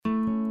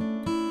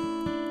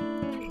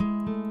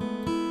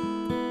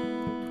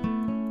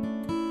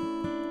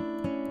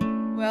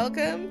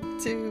Welcome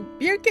to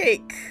Beer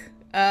Cake.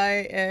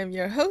 I am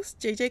your host,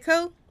 JJ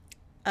Co.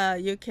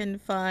 You can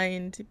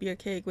find Beer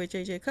Cake with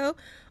JJ Co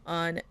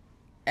on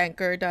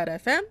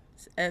Anchor.fm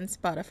and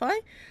Spotify.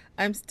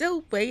 I'm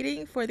still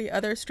waiting for the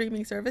other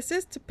streaming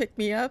services to pick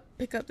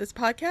up this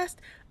podcast.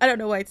 I don't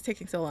know why it's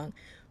taking so long.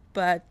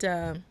 But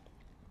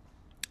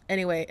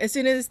anyway, as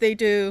soon as they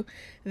do,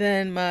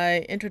 then my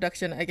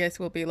introduction, I guess,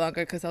 will be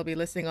longer because I'll be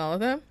listing all of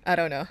them. I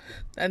don't know.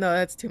 I know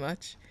that's too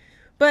much.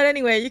 But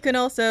anyway, you can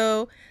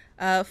also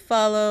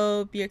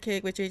follow Beer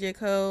Cake with JJ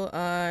Co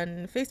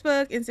on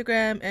Facebook,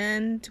 Instagram,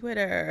 and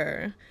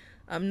Twitter.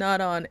 I'm not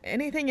on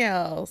anything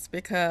else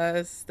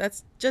because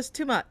that's just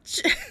too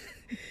much.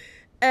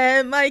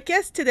 And my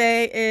guest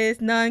today is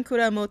Nan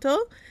Kuramoto.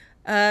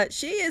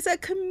 She is a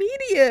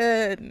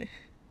comedian.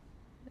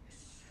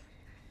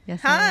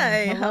 Yes, I am.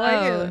 Hi, how are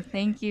Hello. you?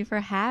 Thank you for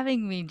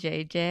having me,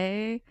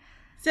 JJ.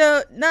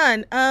 So,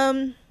 Nan,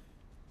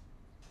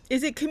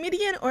 is it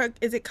comedian or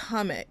is it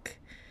comic?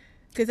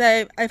 Because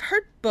I've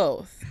heard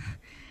both.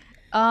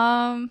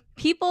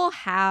 People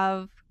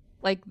have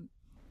like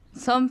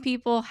some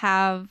people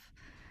have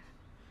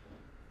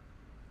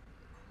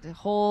the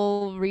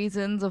whole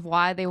reasons of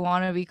why they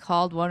want to be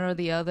called one or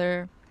the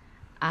other.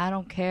 I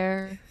don't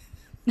care.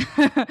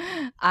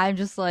 I'm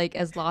just like,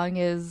 as long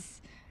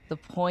as the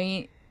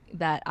point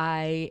that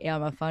I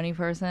am a funny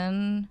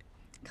person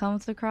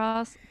comes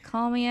across,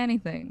 call me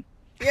anything.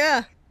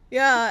 Yeah,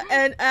 yeah,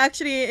 and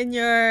actually, in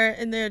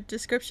their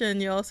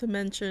description, you also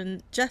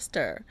mentioned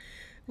jester,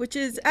 which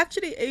is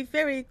actually a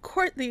very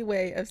courtly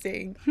way of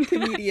saying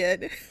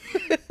comedian.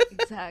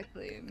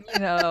 Exactly.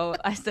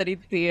 I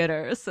studied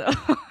theater, so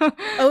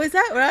Oh, is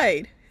that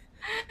right?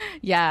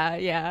 yeah,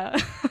 yeah.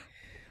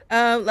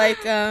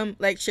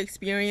 Like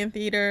Shakespearean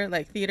theater,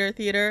 like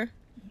theater.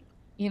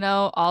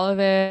 All of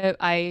it.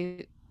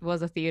 I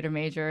was a theater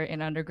major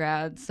in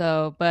undergrad,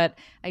 but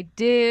I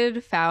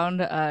did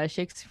found a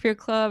Shakespeare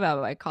club at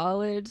my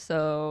college,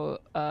 so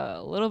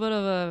a little bit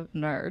of a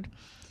nerd,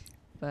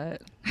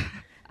 but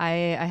I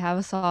have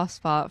a soft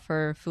spot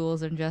for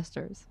fools and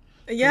jesters,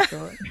 for Yeah,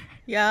 sure.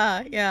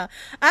 yeah.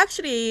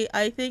 Actually,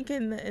 I think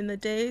in the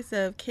days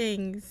of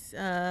kings,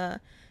 and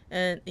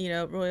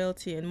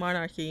royalty and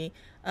monarchy,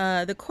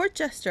 the court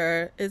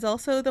jester is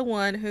also the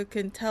one who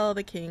can tell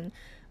the king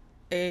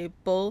a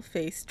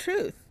bull-faced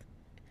truth,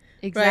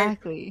 right?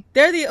 Exactly.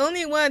 They're the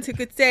only ones who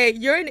could say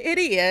you're an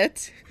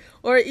idiot,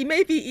 or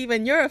maybe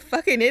even you're a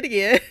fucking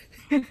idiot,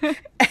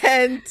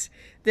 and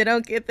they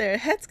don't get their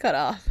heads cut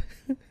off.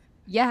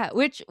 Yeah,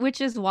 which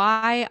is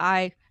why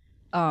I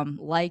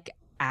like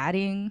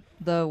adding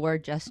the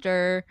word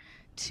jester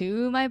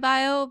to my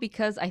bio,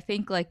 because I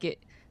think like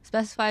it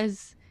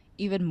specifies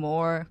even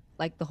more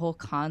like the whole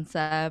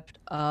concept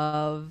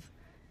of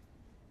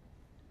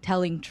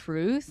telling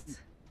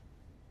truth,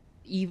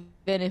 even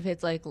if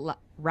it's like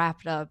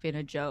wrapped up in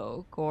a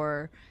joke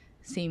or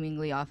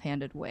seemingly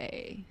offhanded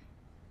way.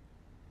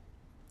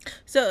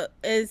 So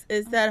is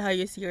that how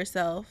you see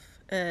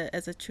yourself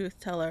as a truth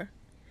teller?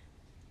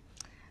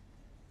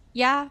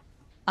 Yeah,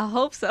 I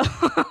hope so.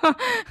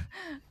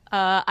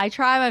 I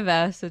try my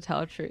best to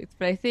tell truth,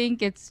 but I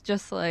think it's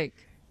just like,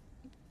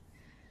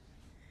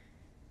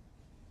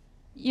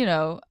 you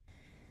know,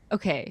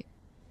 okay,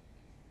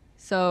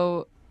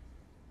 so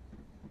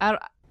I,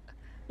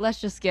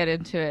 let's just get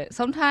into it.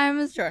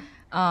 Sometimes Sure.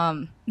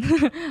 um,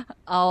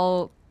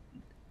 I'll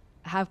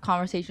have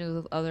conversations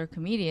with other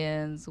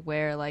comedians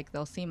where like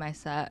they'll see my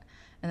set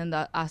and then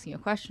they'll ask me a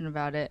question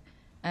about it,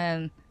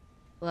 and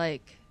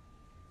like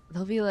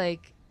they'll be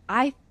like,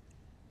 I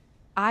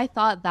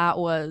thought that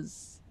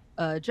was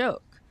a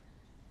joke.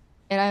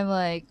 And I'm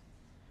like,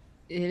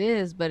 it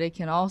is, but it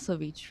can also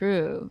be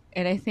true.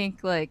 And I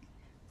think like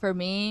for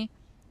me,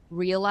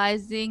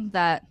 realizing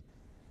that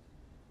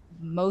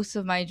most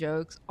of my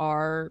jokes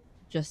are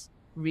just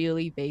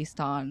really based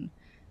on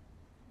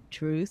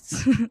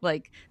truths,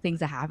 like things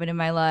that happen in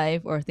my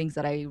life or things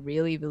that I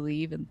really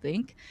believe and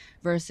think,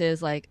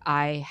 versus like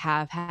I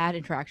have had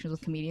interactions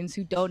with comedians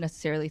who don't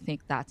necessarily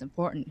think that's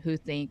important, who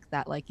think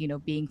that like,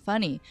 being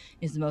funny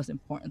is the most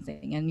important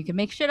thing and you can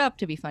make shit up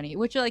to be funny,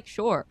 which are like,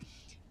 sure,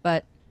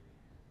 but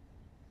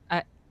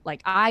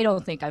I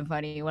don't think I'm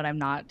funny when I'm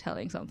not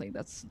telling something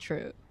that's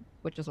true,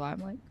 which is why I'm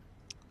like,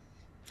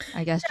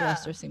 I guess Yeah.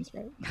 Jester seems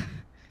right.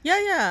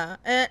 Yeah.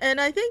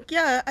 And I think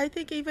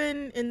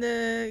even in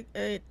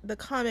the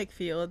comic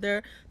field,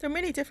 there are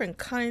many different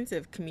kinds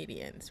of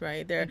comedians,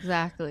 right?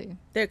 Exactly.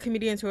 There are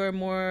comedians who are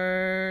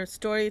more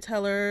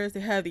storytellers. They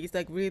have these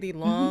like really Hmm.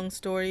 long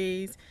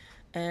stories,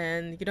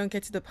 and you don't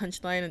get to the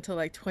punchline until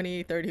like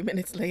 20, 30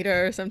 minutes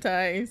later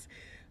sometimes.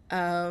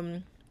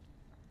 Um,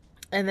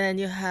 and then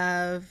you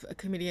have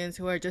comedians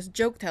who are just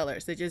joke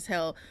tellers. They just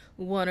tell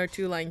one or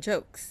two line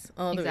jokes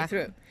all the way through.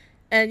 Exactly.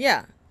 And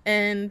yeah,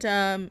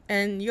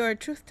 and you're a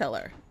truth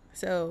teller.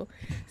 So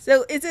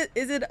is it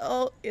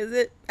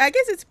I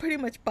guess it's pretty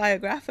much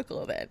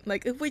biographical then.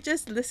 Like if we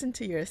just listen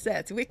to your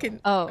sets, we can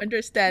Oh,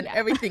 understand yeah.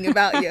 everything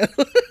about you.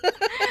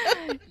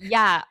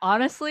 Yeah,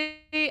 honestly,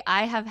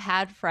 I have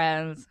had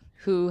friends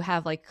who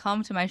have like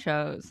come to my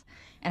shows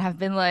and have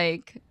been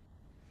like,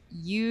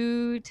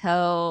 you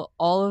tell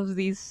all of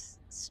these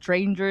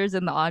strangers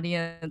in the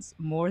audience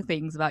more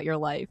things about your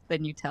life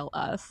than you tell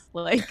us.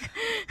 Like,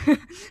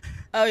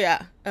 Oh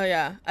yeah, oh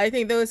yeah. I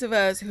think those of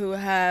us who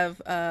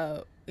have,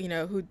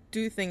 who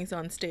do things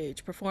on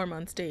stage, perform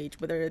on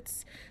stage, whether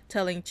it's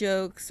telling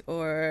jokes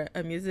or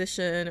a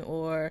musician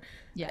or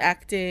yeah.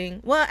 acting.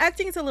 Well,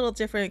 acting is a little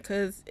different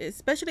because,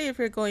 especially if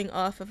you're going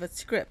off of a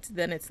script,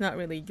 then it's not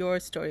really your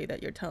story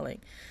that you're telling,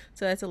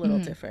 so that's a little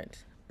Mhm.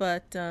 different.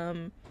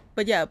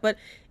 But yeah, but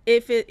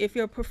if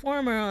you're a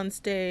performer on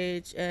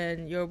stage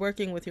and you're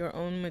working with your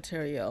own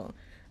material,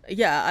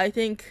 yeah, I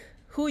think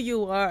who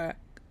you are,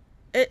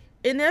 it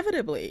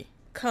inevitably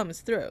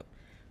comes through,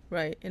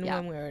 right, in Yeah.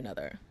 one way or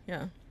another.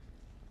 Yeah.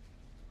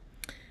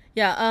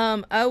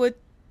 Yeah, I would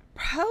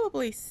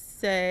probably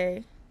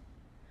say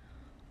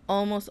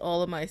almost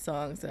all of my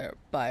songs are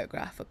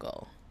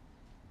biographical,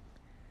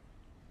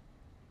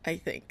 I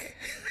think.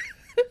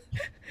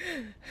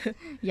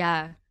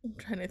 Yeah. I'm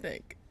trying to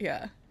think.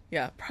 Yeah.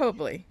 Yeah,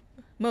 probably.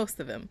 Most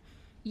of them.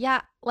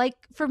 Yeah. Like,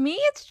 for me,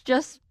 it's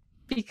just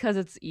because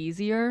it's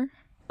easier.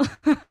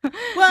 Well,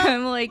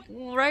 I'm like,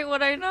 write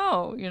what I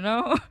know, you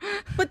know?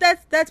 but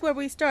that's where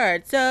we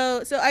start.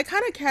 So I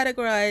kind of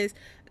categorize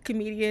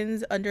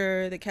comedians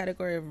under the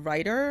category of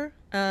writer,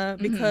 Hmm.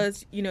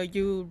 because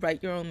you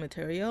write your own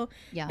material,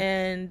 Yeah.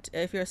 and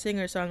if you're a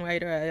singer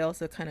songwriter, I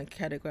also kind of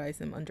categorize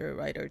them under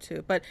writer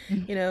too. But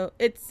Mhm.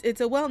 it's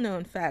a well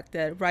known fact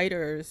that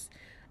writers,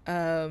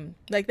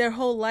 like their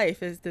whole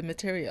life is the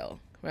material,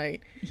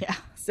 right? Yeah.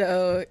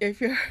 So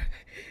if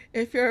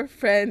you're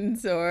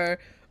friends or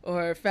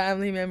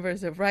family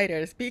members of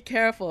writers, be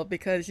careful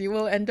because you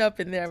will end up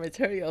in their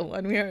material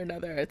one way or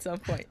another at some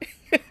point.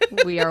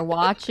 We are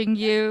watching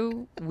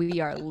you. We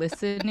are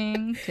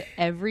listening to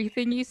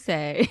everything you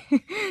say.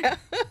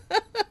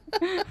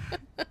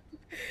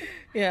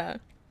 Yeah.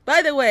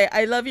 By the way,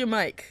 I love your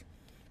mic.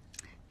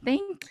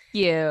 Thank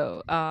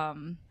you.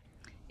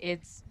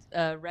 It's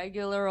a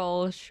regular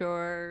old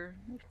Shure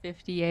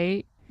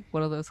 58,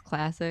 one of those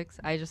classics.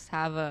 I just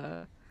have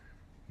The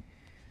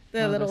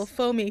one of little those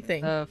foamy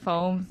thing. the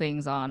foam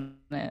things on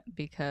it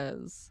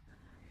because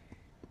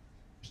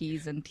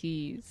P's and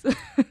T's.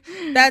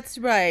 That's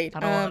right. I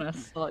don't want to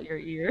salt your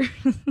ear.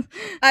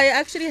 I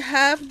actually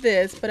have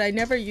this, but I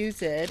never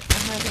use it. I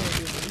have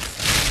one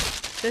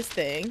of this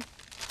thing.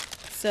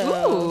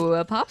 So Ooh,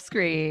 a pop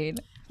screen.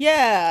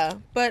 yeah,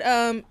 but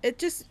it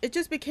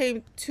just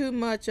became too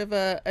much of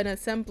an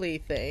assembly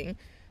thing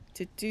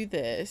to do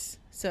this.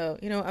 So,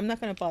 I'm not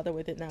going to bother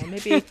with it now.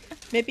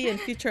 Maybe in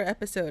future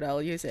episode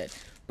I'll use it.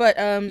 But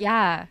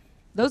Yeah,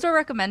 those are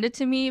recommended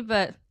to me,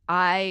 but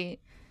I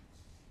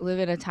live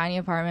in a tiny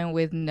apartment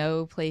with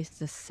no place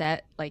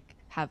to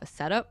have a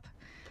setup.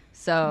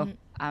 So mhm.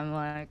 I'm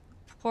like,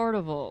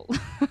 portable.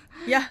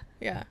 Yeah,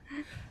 yeah.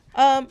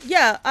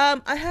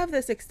 I have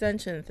this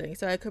extension thing,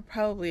 so I could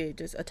probably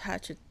just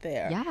attach it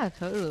there. Yeah,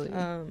 totally.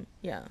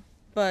 Yeah.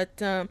 But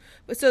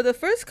so the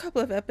first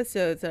couple of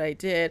episodes that I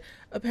did,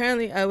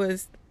 apparently I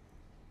was,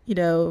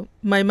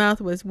 my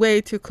mouth was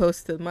way too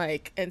close to the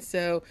mic. And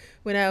so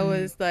when I Mm.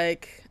 was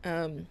like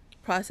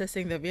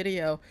processing the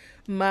video,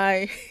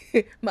 my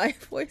my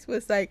voice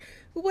was like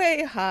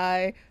way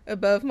high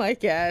above my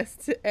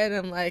guest, and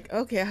I'm like,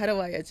 okay, how do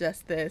I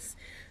adjust this?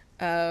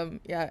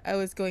 Yeah, I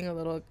was going a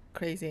little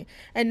crazy.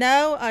 And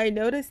now I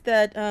noticed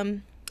that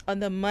on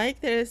the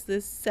mic there's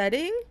this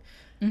setting.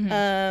 Hmm.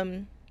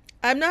 um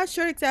I'm not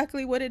sure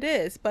exactly what it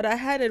is, but I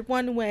had it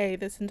one way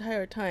this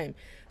entire time.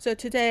 So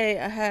today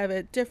I have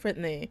it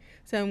differently.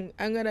 So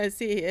I'm gonna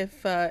see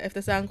if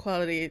the sound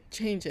quality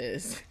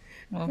changes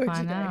We'll for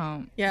find today.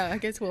 out. Yeah, I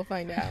guess we'll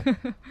find out.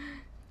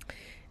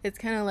 It's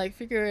kind of like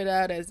figure it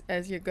out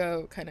as you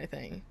go kind of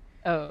thing.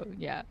 Oh, yeah,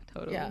 Yeah.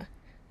 totally.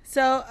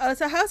 So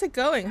how's it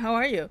going? How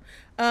are you?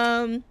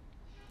 Um,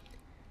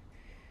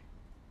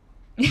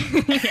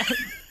 Yes.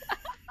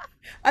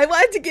 I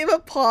wanted to give a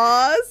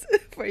pause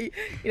for you,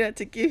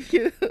 to give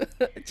you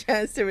a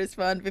chance to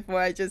respond before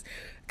I just,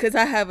 because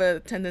I have a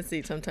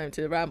tendency sometimes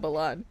to ramble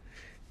on.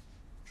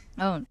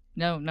 Oh,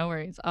 no, no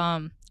worries.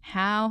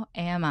 How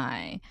am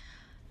I?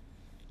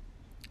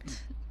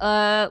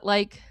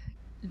 Like,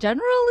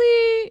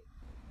 generally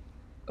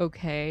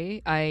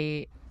okay.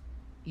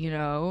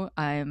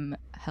 I'm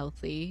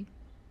healthy.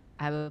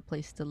 I have a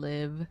place to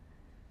live.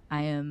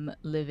 I am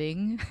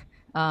living.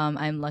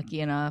 I'm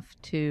lucky enough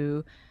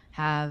to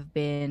have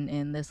been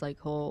in this like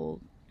whole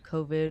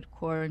COVID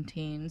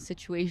quarantine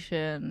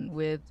situation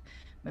with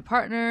my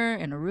partner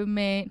and a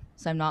roommate.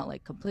 So I'm not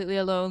like completely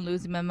alone,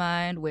 losing my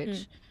mind, Mm.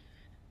 which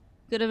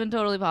could have been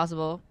totally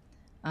possible.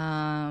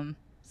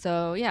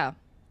 So yeah,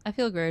 I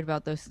feel great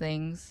about those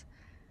things.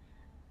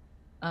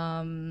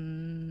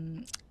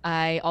 Um,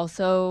 I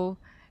also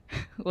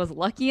was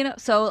lucky enough.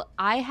 So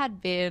I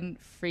had been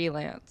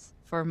freelance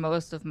for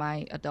most of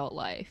my adult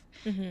life.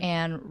 Mm-hmm.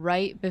 And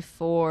right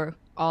before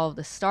all of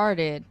this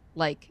started,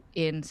 like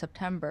in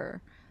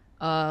September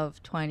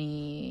of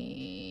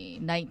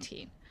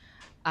 2019,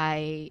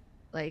 I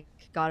like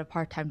got a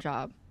part-time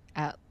job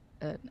at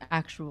an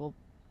actual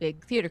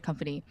big theater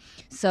company.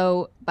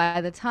 So by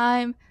the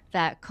time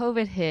that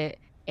COVID hit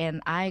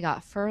and I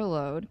got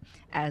furloughed,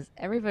 as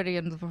everybody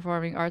in the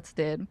performing arts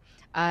did,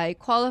 I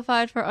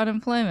qualified for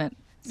unemployment.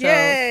 So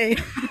Yay!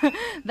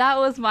 that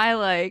was my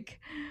like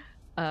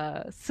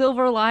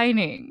silver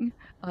lining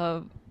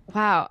of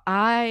wow,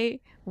 I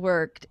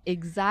worked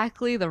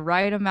exactly the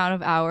right amount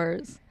of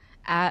hours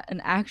at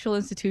an actual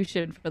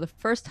institution for the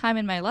first time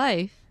in my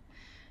life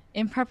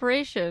in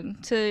preparation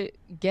to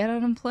get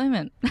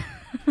unemployment.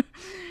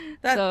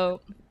 That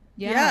So,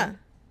 yeah.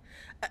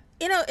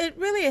 yeah. It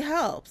really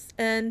helps.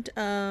 And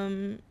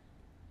and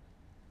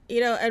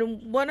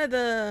one of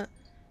the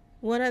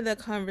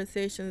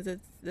conversations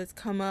that's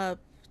come up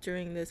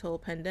during this whole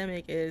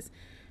pandemic is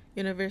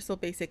universal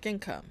basic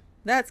income.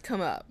 That's come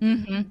up.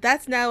 Mhm.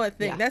 That's now a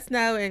thing. Yeah. That's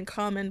now in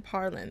common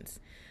parlance.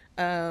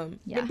 But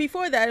Yeah.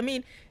 before that, I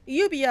mean,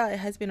 UBI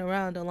has been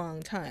around a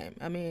long time.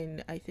 I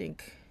mean, I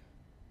think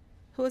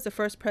who was the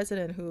first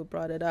president who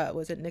brought it up?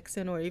 Was it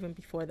Nixon or even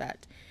before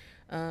that?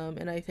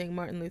 And I think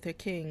Martin Luther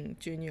King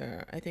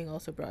Jr. I think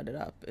also brought it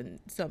up in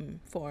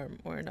some form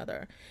or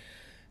another.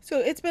 So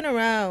it's been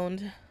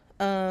around.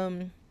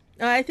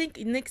 I think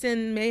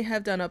Nixon may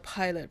have done a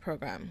pilot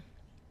program.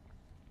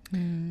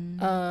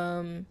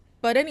 Mm.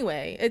 But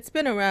anyway, it's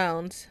been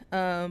around,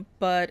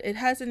 but it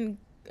hasn't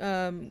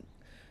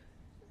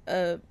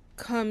uh,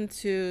 come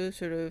to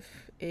sort of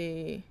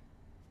a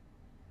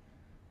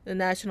the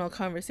national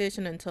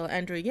conversation until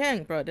Andrew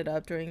Yang brought it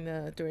up during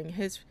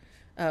his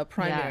Yeah.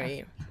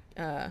 primary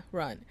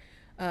run,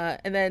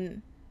 and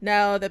then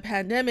now the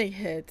pandemic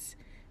hits,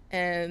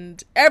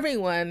 and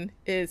everyone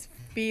is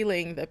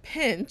feeling the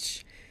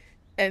pinch.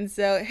 And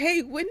so,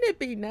 hey, wouldn't it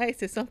be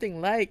nice if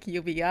something like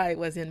UBI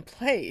was in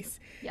place?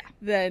 Yeah.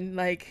 Then,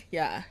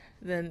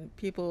 then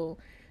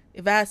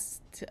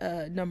vast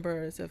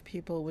numbers of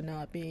people would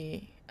not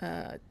be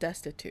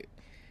destitute.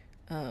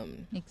 Yeah.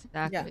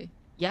 Exactly.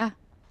 Yeah.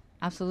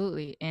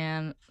 Absolutely.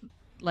 And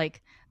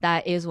like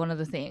that is one of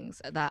the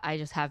things that I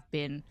just have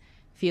been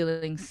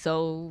feeling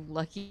so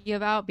lucky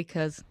about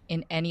because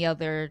in any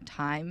other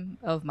time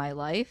of my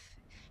life,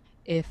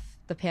 if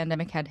the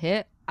pandemic had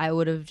hit, I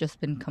would have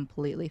just been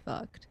completely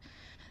fucked.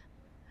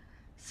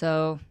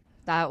 So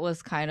that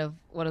was kind of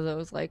one of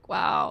those like,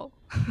 wow,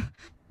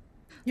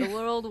 Yeah. the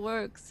world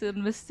works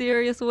in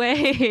mysterious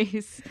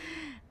ways.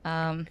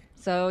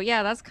 So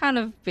yeah, that's kind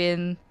of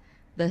been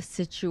the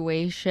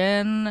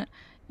situation.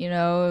 You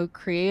know,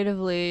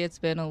 creatively, it's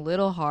been a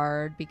little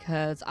hard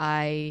because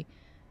I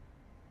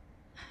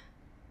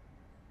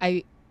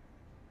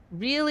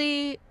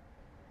really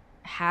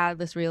had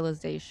this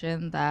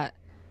realization that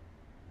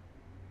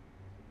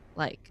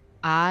like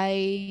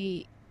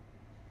I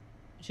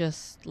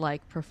just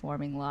like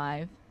performing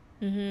live.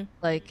 Mm-hmm.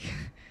 Like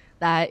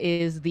that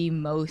is the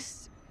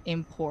most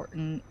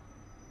important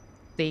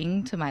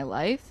thing to my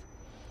life.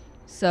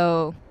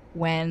 So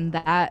when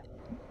that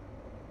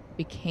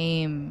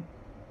became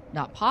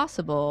not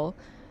possible,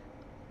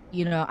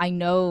 you know, I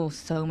know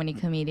so many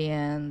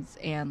comedians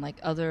and like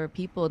other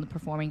people in the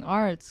performing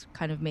arts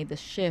kind of made the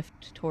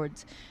shift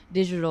towards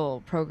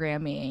digital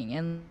programming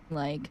and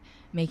like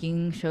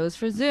making shows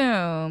for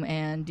Zoom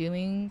and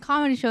doing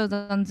comedy shows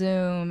on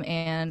Zoom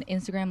and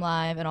Instagram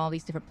Live and all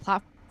these different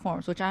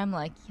platforms, which I'm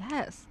like,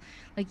 yes,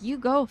 like you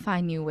go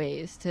find new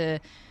ways to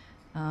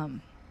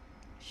um,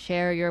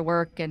 share your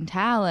work and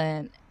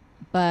talent.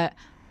 But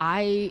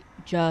I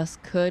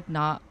just could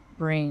not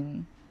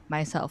bring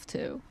myself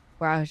to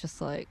where I was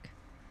just like,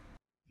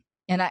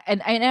 and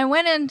I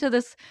went into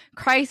this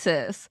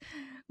crisis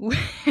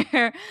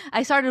where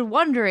I started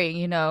wondering,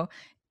 you know,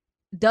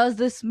 does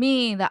this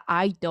mean that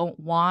I don't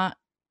want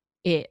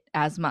it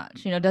as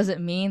much? You know, does it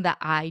mean that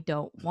I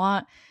don't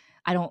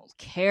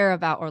care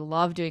about or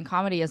love doing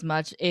comedy as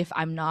much if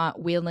I'm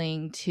not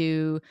willing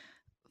to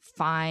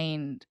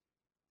find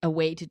a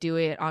way to do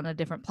it on a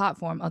different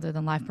platform other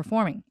than live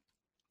performing?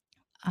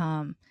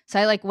 So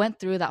I like went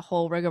through that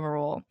whole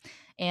rigmarole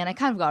and I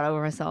kind of got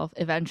over myself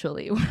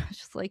eventually. I was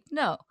just like,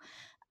 no,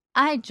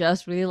 I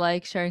just really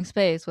like sharing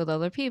space with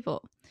other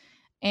people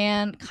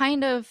and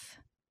kind of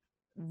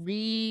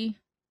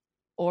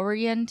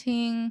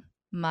reorienting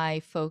my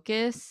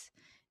focus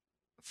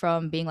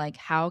from being like,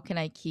 how can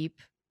I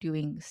keep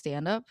doing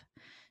stand up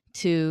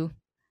to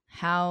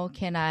how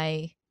can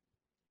I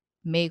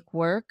make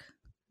work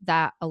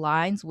that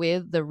aligns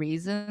with the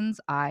reasons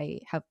I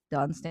have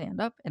done stand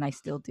up and I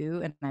still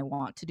do and I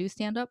want to do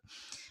stand up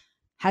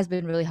has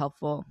been really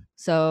helpful.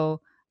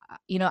 So,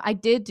 you know, I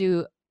did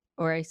do,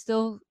 or I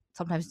still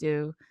sometimes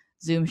do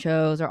Zoom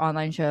shows or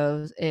online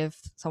shows if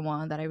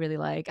someone that I really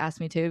like asks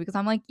me to, because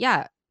I'm like,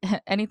 yeah,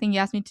 anything you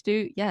ask me to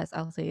do, yes,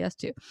 I'll say yes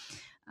to.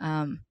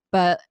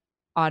 But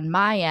on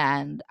my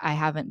end, I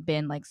haven't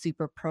been like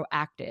super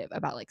proactive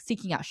about like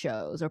seeking out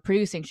shows or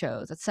producing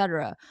shows,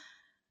 etc.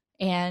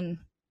 And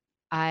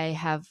I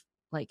have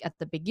like at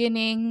the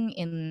beginning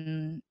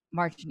in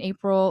March and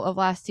April of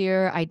last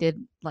year, I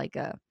did like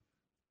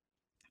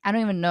I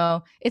don't even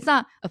know. It's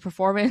not a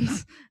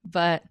performance,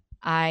 but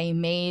I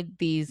made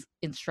these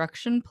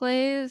instruction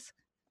plays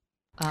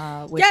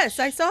Yes,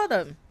 I which saw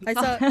them. you I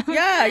saw saw. them.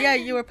 Yeah, yeah.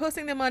 You were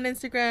posting them on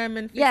Instagram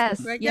and Facebook,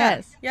 Yes, right? Yeah,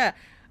 yes. yeah.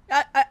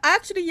 I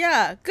actually,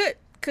 yeah, good.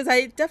 Because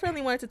I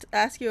definitely wanted to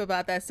ask you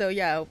about that. So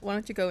yeah, why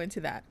don't you go into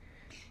that?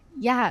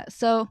 Yeah,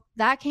 so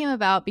that came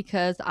about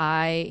because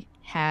I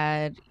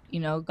had,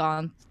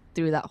 gone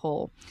through that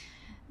whole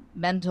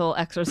mental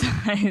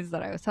exercise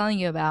that I was telling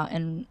you about.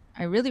 And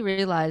I really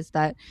realized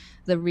that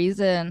the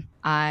reason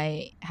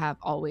I have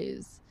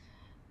always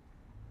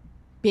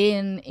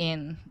been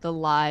in the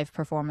live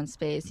performance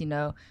space,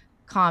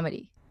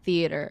 comedy,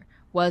 theater,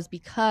 was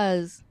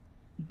because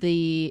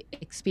the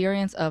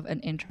experience of an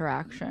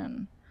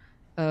interaction,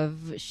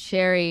 of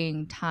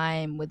sharing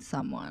time with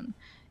someone,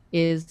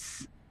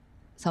 is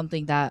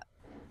something that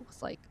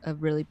was like a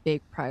really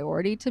big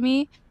priority to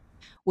me,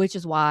 which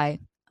is why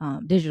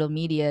digital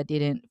media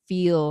didn't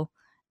feel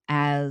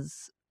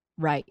as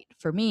right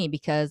for me,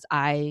 because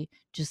I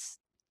just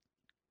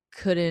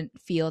couldn't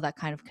feel that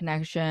kind of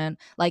connection.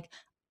 Like,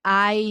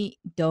 I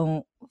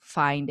don't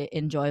find it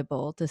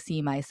enjoyable to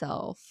see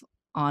myself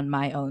on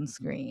my own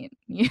screen.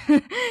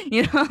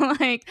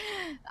 Like,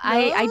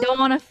 I No, don't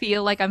want to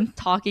feel like I'm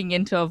talking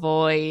into a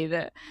void.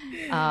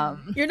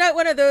 you're not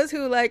one of those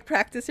who like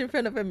practice in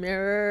front of a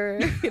mirror,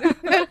 kind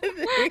of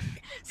thing.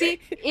 See,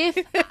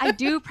 if I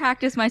do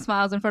practice my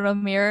smiles in front of a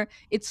mirror,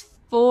 it's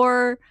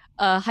for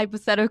a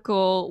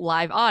hypothetical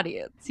live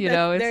audience,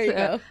 That's there it's you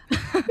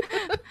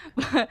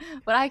go.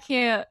 but I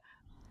can't.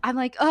 I'm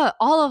like,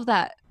 all of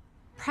that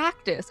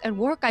practice and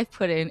work I've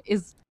put in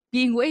is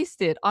being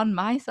wasted on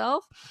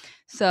myself.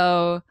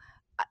 So,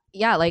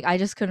 yeah, like, I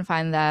just couldn't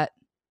find that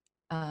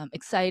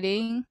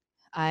exciting.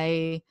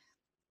 I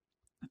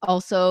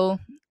also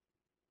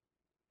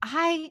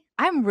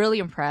I'm really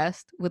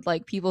impressed with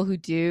like people who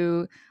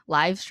do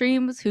live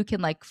streams, who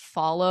can like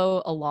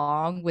follow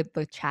along with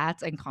the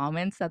chats and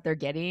comments that they're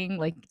getting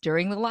like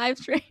during the live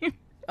stream.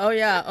 Oh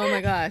yeah. Oh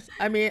my gosh.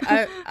 I mean,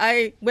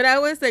 I when I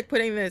was like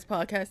putting this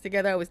podcast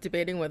together, I was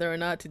debating whether or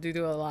not to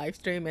do a live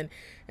stream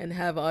and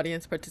have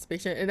audience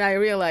participation, and I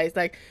realized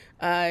like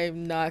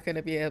I'm not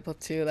gonna be able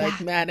to like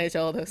Yeah. manage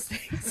all those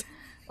things.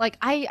 Like,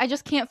 I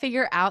just can't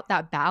figure out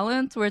that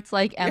balance where it's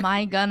like, Yeah. am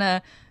I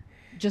gonna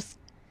just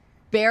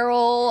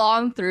barrel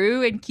on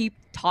through and keep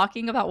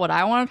talking about what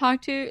I want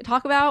to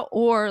talk about,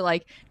 or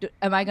like,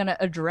 am I gonna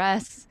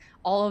address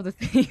all of the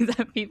things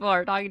that people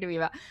are talking to me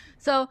about?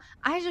 So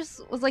I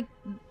just was like,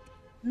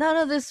 none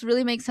of this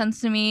really makes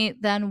sense to me.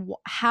 Then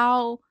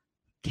how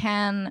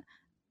can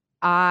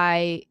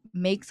I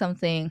make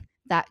something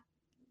that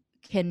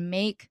can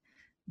make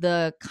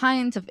the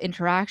kinds of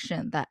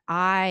interaction that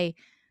I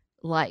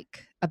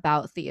like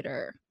about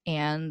theater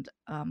and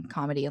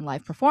comedy and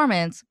live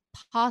performance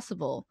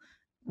possible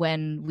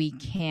when we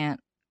can't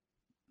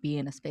be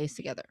in a space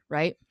together,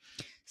 right?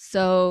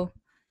 So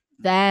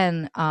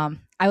then I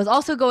was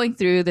also going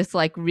through this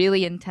like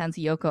really intense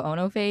Yoko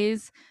Ono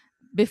phase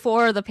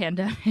before the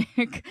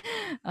pandemic.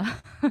 uh,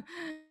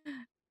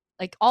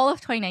 like, all of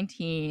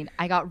 2019,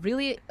 I got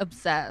really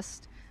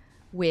obsessed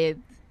with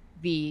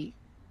the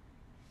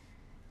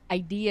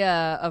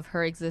idea of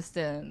her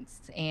existence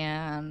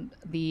and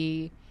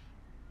the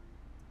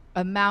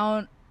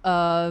amount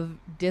of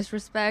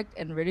disrespect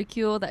and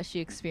ridicule that she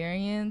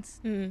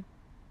experienced, Mm.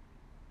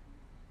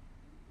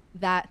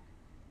 that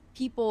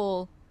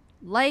people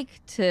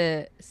like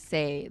to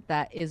say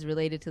that is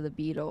related to the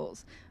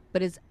Beatles,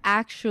 but is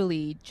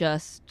actually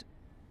just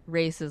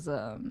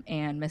racism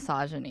and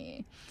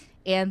misogyny.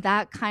 And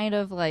that kind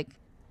of like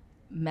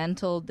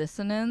mental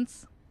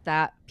dissonance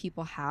that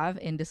people have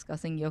in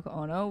discussing Yoko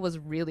Ono was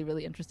really,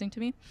 really interesting to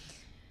me.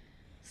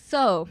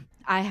 So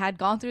I had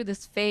gone through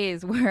this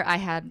phase where I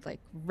had like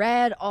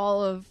read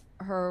all of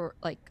her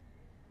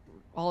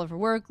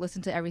work,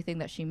 listened to everything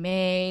that she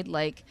made,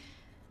 like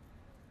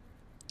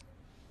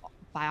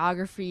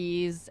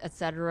biographies,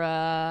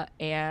 etc.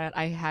 And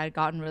I had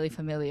gotten really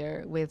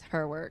familiar with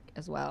her work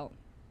as well.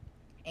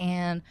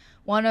 And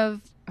one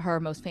of her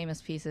most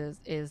famous pieces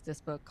is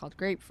this book called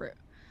Grapefruit,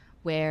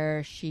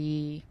 where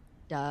she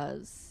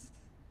does,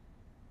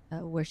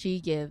 where she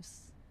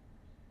gives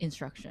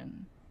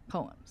instruction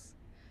poems.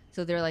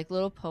 So they're like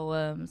little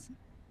poems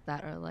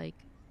that are like,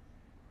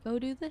 go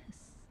do this.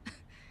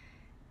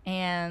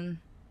 And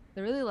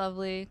they're really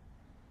lovely.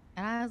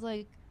 And I was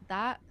like,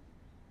 that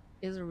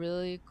is a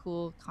really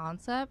cool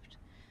concept.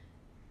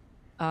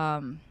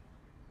 Um,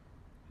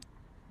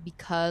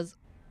 because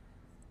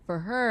for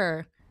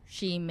her,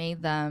 she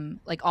made them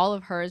like, all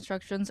of her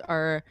instructions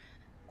are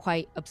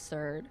quite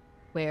absurd,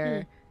 Mm.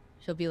 where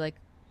she'll be like,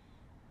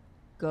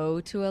 go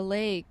to a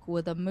lake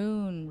with a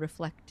moon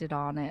reflected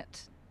on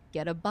it,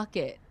 get a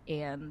bucket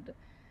and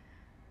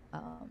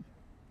um,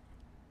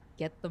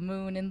 get the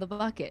moon in the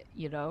bucket.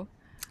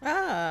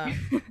 Ah,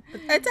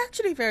 it's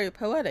actually very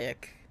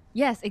poetic.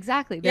 Yes,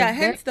 exactly. They're Yeah,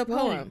 very hence the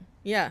poetic. poem.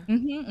 Yeah.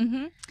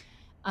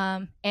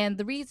 Mm-hmm. And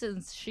the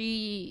reasons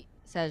she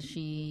says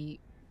she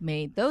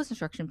made those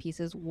instruction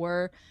pieces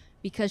were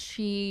because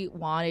she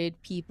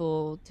wanted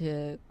people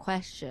to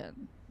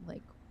question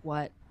like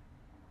what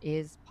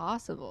is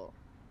possible,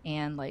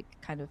 and like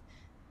kind of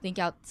think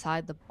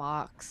outside the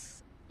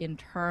box in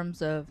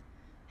terms of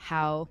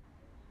how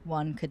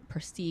one could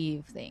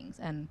perceive things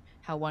and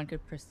how one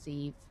could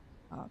perceive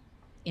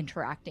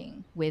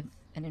interacting with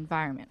an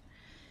environment.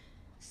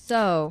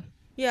 So,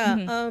 Yeah,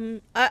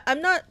 mhm,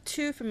 I'm not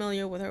too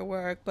familiar with her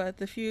work, but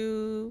the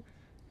few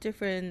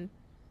different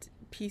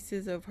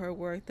pieces of her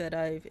work that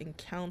I've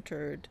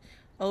encountered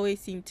always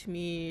seemed to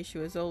me she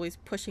was always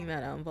pushing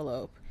that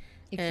envelope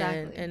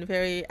exactly. and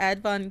very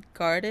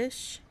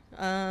avant-garde-ish.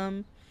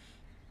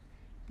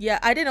 Yeah,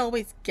 I didn't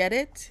always get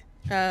it.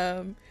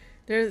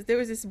 There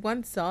was this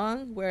one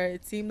song where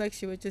it seemed like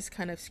she was just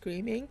kind of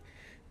screaming,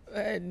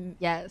 and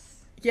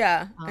Yes.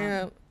 yeah, Um,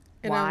 and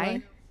I'm like,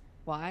 why?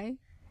 Why?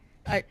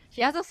 I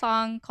She has a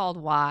song called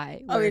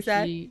Why, oh, where is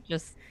that she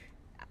just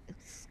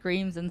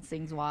screams and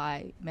sings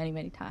Why many,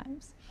 many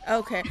times.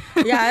 okay?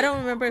 Yeah, I don't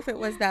remember if it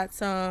was that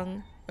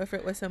song or if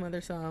it was some other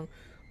song,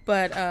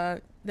 but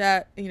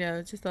that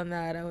just on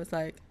that, I was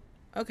like,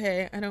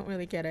 okay, I don't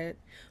really get it.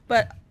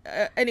 But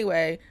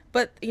anyway,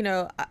 but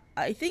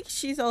I think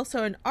she's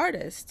also an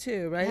artist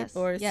too, right? Yes,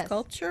 Or a yes.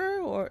 sculpture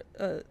or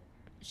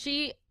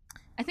She,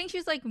 I think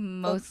she's like sculptor.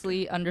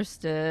 mostly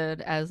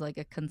understood as like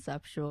a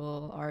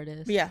conceptual Yeah.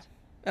 artist.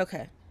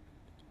 Okay.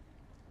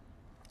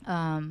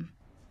 Um,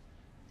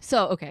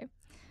 so okay.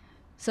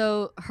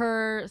 So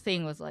her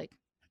thing was like,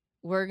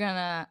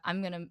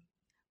 I'm gonna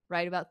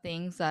write about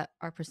things that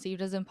are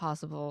perceived as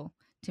impossible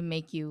to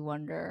make you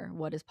wonder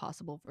what is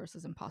possible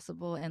versus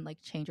impossible and like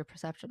change your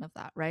perception of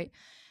that, right?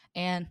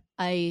 And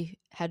I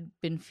had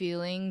been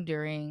feeling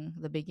during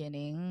the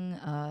beginning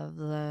of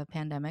the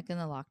pandemic and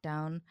the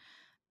lockdown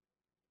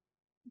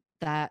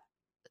that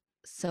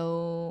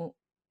so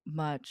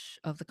much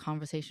of the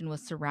conversation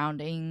was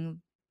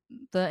surrounding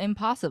the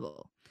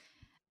impossible.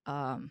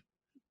 Um,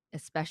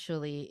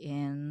 Especially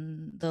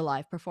in the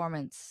live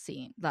performance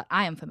scene that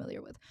I am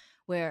familiar with,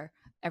 where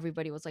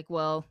everybody was like,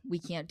 well, we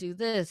can't do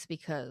this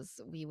because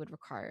we would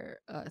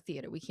require a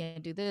theater. We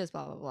can't do this,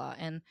 blah, blah, blah.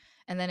 And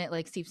then it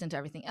like seeps into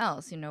everything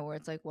else, where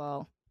it's like,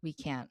 well, we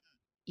can't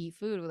eat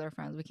food with our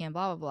friends. We can't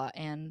blah, blah, blah.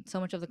 And so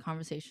much of the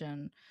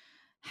conversation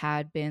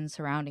had been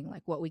surrounding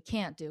like what we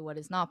can't do, what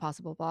is not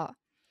possible, blah.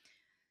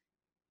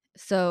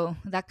 So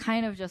that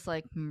kind of just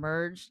like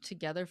merged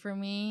together for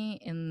me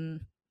in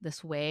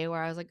this way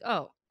where I was like,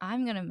 oh,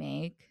 I'm going to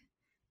make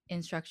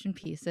instruction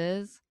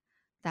pieces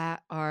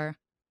that are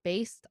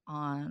based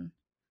on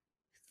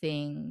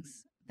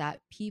things that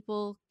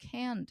people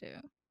can do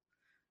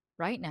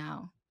right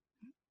now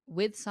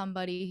with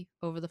somebody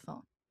over the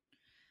phone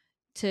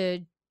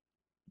to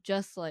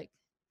just like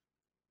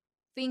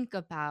think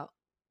about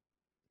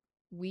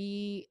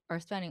we are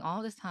spending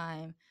all this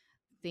time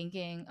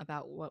thinking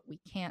about what we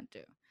can't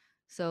do.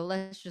 So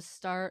let's just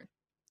start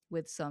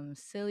with some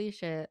silly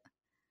shit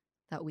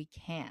that we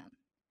can.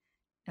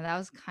 And that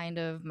was kind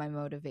of my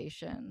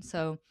motivation.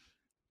 So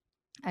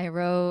I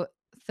wrote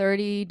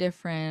 30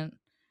 different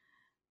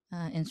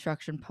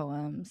instruction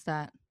poems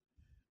that,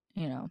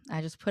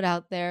 I just put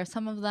out there.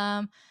 Some of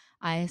them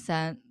I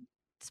sent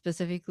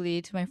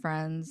specifically to my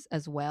friends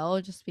as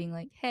well, just being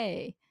like,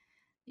 hey,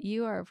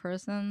 you are a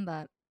person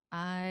that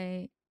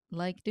I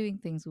like doing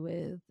things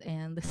with,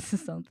 and this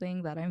is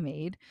something that I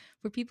made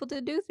for people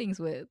to do things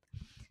with.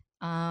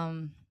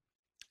 Um,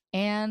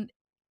 and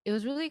it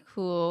was really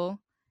cool.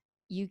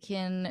 You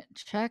can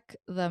check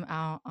them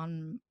out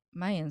on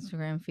my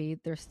Instagram feed.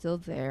 They're still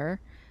there.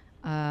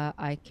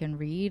 I can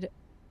read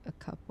a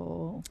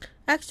couple.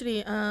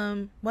 Actually,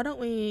 why don't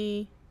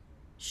we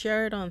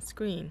share it on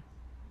screen?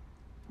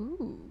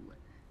 Ooh.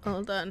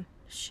 Hold on. Let me.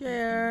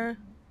 Share.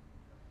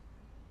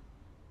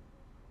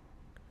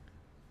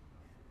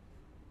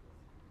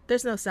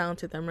 There's no sound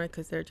to them, right?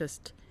 Because they're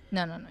just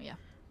No, no, no, yeah.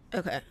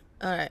 okay.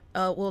 All right.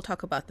 We'll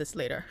talk about this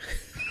later.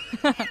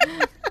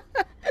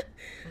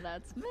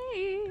 That's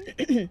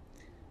me.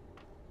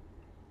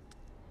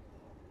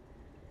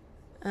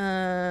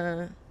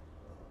 uh,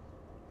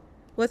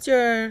 what's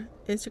your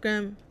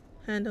Instagram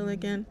handle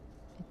again?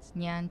 It's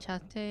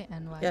Nyanchate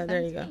NY Yeah,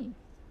 there you go. Fancy.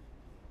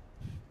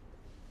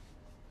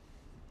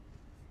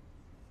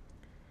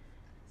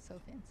 So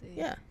fancy.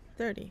 Yeah,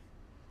 30.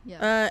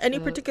 Yeah. Any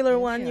So particular here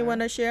they one you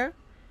want are. to share?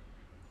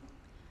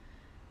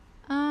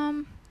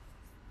 Um,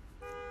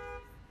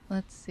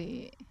 let's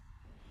see.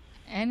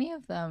 Any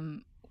of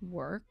them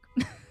work?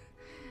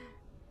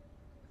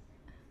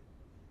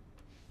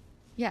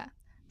 Yeah.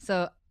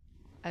 So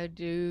I would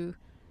do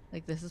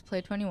like this is play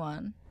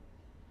 21.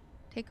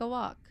 Take a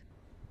walk.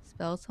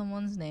 Spell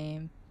someone's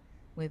name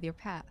with your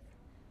path.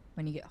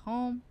 When you get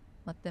home,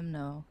 let them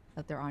know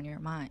that they're on your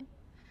mind.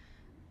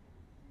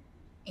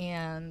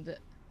 And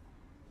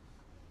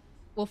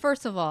well,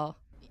 first of all,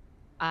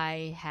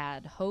 I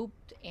had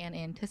hoped and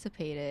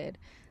anticipated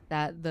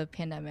that the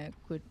pandemic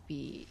would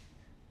be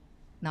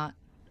not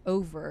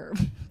over,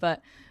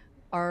 but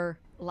our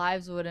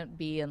lives wouldn't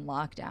be in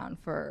lockdown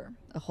for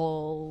a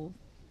whole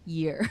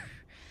year.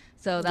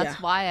 So Yeah.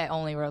 that's why I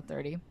only wrote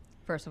 30,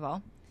 first of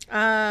all.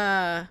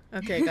 Ah,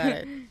 okay, got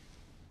it.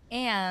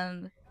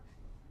 And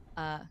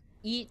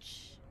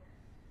each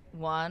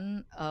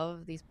one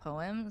of these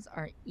poems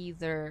are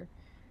either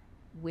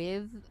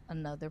with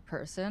another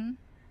person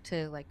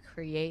to like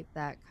create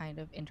that kind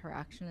of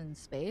interaction in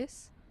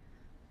space,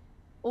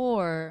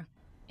 or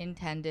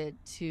intended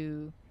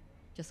to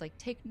just like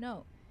take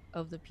note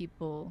of the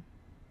people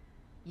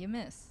you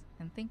miss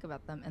and think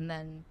about them and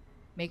then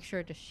make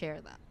sure to share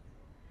that.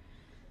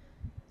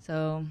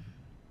 So,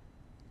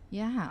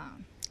 yeah.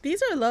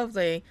 These are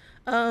lovely.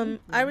 Thank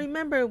I you.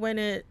 remember when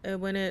it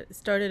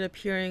started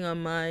appearing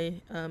on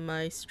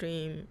my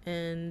stream,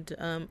 and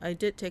I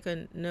did take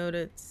a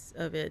notice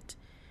of it.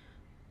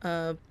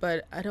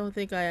 But I don't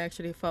think I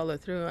actually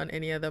followed through on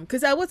any of them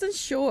because I wasn't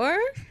sure.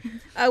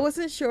 I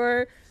wasn't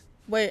sure.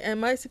 Wait,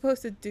 am I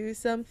supposed to do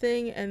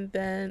something and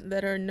then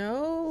let her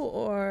know,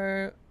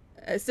 or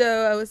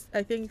so I was?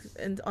 I think,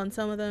 and on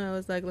some of them, I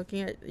was like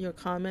looking at your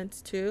comments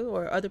too,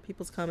 or other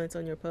people's comments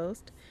on your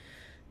post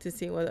to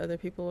see what other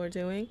people were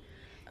doing.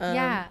 Um,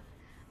 Yeah.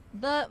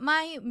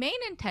 My main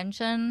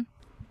intention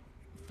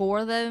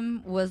for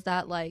them was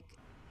that like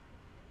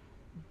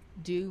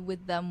do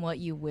with them what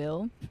you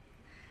will.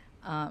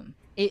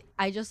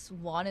 I just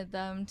wanted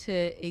them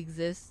to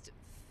exist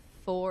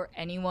for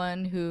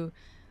anyone who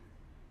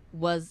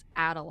was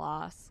at a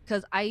loss,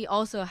 because I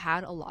also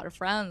had a lot of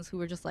friends who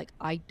were just like,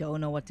 I don't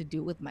know what to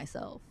do with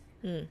myself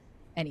mm,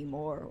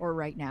 anymore or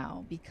right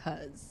now,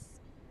 because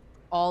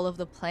all of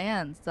the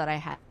plans that I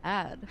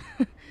had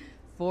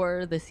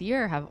for this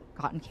year have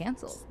gotten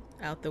canceled.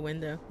 out the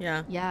window.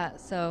 Yeah. Yeah,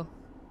 so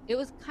it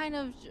was kind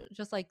of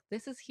just like,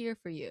 this is here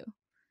for you.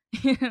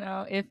 You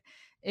know,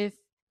 if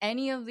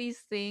any of these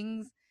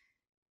things,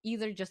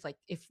 either just like,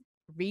 if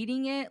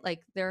reading it,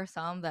 like there are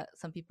some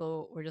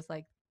people were just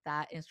like,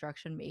 that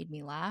instruction made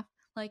me laugh,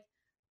 like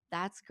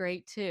that's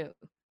great too.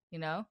 You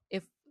know,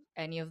 if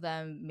any of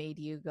them made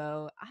you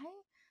go,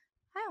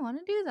 I want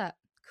to do that,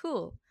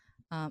 cool.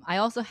 I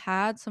also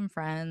had some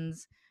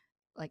friends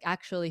like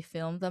actually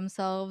film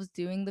themselves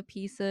doing the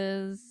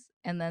pieces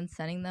and then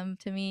sending them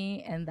to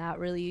me, and that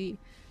really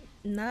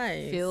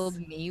filled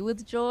Nice. me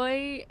with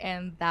joy.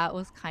 And that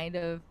was kind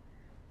of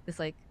this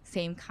like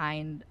same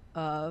kind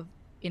of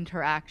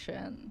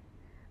interaction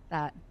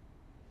that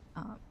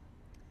um,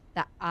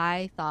 that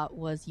I thought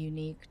was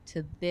unique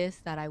to this,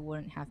 that I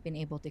wouldn't have been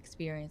able to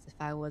experience if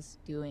I was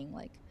doing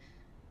like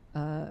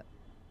a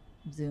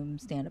Zoom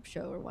stand-up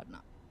show or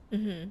whatnot.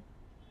 Mm-hmm.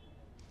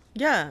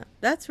 Yeah,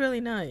 that's really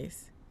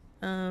nice.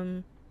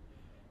 Um,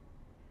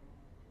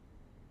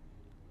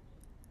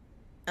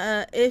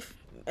 if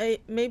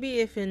maybe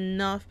if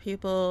enough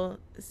people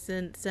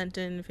sent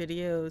in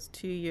videos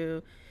to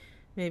you,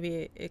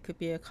 maybe it could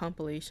be a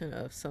compilation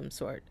of some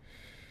sort.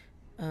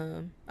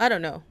 I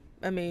don't know.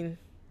 I mean,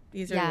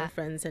 these are your Yeah.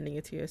 friends sending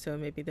it to you, so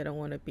maybe they don't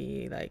want to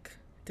be like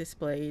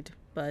displayed.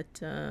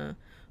 But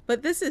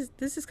this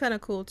is kind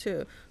of cool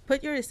too.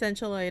 Put your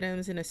essential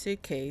items in a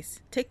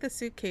suitcase. Take the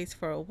suitcase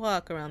for a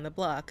walk around the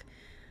block.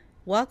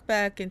 Walk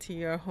back into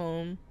your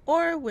home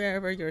or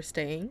wherever you're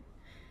staying.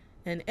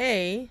 And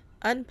A,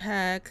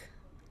 unpack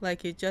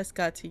like you just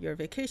got to your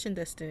vacation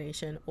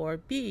destination, or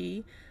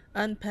B,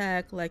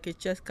 unpack like you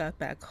just got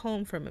back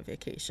home from a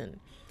vacation.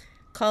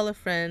 Call a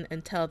friend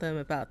and tell them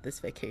about this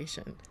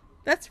vacation.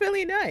 That's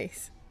really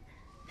nice.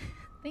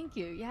 Thank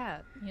you.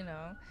 Yeah, you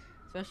know,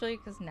 especially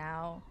because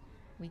now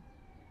we,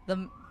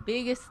 the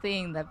biggest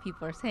thing that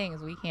people are saying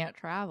is we can't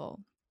travel,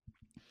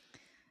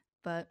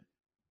 but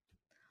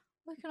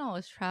we can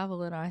always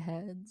travel in our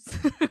heads,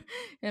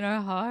 in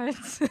our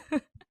hearts.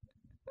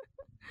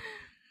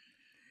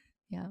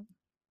 Yeah.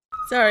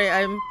 Sorry,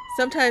 I'm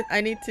sometimes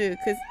I need to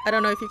cuz I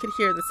don't know if you could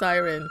hear the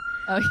siren,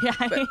 Oh yeah.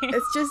 but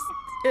it's just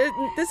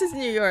this is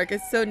New York.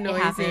 It's so It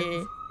noisy.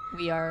 happens.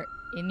 We are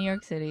in New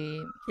York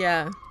City.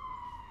 Yeah.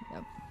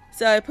 Yep.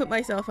 So I put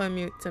myself on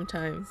mute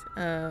sometimes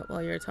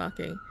while you're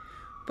talking.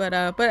 But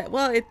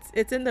well,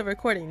 it's in the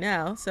recording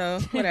now, so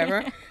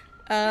whatever.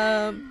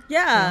 Yeah.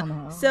 Well,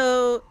 no.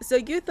 So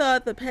you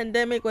thought the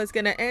pandemic was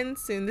gonna end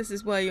soon. This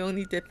is why you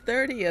only did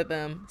 30 of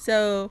them.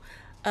 So,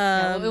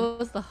 Yeah, well, um, it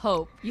was the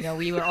hope. You know,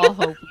 we were all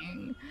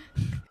hoping.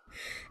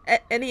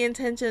 any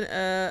intention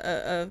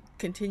of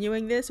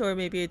continuing this, or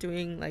maybe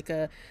doing like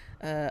a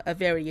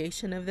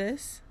variation of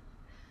this?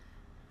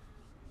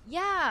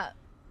 Yeah,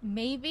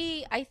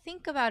 maybe I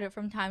think about it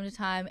from time to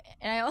time.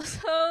 And I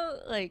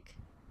also, like,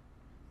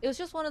 it was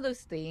just one of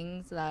those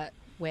things that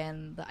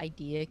when the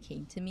idea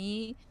came to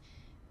me,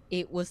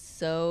 it was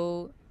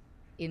so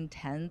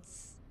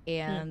intense Hmm.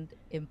 and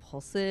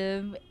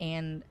impulsive.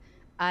 And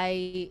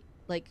I,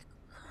 like,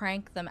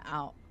 cranked them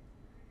out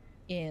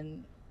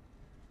in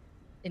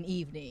an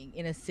evening,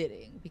 in a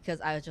sitting, because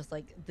I was just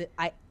like,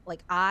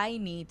 I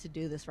need to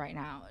do this right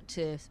now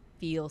to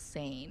feel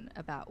sane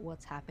about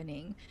what's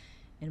happening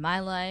in my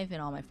life, in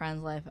all my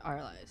friends' life,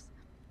 our lives.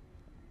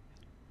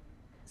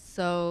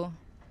 So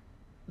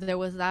there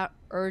was that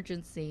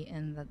urgency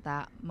in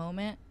that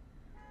moment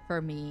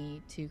for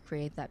me to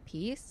create that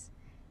piece.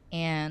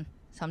 And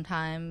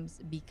sometimes,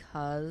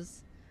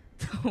 because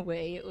the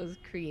way it was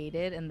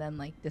created and then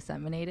like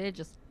disseminated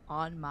just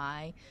on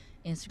my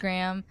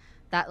Instagram,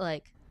 that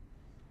like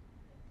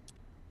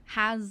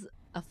has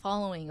a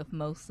following of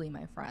mostly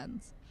my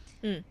friends.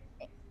 Hmm.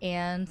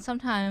 And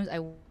sometimes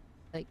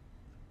like,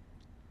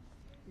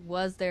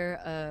 was there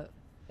a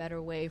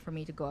better way for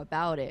me to go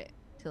about it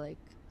to like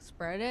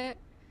spread it?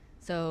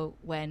 So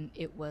when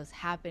it was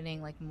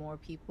happening, like more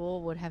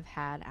people would have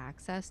had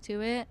access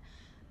to it.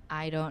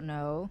 I don't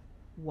know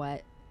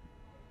what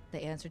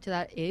the answer to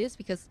that is,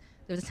 because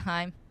there was a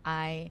time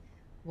I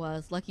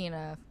was lucky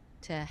enough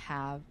to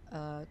have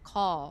a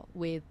call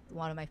with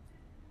one of my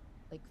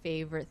like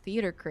favorite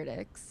theater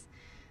critics,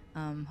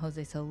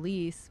 Jose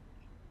Solis.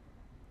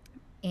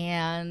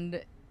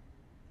 And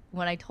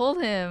when I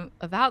told him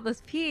about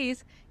this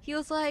piece, he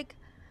was like,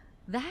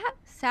 "That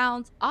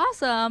sounds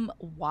awesome.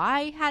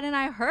 Why hadn't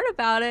I heard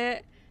about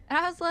it?" And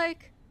I was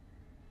like,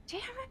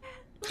 "Damn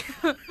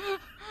it."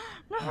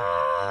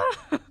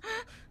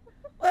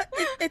 Well,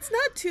 it's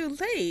not too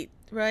late,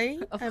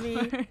 right? Of I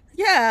mean, course.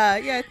 yeah,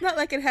 yeah. It's not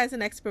like it has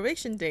an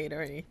expiration date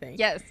or anything.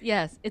 Yes,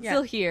 yes, it's Yeah.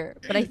 still here.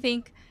 But I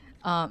think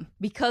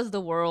because the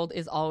world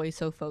is always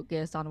so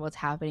focused on what's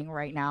happening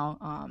right now,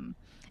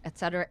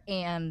 etc.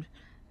 And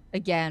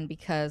again,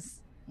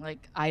 because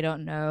like I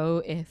don't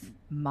know if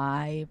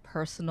my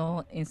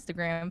personal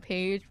Instagram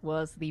page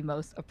was the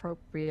most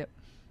appropriate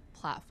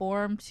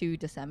platform to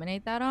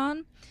disseminate that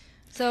on.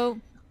 So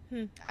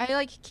Hmm. I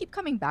like keep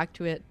coming back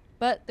to it.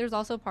 But there's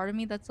also part of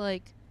me that's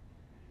like,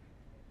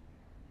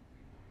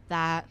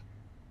 that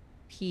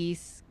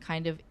piece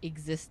kind of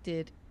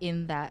existed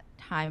in that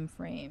time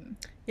frame.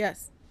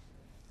 Yes.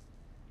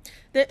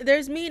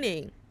 There's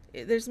meaning.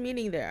 There's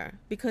meaning there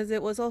because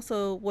it was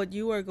also what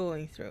you were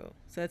going through.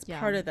 So it's Yeah.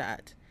 part of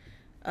that.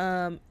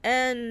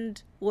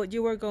 And what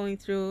you were going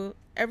through,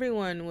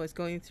 everyone was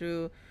going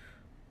through.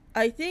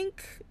 I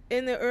think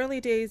in the early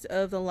days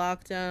of the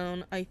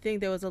lockdown, I think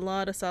there was a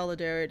lot of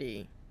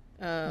solidarity,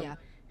 um, Yeah.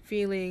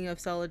 feeling of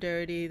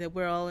solidarity that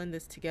we're all in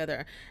this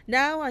together.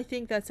 Now I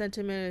think that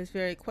sentiment is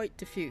very quite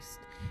diffused.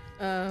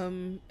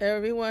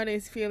 Everyone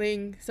is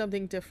feeling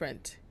something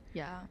different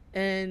Yeah.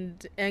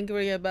 and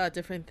angry about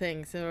different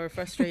things or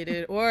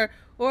frustrated or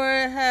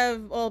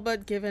have all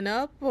but given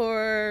up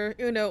or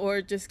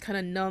or just kind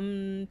of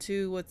numb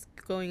to what's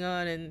going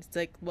on and it's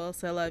like well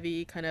c'est la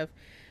vie kind of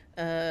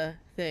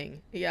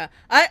thing. Yeah,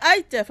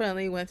 I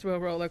definitely went through a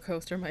roller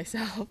coaster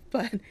myself,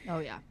 but Oh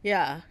yeah.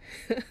 yeah.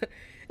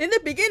 In the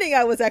beginning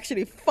I was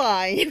actually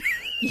fine.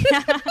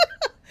 Yeah.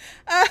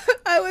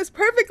 I was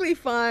perfectly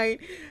fine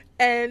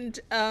and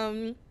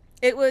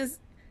it was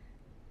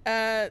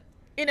uh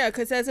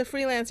because as a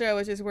freelancer I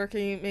was just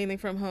working mainly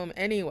from home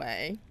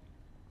anyway.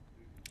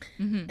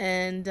 Hmm.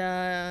 And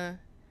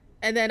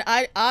then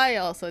I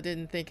also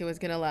didn't think it was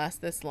gonna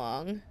last this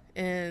long,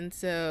 and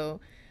so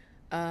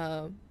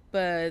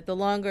but the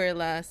longer it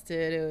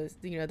lasted, it was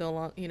the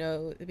long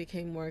it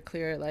became more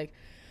clear like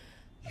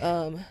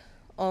um,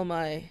 all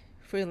my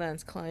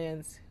freelance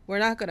clients were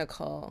not gonna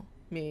call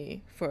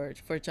me for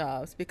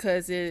jobs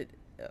because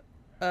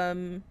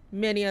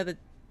many of the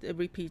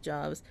repeat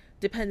jobs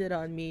depended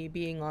on me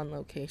being on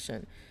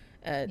location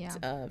at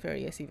Yeah.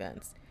 various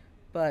events.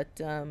 But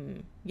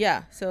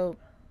yeah, so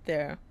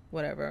there,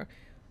 whatever.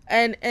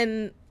 And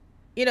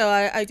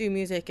I do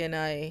music and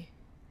I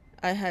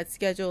had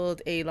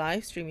scheduled a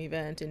live stream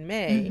event in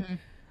May.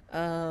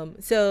 Hmm.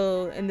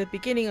 So in the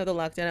beginning of the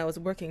lockdown, I was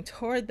working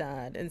toward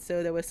that, and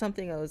so there was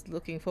something I was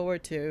looking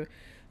forward to.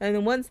 And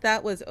then once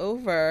that was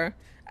over,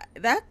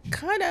 that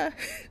kind of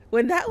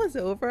when that was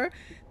over,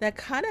 that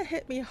kind of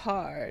hit me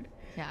hard.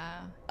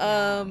 Yeah.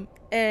 Yeah.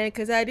 And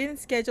because I didn't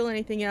schedule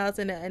anything else,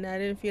 and I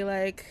didn't feel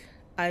like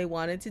I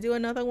wanted to do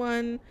another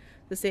one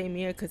the same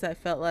year because I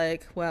felt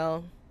like,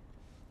 well,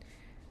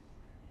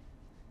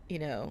 you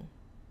know,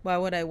 why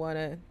would I want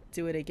to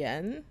do it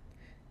again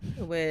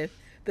with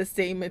the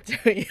same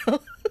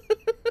material?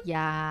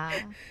 Yeah.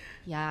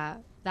 Yeah.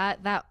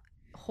 That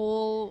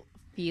whole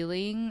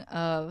feeling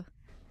of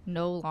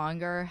no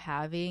longer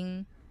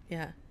having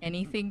Yeah,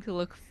 anything to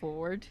look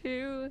forward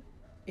to,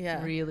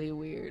 yeah. really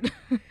weird.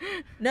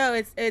 No,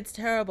 it's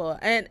terrible.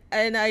 And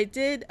I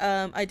did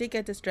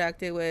get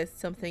distracted with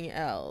something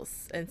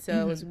else. And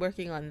so I was Hmm.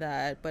 working on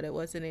that, but it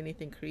wasn't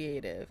anything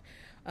creative.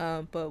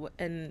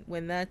 And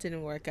when that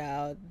didn't work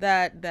out,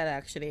 that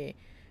actually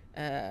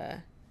uh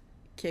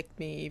kicked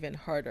me even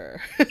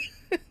harder.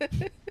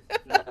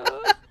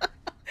 No.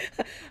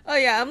 Oh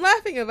yeah, I'm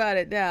laughing about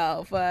it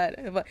now, but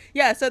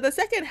yeah, so the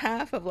second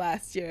half of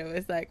last year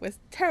was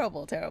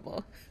terrible,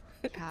 terrible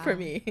for Yeah.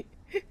 me.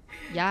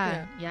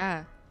 Yeah.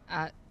 Yeah.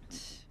 Yeah.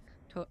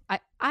 Uh,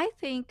 I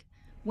think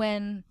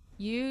when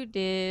you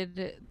did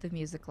the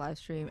music live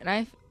stream,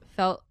 and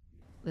felt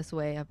this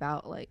way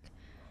about like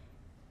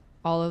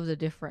all of the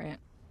different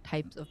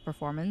types of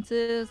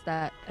performances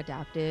that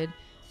adapted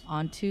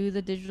onto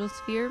the digital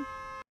sphere.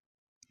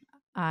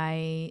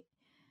 I,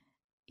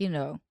 you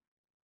know,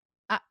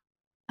 I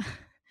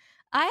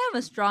I am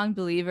a strong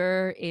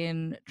believer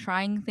in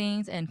trying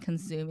things and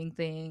consuming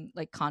thing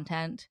like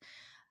content,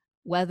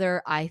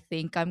 whether I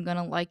think I'm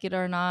gonna like it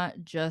or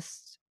not,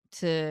 just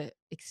to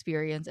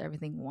experience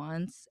everything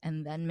once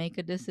and then make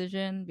a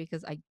decision,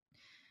 because I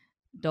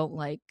don't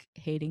like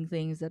hating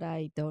things that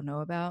I don't know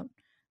about.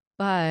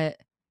 But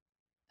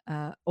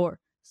or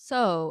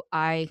So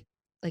I,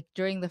 like,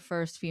 during the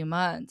first few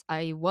months,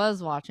 I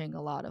was watching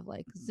a lot of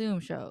like Zoom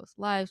shows,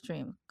 live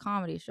stream,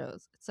 comedy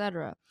shows,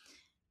 etc.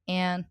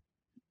 And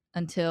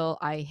until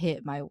I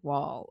hit my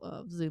wall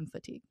of Zoom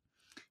fatigue.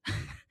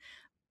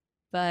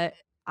 But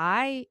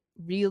I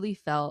really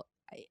felt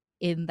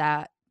in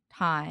that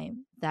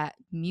time that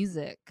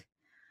music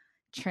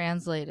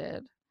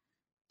translated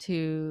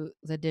to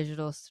the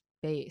digital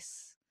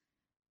space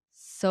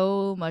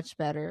so much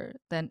better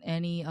than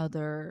any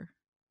other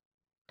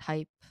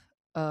type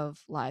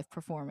of live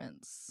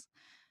performance.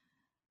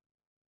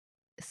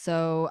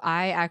 So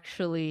I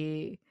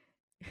actually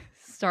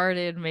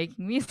started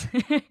making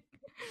music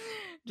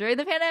during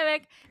the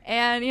pandemic,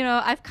 and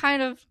I've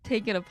kind of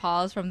taken a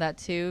pause from that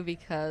too,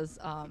 because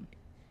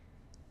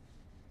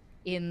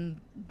in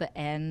the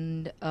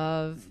end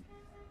of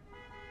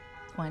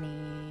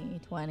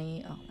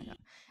 2020, oh my god,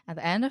 at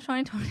the end of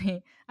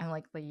 2020, I'm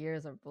like, the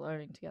years are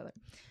blurring together.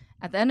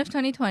 At the end of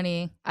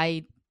 2020,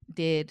 I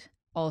did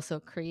also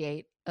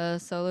create a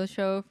solo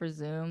show for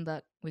Zoom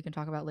that we can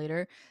talk about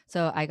later.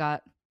 So I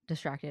got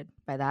distracted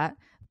by that.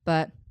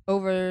 But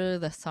over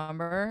the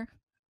summer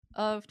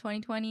of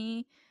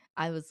 2020,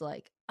 I was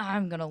like,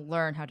 I'm going to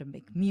learn how to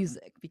make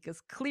music,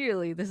 because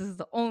clearly this is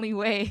the only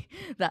way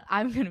that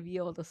I'm going to be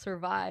able to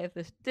survive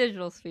this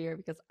digital sphere,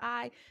 because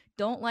I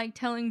don't like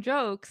telling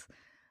jokes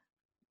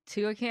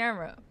to a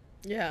camera.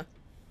 Yeah.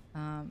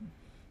 Um,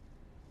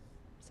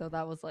 so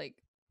that was like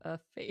a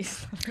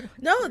phase.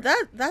 No,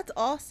 that's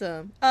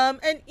awesome.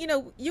 And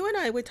you and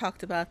I we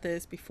talked about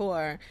this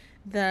before,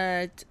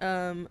 that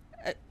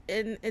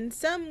in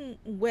some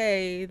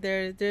way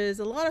there's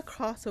a lot of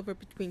crossover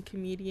between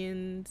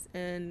comedians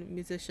and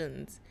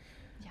musicians.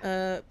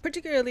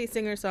 Particularly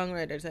singer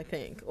songwriters, I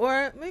think,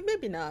 or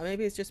maybe not.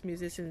 Maybe it's just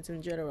musicians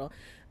in general.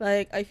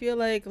 Like, I feel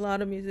like a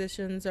lot of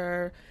musicians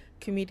are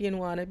comedian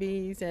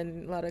wannabes,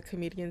 and a lot of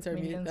comedians are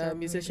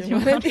musician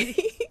wannabes.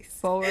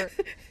 For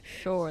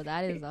sure,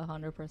 that is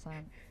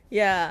 100%.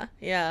 Yeah,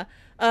 yeah.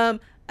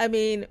 I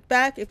mean,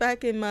 back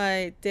in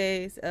my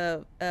days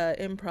of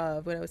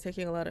improv, when I was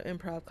taking a lot of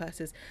improv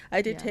classes,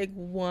 I did take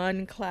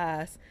one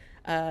class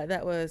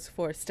that was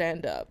for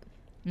stand up.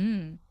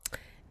 Mm.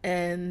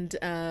 And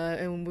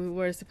we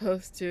were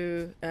supposed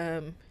to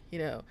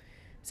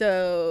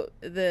so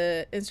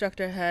the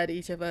instructor had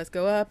each of us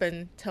go up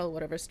and tell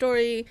whatever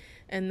story,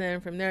 and then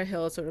from there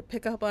he'll sort of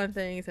pick up on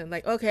things and,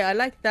 like, okay, I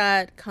like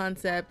that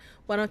concept,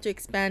 why don't you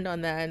expand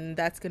on that, and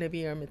that's going to be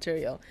your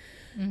material.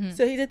 Mm-hmm.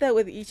 So he did that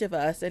with each of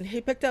us, and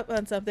he picked up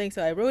on something,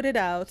 so I wrote it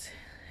out.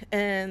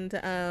 And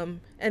then,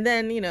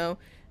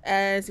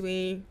 as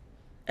we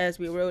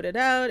wrote it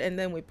out, and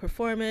then we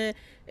perform it,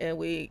 and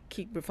we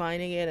keep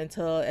refining it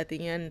until at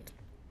the end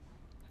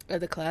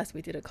of the class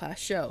we did a class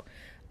show.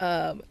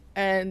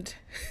 And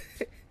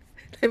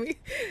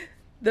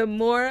the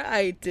more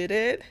I did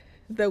it,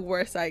 the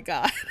worse I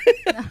got.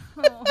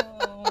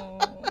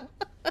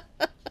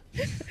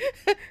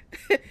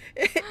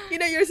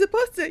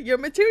 Your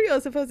material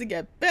is supposed to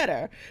get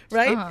better,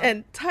 right?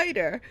 And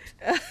tighter.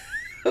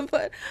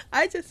 But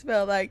I just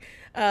felt like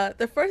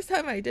the first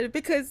time I did it,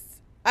 because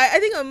I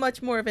think I'm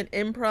much more of an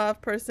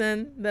improv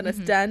person than a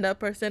stand-up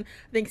person.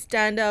 I think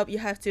stand-up, you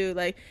have to,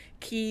 like,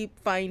 keep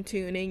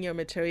fine-tuning your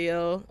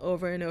material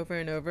over and over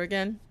and over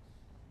again.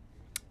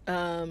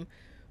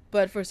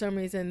 But for some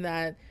reason,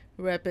 that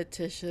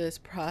repetitious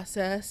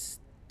process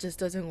just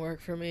doesn't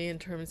work for me in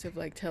terms of,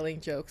 like, telling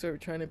jokes or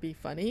trying to be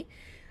funny.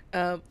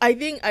 I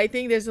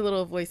think there's a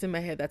little voice in my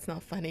head that's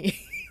not funny.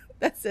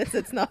 That says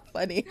it's not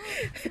funny.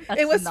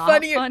 It was not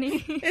funnier.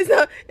 Funny.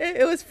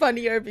 It was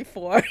funnier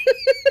before.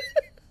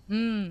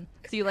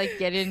 So you, like,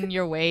 get in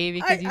your way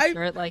because you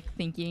start, like,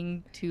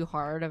 thinking too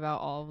hard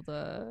about all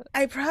the...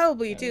 I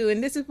probably do,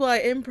 and this is why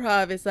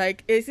improv is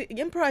like,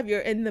 improv,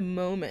 you're in the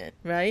moment,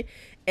 right?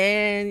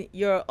 And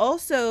you're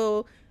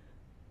also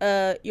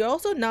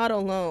not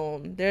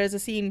alone. There's a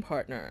scene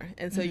partner,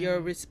 and so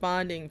you're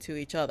responding to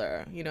each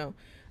other,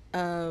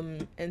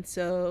 and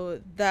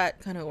so that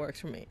kind of works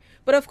for me.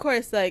 But of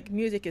course, like,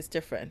 music is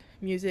different.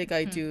 Music,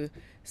 I do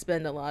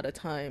spend a lot of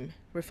time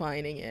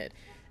refining it.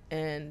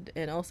 And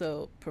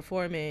also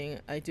performing,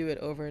 I do it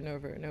over and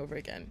over and over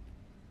again.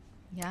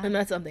 Yeah. And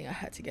that's something I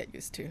had to get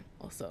used to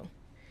also.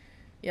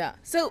 Yeah.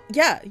 So,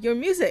 yeah, your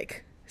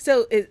music.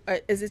 So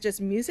is it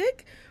just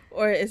music,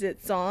 or is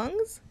it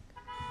songs?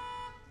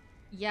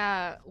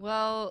 Yeah,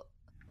 well,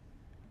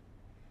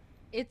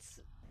 it's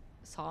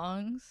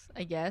songs,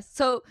 I guess.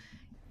 So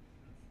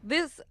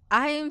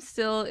I am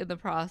still in the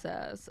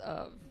process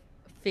of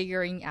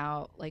figuring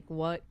out, like,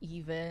 what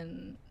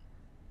even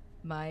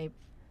my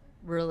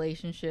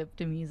relationship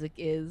to music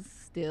is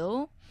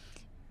still.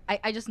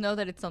 I just know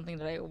that it's something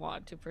that I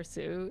want to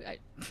pursue,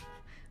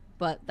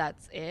 but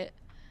that's it.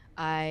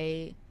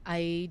 I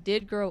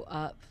did grow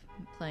up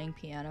playing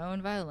piano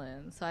and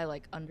violin, so I,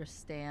 like,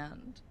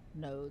 understand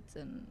notes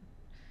and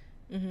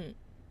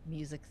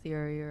music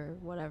theory or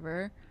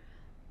whatever.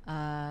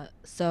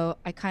 So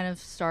I kind of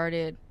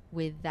started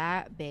with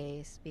that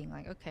base, being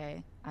like,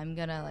 okay, I'm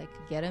gonna like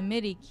get a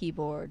MIDI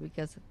keyboard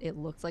because it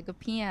looks like a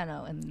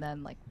piano, and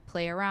then like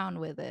play around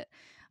with it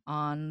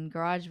on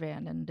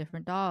GarageBand and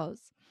different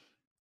DAWs.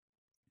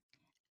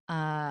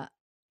 Uh,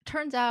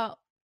 turns out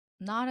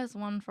not as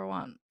one for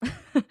one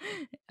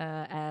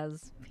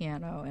as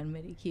piano and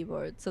MIDI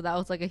keyboard. So that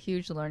was like a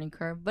huge learning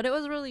curve, but it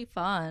was really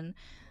fun.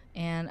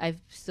 And I've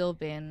still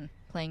been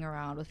playing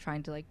around with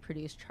trying to like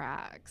produce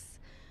tracks.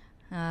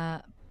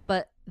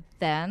 But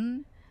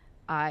then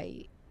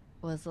I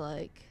was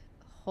like,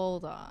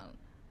 hold on.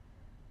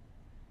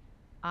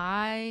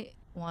 I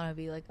want to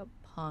be like a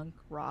punk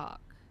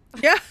rock.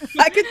 Yeah,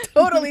 I could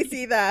totally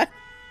see that.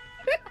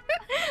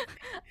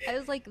 I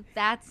was like,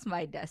 that's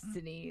my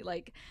destiny.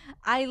 Like,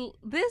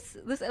 this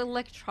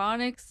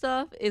electronic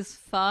stuff is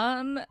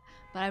fun,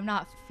 but I'm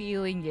not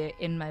feeling it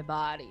in my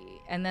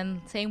body. And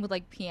then same with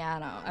like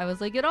piano. I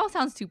was like, it all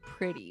sounds too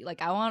pretty.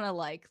 Like, I want to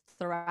like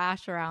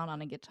thrash around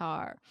on a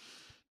guitar.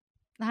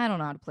 I don't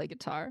know how to play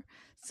guitar.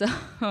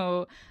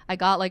 So I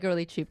got like a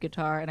really cheap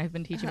guitar, and I've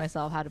been teaching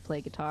myself how to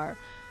play guitar.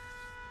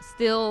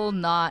 Still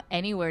not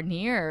anywhere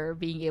near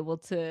being able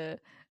to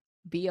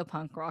be a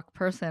punk rock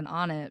person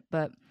on it,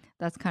 but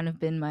that's kind of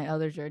been my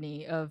other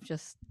journey of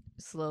just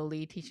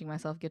slowly teaching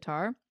myself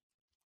guitar.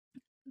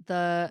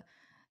 The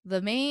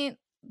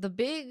the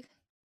big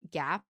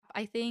gap,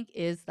 I think,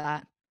 is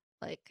that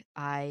like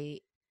I,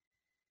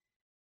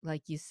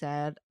 like you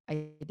said,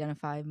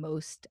 identify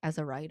most as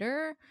a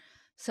writer.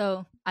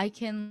 So I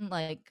can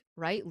like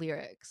write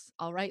lyrics.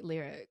 I'll write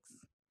lyrics,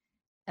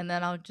 and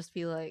then I'll just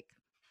be like,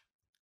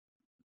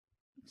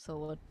 so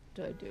what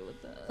do I do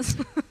with this?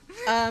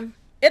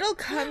 It'll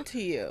come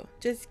to you.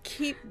 Just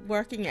keep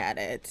working at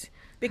it.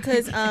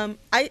 Because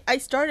I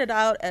started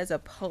out as a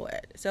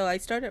poet. So I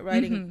started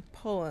writing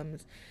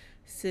poems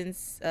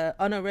since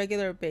on a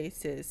regular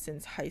basis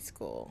since high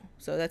school.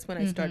 So that's when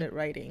I started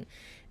writing.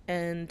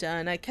 And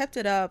I kept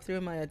it up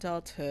through my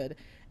adulthood.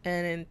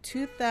 And in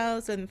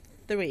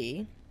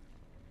 2003,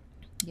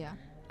 Yeah.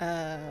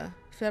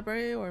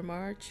 February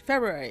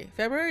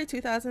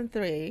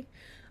 2003,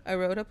 I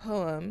wrote a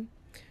poem.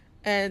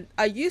 And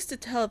I used to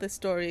tell the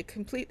story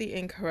completely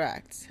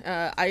incorrect.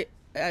 I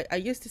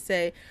used to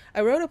say,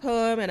 I wrote a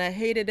poem and I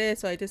hated it,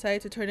 so I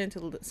decided to turn it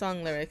into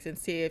song lyrics and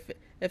see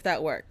if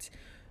that worked.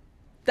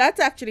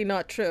 That's actually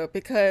not true,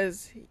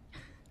 because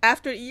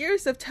after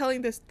years of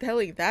telling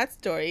that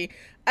story,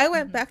 I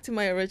went back to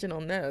my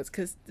original notes,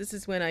 because this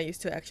is when I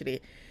used to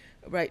actually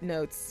write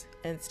notes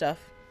and stuff.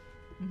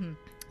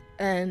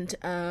 And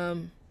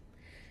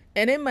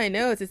in my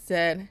notes it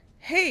said,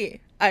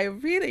 hey, I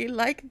really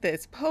like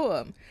this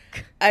poem.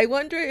 I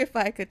wonder if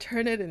I could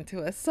turn it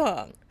into a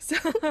song. So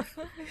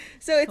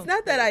it's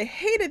not that I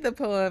hated the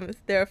poem,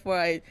 therefore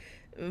I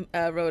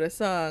wrote a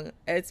song.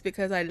 It's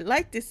because I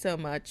liked it so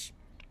much.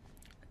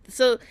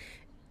 So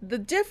the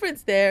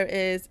difference there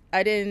is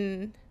I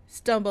didn't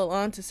stumble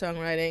onto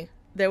songwriting.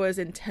 There was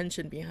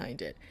intention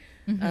behind it.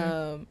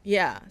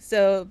 Yeah,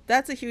 so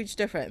that's a huge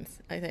difference,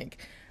 I think.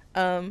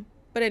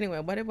 But anyway,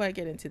 why did I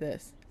get into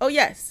this? Oh,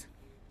 yes.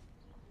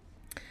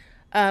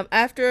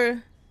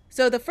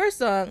 So the first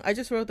song, I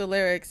just wrote the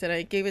lyrics and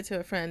I gave it to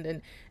a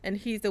friend, and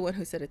he's the one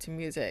who set it to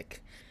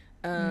music.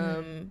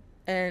 And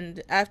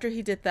after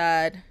he did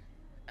that,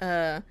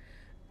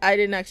 I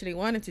didn't actually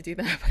want him to do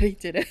that, but he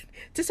did it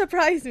to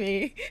surprise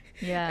me.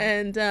 Yeah.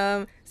 And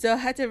so I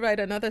had to write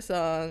another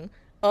song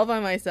all by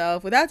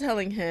myself without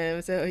telling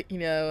him. So,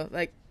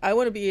 like, I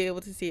want to be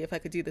able to see if I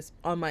could do this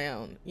on my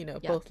own,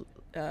 both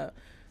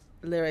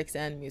lyrics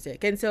and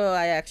music. And so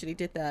I actually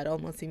did that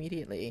almost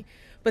immediately.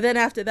 But then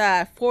after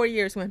that, 4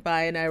 years went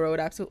by and I wrote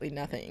absolutely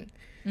nothing.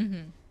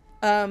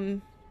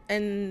 And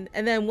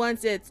then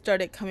once it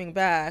started coming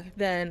back,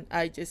 then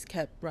I just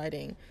kept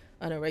writing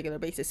on a regular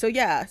basis. So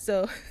yeah,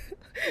 so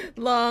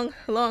long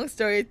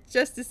story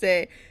just to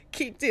say,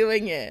 keep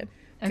doing it,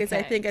 because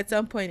I think at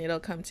some point it'll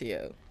come to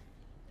you.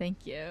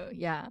 Thank you.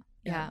 Yeah.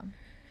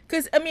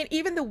 Because I mean,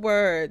 even the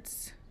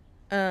words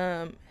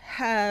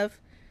have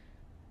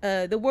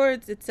the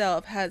words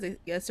itself has a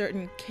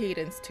certain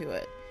cadence to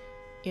it.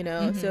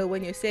 So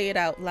when you say it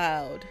out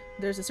loud,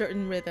 there's a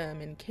certain rhythm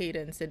and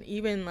cadence, and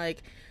even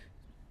like,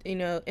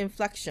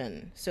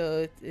 inflection.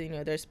 So,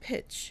 there's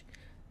pitch.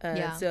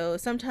 So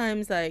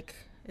sometimes like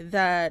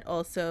that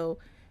also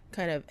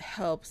kind of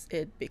helps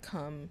it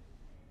become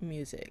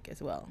music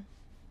as well.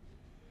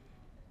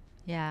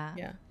 Yeah.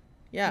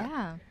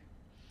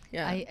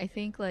 I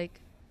think like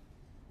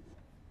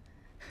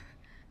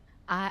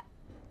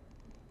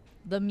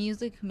the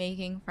music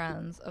making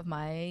friends of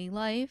my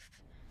life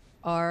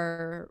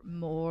are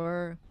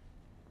more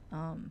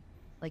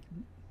like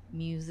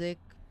music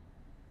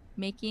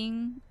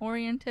making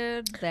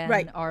oriented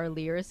than our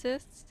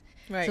lyricists.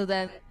 So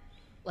then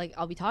like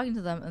I'll be talking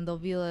to them and they'll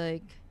be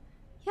like,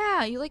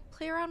 yeah, you like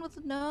play around with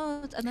the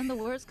notes and then the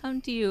words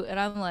come to you, and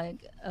I'm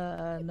like,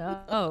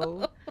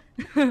 no.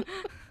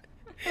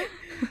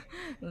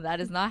 That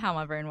is not how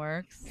my brain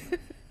works.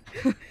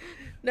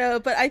 No,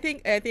 but I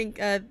think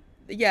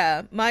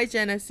yeah, my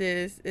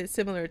genesis is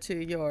similar to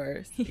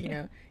yours, you Yeah.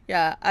 know.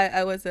 Yeah,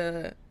 I was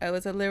a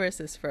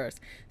lyricist first.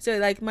 So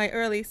like my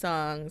early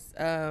songs,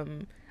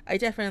 I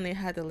definitely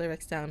had the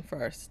lyrics down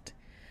first.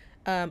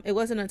 It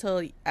wasn't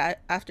until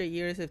after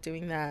years of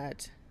doing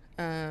that,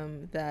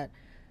 that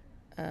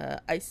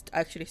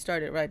actually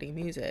started writing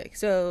music.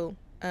 So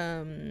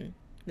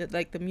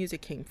like the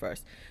music came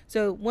first.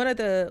 So one of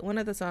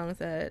the songs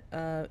that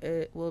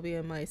it will be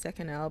in my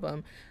second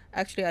album.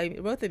 Actually, I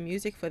wrote the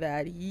music for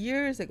that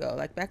years ago,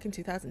 like back in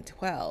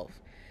 2012,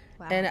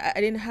 and Wow.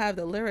 I didn't have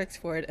the lyrics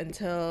for it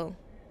until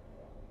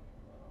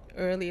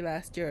early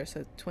last year,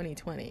 so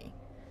 2020.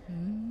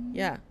 Mm.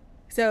 Yeah,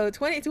 so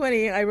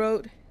 2020, I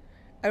wrote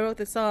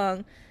the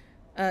song,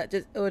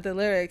 just or the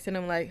lyrics, and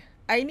I'm like,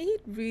 I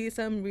need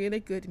some really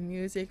good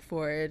music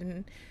for it,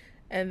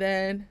 and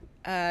then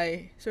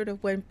I sort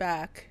of went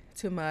back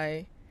to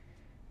my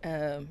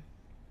um,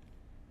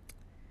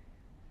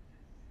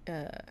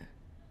 uh,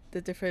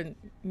 the different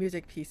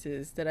music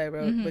pieces that I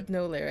wrote Hmm. with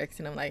no lyrics,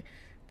 and I'm like,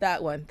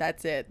 that one,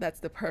 that's it, that's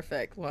the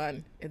perfect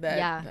one. That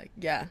Yeah. like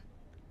yeah,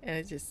 and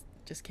it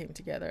just came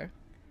together.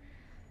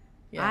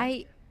 Yeah,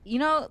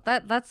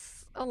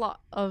 That's a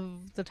lot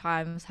of the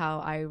times how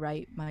I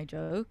write my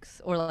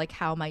jokes, or like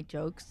how my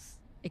jokes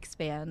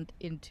expand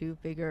into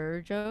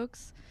bigger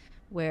jokes,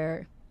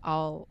 where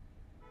I'll,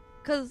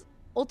 because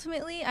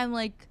ultimately I'm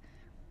like,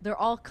 they're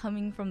all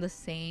coming from the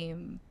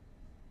same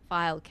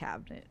file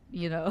cabinet,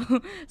 you know?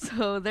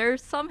 So they're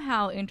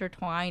somehow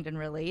intertwined and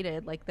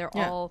related. Like they're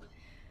yeah, all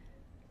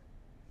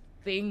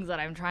things that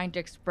I'm trying to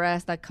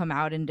express that come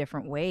out in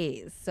different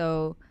ways.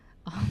 So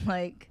I'll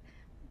like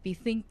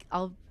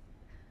I'll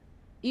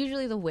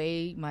usually the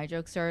way my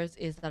joke starts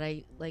is that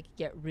I like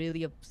get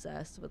really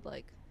obsessed with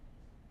like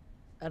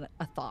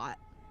a thought,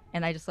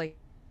 and I just like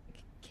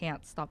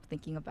can't stop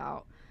thinking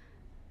about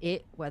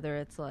it, whether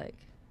it's like,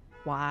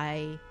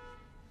 why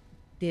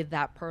did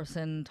that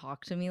person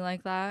talk to me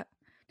like that?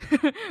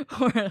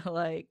 Or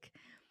like,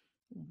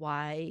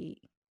 why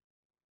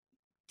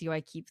do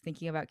I keep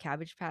thinking about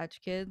Cabbage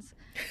Patch Kids?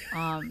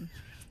 Um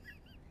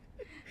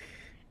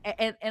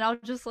and I'll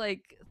just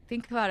like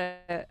think about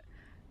it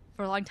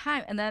for a long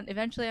time, and then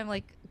eventually I'm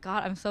like,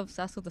 god, I'm so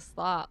obsessed with this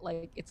thought,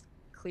 like it's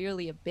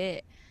clearly a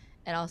bit,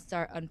 and I'll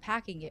start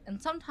unpacking it, and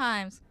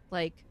sometimes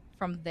like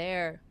from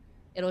there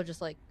it'll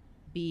just like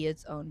be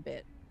its own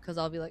bit, because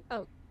I'll be like,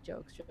 oh,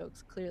 jokes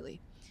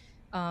clearly.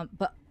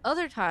 But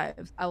other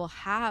times I will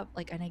have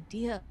like an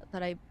idea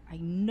that I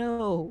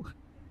know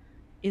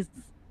is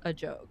a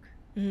joke,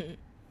 mm-hmm.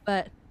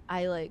 but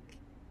I like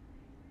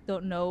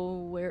don't know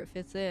where it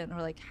fits in,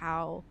 or like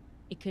how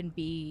it can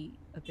be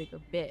a bigger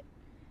bit,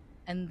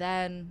 and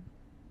then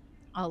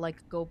I'll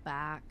like go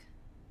back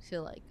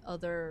to like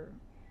other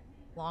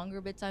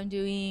longer bits I'm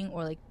doing,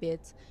 or like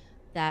bits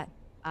that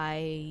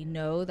I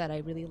know that I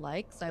really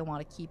like, so I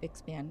want to keep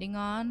expanding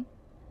on,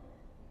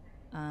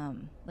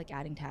 like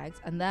adding tags,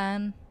 and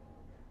then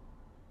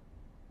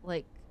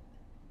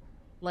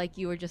like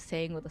you were just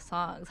saying with the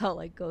songs, I'll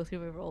like go through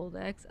my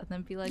Rolodex and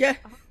then be like, Yeah,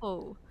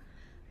 oh,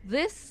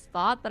 this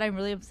thought that I'm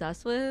really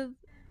obsessed with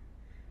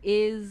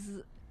is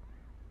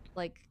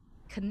like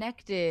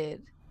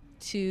connected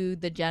to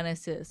the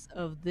genesis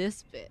of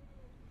this bit,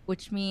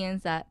 which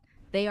means that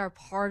they are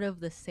part of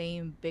the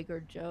same bigger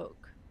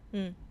joke.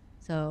 mm.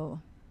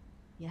 So,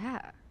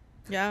 yeah.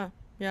 Yeah,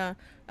 yeah.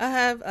 I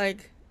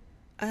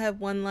have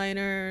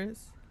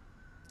one-liners,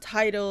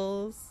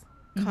 titles,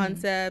 Mhm.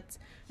 concepts,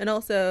 and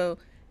also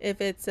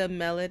if it's a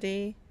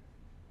melody.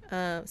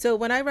 So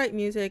when I write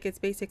music, it's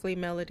basically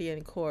melody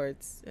and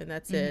chords, and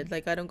that's it. Mhm.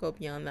 Like I don't go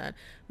beyond that.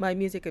 My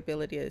music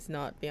ability is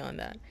not beyond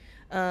that.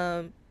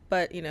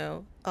 But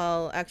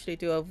I'll actually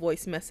do a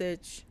voice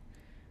message,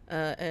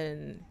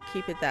 and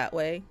keep it that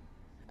way.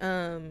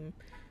 Um,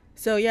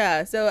 so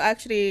yeah, so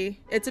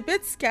actually it's a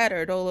bit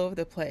scattered all over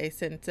the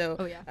place, and so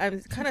Oh yeah.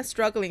 I'm kind of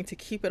struggling to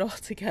keep it all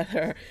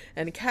together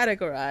and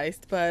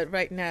categorized. But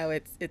right now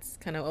it's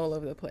kind of all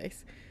over the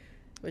place,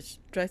 which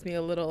drives me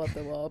a little up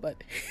the wall.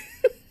 But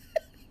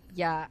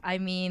Yeah, I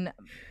mean,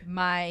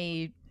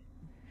 my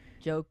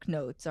joke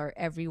notes are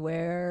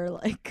everywhere,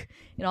 like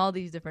in all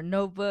these different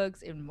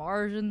notebooks, in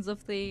margins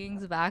of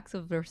things, backs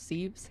of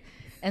receipts.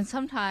 And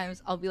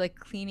sometimes I'll be like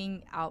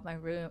cleaning out my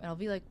room and I'll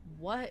be like,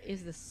 what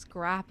is this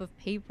scrap of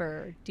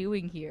paper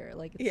doing here?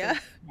 Like it's yeah, so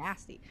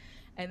nasty.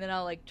 And then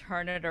I'll like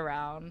turn it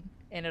around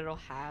and it'll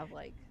have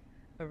like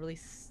a really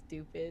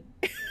stupid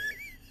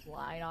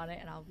line on it.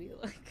 And I'll be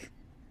like,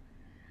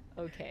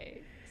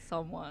 okay,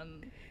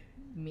 someone,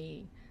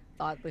 me,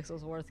 thought this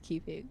was worth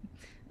keeping.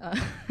 Uh,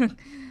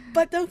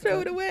 but don't throw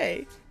so it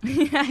away.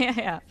 yeah, yeah,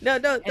 yeah. No,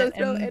 don't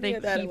throw And any they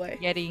of that keep away.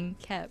 getting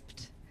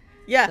kept.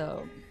 Yeah,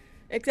 So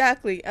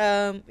exactly.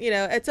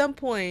 At some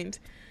point,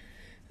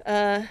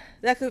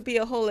 that could be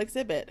a whole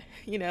exhibit.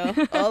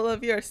 All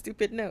of your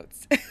stupid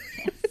notes.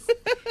 yes,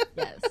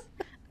 yes.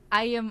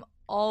 I am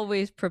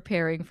always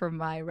preparing for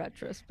my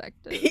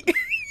retrospective.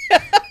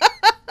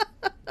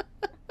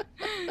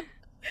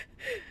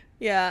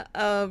 Yeah.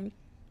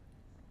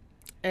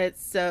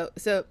 It's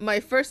so my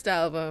first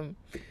album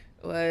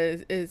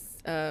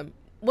is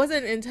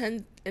wasn't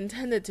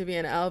intended to be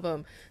an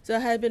album. So I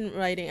had been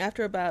writing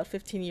after about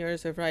 15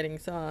 years of writing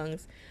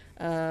songs.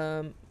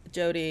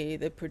 Jody,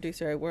 the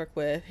producer I work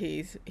with,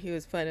 he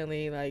was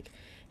finally like,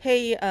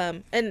 "Hey,"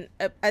 and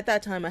at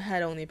that time I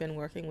had only been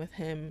working with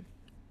him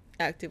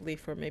actively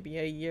for maybe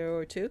a year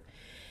or two.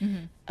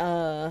 Mm-hmm.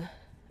 Uh,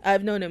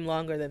 I've known him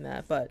longer than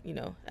that, but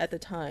at the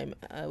time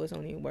I was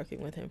only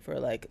working with him for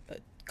like a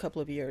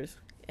couple of years,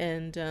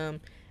 and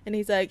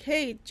he's like,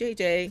 "Hey,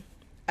 JJ,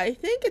 I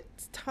think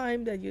it's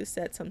time that you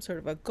set some sort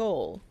of a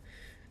goal,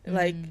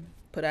 like Mm.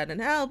 put out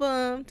an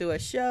album, do a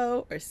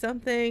show, or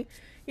something.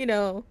 You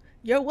know,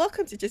 you're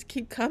welcome to just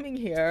keep coming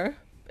here."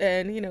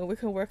 And we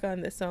can work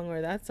on this song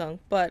or that song,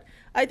 but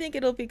I think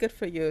it'll be good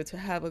for you to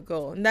have a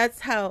goal, and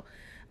that's how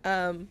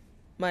um,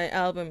 my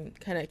album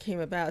kind of came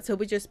about. So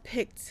we just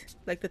picked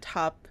like the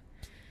top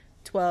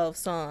 12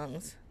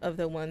 songs of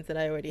the ones that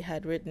I already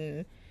had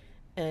written,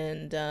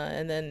 and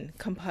then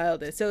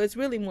compiled it. So it's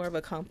really more of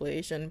a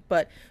compilation.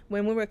 But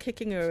when we were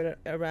kicking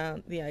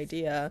around the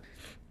idea,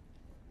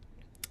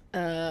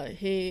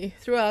 he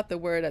threw out the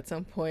word at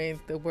some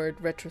point, the word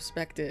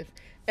retrospective.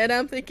 And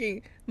I'm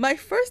thinking, my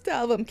first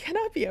album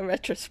cannot be a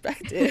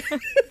retrospective. I,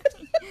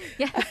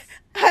 Yes.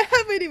 I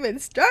haven't even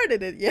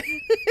started it yet.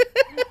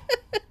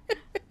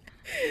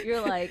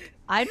 You're like,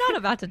 I'm not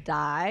about to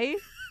die.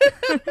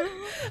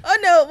 Oh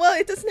no, well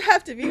it doesn't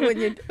have to be when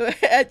you're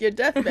at your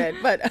deathbed,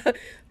 but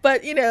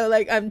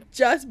like I'm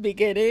just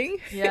beginning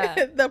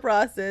Yeah. the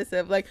process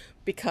of like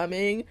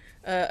becoming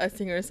a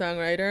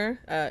singer-songwriter,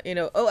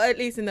 oh, at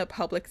least in the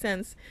public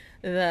sense,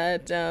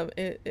 that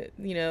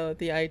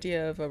the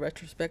idea of a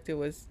retrospective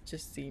was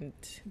just seemed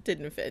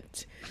didn't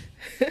fit.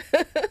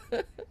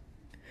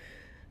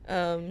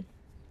 um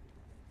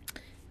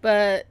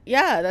but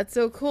yeah, that's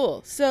so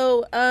cool.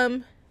 So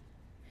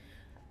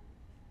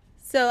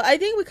I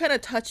think we kind of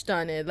touched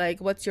on it,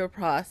 like what's your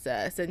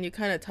process, and you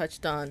kind of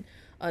touched on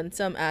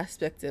some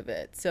aspects of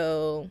it.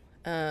 So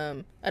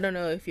I don't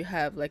know if you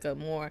have like a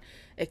more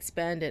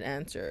expanded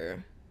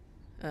answer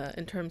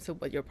in terms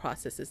of what your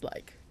process is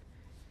like.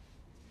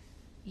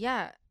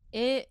 Yeah.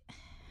 It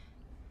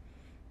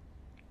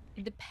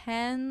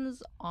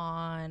depends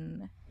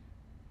on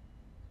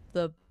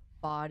the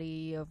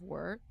body of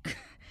work.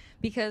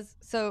 Because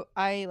so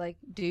I like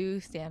do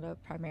stand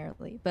up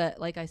primarily,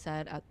 but like I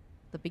said at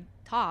the big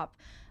top,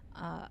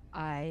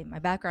 I my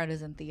background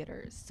is in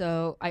theaters.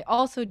 So I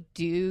also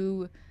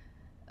do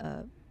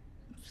uh,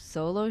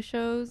 solo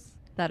shows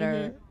that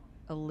Mm-hmm. are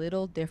a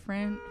little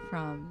different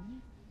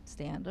from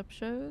stand up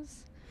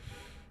shows.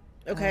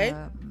 Okay.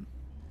 Um,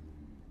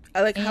 I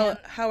like and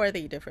how are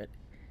they different?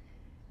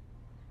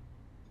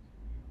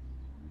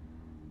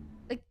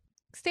 like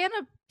stand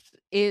up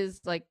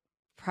is like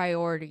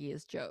priority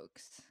is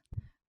jokes,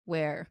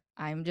 where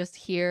I'm just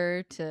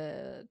here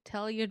to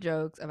tell you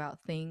jokes about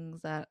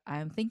things that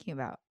I'm thinking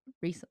about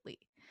recently.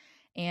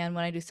 And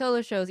when I do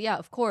solo shows, yeah,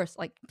 of course,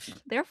 like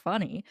they're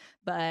funny,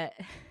 but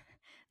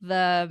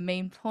the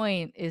main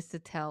point is to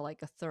tell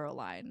like a thorough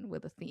line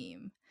with a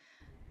theme.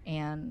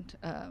 And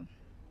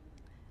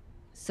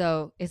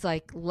so it's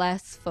like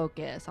less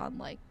focus on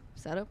like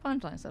set up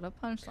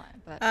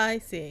punchline. But I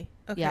see.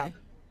 yeah, Okay.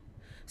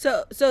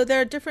 So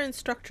they're different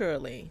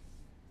structurally.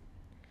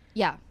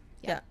 yeah,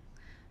 yeah. Yeah.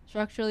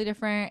 Structurally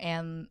different.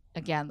 And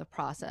again, the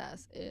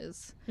process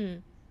is Hmm.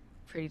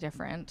 pretty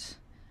different.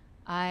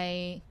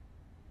 I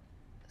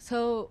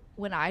So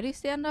when I do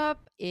stand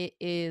up, it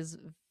is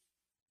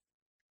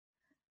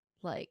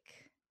like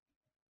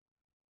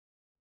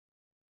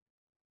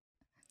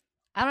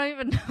I don't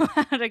even know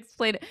how to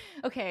explain it.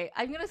 Okay,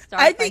 I'm gonna I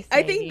start by think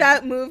I think saying,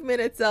 that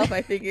movement itself,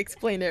 I think,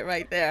 explained it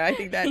right there. I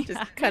think that just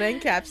yeah, kind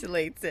of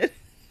encapsulates it.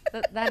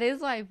 that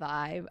is my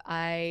vibe.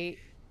 I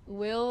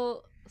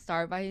will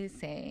start by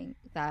saying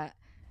that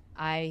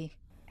I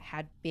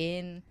had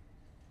been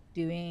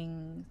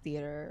doing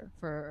theater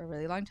for a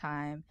really long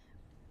time,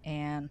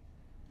 and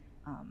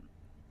um,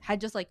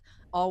 had just like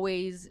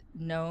always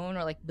known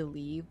or like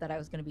believed that I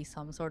was going to be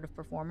some sort of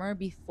performer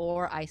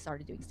before I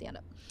started doing stand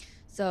up.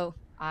 So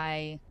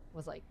I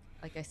was like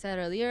I said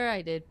earlier,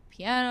 I did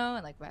piano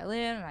and like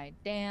violin, and I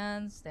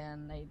danced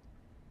and I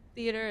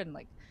theater and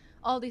like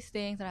all these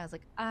things. And I was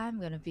like, I'm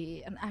going to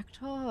be an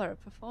actor, a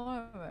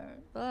performer.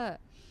 But,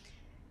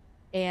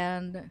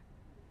 and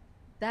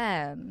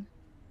then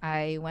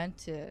I went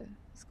to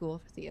school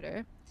for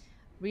theater,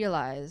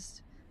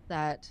 realized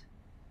that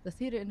the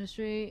theater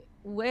industry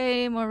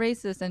way more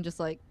racist and just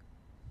like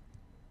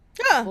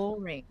Huh.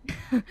 boring,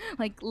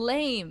 like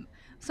lame,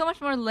 so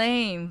much more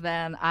lame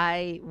than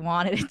I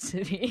wanted it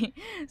to be.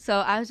 So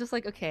I was just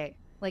like, okay,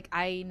 like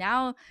I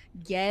now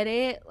get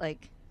it.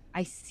 Like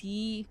I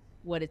see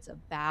what it's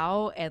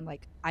about, and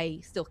like I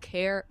still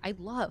care. I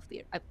love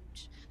theater.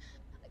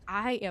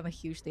 I am a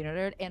huge theater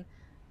nerd, and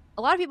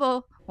a lot of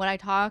people when I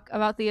talk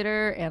about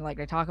theater and like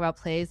I talk about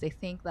plays, they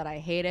think that I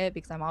hate it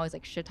because I'm always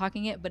like shit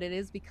talking it, but it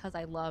is because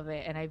I love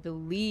it and I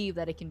believe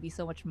that it can be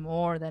so much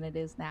more than it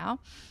is now.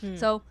 Hmm.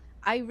 So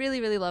I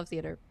really, really love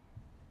theater.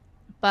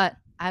 But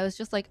I was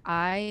just like,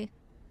 I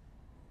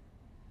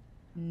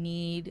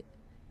need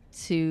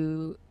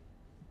to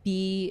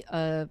be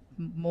a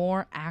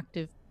more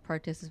active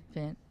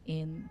participant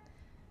in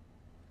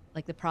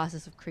like the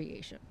process of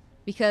creation.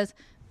 Because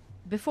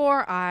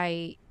before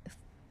I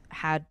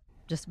had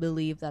just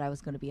believed that I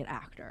was going to be an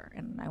actor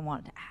and I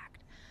wanted to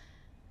act.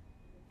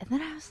 And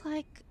then I was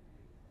like,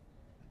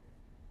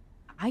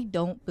 I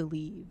don't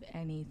believe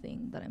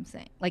anything that I'm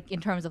saying, like in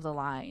terms of the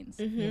lines,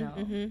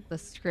 the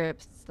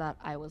scripts that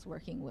I was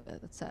working with,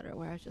 etc.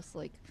 Where I was just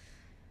like,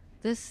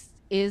 this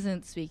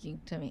isn't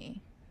speaking to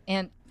me.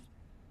 And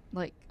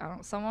like, I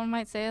don't, someone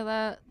might say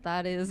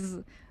that is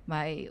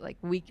my like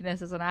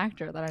weakness as an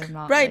actor, that I'm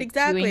not Right, like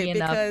doing exactly.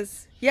 enough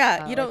Because,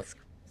 yeah, you like don't.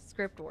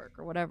 script work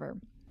or whatever.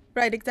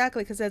 Right,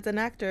 exactly. Because as an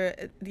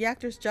actor, the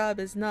actor's job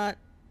is not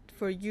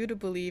for you to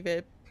believe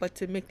it, but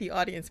to make the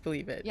audience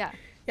believe it. Yeah,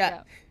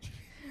 Yeah. yeah.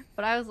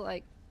 But I was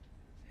like,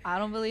 I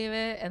don't believe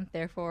it, and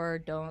therefore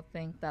don't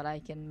think that I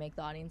can make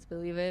the audience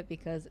believe it,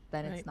 because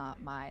then Right. it's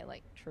not my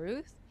like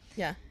truth.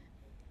 Yeah.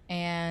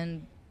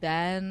 And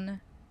then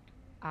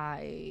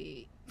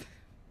I,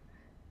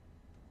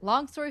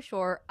 long story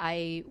short,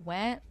 I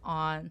went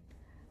on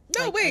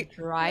No, like a wait.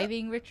 No,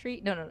 driving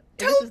retreat. No, no,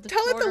 tell this is the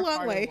tell it the shorter long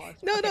part of the way. long story.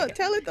 No, Okay, no, okay.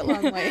 tell it the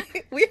long way.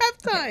 We have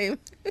Okay, time.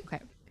 okay.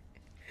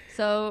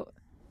 So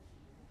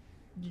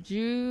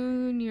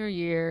junior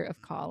year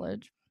of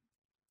college,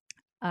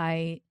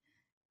 I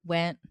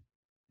went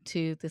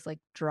to this like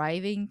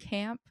driving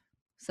camp.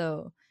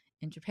 So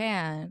in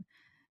Japan,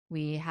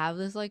 we have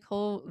this like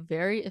whole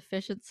very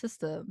efficient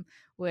system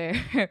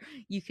where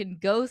you can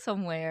go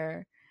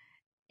somewhere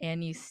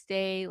and you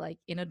stay like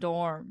in a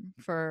dorm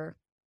for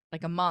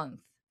like a month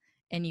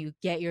and you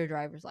get your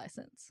driver's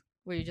license,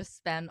 where you just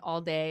spend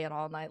all day and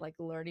all night like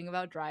learning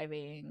about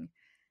driving,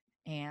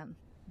 and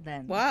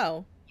then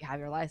Wow. you have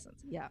your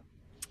license. Yeah.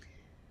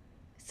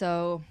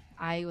 So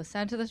I was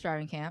sent to this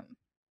driving camp,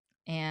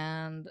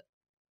 and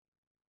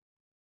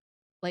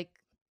like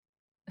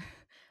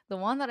the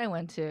one that I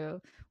went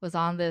to was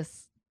on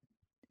this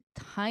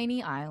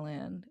tiny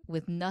island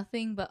with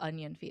nothing but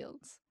onion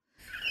fields.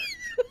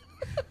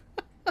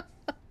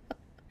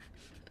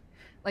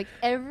 Like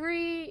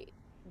every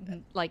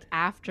like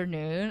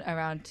afternoon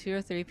around 2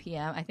 or 3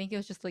 p.m., I think it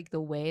was just like the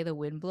way the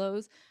wind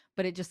blows,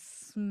 but it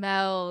just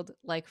smelled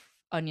like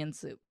onion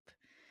soup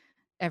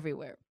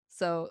everywhere.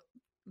 So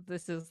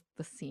this is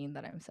the scene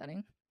that I'm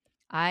setting.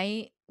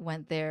 I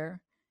went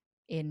there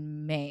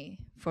in May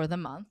for the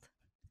month.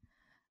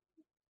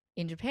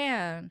 In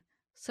Japan,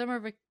 summer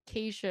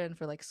vacation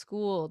for like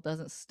school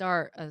doesn't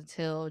start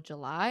until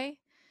July.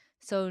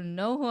 So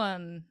no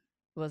one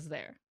was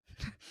there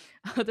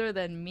other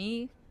than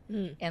me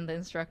Mm. and the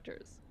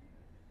instructors.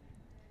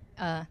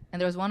 And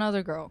there was one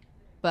other girl,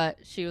 but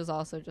she was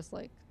also just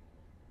like,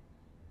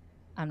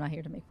 I'm not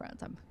here to make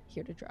friends. I'm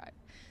here to drive.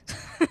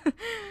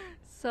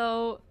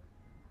 So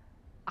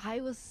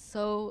I was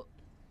so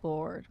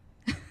bored.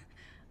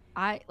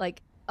 I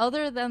like,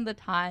 other than the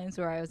times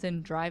where I was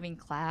in driving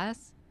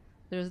class,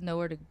 there was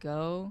nowhere to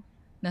go,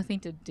 nothing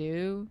to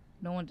do,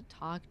 no one to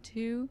talk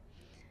to.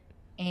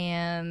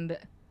 And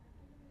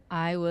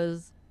I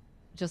was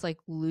just like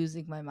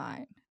losing my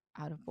mind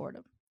out of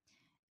boredom.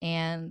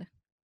 And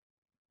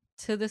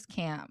to this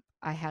camp,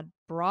 I had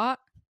brought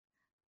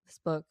this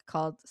book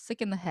called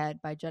Sick in the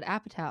Head by Judd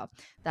Apatow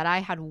that I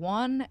had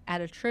won at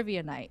a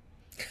trivia night.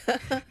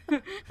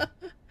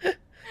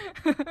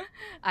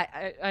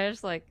 I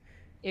just like,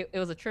 it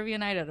was a trivia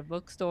night at a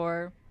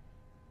bookstore.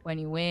 When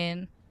you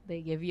win,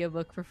 they give you a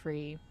book for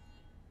free.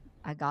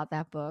 I got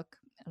that book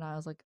and I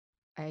was like,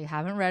 I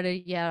haven't read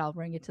it yet. I'll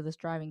bring it to this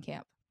driving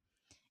camp.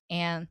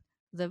 And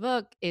the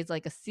book is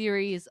like a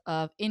series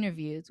of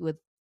interviews with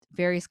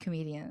various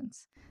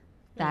comedians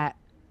that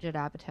Judd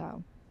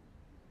Apatow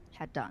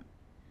had done.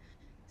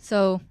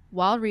 So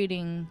while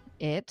reading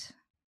it,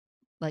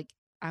 like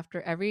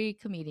after every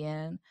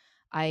comedian,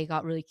 I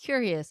got really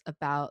curious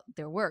about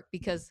their work,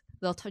 because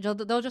they'll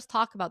just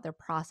talk about their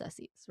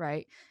processes,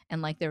 right?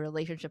 And like their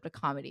relationship to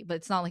comedy, but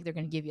it's not like they're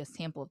going to give you a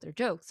sample of their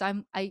jokes.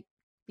 So I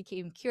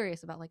became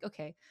curious about like,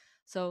 okay,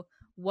 so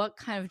what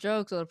kind of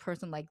jokes would a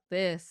person like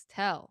this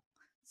tell?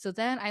 So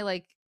then I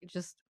like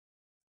just,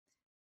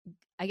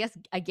 I guess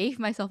I gave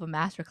myself a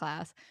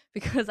masterclass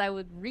because I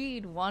would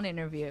read one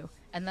interview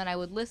and then I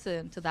would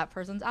listen to that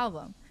person's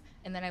album.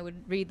 And then I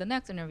would read the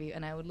next interview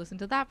and I would listen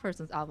to that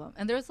person's album.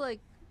 And there's like,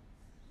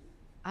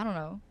 I don't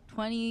know,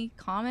 20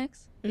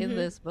 comics in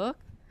this book,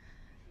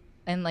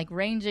 and like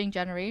ranging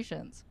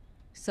generations.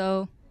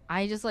 So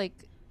I just like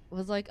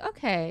was like,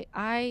 okay,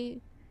 I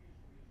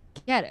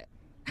get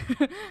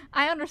it.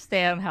 I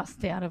understand how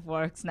stand up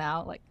works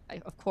now. Like,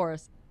 of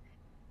course,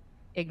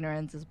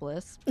 ignorance is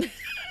bliss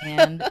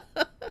and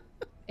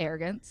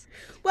arrogance.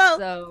 Well,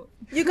 So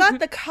you got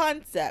the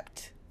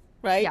concept,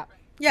 right? yeah,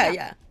 Yeah, yeah.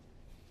 yeah.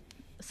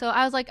 So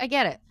I was like, I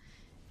get it.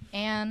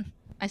 And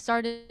I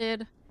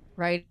started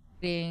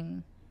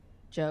writing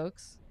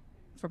jokes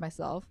for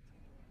myself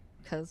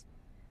because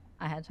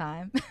I had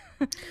time.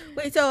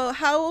 Wait, so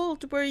how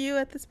old were you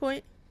at this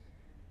point?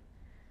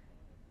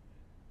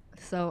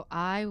 So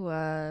I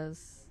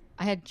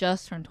had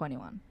just turned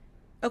 21.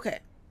 Okay.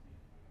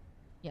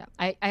 Yeah,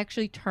 I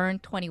actually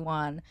turned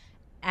 21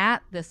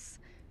 at this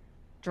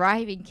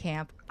driving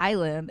camp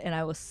island, and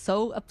I was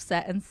so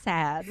upset and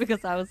sad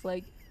because I was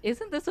like,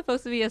 isn't this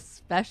supposed to be a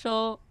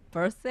special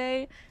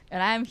birthday?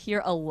 And I'm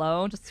here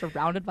alone, just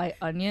surrounded by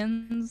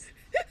onions.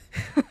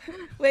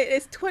 Wait,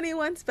 is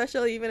 21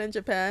 special even in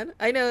Japan?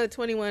 I know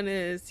 21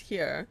 is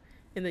here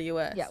in the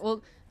Yeah, US.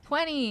 well,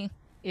 20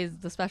 is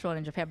the special one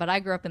in Japan, but I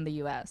grew up in the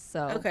US,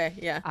 so Okay,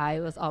 yeah. I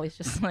was always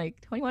just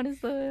like, 21 is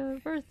the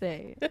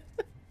birthday.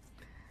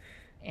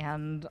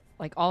 And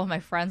like all of my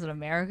friends in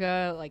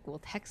America like will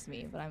text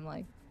me, but I'm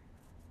like,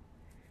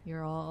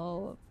 you're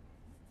all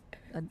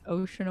an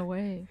ocean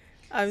away.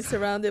 I'm So,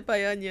 surrounded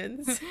by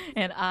onions.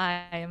 and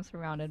I am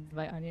surrounded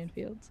by onion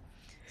fields.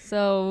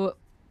 So,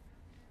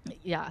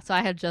 yeah, so I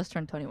had just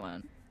turned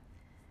 21.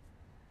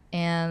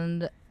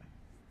 And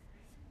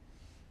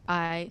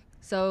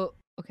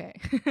okay.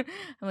 I'm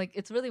like,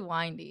 it's really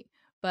windy,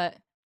 but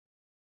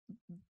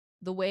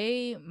the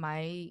way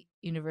my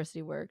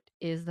university worked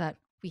is that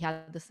we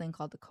had this thing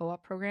called the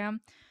co-op program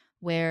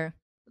where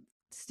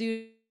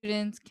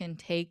students can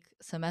take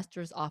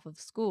semesters off of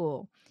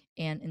school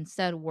and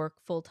instead work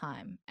full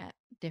time at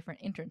different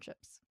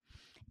internships.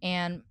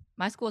 And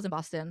my school was in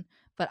Boston,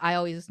 but I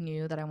always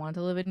knew that I wanted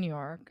to live in New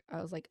York.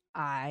 I was like,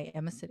 I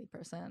am a city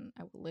person.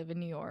 I will live in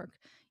New York.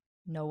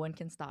 No one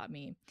can stop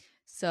me.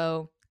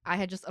 So I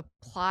had just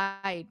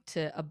applied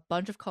to a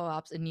bunch of co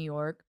ops in New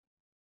York,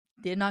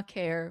 did not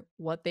care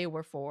what they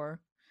were for,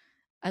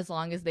 as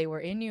long as they were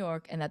in New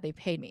York and that they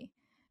paid me,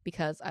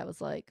 because I was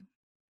like,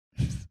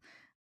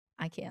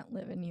 I can't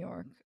live in New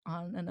York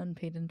on an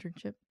unpaid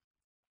internship.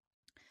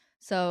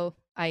 So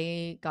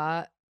I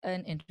got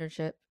an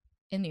internship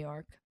in New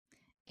York,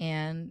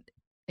 and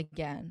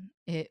again,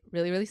 it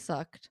really, really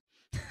sucked.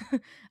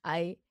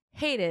 I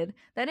hated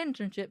that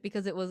internship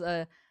because it was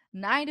a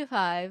 9 to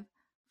 5,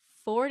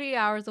 40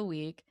 hours a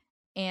week.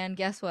 And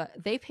guess what?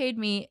 They paid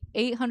me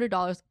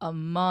 $800 a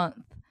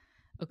month.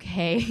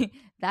 Okay.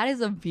 That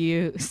is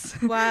abuse.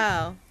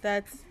 Wow,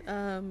 that's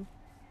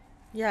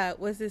yeah,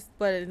 was this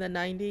what in the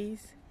 90s?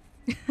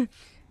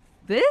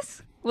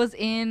 This was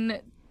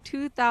in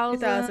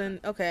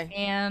 2000. Okay.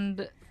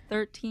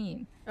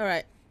 2013. All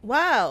right.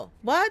 Wow.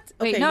 What?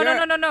 Wait, Okay, no, no, you're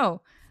no, no,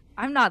 no.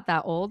 I'm not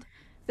that old.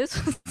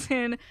 This was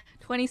in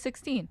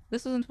 2016.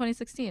 This was in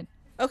 2016.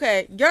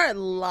 okay, you're a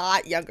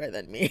lot younger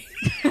than me.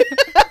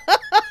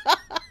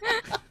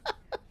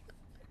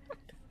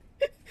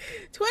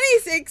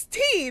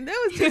 2016.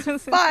 That was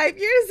just 5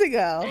 years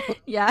ago.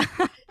 Yeah.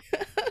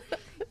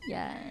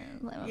 Yeah.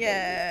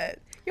 Yeah.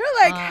 You're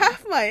like Uh,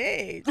 half my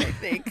age, I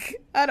think.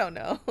 I don't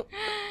know.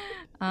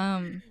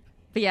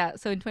 but yeah,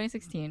 so in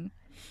 2016,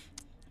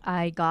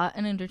 I got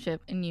an internship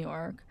in New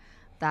York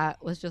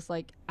that was just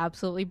like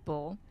absolutely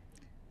bull,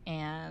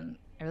 and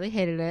I really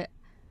hated it.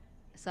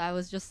 So I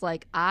was just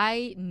like,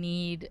 I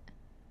need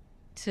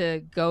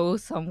to go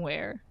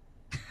somewhere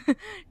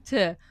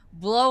to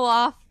blow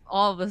off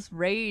all this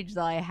rage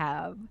that I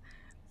have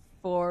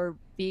for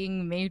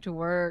being made to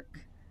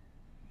work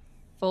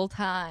full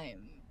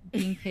time,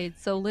 being paid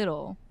so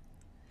little.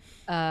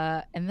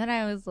 And then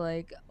I was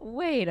like,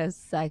 wait a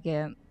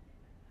second.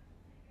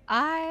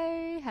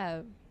 I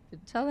have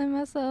been telling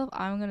myself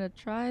I'm gonna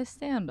try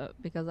stand up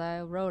because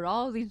I wrote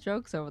all of these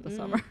jokes over the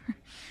summer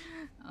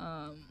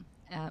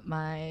at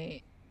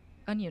my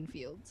onion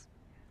fields.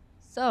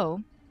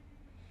 So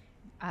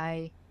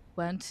I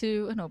went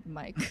to an open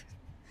mic.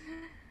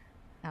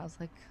 I was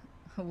like,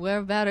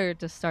 where better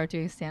to start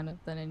doing stand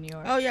up than in New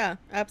York? Oh yeah,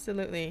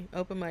 absolutely.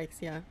 Open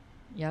mics, yeah.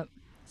 Yep.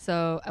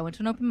 So I went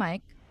to an open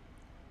mic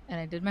and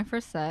I did my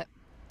first set,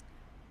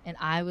 and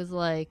I was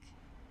like,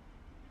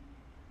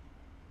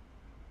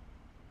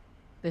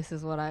 this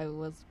is what I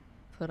was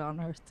put on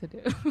earth to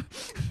do.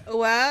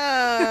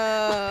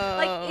 Wow.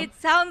 Like, it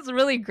sounds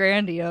really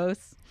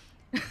grandiose.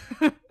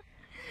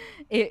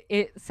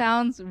 it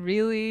sounds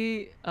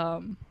really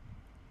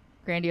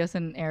grandiose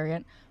and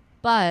arrogant,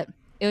 but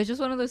it was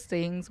just one of those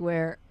things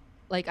where,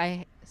 like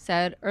I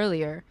said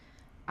earlier,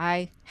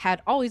 I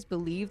had always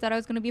believed that I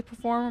was going to be a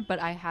performer, but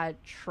I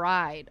had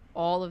tried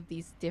all of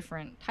these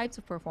different types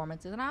of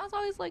performances, and I was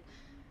always like,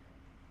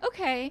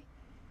 okay,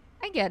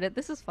 I get it,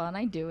 this is fun,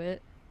 I do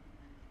it.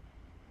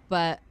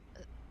 But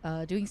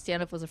doing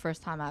stand-up was the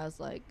first time I was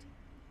like,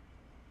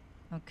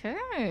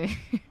 okay,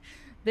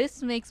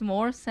 this makes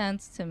more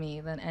sense to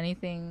me than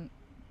anything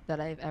that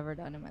I've ever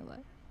done in my life.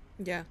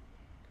 Yeah.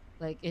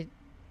 Like,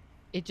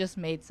 it just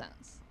made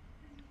sense.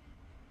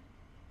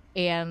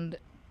 And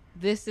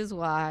this is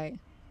why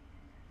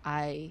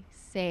I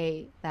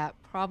say that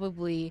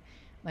probably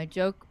my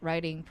joke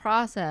writing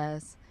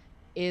process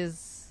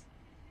is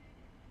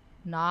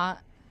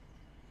not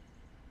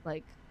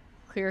like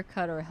clear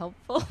cut or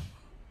helpful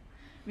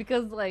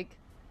because like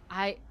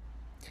I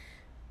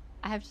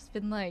have just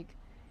been like,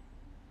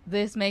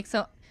 this makes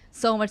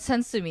so much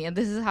sense to me, and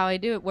this is how I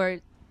do it, where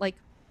like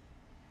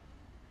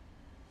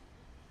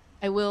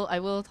I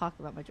will talk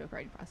about my joke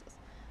writing process,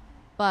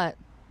 but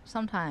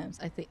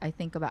sometimes I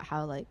think about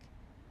how like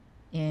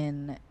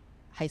in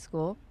high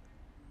school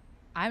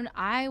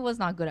I was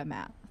not good at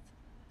math.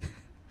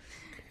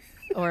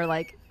 or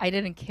like I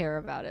didn't care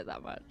about it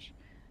that much.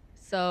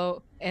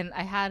 So, and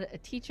I had a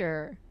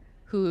teacher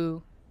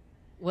who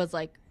was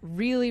like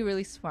really,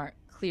 really smart,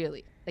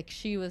 clearly. Like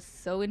she was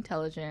so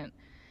intelligent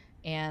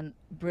and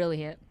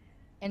brilliant.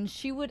 And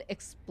she would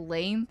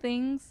explain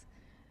things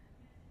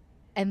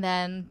and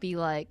then be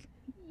like,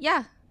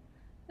 yeah,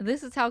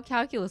 this is how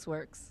calculus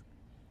works.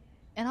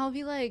 And I'll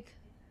be like,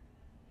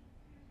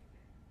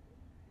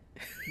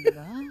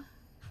 "Nah?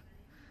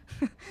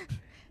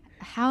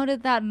 How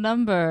did that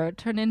number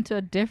turn into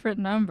a different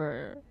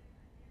number?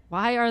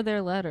 Why are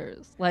there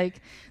letters?"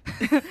 Like,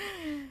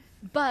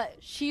 but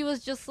she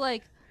was just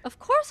like, of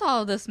course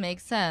all of this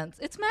makes sense.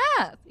 It's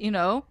math, you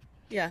know?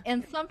 Yeah.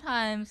 And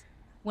sometimes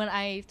when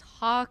I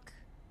talk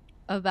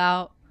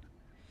about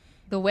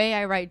the way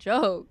I write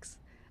jokes,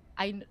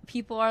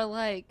 people are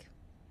like,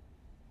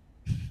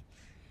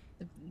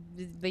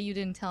 but you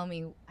didn't tell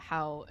me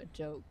how a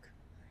joke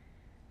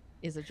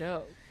is a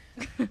joke.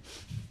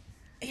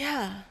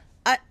 Yeah.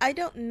 I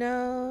don't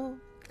know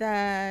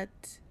that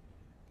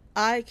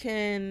I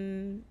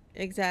can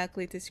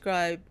exactly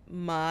describe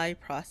my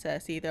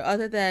process either,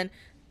 other than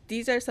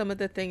these are some of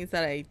the things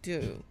that I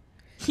do.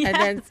 Yes, And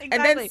then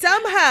exactly.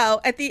 somehow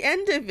at the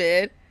end of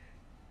it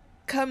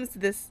comes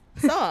this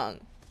song.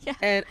 Yeah.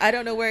 And I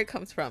don't know where it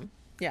comes from.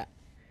 Yeah.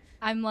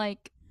 I'm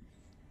like,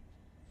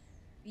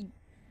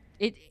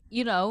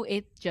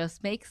 it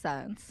just makes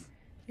sense.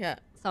 Yeah.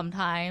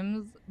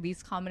 Sometimes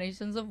these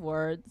combinations of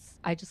words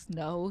I just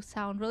know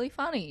sound really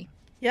funny.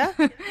 Yeah.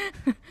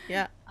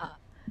 Yeah.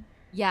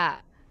 Yeah.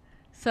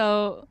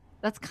 So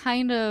that's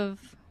kind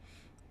of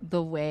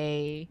the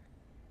way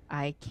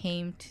I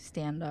came to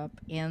stand up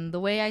and the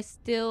way I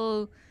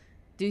still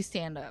do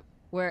stand up,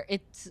 where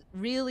it's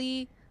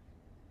really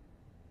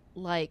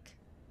like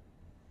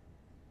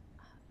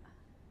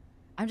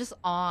I'm just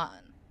on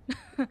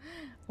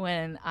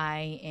when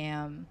I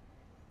am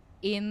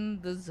in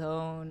the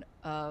zone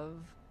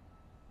of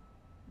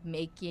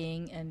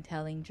making and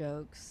telling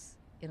jokes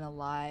in a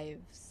live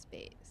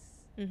space.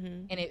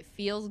 Mm-hmm. And it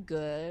feels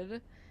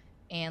good,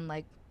 and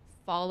like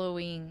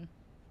following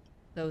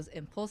those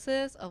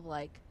impulses of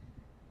like,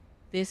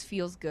 this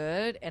feels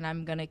good and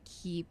I'm gonna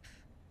keep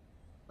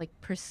like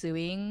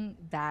pursuing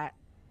that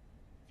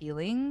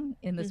feeling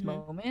in this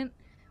Mm-hmm. moment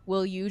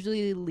will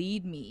usually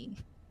lead me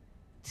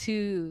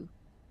to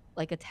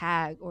like a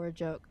tag or a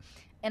joke.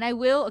 And I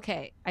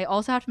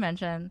also have to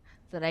mention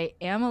that I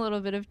am a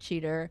little bit of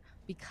cheater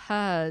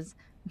because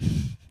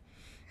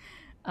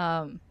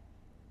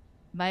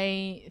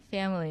my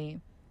family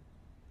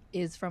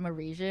is from a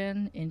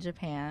region in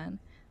Japan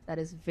that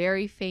is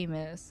very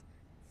famous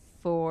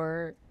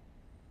for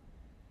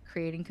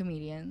creating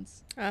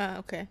comedians.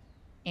 Okay.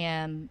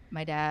 And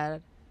my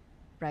dad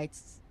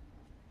writes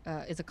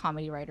is a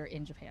comedy writer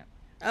in Japan.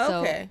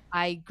 So Okay.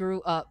 I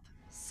grew up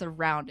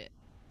surrounded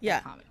by Yeah.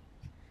 comedy.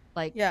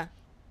 Like Yeah.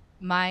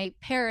 my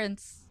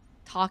parents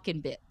talk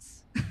in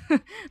bits.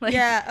 Like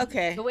Yeah.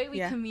 Okay. the way we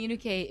Yeah.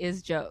 communicate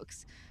is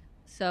jokes.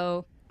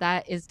 So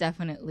that is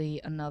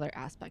definitely another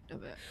aspect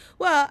of it.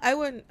 Well, I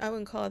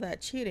wouldn't call that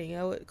cheating.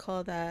 I would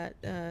call that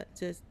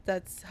just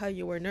that's how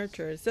you were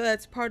nurtured. So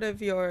that's part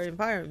of your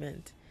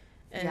environment.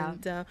 Yeah.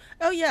 And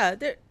oh yeah,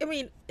 there. I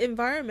mean,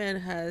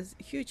 environment has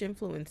huge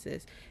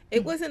influences.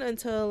 It wasn't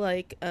until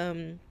like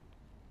I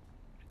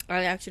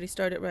actually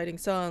started writing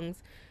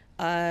songs,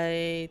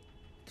 I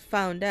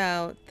found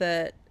out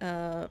that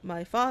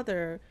my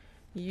father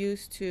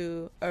used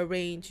to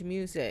arrange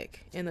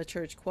music in the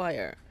church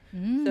choir.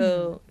 Mm.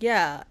 So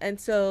yeah, and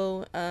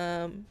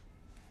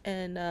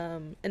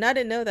I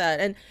didn't know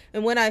that.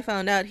 And when I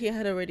found out, he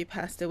had already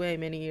passed away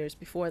many years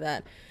before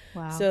that.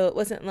 Wow. So it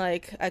wasn't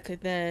like I could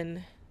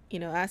then,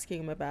 ask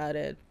him about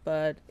it.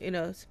 But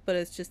but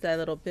it's just that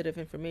little bit of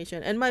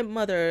information. And my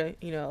mother,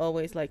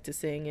 always liked to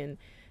sing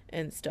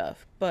and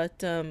stuff. But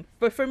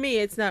for me,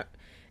 it's not.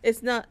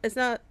 It's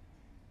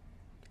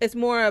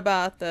more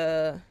about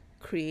the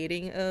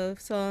creating of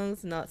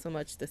songs, not so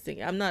much the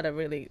singing. I'm not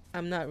really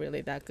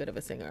that good of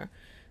a singer,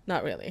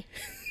 not really.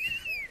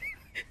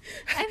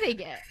 I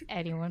think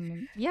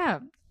anyone, yeah,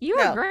 you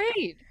are No,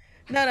 great.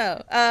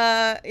 no.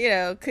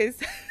 Because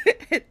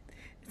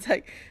it's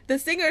like the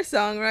singer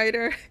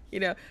songwriter.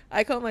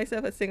 I call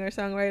myself a singer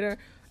songwriter.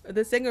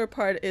 The singer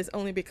part is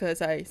only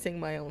because I sing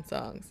my own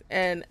songs,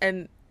 and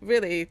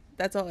really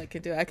that's all I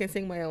can do. I can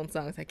sing my own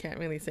songs. I can't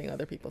really sing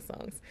other people's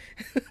songs.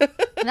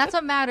 And that's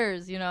what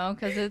matters,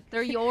 because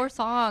they're your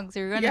songs.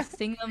 You're going to Yeah.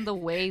 sing them the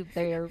way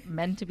they're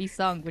meant to be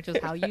sung, which is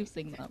how you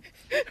sing them.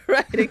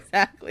 Right,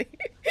 exactly.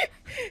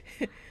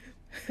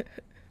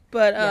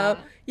 But Yeah.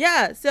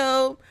 yeah,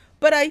 so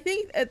but I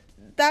think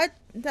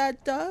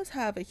that does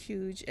have a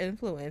huge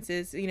influence.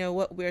 Is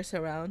what we're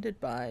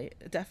surrounded by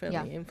Yeah.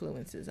 definitely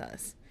influences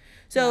us.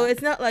 So Yeah.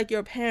 it's not like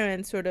your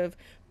parents sort of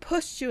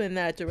pushed you in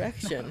that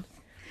direction.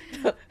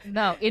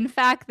 No, in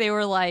fact, they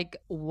were like,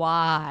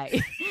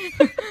 why?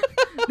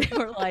 They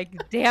were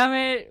like, damn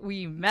it,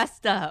 we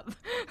messed up.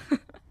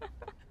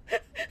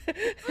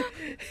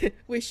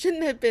 We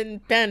shouldn't have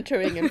been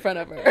bantering in front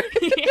of her.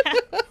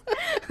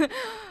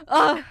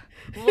 Yeah.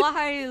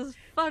 Why is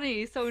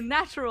funny, so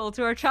natural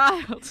to our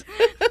child.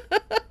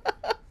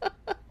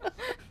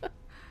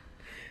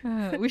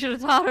 We should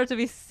have taught her to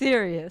be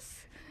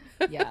serious.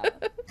 Yeah,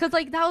 because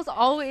like that was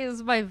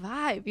always my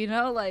vibe, you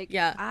know. Like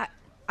Yeah.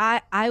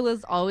 I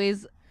was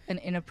always an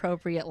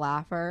inappropriate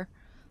laugher.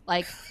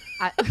 Like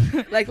I,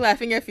 Like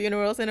laughing at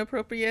funerals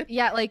inappropriate.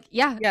 yeah, like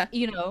yeah, Yeah.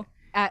 you know,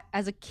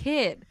 as a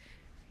kid,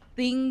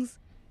 things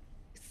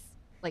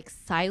like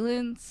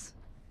silence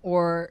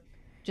or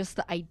just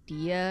the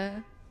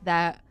idea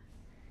that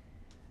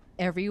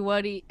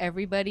everybody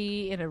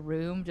in a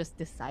room just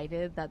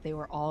decided that they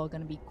were all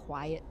going to be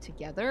quiet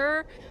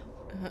together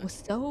Uh-huh. was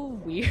so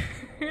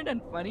weird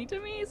and funny to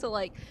me. So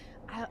like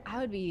I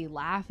would be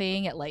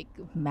laughing at like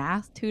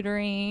math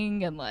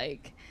tutoring and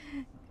like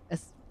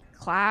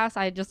class.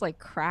 I just like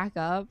crack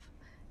up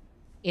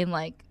in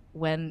like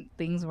when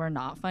things were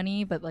not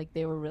funny, but like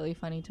they were really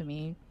funny to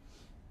me.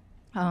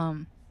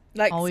 Um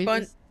Like always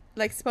just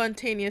like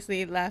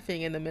spontaneously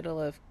laughing in the middle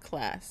of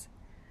class.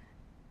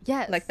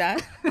 Like yes.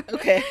 that?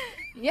 Okay.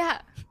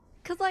 Yeah.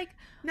 Cuz like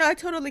No, I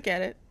totally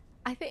get it.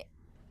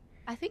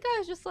 I think I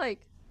was just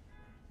like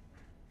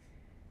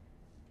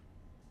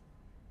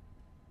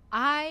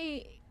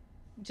I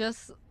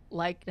just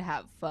like to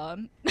have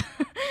fun,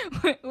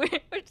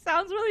 which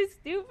sounds really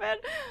stupid,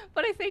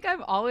 but I think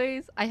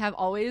I have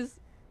always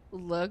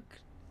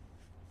looked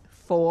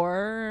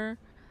for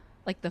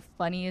like the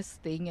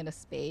funniest thing in a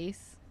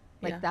space.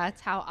 Like Yeah.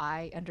 that's how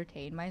I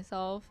entertain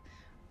myself,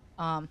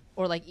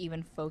 or like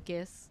even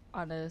focus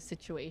on a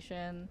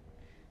situation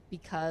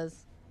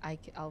because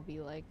I'll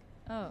be like,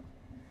 oh,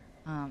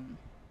 um,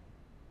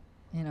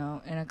 you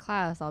know, in a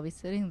class I'll be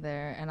sitting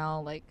there and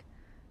I'll like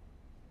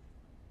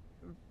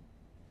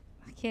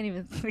I can't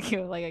even think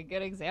of like a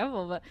good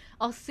example, but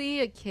I'll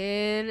see a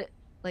kid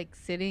like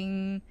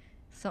sitting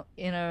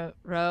in a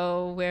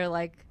row where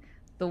like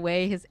the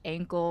way his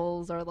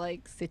ankles are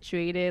like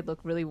situated look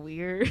really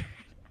weird.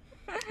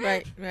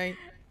 Right, right.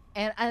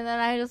 And then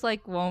I just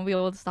like won't be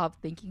able to stop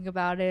thinking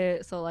about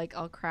it. So like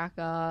I'll crack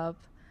up.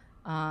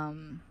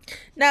 Um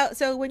Now,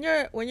 so when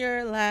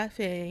you're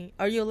laughing,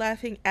 are you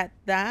laughing at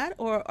that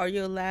or are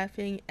you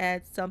laughing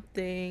at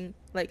something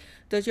like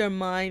does your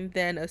mind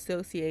then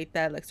associate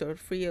that like sort of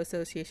free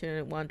association and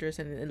it wanders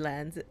and it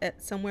lands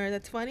at somewhere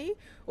that's funny?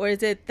 Or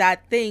is it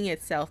that thing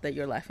itself that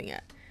you're laughing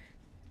at?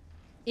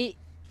 it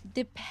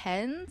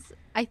depends.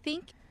 I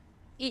think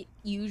it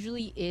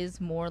usually is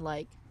more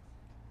like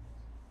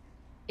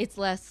it's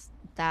less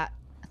that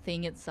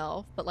thing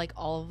itself, but like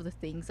all of the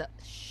things that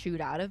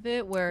shoot out of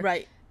it where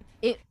Right.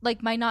 it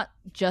like might not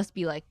just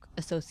be like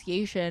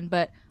association,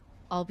 but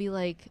I'll be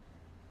like,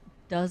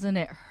 doesn't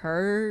it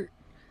hurt?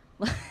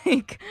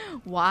 Like,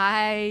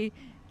 why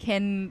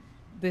can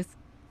this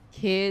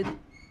kid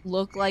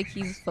look like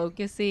he's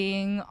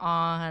focusing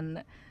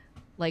on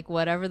like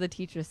whatever the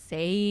teacher's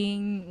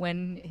saying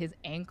when his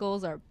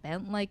ankles are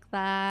bent like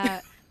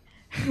that?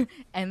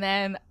 And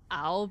then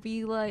I'll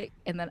be like,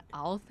 and then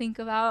I'll think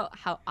about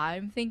how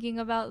I'm thinking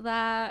about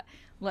that.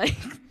 Like,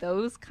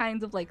 those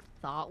kinds of like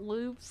thought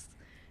loops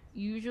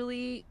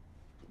usually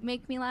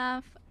make me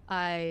laugh.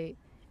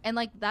 And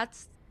like,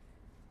 that's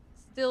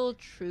still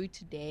true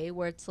today,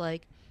 where it's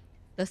like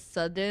the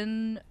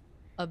sudden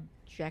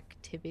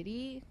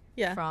objectivity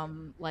Yeah.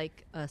 from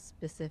like a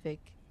specific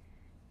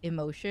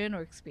emotion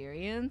or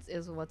experience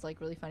is what's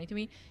like really funny to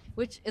me,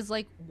 which is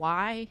like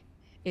why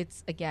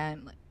it's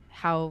again like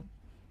how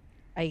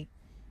I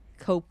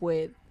cope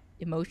with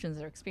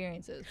emotions or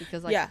experiences,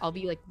 because like Yeah. I'll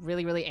be like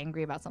really really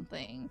angry about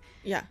something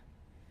Yeah.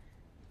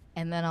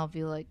 and then I'll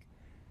be like,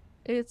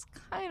 it's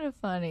kind of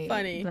funny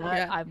Funny. that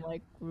Yeah. I'm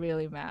like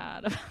really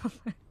mad about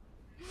it.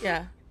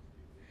 Yeah.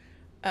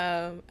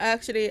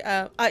 Actually,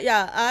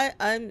 yeah,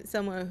 I'm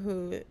someone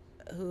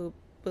who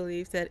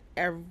believes that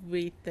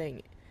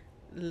everything,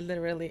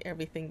 literally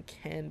everything,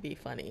 can be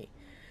funny.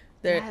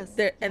 Yes,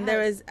 There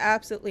yes. is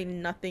absolutely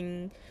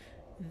nothing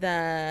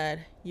that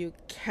you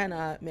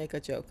cannot make a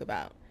joke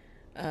about.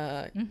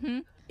 Uh, Mm-hmm.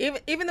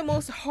 even the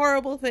most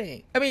horrible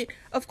thing. I mean,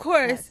 of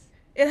course, Yes.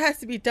 it has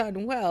to be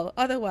done well.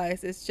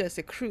 Otherwise, it's just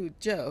a crude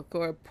joke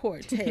or poor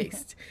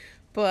taste.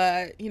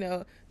 But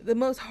the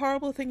most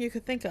horrible thing you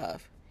could think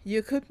of,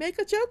 you could make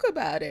a joke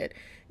about it.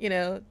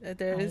 I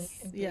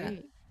There's yeah,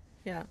 agree.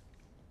 yeah,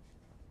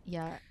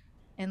 Yeah.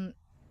 And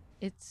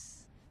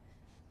it's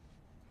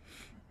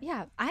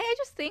yeah, I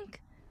just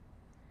think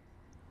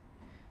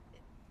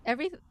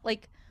every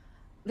like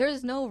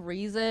there's no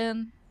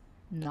reason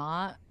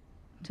not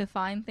to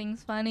find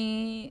things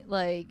funny.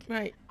 Like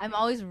right, I'm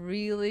always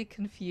really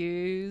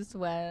confused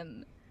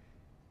when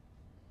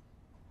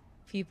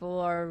people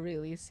are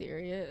really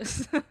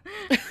serious.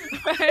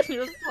 I'm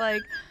just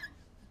like,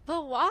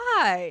 but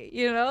why?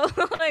 You know,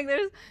 like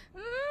there's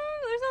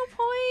no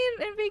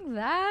point in being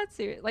that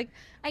serious. Like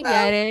I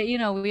get well, it. You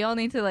know, we all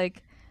need to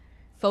like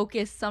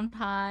focus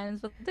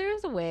sometimes, but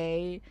there's a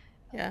way.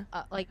 yeah,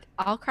 Like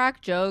I'll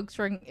crack jokes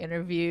during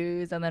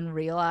interviews and then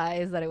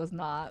realize that it was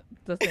not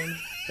the thing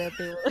that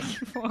they were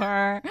looking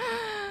for.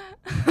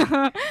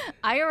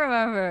 I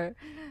remember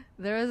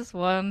there was this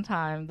one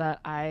time that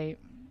I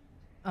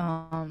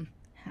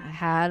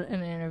had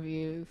an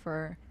interview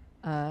for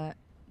a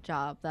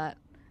job that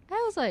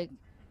I was like,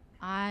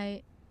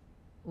 I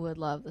would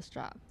love this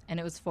job.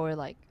 And it was for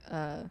like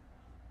a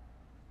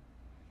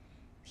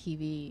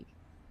TV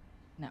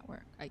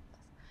network, I guess.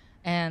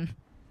 And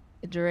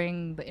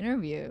during the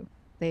interview,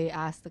 they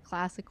asked the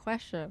classic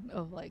question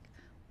of like,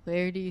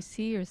 where do you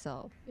see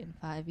yourself in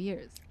 5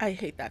 years? I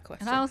hate that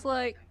question. And I was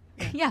like,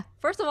 yeah,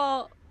 first of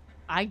all,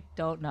 I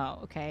don't know.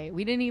 Okay.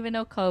 We didn't even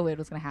know COVID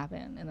was going to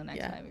happen in the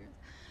next 5 years.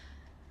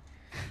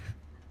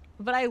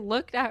 But I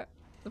looked at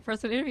the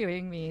person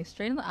interviewing me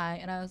straight in the eye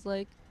and I was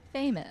like,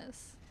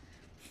 famous.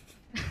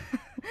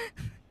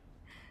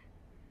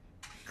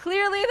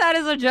 Clearly, that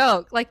is a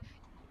joke. Like,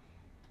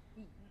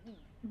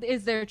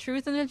 is there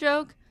truth in a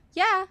joke?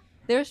 Yeah,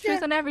 there's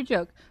truth in every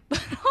joke.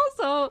 But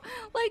also,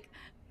 like,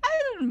 I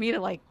didn't mean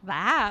it like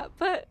that.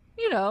 But,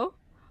 you know,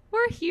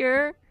 we're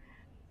here.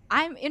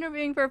 I'm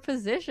interviewing for a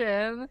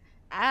position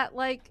at,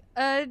 like,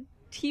 a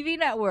TV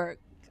network.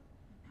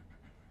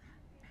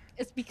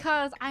 It's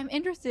because I'm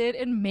interested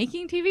in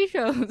making TV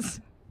shows.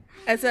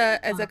 As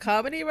a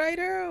comedy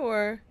writer,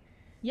 or?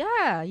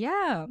 Yeah.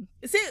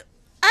 See,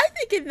 I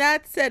think in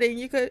that setting,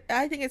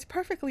 I think it's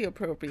perfectly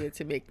appropriate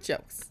to make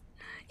jokes.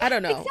 I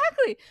don't know.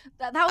 Exactly.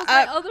 That was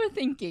my other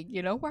thinking,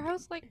 where I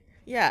was like...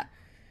 Yeah.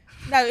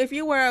 Now, if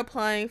you were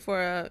applying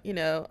for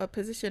a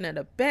position at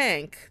a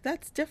bank,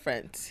 that's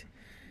different.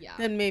 Yeah.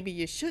 Then maybe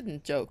you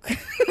shouldn't joke.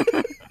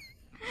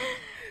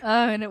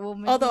 And it will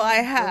make Although I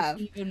have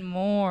even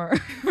more.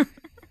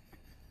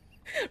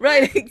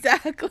 Right,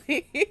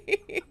 exactly.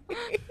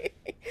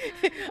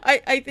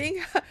 I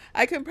think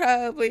I can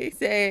probably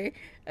say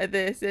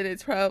this, and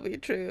it's probably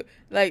true.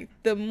 Like,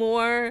 the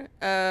more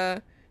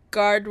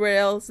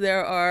guardrails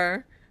there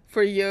are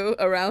for you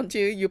around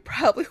you, you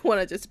probably want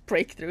to just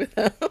break through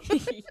them.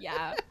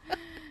 Yeah.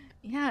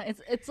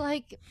 It's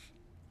like,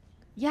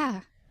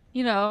 I'm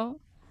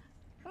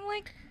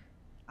like,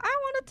 I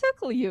want to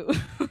tickle you.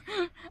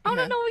 I want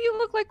to know what you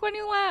look like when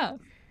you laugh.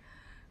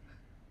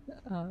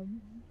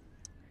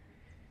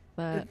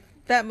 But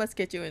that must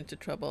get you into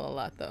trouble a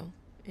lot, though.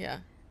 Yeah.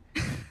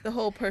 The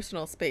whole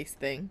personal space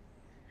thing.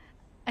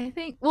 I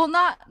think, well,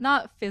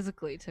 not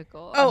physically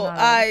tickle. Oh,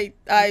 I've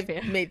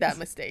made that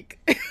mistake.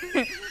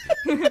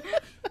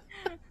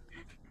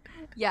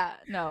 Yeah,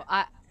 no,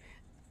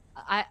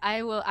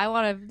 I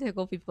want to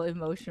tickle people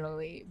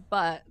emotionally,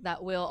 but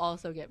that will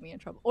also get me in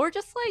trouble. Or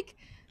just like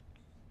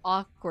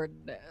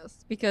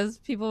awkwardness, because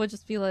people would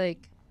just be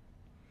like,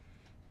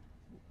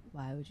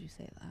 why would you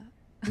say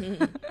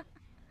that?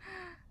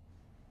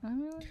 I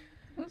mean, it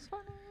was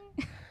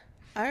funny.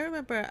 I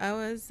remember I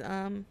was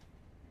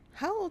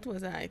how old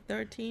was I?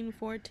 13,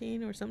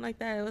 14 or something like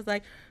that. It was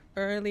like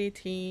early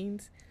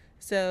teens.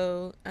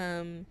 So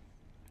and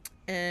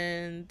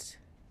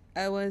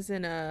I was we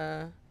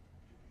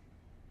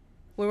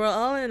were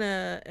all in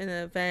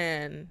a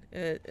van,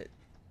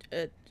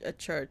 a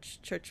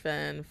church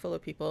van full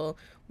of people.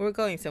 We were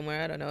going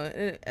somewhere, I don't know.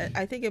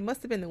 I think it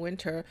must have been the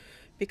winter,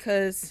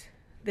 because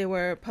they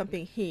were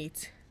pumping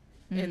heat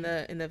in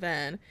the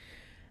van.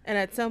 And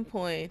at some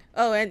point,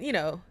 and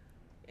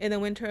in the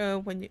winter,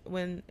 when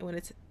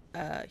it's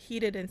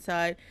heated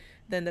inside,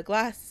 then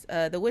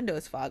the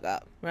windows fog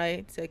up,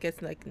 right? So it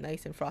gets like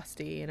nice and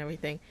frosty and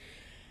everything.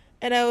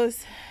 And I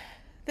was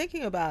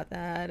thinking about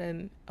that,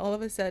 and all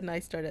of a sudden I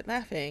started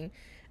laughing,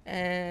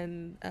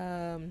 and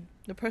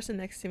the person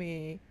next to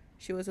me,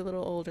 she was a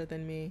little older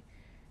than me,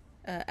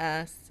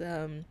 asked,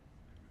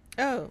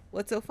 "Oh,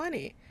 what's so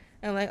funny?"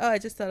 And I'm like, "Oh, I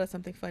just thought of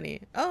something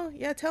funny." "Oh,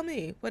 yeah, tell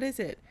me, what is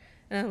it?"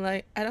 And I'm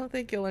like, "I don't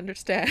think you'll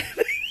understand."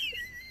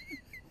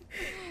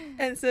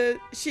 And so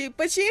she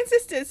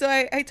insisted. So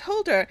I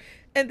told her,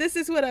 and this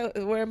is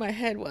where my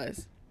head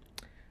was.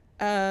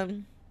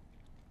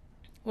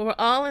 We were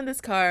all in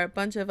this car, a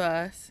bunch of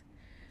us,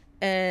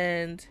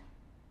 and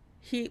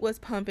heat was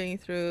pumping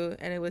through,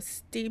 and it was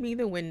steaming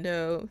the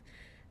window.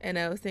 And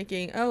I was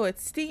thinking, oh,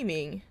 it's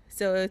steaming.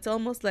 So it's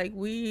almost like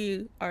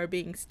we are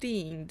being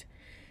steamed.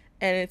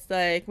 And it's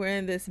like we're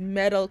in this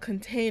metal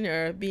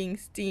container being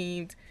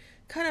steamed,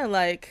 kind of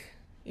like,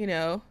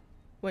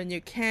 when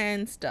you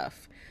can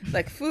stuff,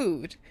 like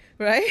food,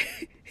 right?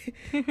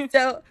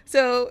 So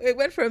it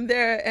went from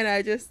there, and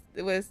I just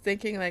was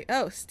thinking like,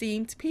 oh,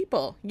 steamed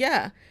people.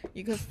 Yeah,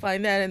 you can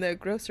find that in the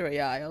grocery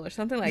aisle or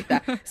something like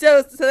that.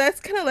 So that's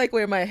kind of like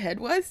where my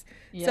head was.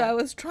 Yeah. So I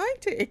was trying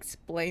to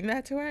explain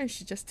that to her, and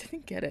she just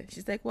didn't get it.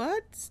 She's like,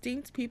 what?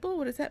 Steamed people?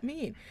 What does that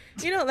mean?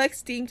 Like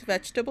steamed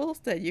vegetables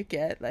that you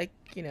get, like,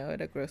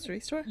 at a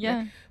grocery store? Yeah.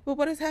 Like, well,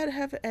 what does that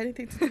have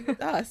anything to do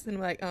with us? And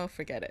I'm like, oh,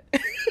 forget it.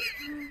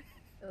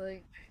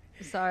 Like,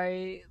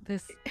 sorry,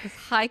 this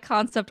high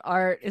concept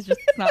art is just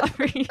not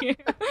for you.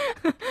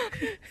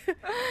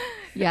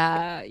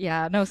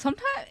 Yeah. No,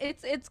 sometimes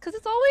it's because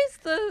it's always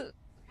the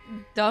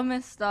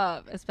dumbest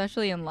stuff,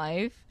 especially in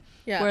life.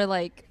 Yeah. Where,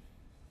 like,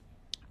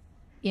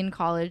 in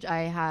college,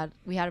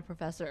 we had a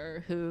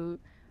professor who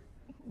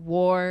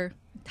wore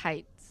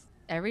tights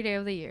every day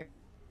of the year,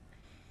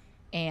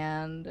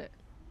 and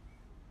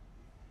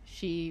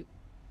she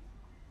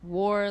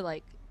wore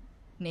like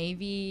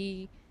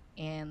navy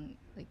and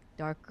like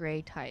dark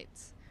gray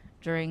tights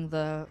during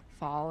the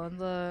fall and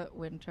the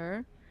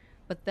winter,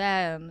 but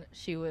then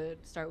she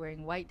would start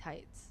wearing white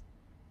tights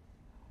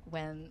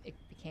when it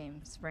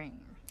became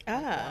spring,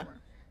 like Ah,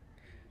 warmer.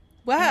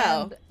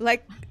 wow. And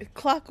Like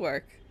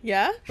clockwork.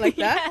 Yeah? Like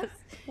that? yes,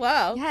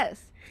 Wow.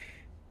 yes.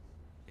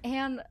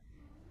 And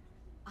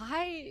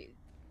I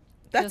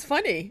That's just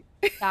funny.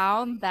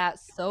 found that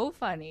so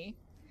funny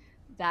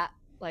that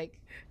like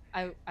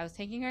I was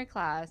taking her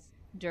class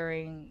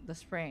during the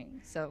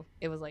spring. So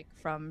it was like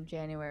from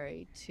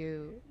January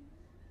to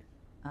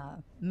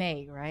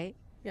May, right?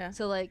 Yeah.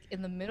 So like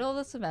in the middle of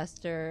the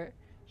semester,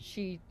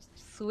 she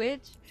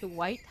switched to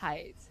white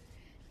tights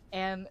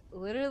and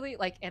literally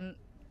like and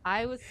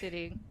I was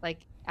sitting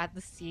like at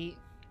the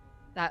seat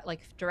that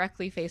like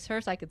directly faced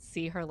her so I could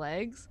see her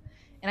legs.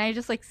 And I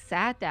just like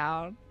sat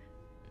down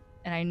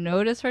and I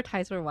noticed her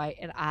tights were white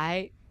and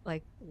I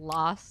like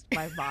lost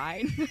my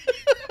mind.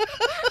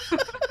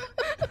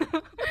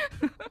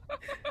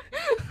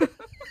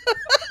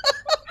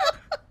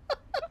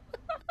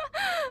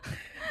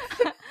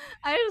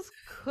 I just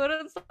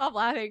couldn't stop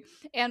laughing.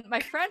 And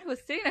my friend who was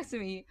sitting next to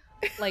me,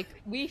 like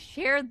we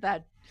shared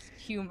that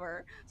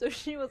humor. So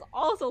she was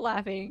also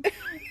laughing.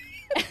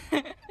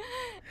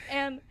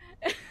 and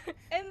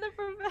and the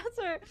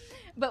professor,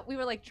 but we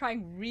were like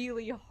trying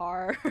really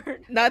hard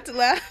Not to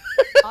laugh.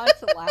 not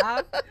to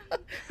laugh.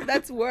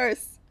 That's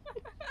worse.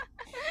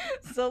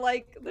 So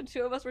like the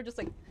two of us were just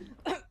like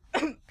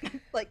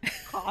like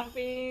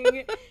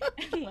coughing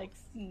and like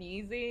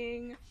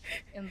sneezing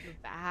in the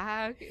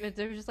back.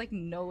 There was just like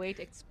no way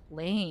to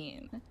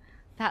explain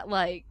that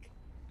like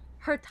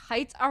her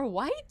tights are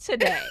white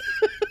today.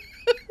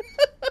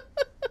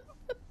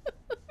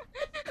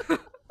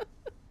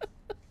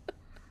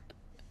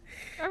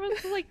 I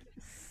was like,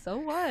 so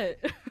what?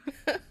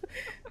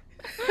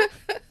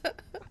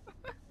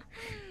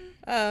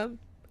 I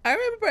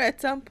remember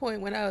at some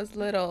point when I was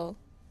little,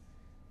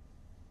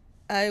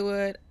 I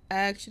would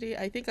actually,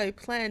 I think I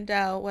planned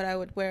out what I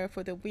would wear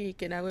for the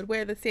week, and I would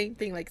wear the same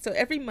thing. Like, so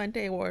every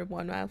Monday I wore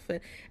one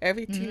outfit,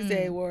 every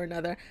Tuesday I Mm, wore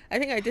another. I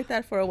think I did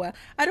that for a while.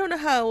 I don't know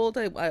how old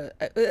I was.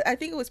 I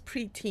think it was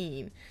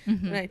preteen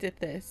when mm-hmm. I did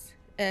this.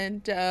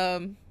 And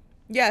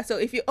yeah, so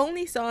if you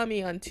only saw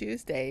me on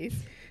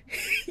Tuesdays,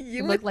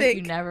 you It would looked like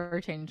you think never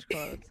changed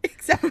clothes.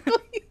 exactly.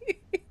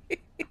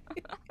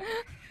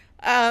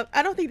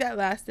 I don't think that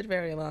lasted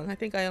very long. I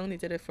think I only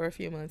did it for a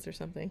few months or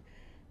something.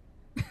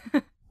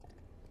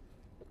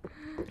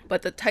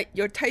 But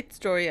your tight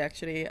story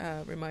actually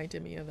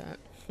reminded me of that.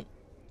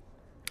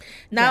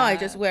 Now I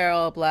just Yeah, wear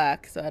all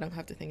black, so I don't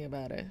have to think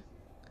about it.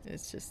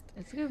 It's just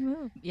it's a good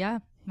move. Yeah,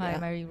 my yeah,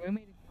 my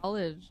roommate in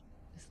college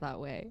is that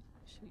way.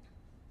 She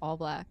all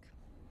black,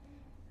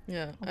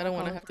 yeah. all I don't black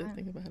want all to the have to time.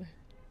 think about it.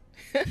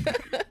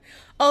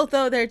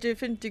 Although there are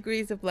different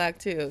degrees of black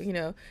too, you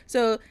know.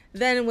 So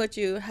then what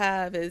you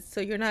have is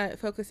so you're not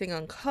focusing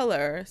on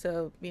color.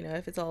 So you know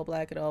if it's all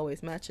black, it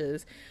always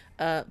matches.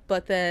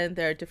 But then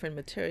there are different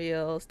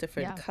materials,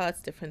 different Yeah,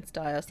 cuts, different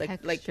styles, like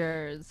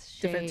textures,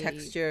 different shades.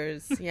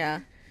 textures.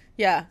 Yeah,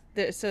 yeah.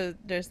 So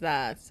there's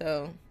that.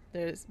 So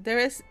there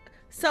is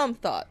some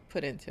thought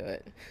put into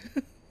it.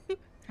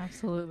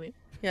 Absolutely.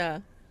 Yeah.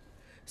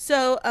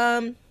 So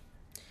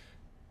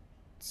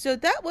so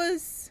that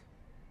was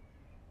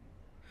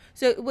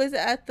so it was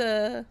at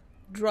the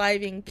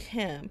driving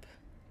camp.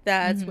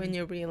 That's when Hmm.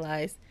 you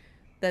realized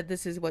that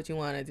this is what you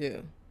want to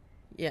do.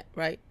 Yeah.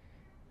 Right.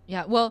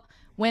 Yeah. Well,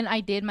 when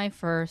I did my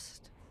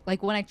first,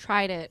 like when I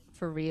tried it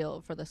for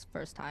real for this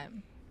first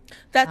time,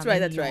 That's right.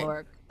 in New That's right.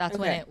 York, that's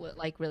when Okay. it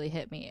like really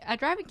hit me. At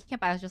driving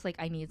camp, I was just like,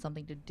 I need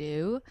something to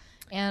do,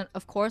 and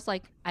of course,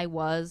 like I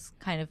was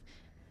kind of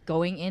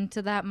going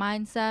into that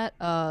mindset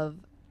of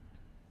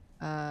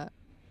uh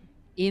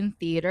in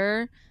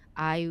theater.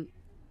 I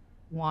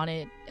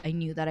I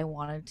knew that I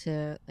wanted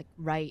to like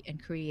write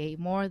and create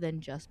more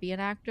than just be an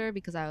actor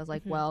because I was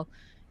like, Hmm. well,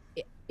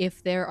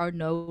 if there are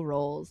no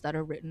roles that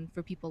are written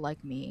for people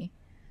like me,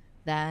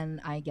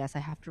 then I guess I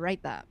have to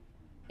write that.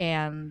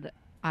 And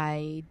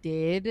I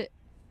did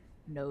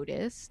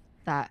notice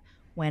that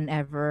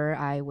whenever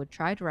I would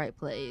try to write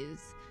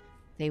plays,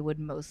 they would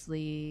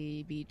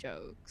mostly be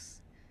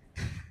jokes.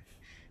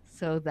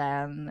 So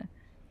then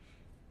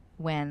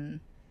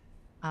when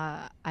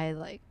I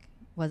like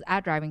was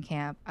at driving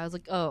camp, I was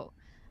like, oh,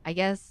 I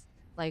guess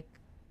like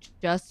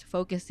just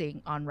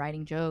focusing on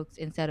writing jokes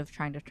instead of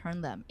trying to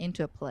turn them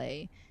into a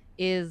play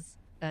is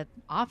an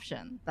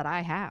option that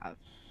I have.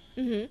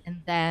 Hmm.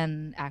 And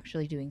then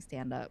actually doing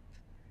stand up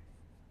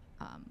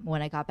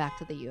when I got back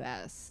to the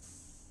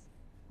US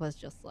was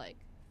just like,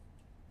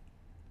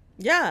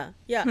 Yeah.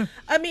 Yeah.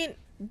 I mean,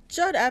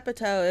 Judd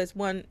Apatow is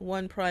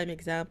one prime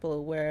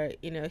example where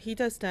he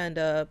does stand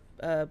up,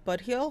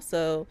 but he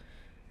also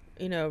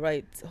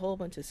writes a whole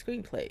bunch of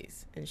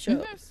screenplays and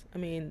mhm, shows. I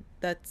mean,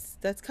 that's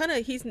kind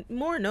of he's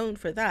more known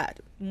for that,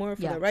 more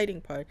for yeah, the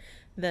writing part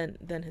than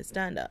his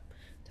stand up.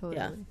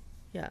 Yeah, totally.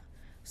 yeah.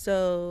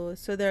 So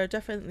there are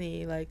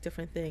definitely like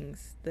different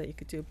things that you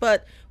could do,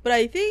 but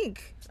I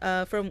think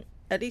from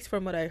at least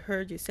from what I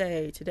heard you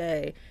say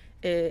today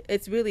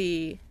it's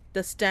really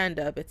the stand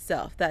up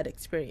itself, that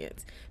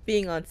experience,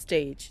 being on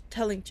stage,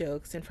 telling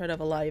jokes in front of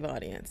a live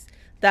audience.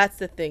 That's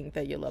the thing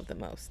that you love the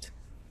most.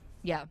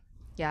 Yeah.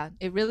 Yeah,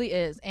 it really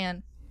is.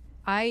 And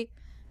I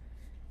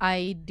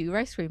I do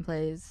write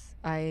screenplays.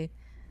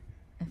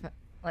 If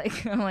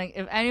like I'm like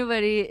if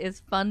anybody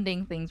is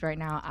funding things right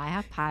now, I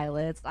have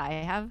pilots, I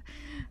have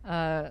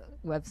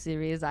web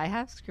series, I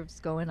have scripts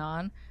going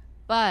on,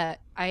 but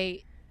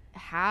I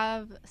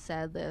have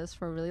said this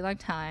for a really long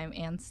time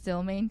and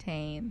still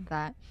maintain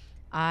that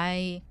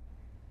I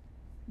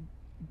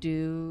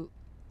do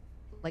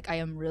like I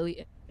am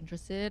really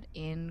interested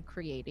in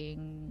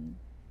creating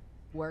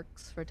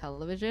works for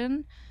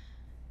television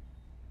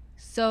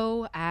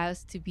so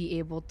as to be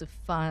able to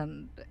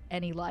fund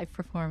any live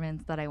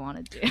performance that I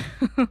want to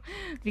do.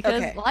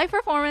 Because Okay. live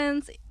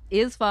performance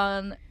is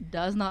fun,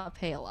 does not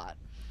pay a lot.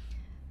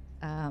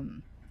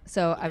 Um,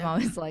 so I'm Yeah.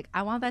 always like,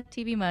 I want that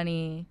TV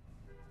money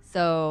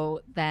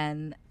so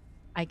then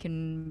I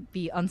can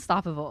be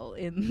unstoppable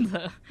in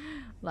the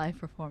live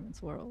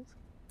performance world.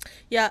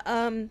 Yeah.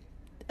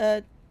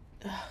 Uh,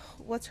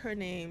 what's her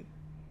name?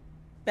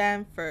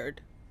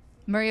 Bamford.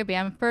 Maria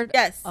Bamford,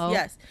 Yes. oh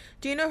Yes.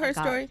 Do you know my her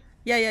god. story?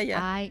 Yeah. Yeah.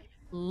 Yeah. I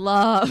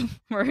love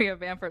Maria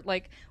Bamford.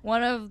 Like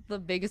one of the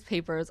biggest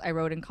papers I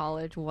wrote in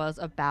college was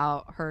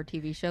about her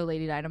TV show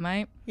Lady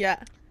Dynamite.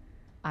 Yeah.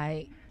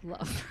 I love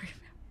Maria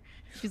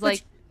Bamford. She's Which,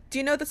 like do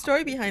you know the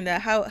story behind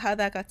that? How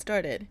that got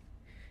started?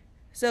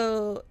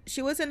 So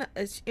she was in,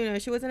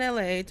 she was in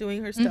LA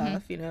doing her mm-hmm.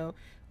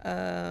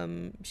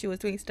 stuff. She was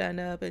doing stand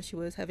up and she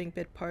was having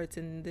bit parts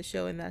in the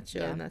show and that show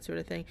Yeah. and that sort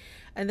of thing.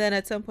 And then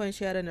at some point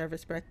she had a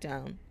nervous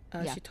breakdown.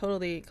 Yeah. She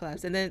totally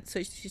collapsed, and then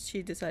so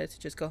she decided to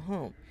just go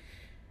home.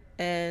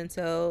 And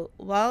so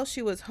while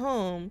she was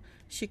home,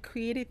 she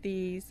created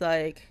these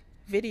like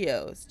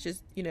videos.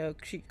 Just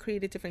she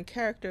created different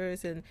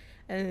characters and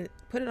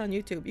put it on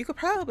YouTube. You could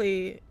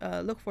probably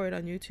look for it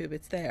on YouTube.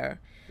 It's there.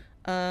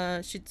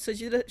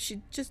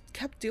 She just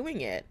kept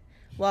doing it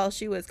while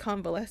she was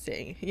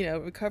convalescing,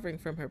 recovering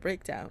from her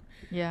breakdown.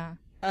 Yeah.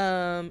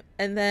 And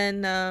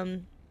then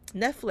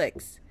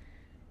Netflix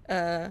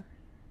uh,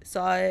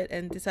 saw it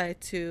and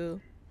decided to,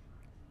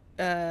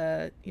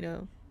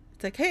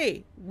 it's like,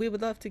 hey, we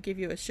would love to give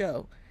you a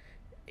show,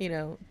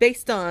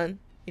 based on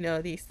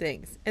these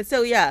things. And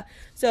so yeah,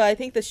 so I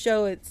think the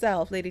show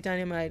itself, Lady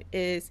Dynamite,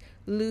 is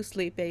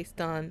loosely based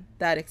on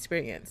that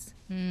experience.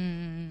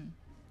 Mm.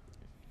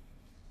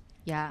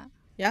 Yeah.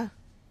 Yeah.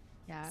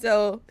 Yeah.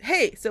 So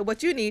hey, so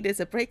what you need is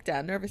a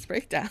breakdown, nervous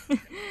breakdown.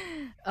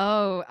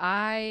 Oh,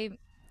 I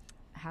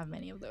have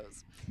many of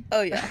those.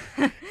 Oh yeah.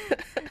 Yeah.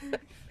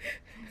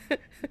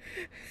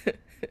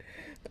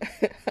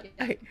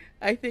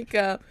 I think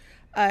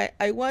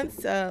I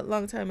once a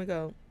long time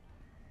ago,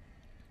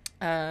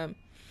 um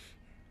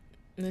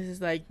this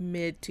is like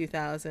mid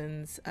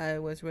 2000s, I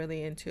was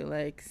really into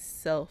like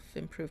self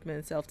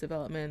improvement, self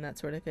development, that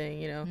sort of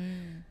thing,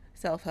 Mm.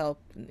 self help,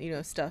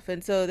 stuff.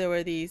 And so there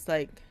were these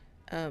like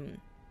um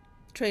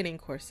training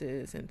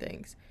courses and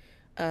things.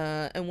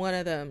 And one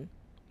of them,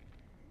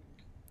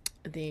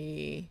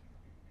 the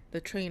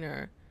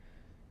trainer,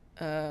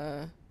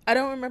 I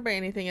don't remember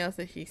anything else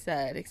that he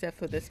said except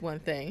for this one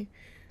thing.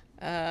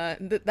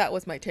 That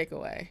was my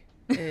takeaway,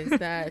 is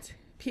that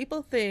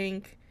people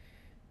think,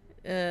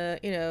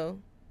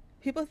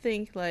 people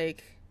think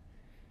like,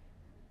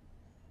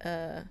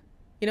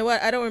 you know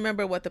what? I don't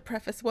remember what the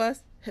preface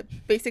was.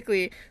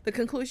 Basically, the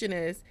conclusion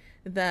is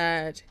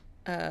that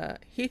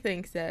he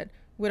thinks that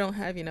we don't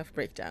have enough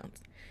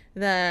breakdowns.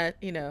 That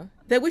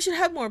that we should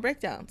have more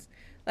breakdowns.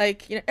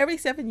 Like every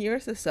 7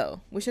 years or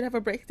so, we should have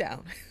a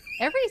breakdown.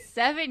 Every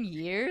 7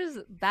 years?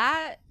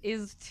 That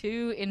is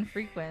too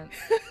infrequent,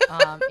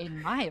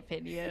 in my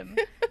opinion.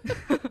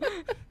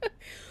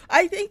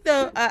 I think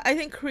though, I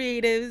think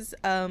creatives,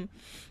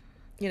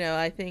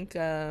 I think,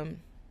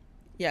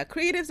 yeah,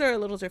 creatives are a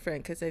little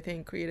different because I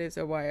think creatives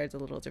are wired a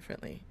little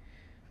differently.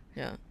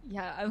 Yeah.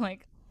 Yeah, I'm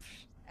like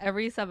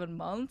every 7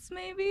 months,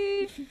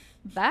 maybe.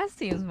 That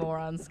seems more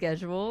on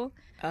schedule.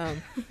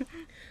 Um,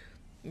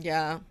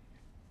 yeah.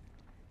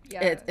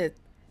 Yeah.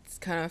 It's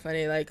kind of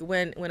funny. Like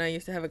when I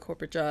used to have a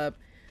corporate job,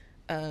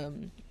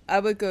 I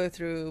would go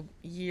through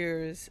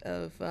years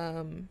of,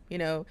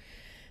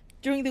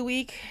 during the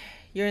week,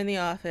 you're in the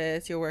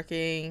office, you're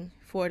working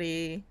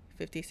 40,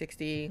 50,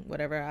 60,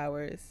 whatever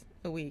hours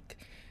a week.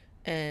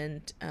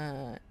 And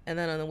then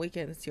on the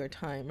weekends, it's your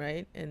time,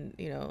 right? And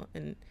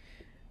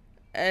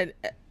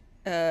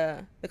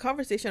the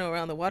conversation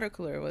around the water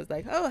cooler was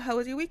like, "Oh, how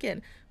was your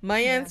weekend?" My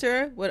Yeah.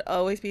 answer would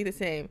always be the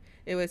same.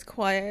 It was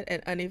quiet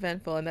and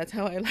uneventful, and that's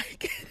how I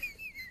like it.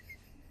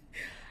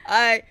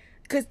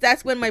 Because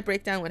that's when my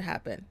breakdown would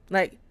happen.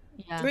 Like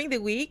Yeah. during the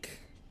week,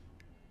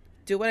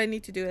 do what I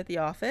need to do at the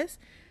office,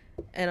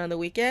 and on the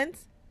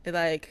weekends,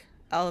 like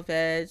I'll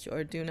veg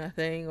or do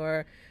nothing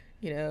or,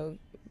 you know,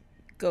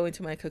 go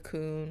into my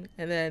cocoon,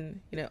 and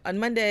then on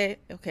Monday,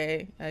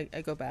 okay,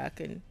 I go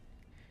back and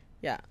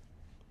yeah.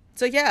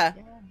 So yeah,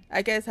 Yeah.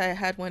 I guess I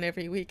had one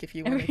every week if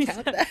you want to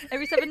count that.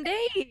 Every 7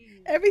 days.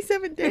 Every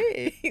 7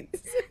 days.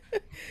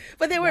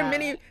 But Yeah.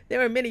 there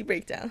were many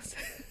breakdowns.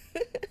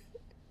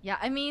 Yeah,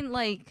 I mean,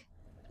 like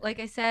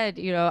I said,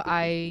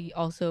 I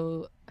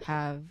also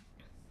have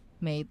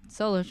made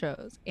solo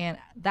shows, and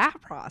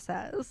that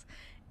process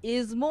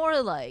is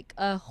more like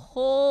a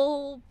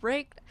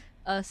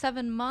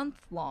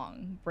 7-month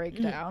long Mhm.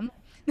 breakdown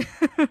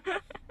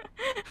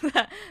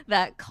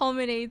that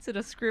culminates in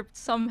a script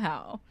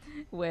somehow,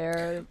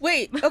 where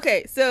Wait,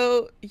 okay,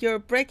 so you're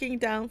breaking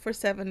down for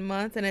 7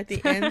 months, and at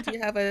the end you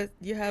have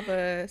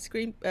a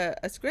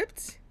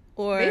script,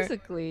 or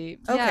basically,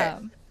 okay, yeah,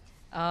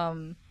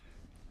 um,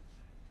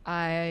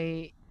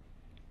 I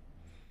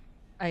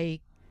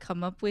I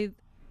come up with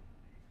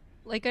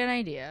like an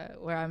idea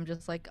where I'm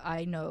just like,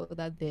 I know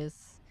that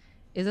this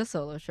is a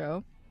solo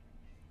show,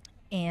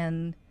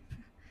 and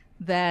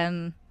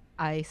then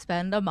I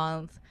spend a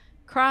month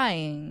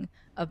crying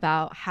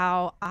about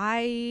how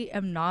I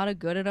am not a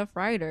good enough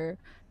writer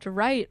to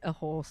write a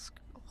whole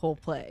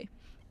play.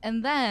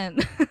 And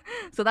then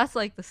so that's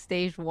like the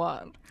stage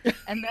 1.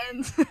 And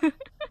then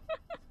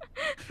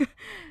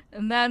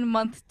and then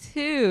month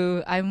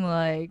 2 I'm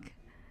like,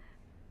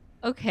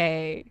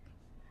 okay,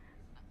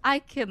 I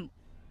can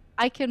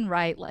I can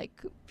write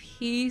like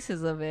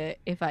pieces of it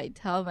if I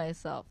tell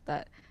myself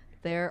that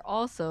they're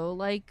also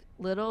like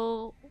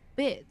little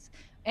bits.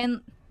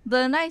 And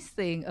the nice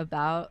thing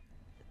about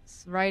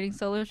writing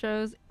solo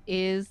shows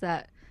is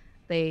that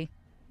they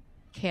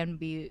can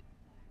be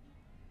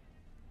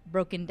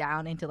broken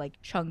down into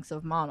like chunks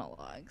of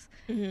monologues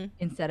hmm,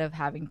 instead of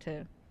having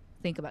to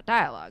think about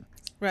dialogue.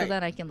 So right,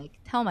 then I can like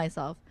tell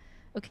myself,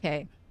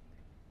 okay,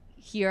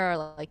 here are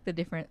like the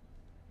different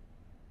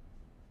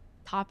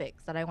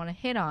topics that I want to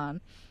hit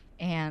on.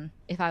 And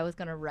if I was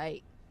going to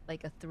write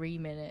like a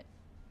 3-minute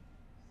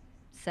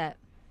set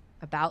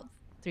about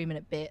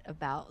 3-minute bit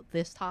about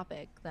this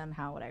topic, then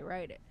how would I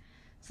write it?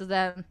 So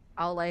then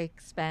I'll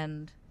like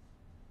spend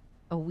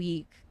a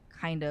week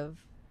kind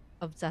of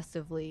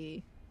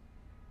obsessively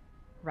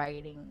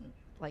writing,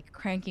 like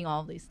cranking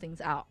all these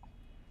things out.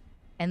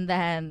 And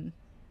then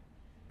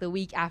the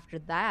week after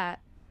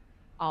that,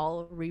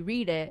 I'll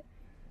reread it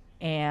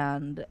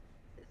and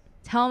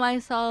tell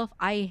myself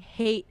I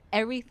hate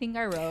everything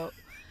I wrote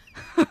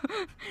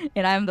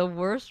and I'm the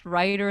worst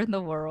writer in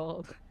the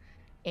world.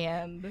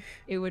 And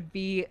it would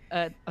be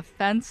an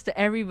offense to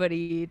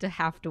everybody to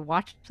have to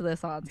watch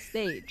this on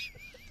stage.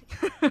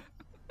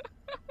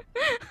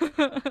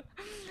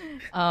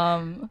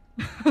 um,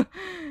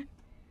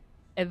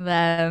 and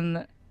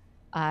then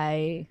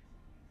I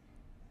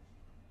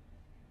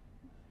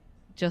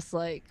just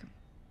like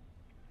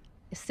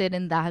sit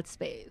in that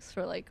space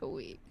for like a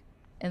week.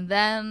 And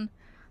then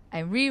I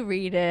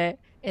reread it,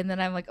 and then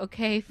I'm like,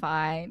 okay,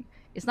 fine.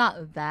 It's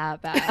not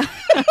that bad.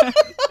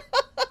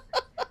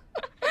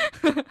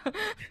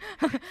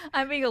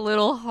 I'm being a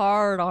little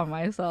hard on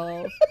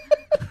myself.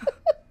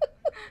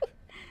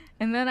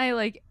 And then I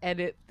like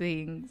edit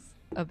things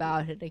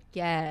about it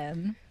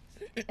again.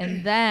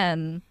 And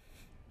then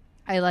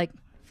I like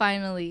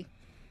finally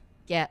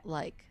get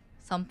like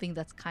something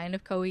that's kind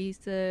of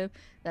cohesive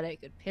that I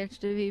could pitch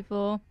to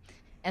people.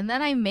 And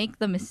then I make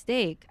the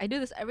mistake. I do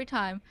this every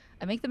time.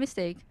 I make the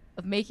mistake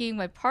of making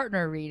my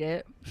partner read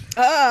it.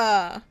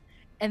 ah,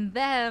 And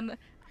then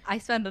I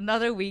spend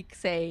another week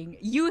saying,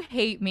 "You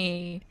hate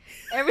me.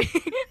 Every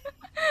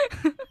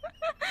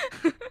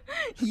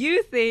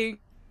you think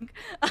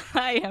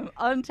I am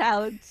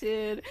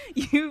untalented.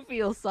 You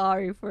feel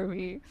sorry for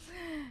me."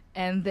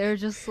 And they're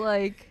just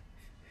like,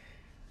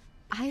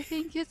 "I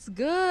think it's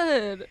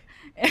good."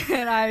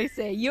 And I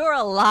say, "You're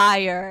a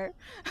liar."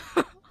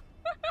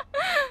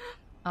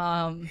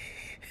 um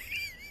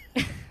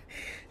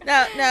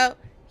now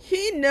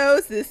he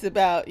knows this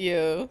about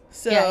you,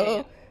 yeah,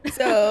 yeah,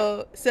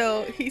 so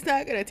yeah. he's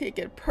not gonna take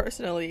it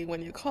personally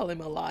when you call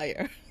him a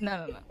liar. No,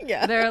 no, no.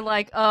 Yeah, They're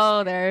like,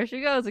 "Oh, there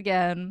she goes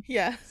again."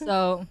 yeah.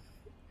 So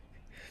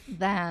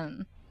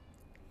then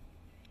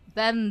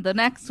the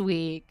next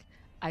week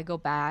I go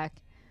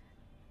back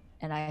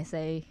and I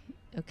say,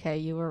 "Okay,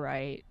 you were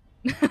right."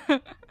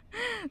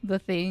 The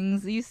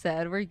things you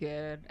said were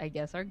good, I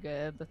guess are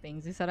good. The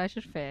things you said I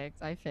should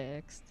fix, I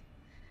fixed.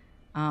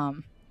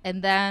 Um,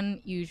 and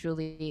then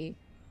usually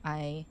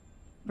I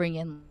bring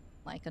in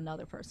like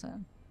another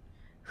person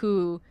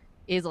who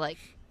is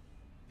like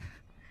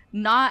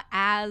not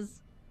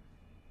as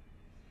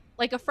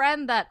like a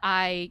friend that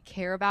I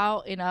care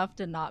about enough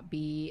to not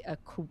be a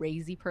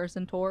crazy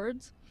person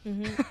towards.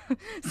 Hmm.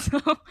 So,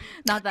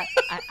 not that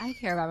I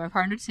care about my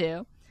partner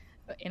too,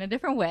 but in a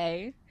different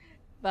way.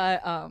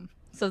 But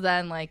so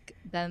then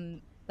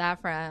then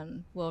that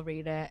friend will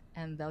read it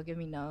and they'll give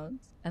me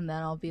notes, and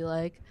then I'll be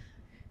like,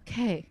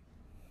 okay,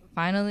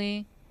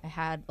 finally I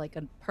had like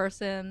a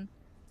person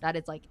that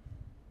is like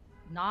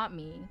not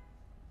me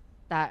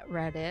that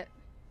read it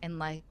and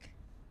like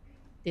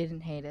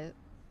didn't hate it.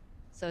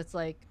 So it's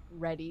like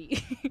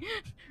ready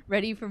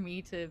ready for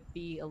me to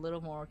be a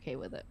little more okay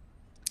with it.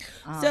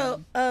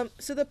 So, Um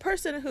so the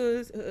person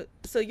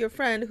so your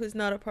friend who's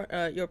not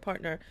your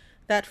partner,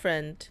 that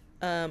friend,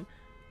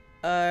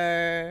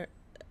 are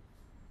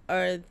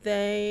are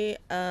they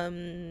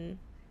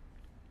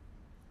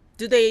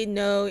do they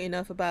know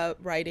enough about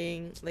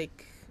writing,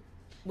 like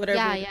Yeah,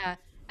 whatever? yeah.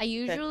 I Okay.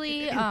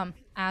 usually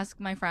ask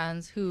my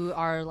friends who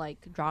are like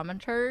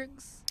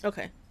dramaturgs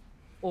Okay.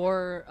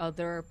 or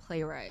other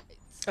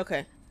playwrights.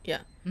 Okay.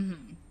 Yeah.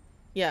 Hmm.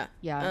 Yeah.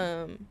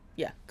 Yeah,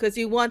 Yeah, cuz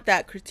you want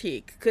that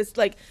critique, cuz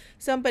like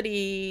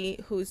somebody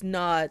who's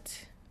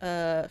not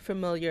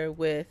familiar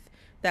with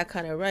that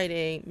kind of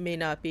writing may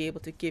not be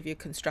able to give you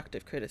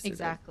constructive criticism.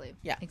 exactly.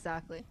 Yeah.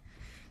 Exactly.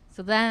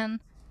 So then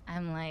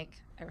I'm like,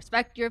 I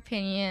respect your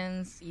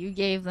opinions. You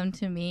gave them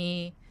to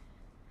me.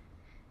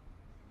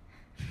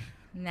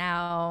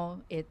 Now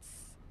it's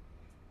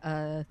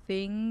a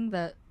thing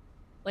that,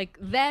 like,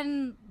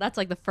 then that's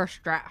like the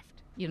first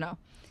draft, you know?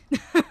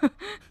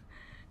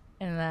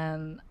 And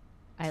then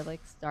I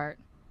like start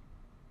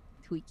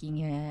tweaking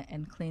it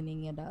and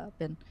cleaning it up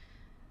and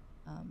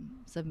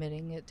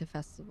submitting it to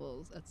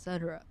festivals,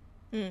 etc.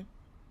 Mm.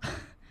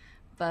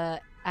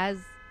 But as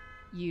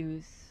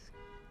you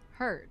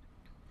heard,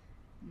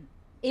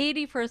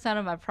 80%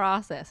 of my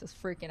process is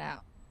freaking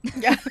out.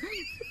 Yeah.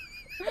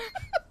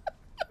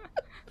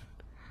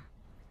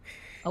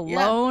 Yeah.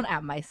 Alone,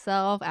 at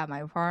myself, at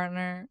my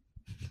partner.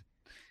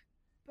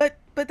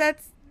 But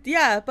that's,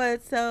 yeah,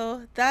 but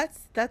so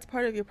that's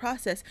part of your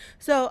process.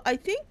 So I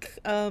think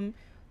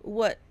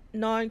what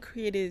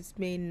non-creatives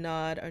may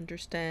not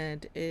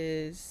understand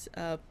is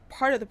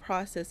part of the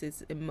process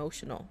is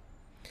emotional.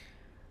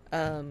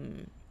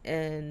 And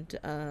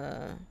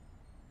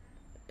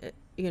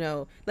you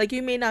know, like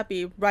you may not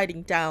be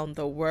writing down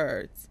the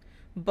words,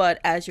 but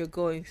as you're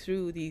going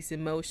through these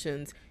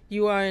emotions,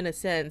 you are in a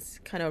sense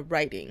kind of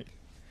writing.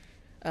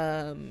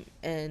 And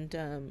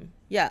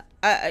yeah,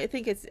 I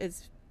think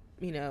it's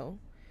you know,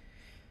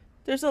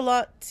 there's a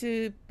lot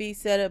to be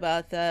said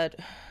about that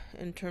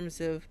in terms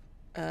of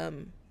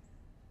um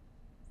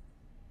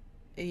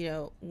you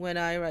know, when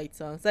I write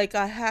songs, like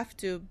I have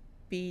to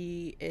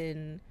be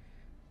in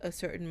a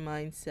certain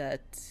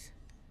mindset.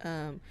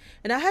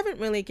 And I haven't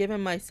really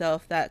given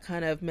myself that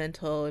kind of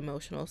mental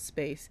emotional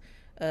space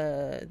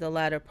the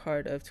latter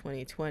part of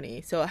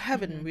 2020, so I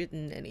haven't Hmm.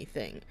 written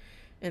anything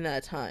in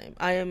that time.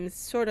 I am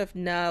sort of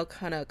now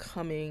kind of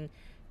coming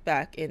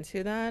back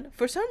into that.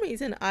 For some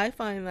reason I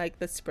find like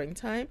the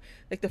springtime,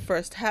 like the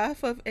first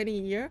half of any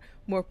year,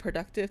 more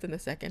productive than the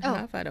second Oh,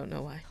 half. I don't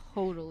know why. Yeah,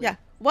 totally.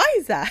 why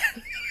is that?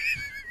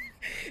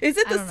 Is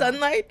it I the don't know.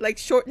 sunlight, like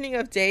shortening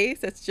of days?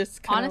 That's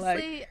just kind of like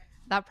Honestly,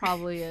 that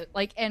probably is.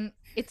 Like, and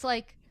it's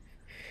like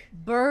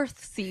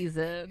birth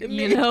season, you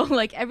me. know?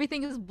 Like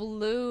everything is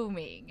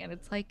blooming and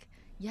it's like,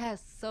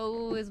 yes,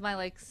 so is my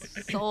like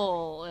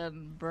soul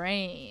and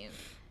brain.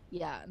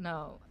 Yeah,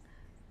 no.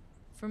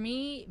 For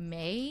me,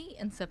 May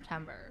and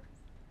September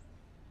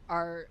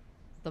are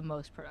the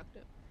most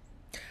productive.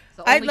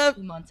 So I only love,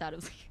 2 months out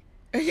of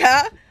the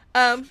yeah.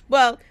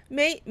 Well,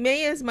 May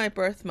is my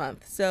birth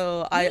month,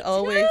 so I Me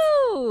always,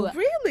 too.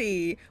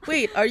 really,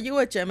 wait, are you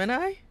a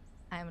Gemini?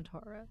 I am a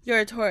Taurus. You're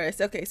a Taurus.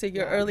 Okay, so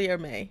you're Yeah. earlier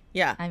May.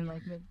 Yeah. I'm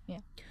like mid, yeah.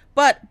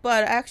 But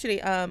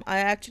actually, I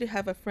actually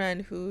have a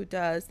friend who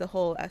does the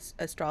whole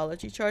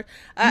astrology chart.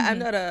 I'm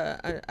Hmm. not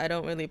I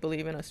don't really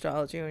believe in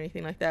astrology or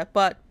anything like that.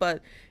 But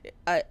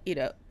I, you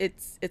know,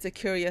 it's a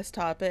curious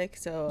topic.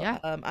 So Yeah.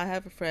 I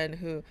have a friend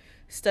who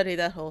studied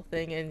that whole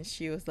thing, and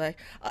she was like,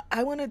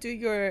 I want to do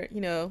your,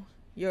 you know,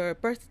 your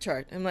birth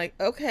chart. I'm like,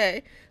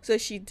 okay. So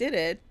she did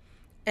it,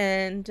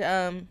 and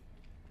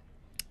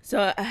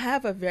so I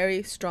have a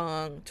very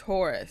strong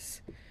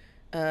Taurus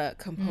Mm.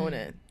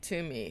 component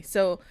to me.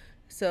 So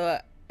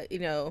you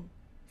know,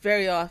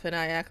 very often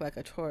I act like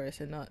a Taurus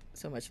and not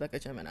so much like a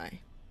Gemini.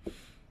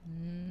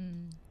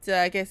 Mm. So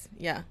I guess,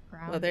 yeah.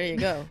 Well, there you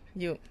Grounded.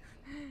 go.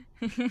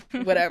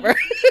 You, whatever.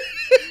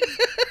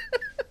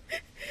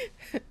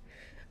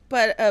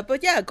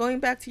 But yeah, going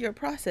back to your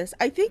process,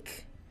 I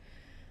think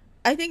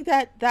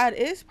that that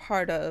is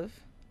part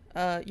of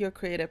your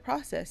creative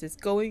process, is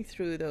going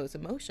through those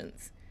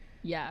emotions.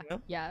 Yeah, You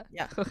know? yeah,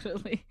 Yeah.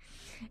 totally.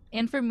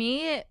 And for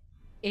me,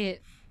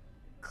 it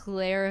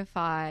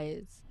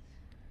clarifies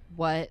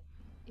what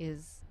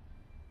is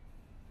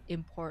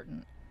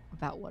important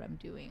about what I'm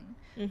doing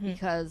Mhm.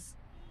 because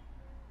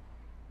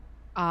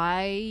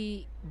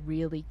I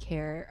really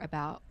care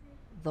about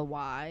the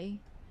why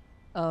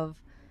of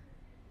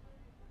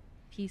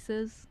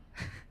pieces.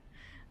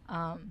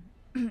 um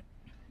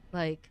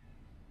like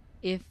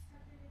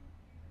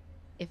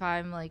if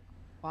I'm like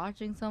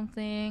watching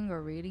something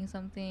or reading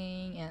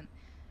something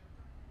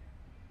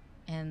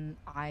and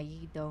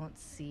I don't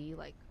see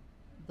like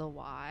the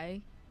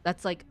why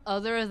that's like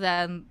other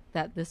than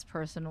that this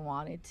person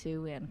wanted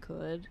to and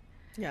could,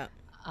 Yeah.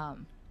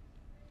 um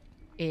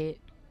it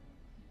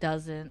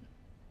doesn't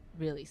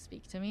really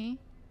speak to me.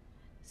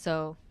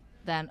 So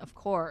then of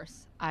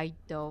course I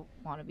don't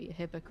want to be a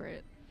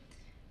hypocrite.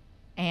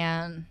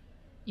 And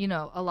you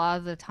know, a lot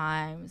of the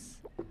times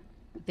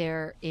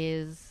there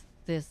is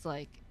this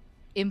like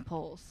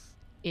impulse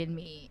in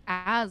me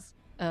as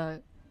a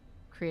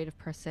creative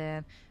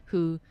person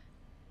who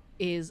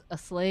is a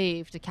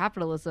slave to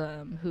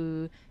capitalism,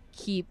 who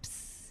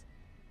keeps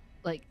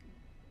like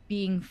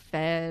being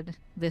fed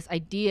this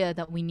idea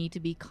that we need to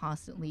be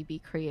constantly be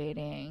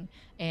creating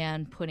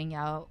and putting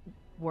out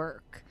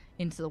work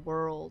into the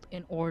world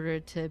in order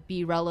to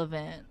be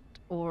relevant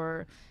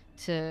or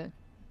to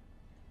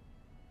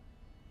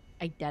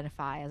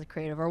identify as a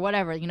creative or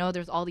whatever.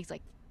 There's all these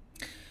like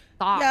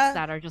thoughts Yeah,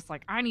 that are just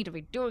like, I need to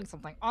be doing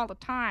something all the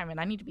time and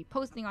I need to be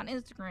posting on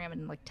Instagram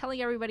and like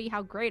telling everybody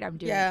how great I'm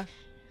doing. yeah.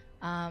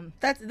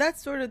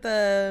 That's sort of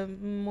the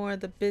more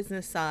the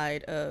business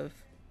side of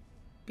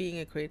being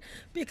a creator,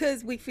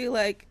 because we feel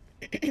like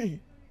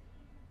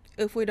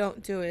if we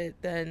don't do it,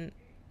 then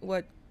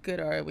what good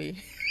are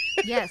we?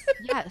 Yes,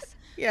 yes.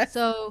 Yes.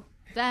 So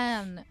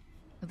then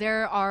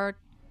there are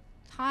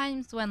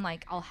times when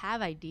like I'll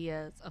have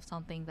ideas of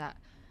something that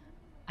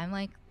I'm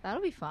like,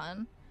 that'll be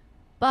fun.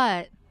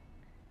 But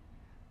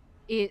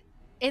it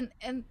and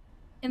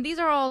these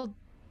are all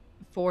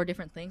for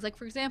different things. Like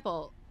for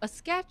example, a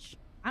sketch,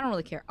 I don't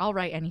really care. I'll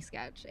write any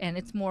sketch. And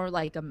it's more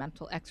like a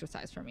mental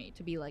exercise for me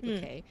to be like, Hmm.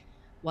 okay,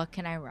 what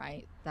can I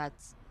write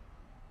that's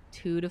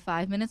 2 to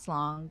 5 minutes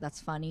long, that's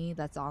funny,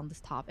 that's on this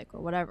topic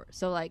or whatever.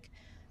 So like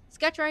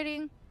sketch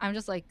writing, I'm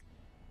just like,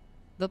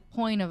 the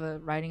point of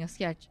writing a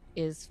sketch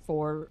is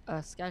for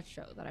a sketch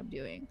show that I'm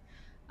doing.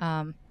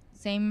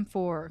 Same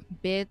for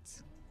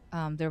bits.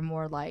 They're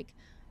more like,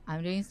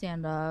 I'm doing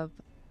stand up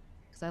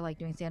because I like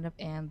doing stand up,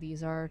 and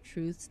these are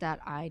truths that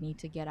I need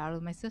to get out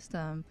of my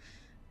system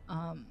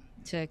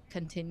to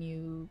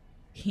continue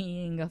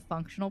being a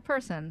functional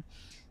person.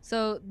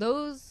 So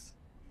those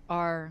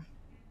are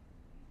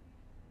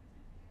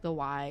the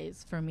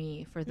whys for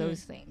me for Hmm.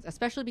 those things,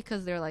 especially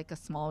because they're like a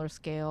smaller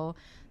scale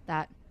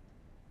that,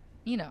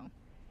 you know,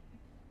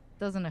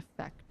 doesn't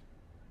affect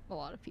a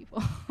lot of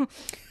people.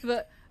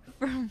 But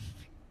for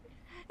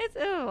it's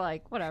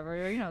like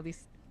whatever,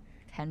 these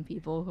 10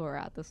 people who are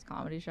at this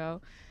comedy show,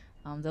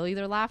 they'll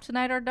either laugh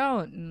tonight or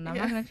don't, and I'm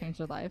not Yeah. going to change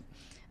their life.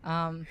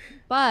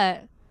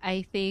 But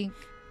I think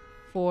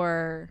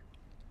for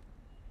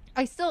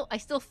I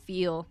still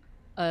feel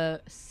a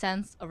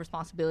sense of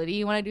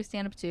responsibility when I do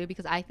stand up too,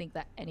 because I think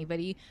that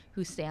anybody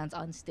who stands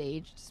on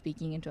stage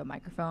speaking into a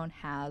microphone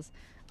has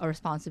a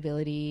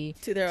responsibility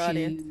To their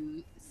audience.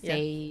 to Yeah.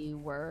 say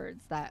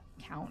words that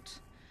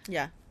count.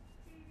 Yeah.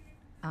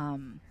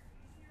 Um,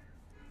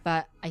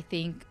 but I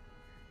think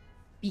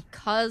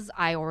because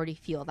I already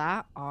feel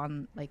that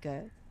on like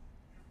a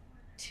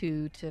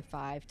 2 to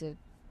 5 to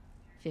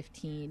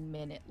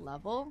 15-minute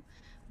level,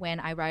 when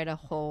I write a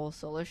whole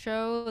solo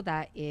show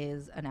that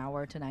is an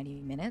hour to 90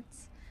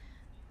 minutes,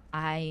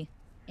 I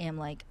am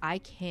like, I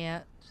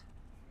can't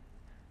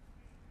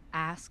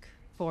ask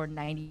for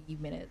 90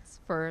 minutes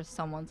for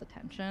someone's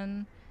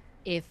attention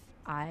if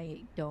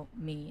I don't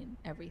mean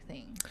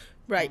everything that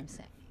Right. I'm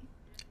saying.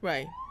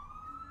 Right.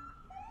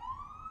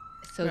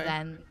 So Right.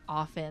 then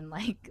often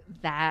like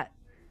that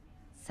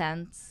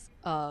sense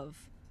of,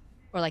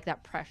 or like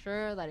that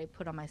pressure that I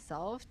put on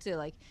myself to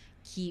like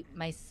keep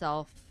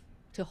myself,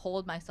 to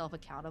hold myself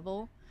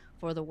accountable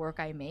for the work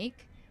I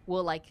make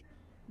will like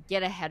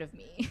get ahead of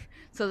me.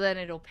 So then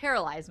it'll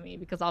paralyze me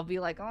because I'll be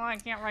like, oh, I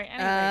can't write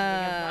anything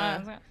Uh.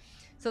 because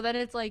so then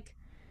it's like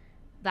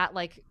that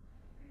like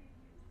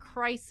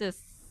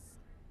crisis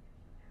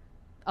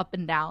up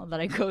and down that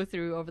I go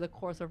through over the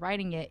course of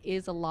writing it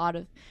is a lot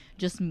of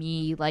just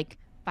me like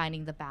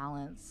finding the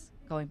balance,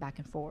 going back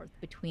and forth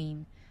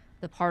between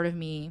the part of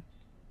me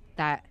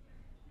that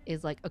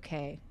is like,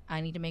 okay,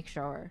 I need to make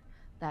sure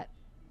that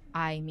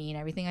I mean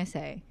everything I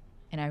say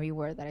and every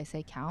word that I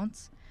say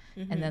counts.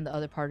 And Mm-hmm. then the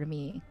other part of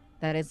me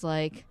that is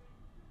like,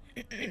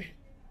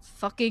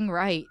 fucking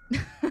right.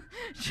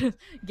 Just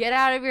get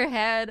out of your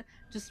head.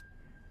 Just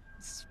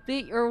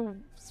spit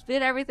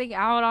everything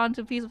out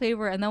onto a piece of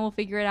paper and then we'll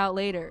figure it out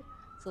later.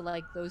 So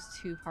like those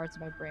two parts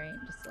of my brain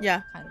just like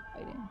Yeah. kind of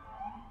fighting.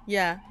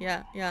 Yeah.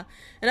 Yeah. Yeah.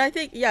 And I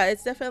think, yeah,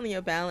 it's definitely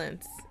a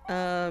balance.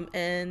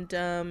 And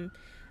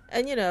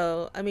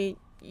I mean,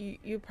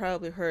 you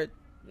probably heard,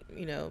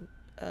 you know,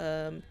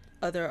 um,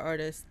 other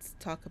artists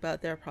talk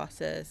about their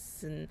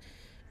process, and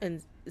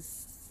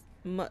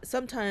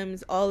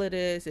sometimes all it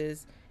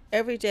is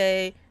every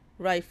day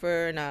write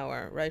for an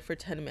hour, write for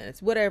 10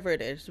 minutes, whatever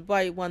it is,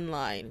 write one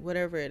line,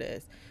 whatever it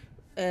is,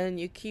 and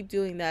you keep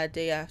doing that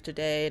day after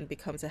day and it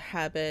becomes a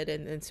habit,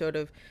 and sort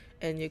of,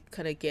 and you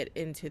kind of get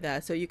into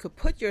that, so you could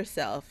put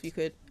yourself, you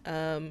could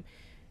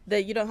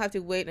that you don't have to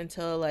wait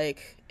until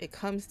like it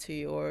comes to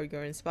you or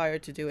you're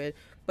inspired to do it,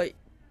 but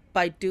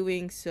by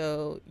doing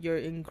so you're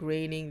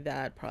ingraining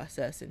that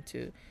process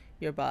into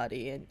your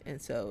body,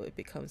 and so it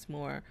becomes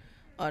more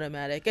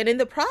automatic, and in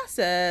the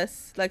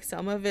process, like,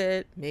 some of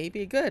it may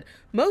be good,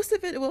 most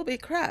of it will be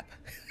crap.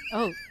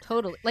 Oh,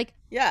 totally. Like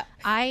Yeah.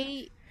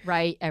 I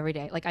write every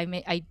day. Like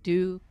I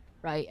do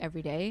write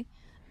every day.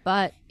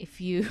 But if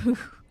you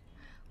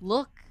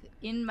look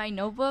in my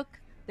notebook,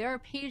 there are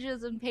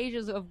pages and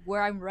pages of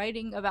where I'm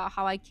writing about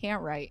how I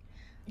can't write.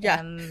 Yeah.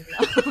 And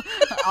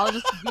I'll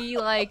just be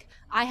like,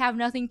 I have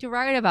nothing to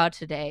write about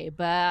today,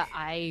 but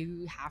I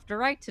have to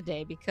write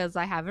today because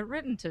I haven't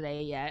written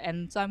today yet.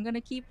 And so I'm going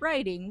to keep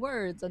writing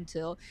words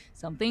until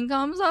something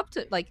comes up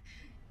to like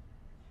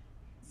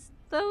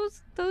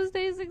those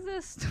days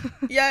exist.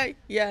 Yeah.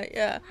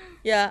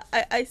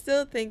 I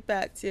still think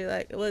back to,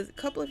 like, it was a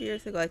couple of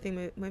years ago. I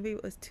think maybe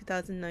it was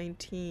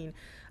 2019.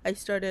 I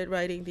started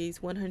writing these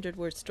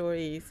 100-word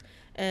stories,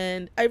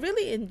 and I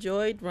really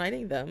enjoyed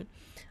writing them.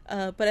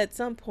 But at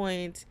some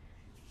point,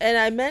 and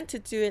I meant to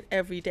do it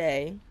every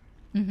day,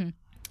 Hmm.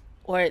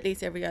 or at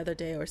least every other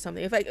day or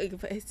something.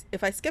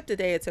 If I skipped a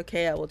day, it's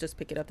okay. I will just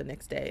pick it up the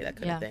next day, that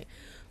kind of Yeah. thing.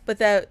 But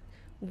that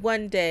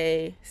one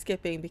day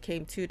skipping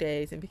became 2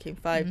 days and became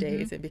five Hmm.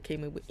 days and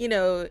became a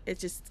it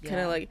just kind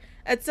of Yeah. like,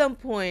 at some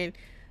point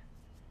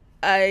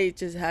I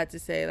just had to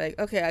say, like,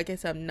 okay, I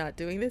guess I'm not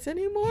doing this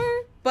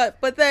anymore. But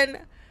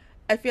then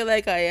I feel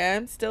like I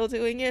am still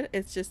doing it.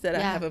 It's just that I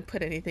Yeah. haven't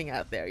put anything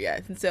out there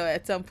yet. And so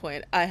at some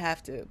point I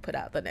have to put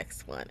out the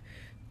next one.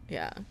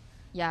 Yeah.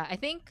 Yeah. I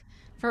think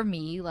for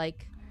me,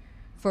 like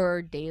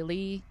for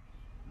daily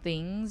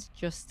things,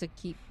 just to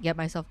get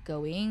myself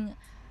going,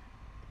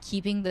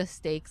 keeping the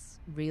stakes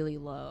really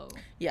low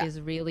Yeah.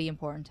 is really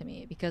important to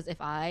me, because if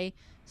I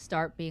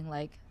start being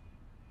like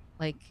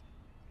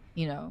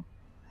you know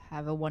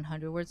have a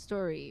 100-word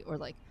story, or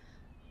like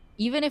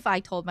even if I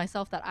told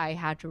myself that I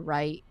had to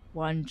write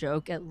one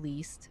joke at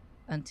least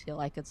until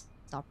I could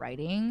stop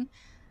writing,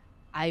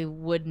 I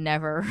would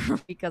never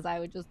because I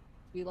would just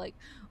be like,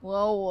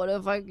 well, what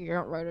if I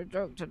can't write a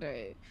joke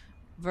today?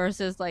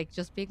 Versus like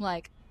just being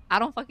like, I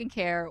don't fucking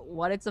care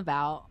what it's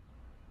about.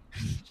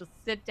 Just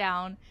sit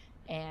down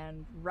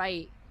and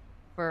write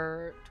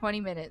for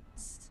 20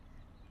 minutes.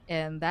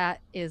 And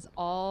that is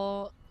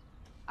all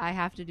I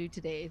have to do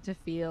today to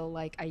feel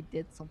like I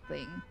did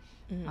something.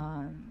 Hmm.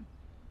 Um,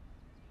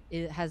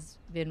 it has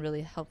been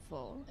really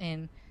helpful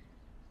in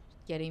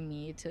getting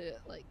me to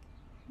like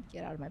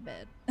get out of my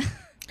bed.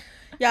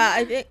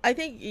 Yeah, I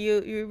think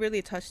you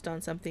really touched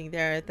on something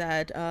there,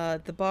 that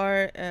the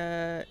bar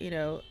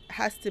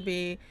has to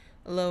be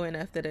low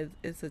enough that it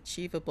is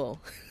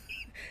achievable.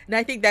 And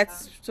I think Yeah.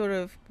 that's sort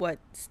of what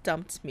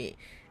stumped me,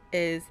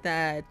 is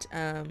that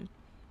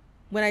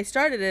when I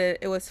started it,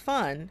 it was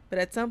fun, but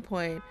at some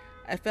point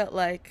I felt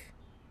like,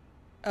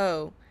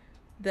 oh,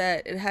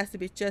 that it has to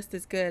be just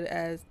as good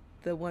as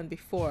the one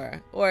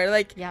before, or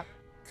like, Yep.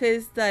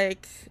 because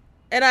like,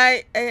 and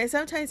I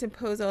sometimes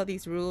impose all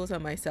these rules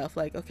on myself,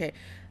 like, okay,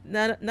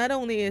 not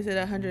only is it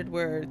 100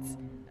 words,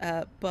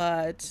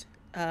 but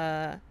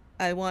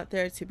I want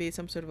there to be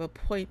some sort of a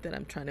point that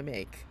I'm trying to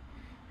make.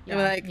 And I'm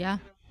Yeah. like, Yeah.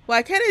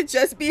 why can't it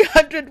just be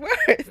 100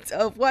 words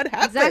of what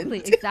Exactly.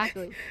 happened?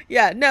 Exactly.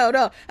 Yeah,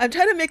 no, I'm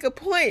trying to make a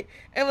point.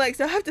 And I'm like,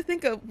 so I have to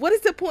think of, what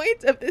is the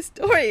point of this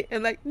story?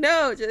 And like,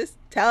 no, just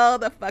tell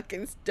the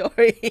fucking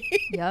story.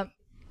 Yep.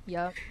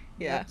 Yep.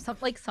 Yeah.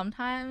 Yep.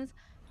 Sometimes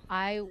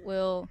I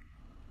will,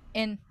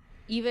 and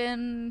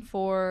even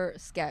for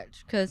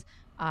sketch, because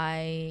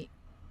I'm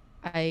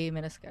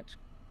in a sketch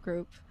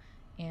group,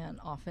 and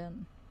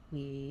often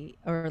we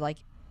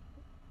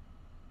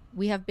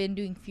have been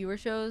doing fewer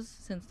shows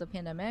since the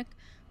pandemic,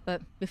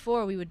 but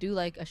before we would do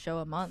like a show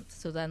a month.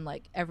 So then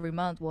like every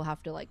month we'll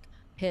have to like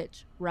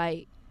pitch,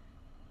 write,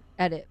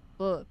 edit,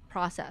 book,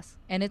 process.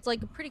 And it's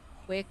like a pretty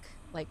quick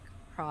like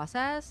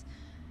process.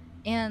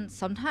 And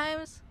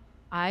sometimes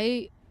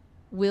I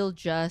will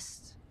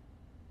just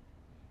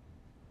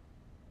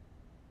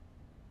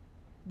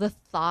the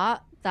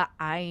thought that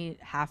I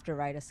have to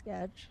write a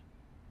sketch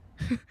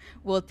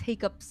will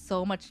take up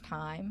so much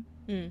time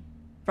Mm.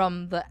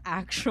 from the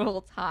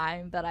actual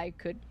time that I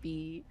could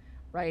be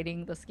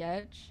writing the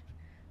sketch.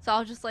 So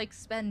I'll just like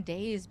spend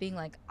days being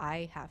like,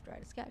 I have to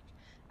write a sketch.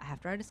 I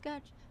have to write a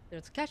sketch.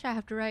 There's a sketch I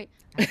have to write.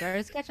 I have to write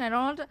a sketch, and I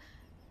don't want to.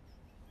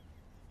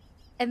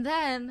 And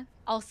then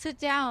I'll sit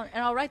down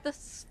and I'll write the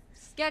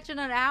sketch in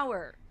an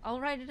hour.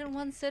 I'll write it in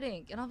one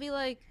sitting, and I'll be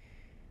like,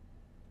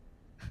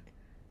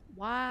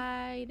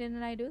 why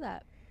didn't I do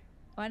that?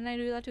 Why didn't I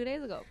do that 2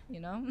 days ago? You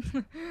know?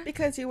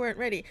 Because you weren't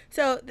ready.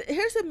 So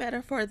here's a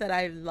metaphor that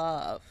I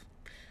love.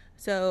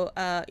 So,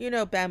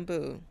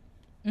 bamboo.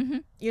 Mm-hmm.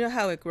 You know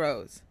how it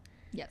grows.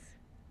 Yes.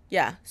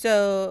 Yeah.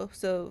 So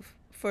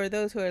for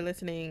those who are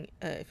listening,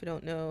 if you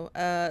don't know,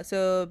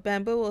 so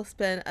bamboo will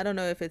spend, I don't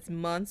know if it's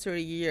months or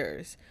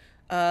years,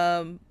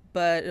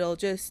 but it'll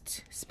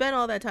just spend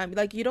all that time.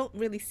 Like, you don't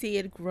really see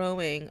it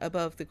growing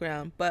above the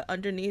ground, but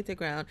underneath the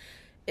ground,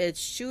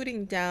 it's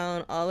shooting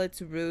down all its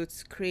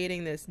roots,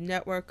 creating this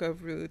network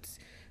of roots,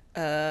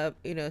 so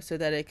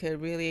that it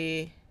could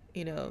really,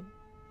 you know,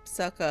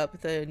 suck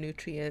up the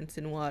nutrients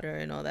and water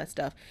and all that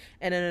stuff.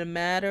 And in a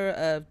matter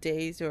of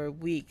days or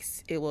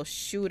weeks, it will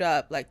shoot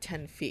up like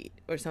 10 feet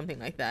or something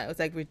like that. It was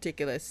like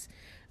ridiculous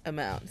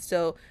amount.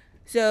 So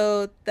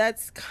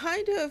that's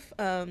kind of,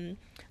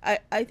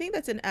 I think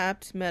that's an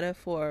apt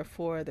metaphor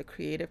for the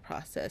creative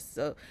process.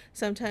 So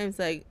sometimes,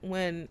 like,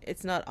 when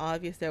it's not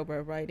obvious that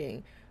we're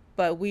writing,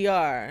 but we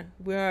are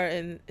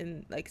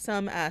in like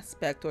some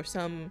aspect or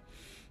some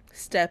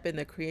step in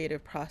the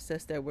creative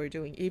process that we're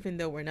doing, even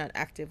though we're not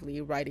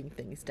actively writing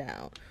things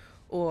down,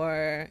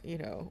 or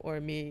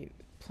me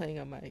playing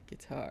on my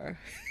guitar.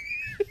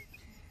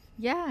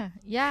 Yeah.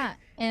 Yeah.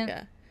 And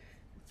Yeah.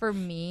 for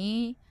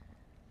me,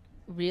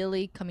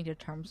 really coming to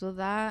terms with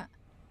that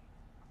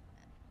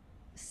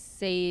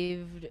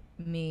saved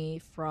me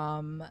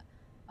from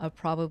a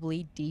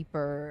probably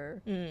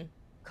deeper Mm.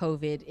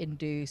 COVID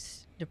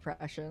induced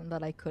depression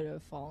that I could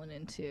have fallen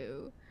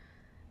into.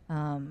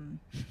 Um,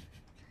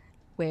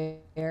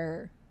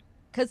 where,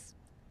 because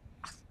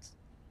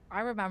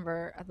I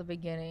remember at the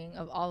beginning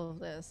of all of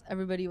this,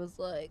 everybody was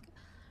like,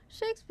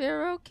 Shakespeare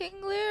wrote King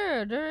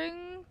Lear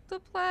during the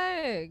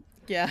plague.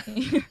 Yeah.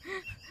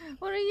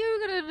 What are you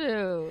gonna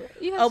do?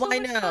 You have Oh, so I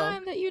much know.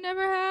 time that you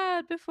never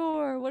had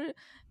before.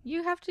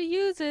 You have to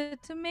use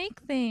it to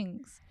make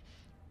things.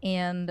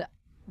 And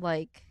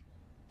like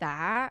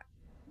that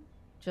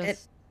And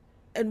just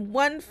and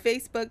one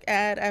Facebook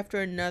ad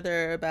after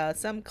another about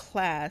some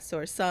class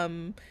or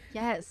some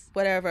yes.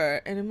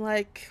 whatever, and I'm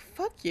like,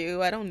 fuck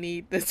you. I don't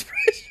need this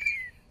pressure.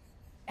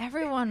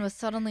 Everyone was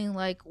suddenly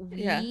like,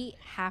 Yeah. we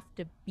have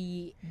to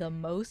be the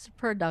most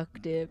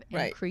productive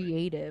and Right.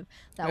 creative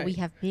that we Right.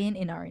 have been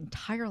in our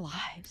entire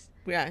lives.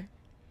 Yeah.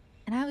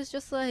 And I was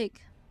just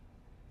like,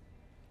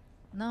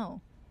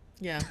 no.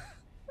 Yeah.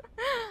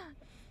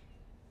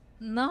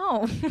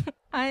 No.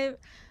 I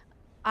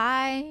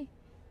I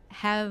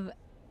have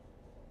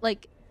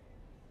like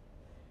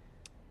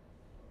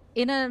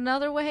in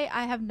another way,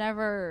 I have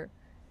never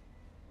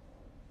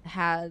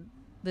had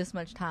this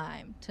much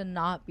time to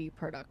not be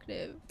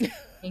productive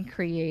and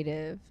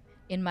creative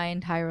in my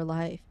entire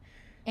life.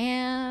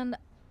 And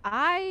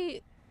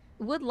I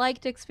would like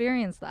to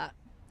experience that.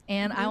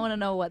 And I Hmm. want to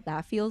know what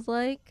that feels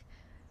like.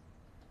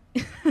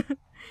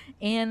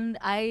 and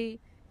I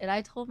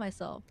told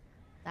myself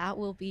that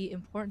will be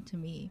important to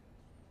me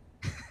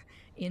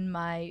in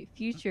my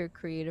future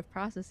creative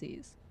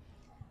processes.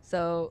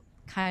 So,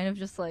 kind of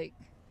just like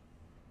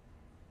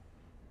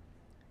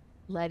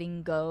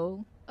letting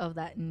go of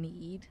that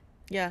need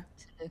Yeah.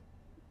 to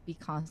be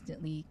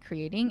constantly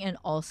creating, and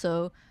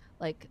also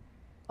like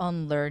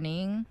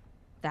unlearning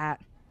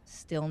that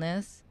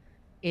stillness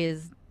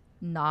is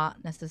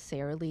not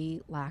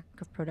necessarily lack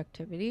of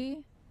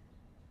productivity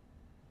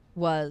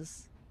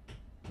was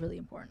really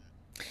important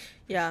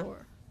for Yeah.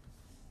 sure.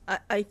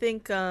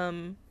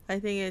 I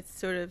think it's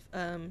sort of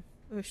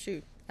oh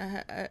shoot.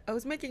 I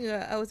was making a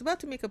I was about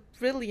to make a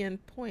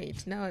brilliant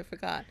point. Now I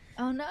forgot.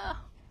 Oh no.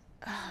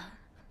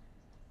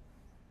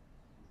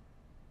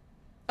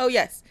 Oh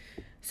yes.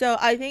 So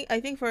I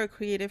think for a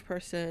creative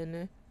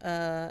person,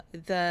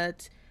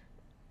 that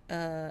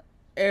uh,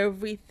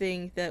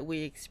 everything that we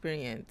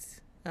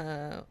experience,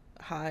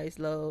 highs,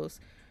 lows,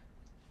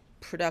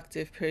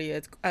 productive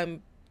periods.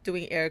 I'm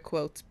doing air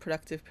quotes,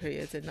 productive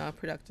periods and not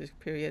productive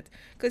periods,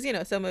 because you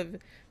know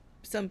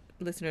some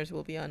listeners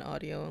will be on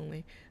audio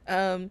only.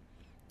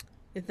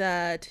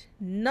 That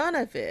none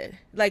of it,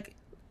 like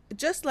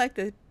just like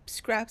the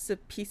scraps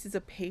of pieces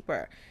of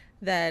paper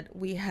that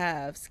we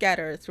have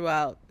scattered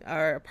throughout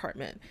our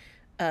apartment,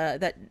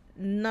 that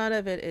none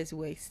of it is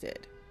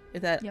wasted.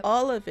 That Yep.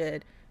 all of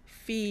it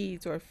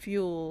feeds or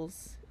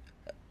fuels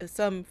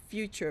some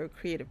future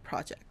creative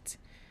project.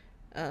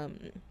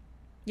 Um,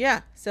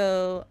 yeah,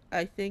 so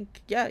I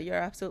think yeah, you're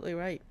absolutely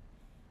right.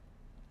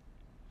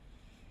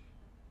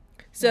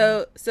 Yeah.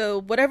 So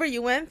whatever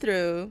you went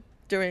through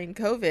during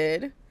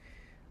COVID,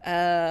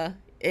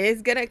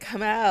 is gonna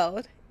come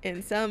out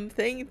in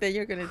something that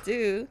you're gonna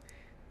do.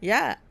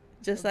 Yeah,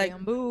 The just like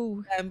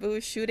bamboo.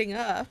 bamboo shooting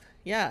up.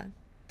 Yeah,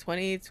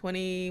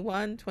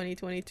 2021,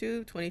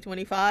 2022,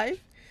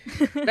 2025,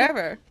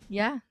 whatever.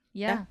 Yeah.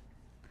 Yeah, Yeah.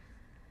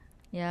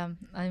 Yeah.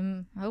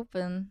 I'm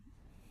hoping.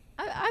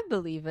 I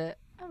believe it.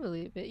 I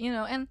believe it.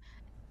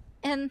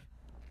 And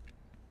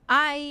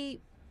I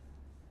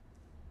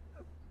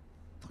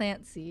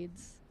plant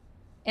seeds.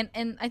 And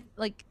I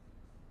like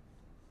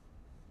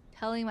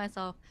telling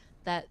myself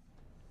that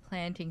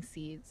planting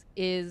seeds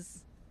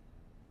is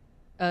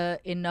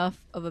enough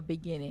of a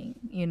beginning,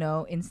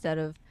 instead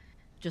of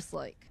just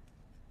like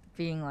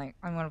being like,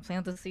 I'm gonna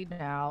plant the seed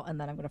now and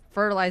then I'm gonna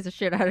fertilize the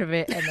shit out of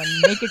it and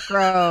then make it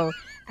grow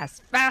as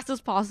fast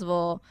as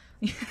possible.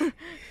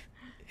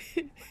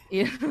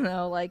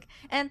 Like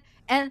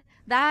and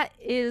that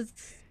is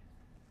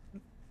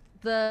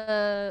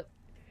the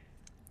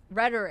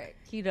rhetoric.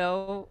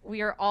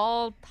 We are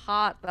all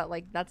taught that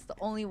like that's the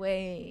only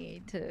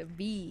way to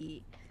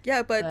be.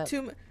 yeah, but But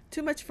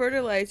too much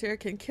fertilizer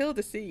can kill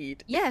the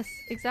seed. yes,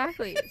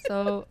 exactly.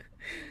 So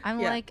I'm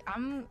Yeah, like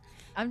I'm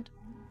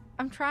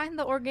I'm trying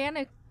the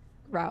organic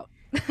route.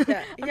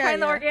 yeah, I'm yeah, trying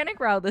the yeah, organic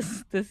route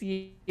this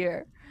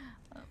year.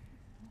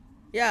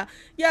 yeah,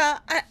 yeah.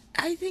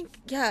 I think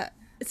yeah.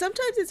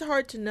 Sometimes it's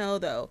hard to know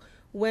though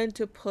when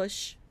to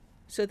push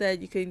so that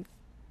you can,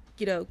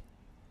 you know,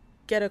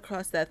 get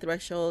across that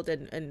threshold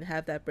and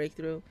have that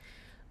breakthrough.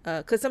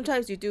 Because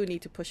sometimes you do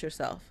need to push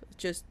yourself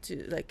just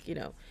to like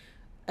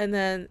and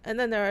then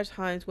there are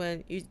times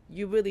when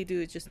you really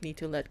do just need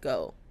to let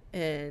go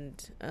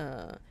and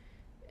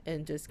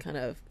just kind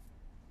of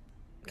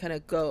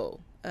go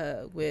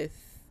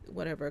with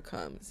whatever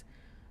comes.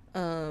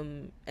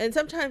 And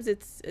sometimes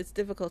it's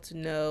difficult to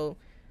know,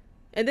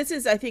 and this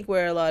is I think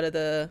where a lot of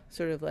the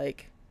sort of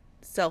like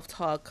self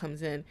talk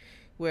comes in,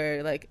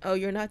 where like, oh,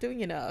 you're not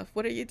doing enough.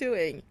 What are you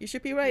doing? You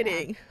should be Yeah.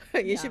 writing.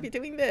 You Yeah. should be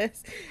doing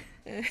this.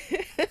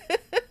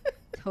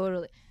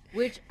 Totally.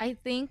 Which I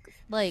think,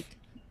 like,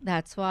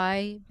 that's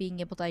why being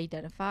able to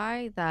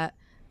identify that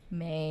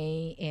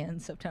May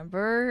and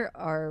September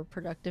are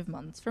productive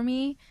months for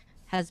me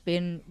has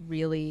been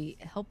really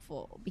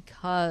helpful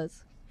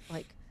because,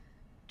 like,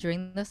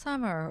 during the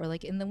summer or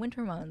like in the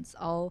winter months,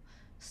 I'll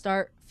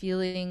start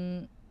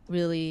feeling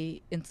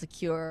really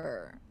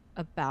insecure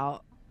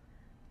about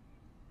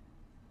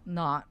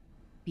not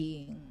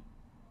being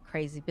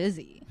crazy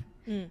busy.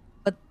 Mm.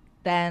 But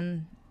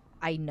then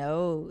I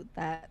know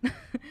that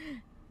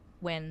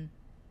when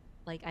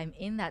like I'm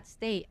in that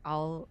state,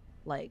 I'll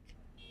like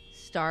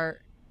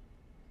start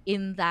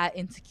in that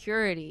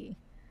insecurity.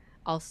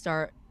 I'll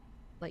start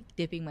like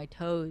dipping my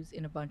toes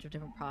in a bunch of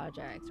different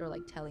projects or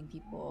like telling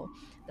people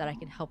that I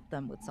can help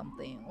them with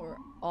something or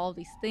all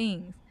these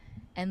things.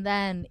 And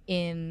then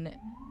in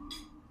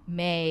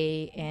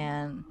May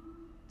and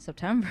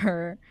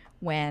September,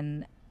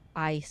 when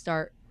I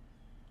start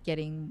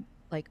getting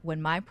like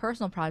when my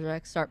personal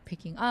projects start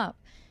picking up,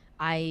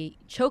 I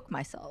choke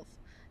myself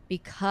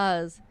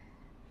because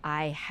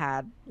I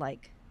had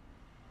like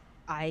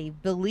I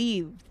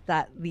believed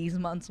that these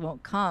months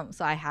won't come.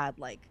 So I had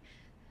like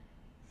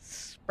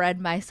spread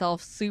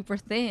myself super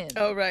thin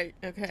Oh, right.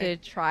 Okay. to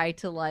try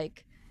to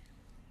like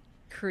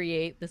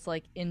create this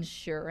like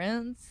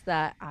insurance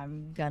that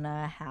I'm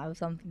gonna have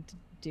something to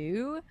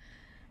do.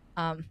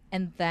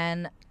 And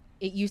then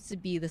it used to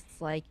be this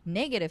like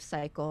negative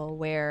cycle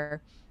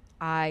where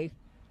I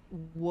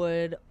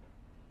would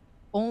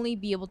only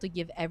be able to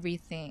give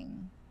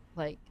everything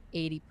like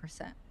 80%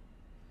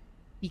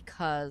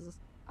 because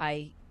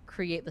I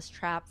create this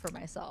trap for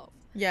myself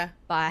Yeah.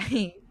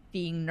 by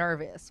being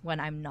nervous when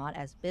I'm not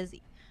as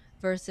busy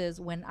versus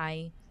when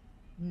I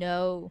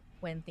know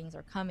when things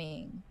are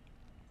coming,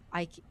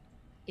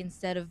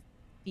 instead of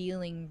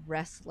feeling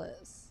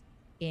restless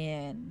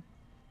in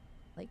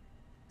like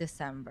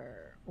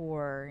December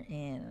or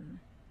in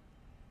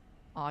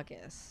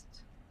August,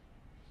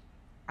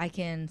 I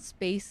can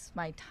space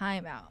my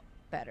time out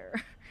better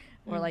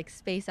or Mm. like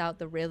space out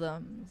the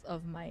rhythms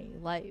of my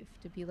life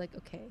to be like,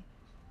 okay,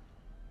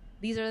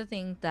 these are the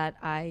things that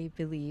I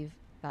believe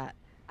that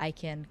I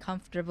can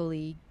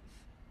comfortably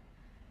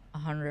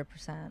 100%,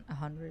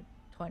 120%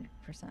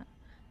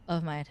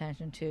 of my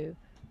attention to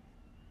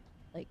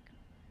like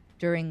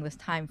during this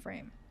time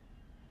frame.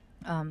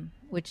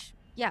 Which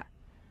yeah,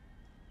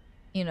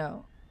 you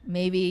know,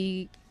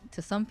 maybe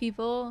to some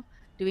people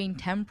doing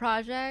 10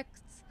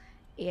 projects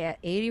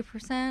at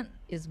 80%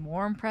 is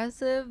more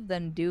impressive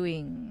than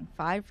doing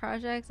 5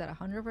 projects at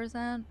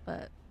 100%,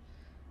 but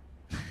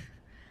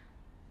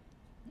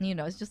you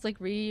know, it's just like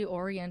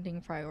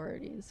reorienting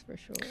priorities for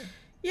sure.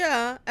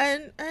 Yeah,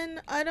 and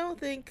I don't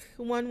think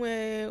one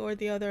way or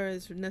the other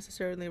is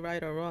necessarily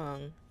right or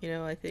wrong.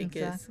 I think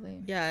it's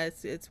Exactly. yeah,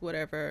 it's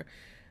whatever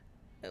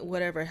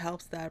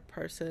helps that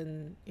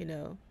person,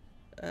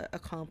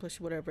 accomplish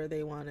whatever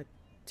they wanted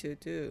to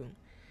do.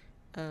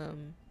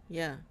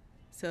 Yeah.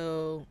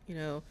 So,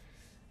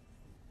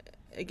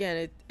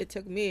 again, it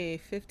took me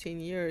 15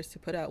 years to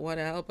put out one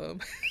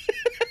album.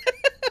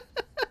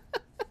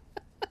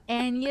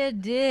 And you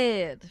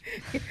did.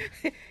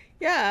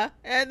 Yeah,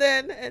 and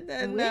then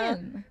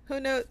Win. who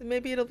knows?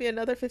 Maybe it'll be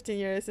another 15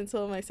 years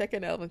until my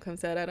second album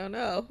comes out. I don't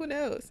know. Who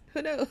knows?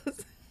 Who knows?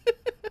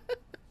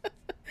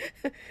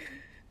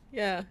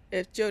 Yeah,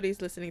 if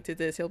Jody's listening to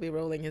this, he'll be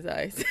rolling his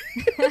eyes.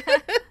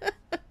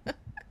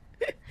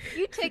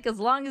 You take as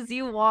long as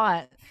you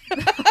want.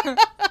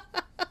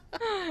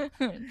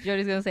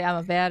 Jody's gonna say I'm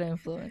a bad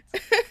influence.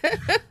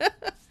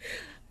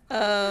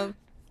 um,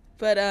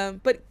 but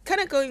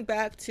kind of going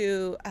back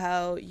to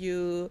how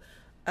you,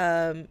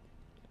 um,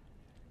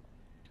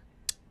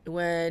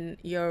 when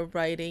you're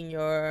writing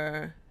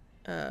your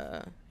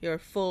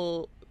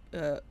full,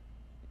 uh,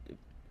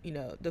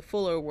 the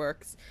fuller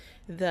works,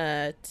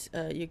 that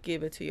you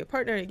give it to your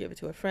partner, you give it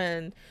to a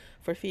friend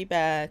for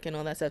feedback and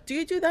all that stuff. Do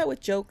you do that with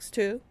jokes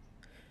too?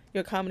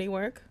 Your comedy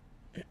work?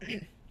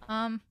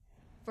 Um,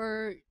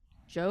 for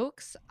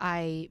jokes,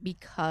 I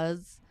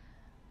because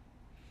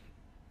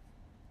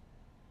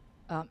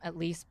at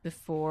least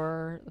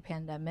before the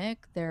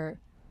pandemic, there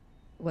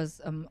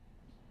was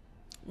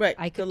Right,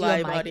 I the could do a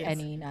live mic audience.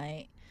 any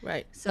night.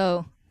 Right.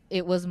 So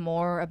it was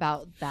more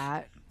about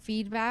that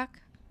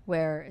feedback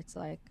where it's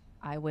like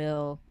I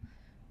will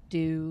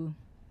do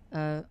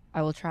I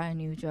will try a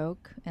new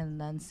joke and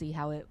then see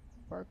how it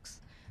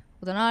works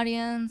with an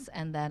audience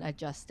and then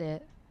adjust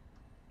it.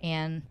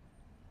 And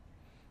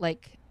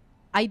like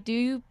I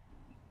do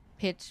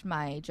pitch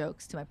my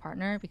jokes to my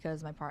partner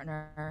because my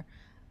partner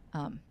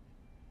um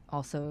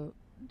also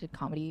did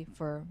comedy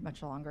for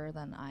much longer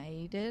than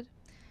I did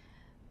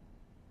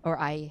or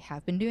I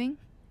have been doing.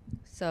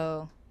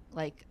 So,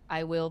 like,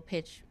 I will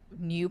pitch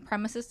new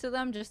premises to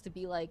them just to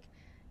be like,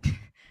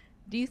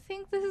 do you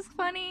think this is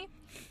funny?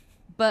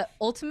 But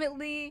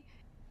ultimately,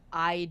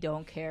 I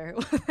don't care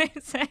what they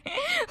say.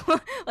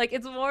 Like,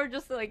 it's more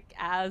just like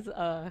as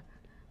a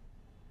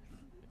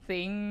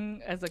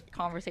thing as a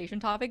conversation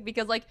topic,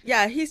 because like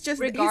Yeah, he's there.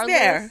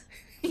 regardless,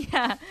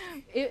 yeah,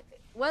 it,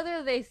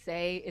 whether they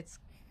say it's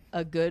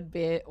a good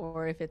bit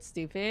or if it's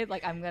stupid,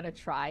 like I'm gonna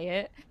try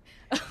it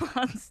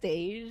on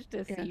stage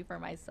to Yeah. see for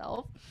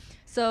myself.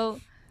 So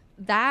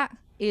that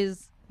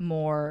is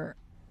more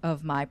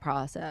of my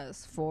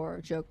process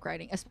for joke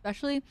writing,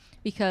 especially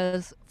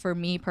because for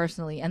me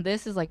personally, and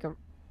this is like a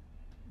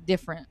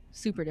different,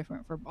 super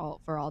different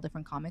for all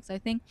different comics, I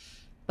think.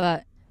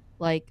 But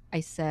like I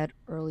said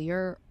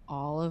earlier,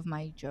 all of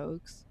my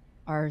jokes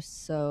are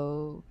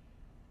so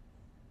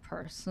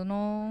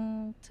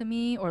personal to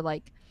me, or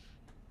like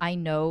I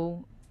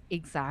know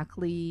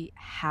exactly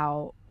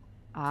how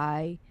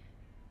I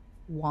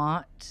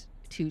want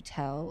to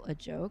tell a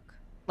joke.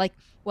 Like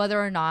whether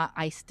or not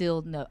I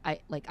still know, I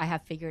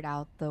have figured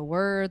out the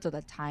words or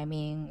the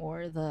timing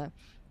or the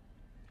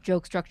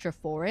joke structure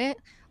for it.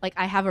 Like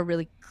I have a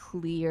really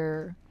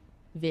clear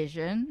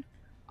vision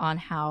on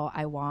how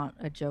I want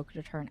a joke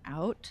to turn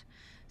out.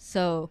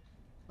 So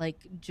like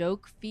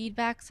joke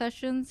feedback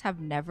sessions have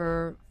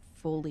never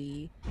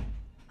fully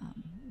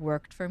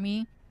worked for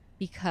me,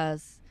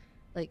 because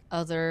like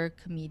other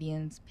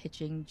comedians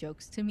pitching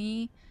jokes to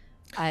me,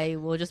 I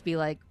will just be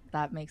like,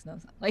 that makes no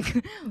sense.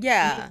 Like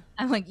Yeah.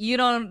 I'm like, you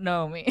don't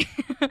know me.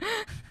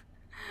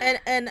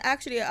 And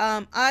actually,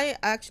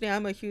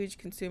 I'm a huge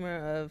consumer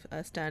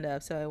of stand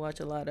up, so I watch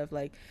a lot of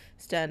like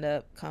stand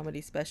up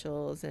comedy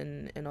specials,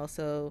 and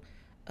also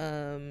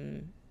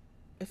um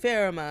a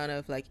fair amount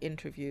of like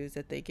interviews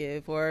that they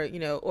give, or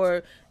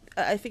or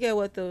I forget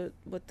what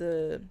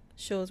the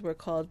shows were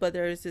called, but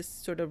there's this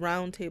sort of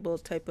round table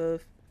type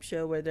of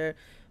show where there are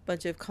a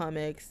bunch of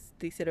comics,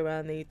 they sit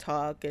around, they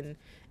talk, and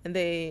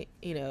they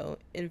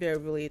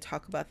invariably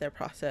talk about their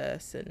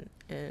process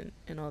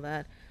and all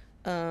that.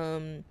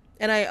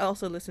 And I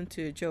also listen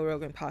to Joe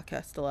Rogan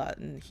podcast a lot,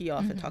 and he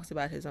often Mhm. talks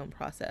about his own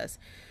process.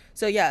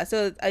 So yeah,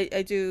 so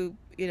I do,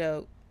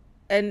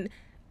 and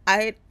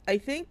I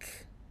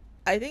think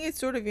it's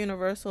sort of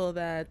universal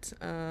that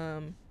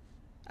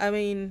I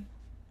mean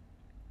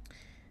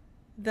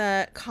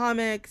that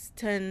comics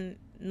tend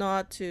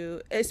not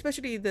to,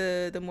 especially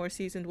the more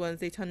seasoned ones,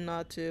 they tend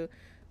not to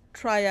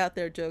try out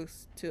their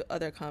jokes to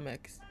other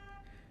comics.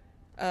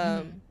 Mhm.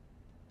 Um,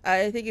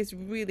 I think it's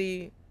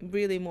really,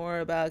 really more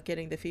about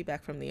getting the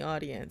feedback from the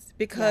audience, Yeah.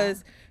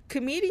 because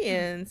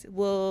comedians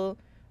will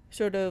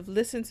sort of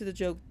listen to the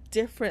joke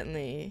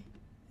differently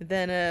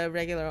than a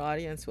regular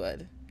audience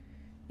would,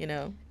 you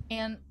know?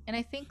 And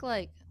I think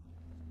like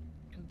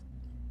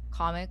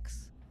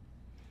comics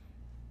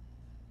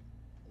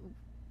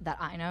that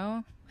I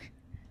know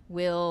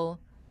will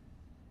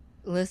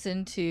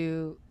listen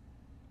to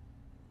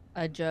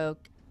a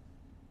joke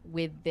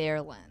with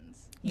their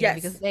lens,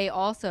 because Yes. they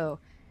also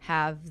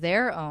have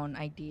their own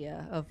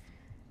idea of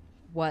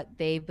what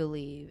they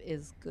believe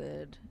is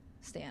good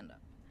stand up.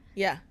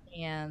 Yeah.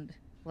 And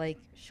like,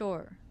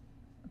 sure,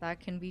 that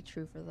can be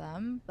true for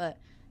them, but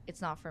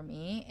it's not for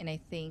me. And I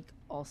think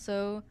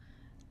also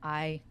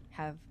I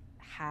have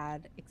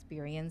had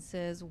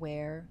experiences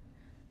where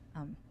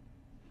um,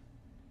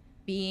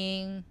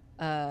 being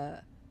a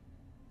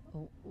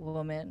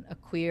woman, a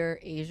queer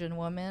Asian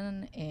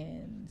woman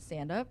in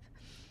stand up,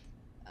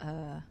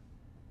 uh,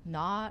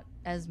 not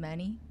as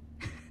many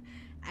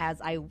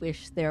as I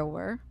wish there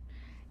were.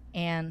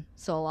 And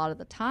so a lot of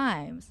the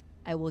times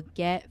I will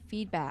get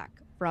feedback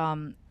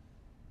from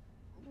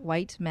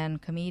white men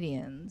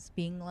comedians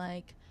being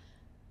like,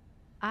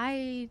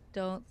 I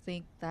don't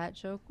think that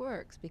joke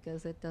works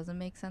because it doesn't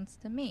make sense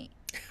to me.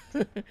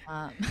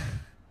 Um,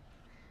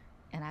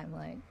 and I'm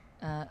like,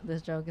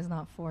 this joke is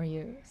not for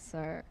you,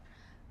 sir.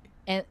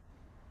 And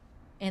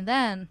and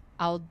then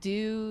I'll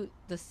do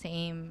the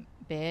same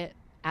bit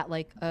at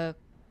like a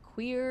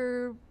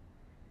queer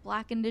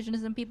Black,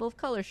 Indigenous, and people of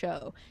color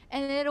show,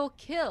 and it'll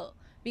kill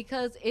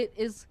because it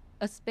is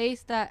a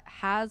space that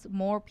has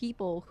more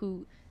people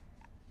who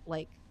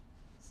like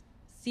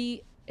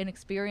see and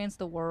experience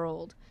the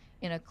world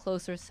in a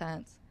closer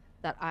sense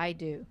that I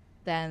do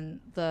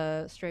than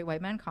the straight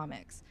white men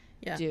comics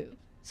Yeah. do.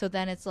 So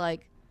then it's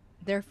like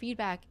their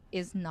feedback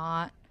is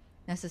not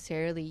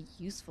necessarily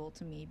useful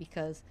to me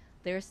because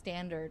their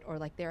standard or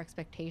like their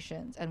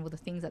expectations and with the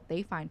things that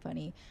they find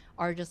funny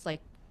are just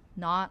like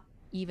not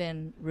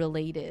even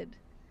related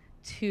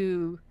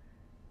to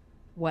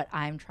what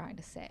I'm trying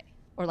to say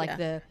or like Yeah.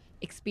 the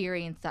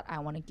experience that I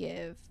want to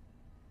give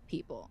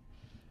people.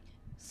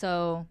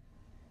 So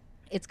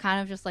it's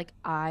kind of just like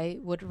I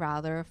would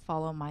rather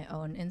follow my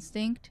own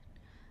instinct.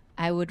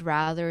 I would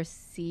rather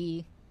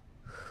see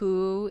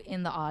who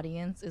in the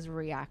audience is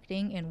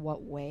reacting in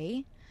what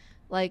way.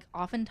 Like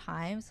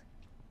oftentimes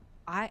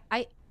I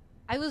I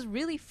I was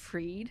really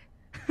freed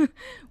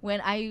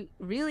when I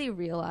really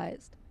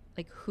realized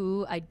like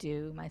who I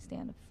do my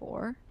stand up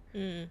for.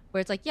 Mm.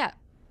 Where it's like, yeah,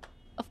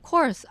 of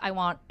course I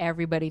want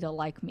everybody to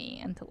like me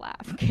and to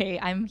laugh. Okay,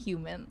 I'm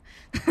human.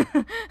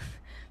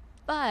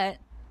 But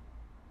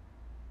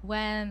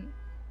when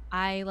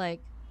I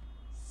like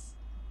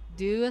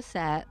do a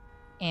set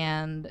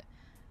and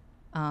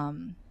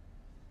um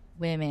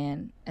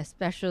women,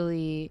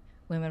 especially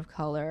women of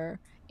color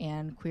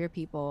and queer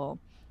people,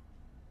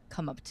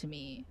 come up to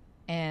me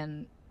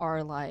and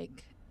are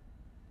like,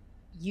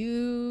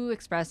 you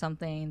express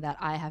something that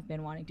I have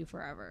been wanting to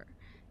forever,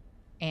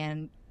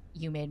 and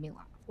you made me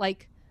laugh.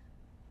 Like,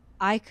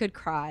 I could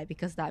cry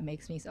because that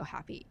makes me so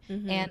happy.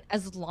 Mm-hmm. And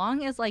as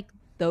long as like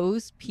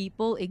those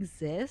people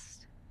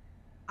exist,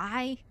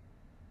 I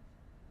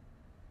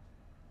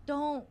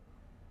don't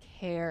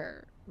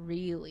care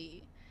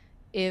really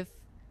if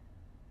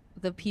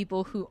the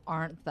people who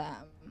aren't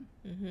them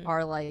Mm-hmm.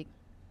 are like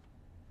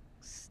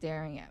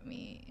staring at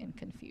me in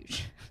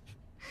confusion.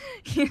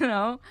 You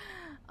know?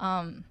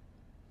 Um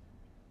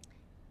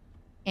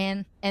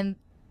and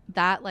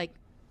that like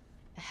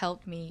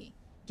helped me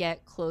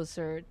get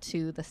closer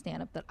to the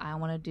stand up that I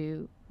want to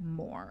do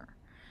more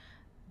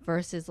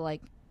versus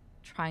like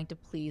trying to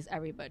please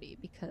everybody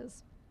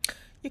because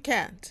You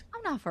can't.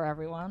 I'm not for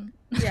everyone.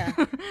 Yeah.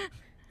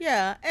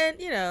 Yeah, and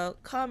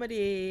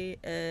comedy,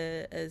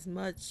 as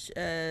much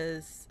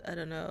as I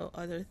don't know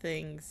other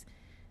things,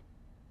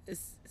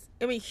 is.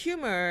 I mean,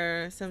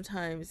 humor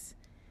sometimes.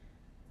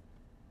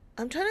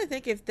 I'm trying to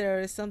think if there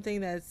is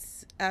something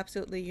that's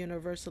absolutely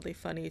universally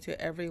funny to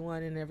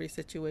everyone in every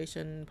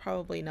situation.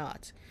 Probably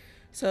not.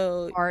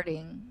 So,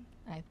 Farting,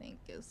 I think,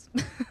 is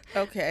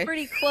okay,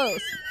 pretty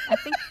close. I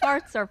think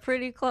farts are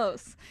pretty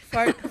close.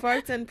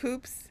 farts and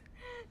poops,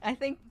 I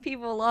think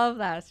people love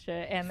that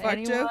shit, and fart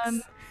anyone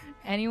jokes.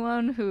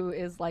 anyone who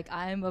is like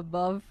I'm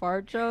above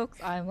fart jokes,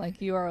 I'm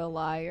like you are a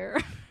liar.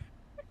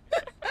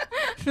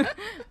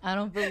 I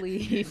don't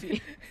believe you.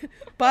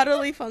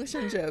 Bodily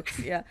function jokes,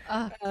 yeah.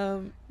 Uh,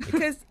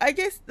 Because I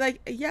guess,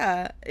 like,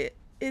 yeah,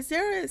 is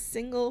there a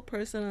single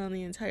person on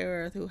the entire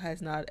earth who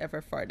has not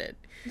ever farted?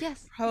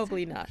 yes,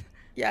 Probably exactly. not.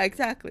 Yeah,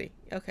 exactly.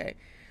 Okay.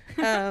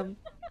 Um,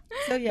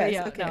 so But yes,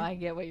 yeah, no, okay. I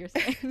get what you're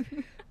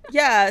saying.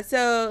 Yeah,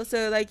 so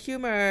like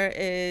humor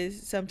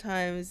is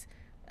sometimes,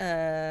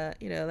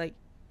 like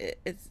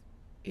it's,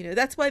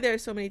 that's why there are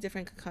so many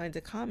different kinds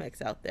of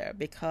comics out there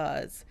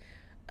because,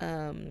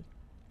 um,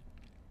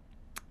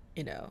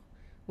 you know,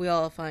 we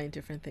all find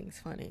different things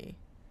funny.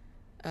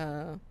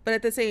 But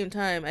at the same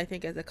time, I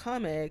think as a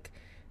comic,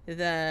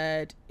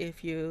 that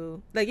if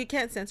you like, you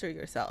can't censor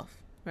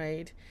yourself,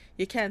 right?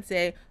 You can't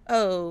say,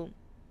 oh,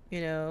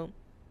 you know,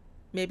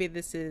 maybe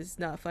this is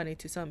not funny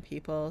to some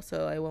people,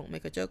 so I won't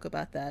make a joke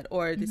about that,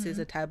 or this is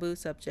Hmm. a taboo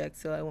subject,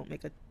 so I won't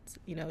make a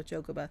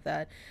joke about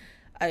that.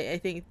 I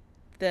think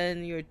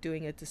then you're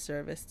doing a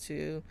disservice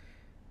to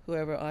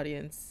whoever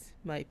audience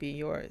might be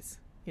yours.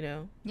 You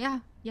know? Yeah,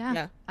 yeah,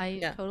 Yeah, I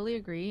yeah. totally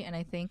agree, and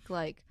I think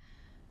like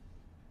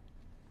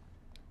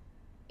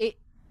it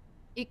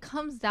it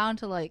comes down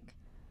to like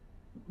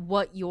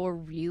what your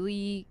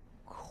really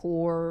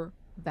core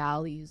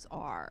values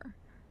are,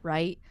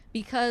 right?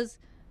 Because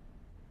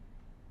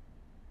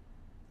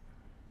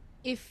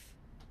if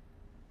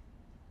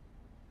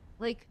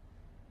like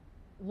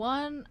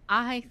one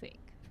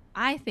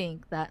I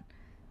think that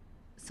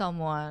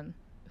someone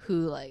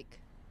who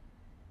like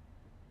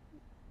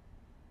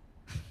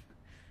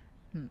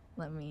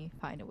let me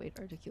find a way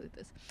to articulate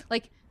this.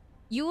 Like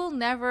you will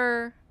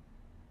never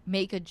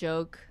make a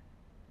joke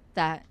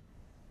that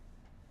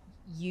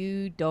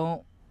you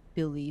don't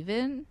believe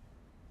in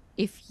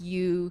if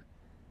you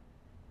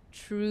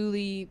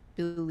truly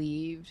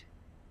believed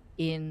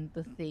in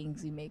the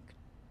things you make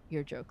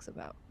your jokes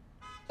about.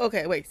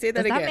 Okay, wait. Say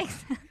that Does that again. make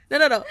sense? No,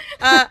 no, no.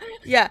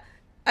 Yeah.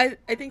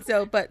 I think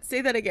so, but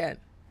say that again.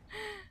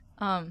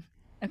 um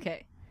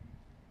okay.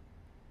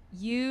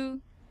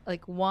 You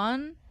like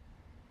one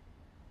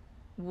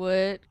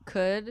would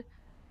could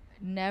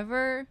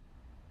never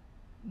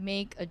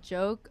make a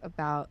joke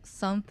about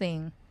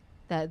something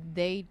that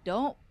they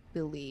don't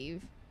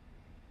believe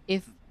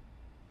if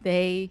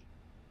they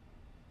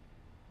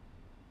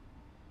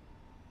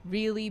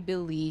really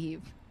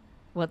believe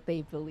what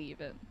they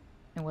believe in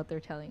and what they're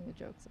telling the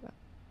jokes about.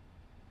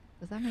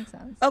 Does that make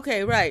sense?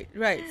 Okay, right,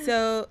 right.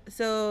 So,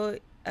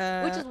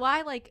 Which is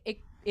why like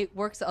it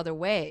works the other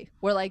way.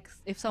 Where like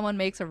if someone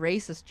makes a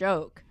racist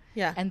joke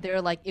yeah. and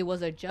they're like it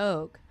was a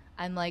joke,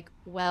 I'm like,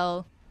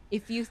 well,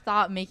 if you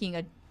thought making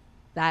a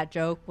that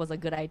joke was a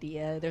good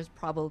idea, there's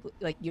probably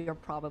like you're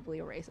probably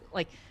a racist.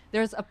 Like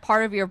there's a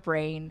part of your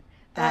brain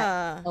that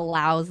Ah,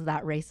 allows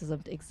that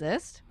racism to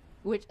exist,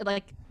 which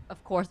like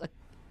of course a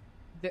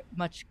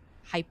much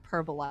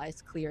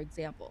hyperbolized clear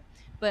example.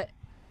 But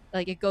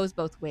like it goes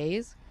both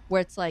ways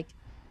where it's like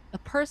a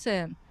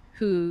person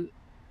who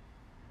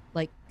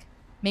like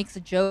makes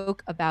a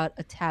joke about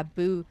a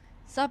taboo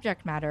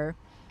subject matter,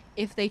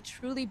 if they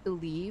truly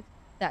believe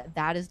that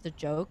that is the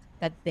joke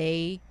that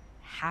they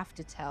have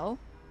to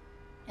tell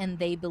and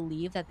they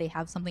believe that they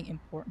have something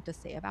important to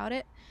say about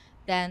it,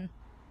 then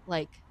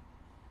like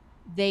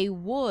they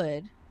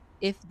would,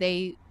 if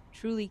they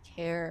truly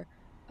care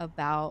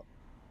about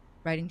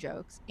writing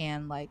jokes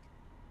and like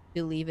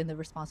believe in the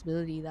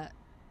responsibility that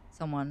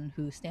someone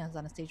who stands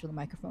on a stage with a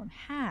microphone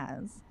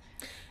has,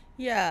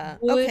 yeah.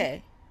 would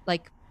Okay.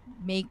 like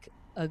make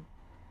a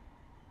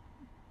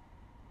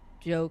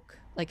joke,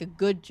 like a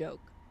good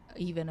joke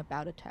even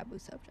about a taboo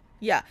subject.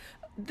 Yeah.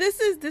 This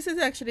is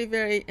actually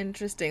very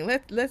interesting.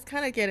 Let's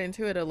kind of get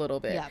into it a little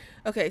bit. Yeah.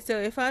 Okay, so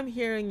if I'm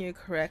hearing you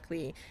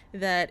correctly,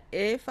 that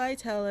if I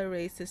tell a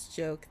racist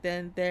joke,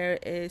 then there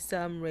is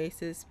some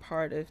racist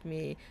part of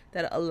me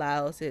that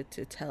allows it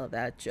to tell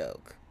that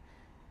joke.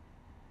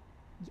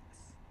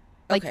 Yes.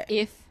 Like Okay.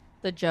 if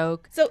the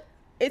joke, So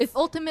if it's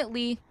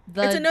ultimately it's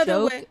the another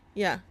joke way.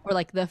 Yeah. or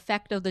like the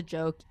effect of the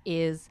joke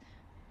is,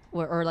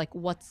 or like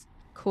what's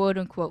quote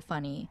unquote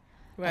funny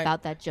Right.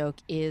 about that joke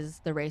is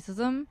the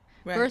racism,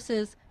 Right.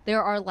 versus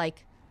there are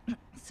like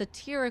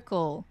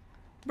satirical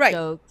Right.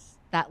 jokes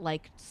that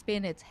like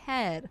spin its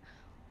head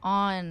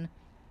on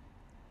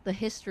the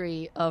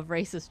history of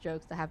racist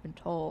jokes that have been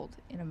told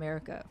in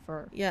America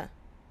for Yeah.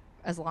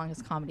 as long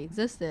as comedy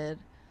existed.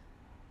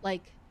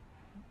 Like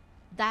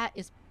that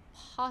is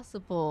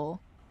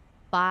possible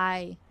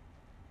by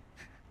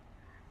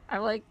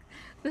I'm like,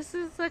 this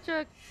is such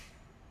a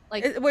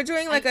like We're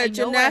doing like a I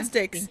know what I'm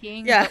gymnastics.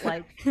 thinking, Yeah. but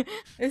like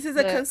This is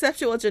a the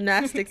conceptual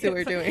gymnastics that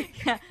we're doing.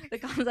 yeah, the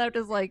concept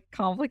is like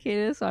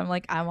complicated, so I'm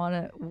like I want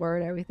to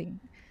word everything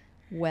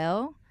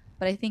well,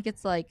 but I think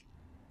it's like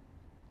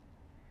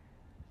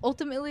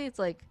ultimately it's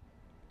like,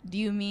 do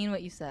you mean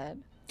what you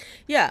said?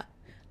 Yeah.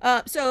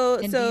 So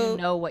And do you so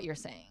know what you're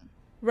saying?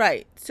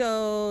 right.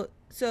 So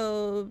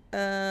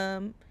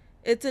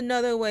it's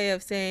another way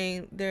of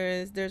saying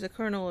there's a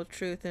kernel of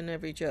truth in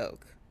every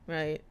joke,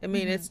 right? I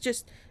mean, Mm-hmm.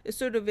 it's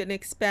sort of an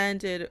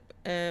expanded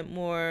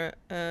more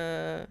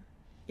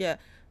yeah,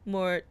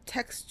 more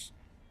text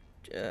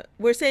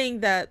we're saying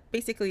that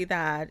basically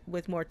that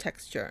with more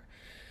texture.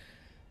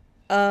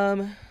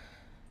 Um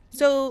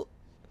so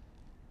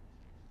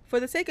for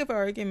the sake of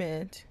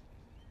argument,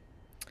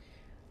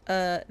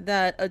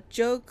 that a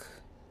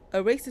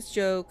racist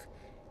joke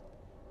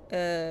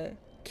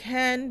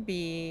can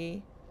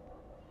be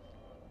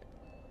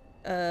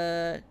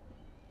uh,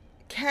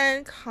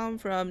 can come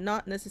from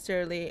not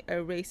necessarily a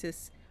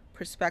racist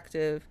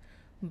perspective,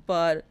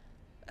 but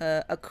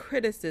a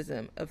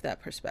criticism of that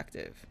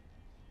perspective.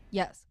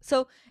 Yes.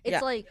 So it's Yeah,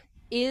 like,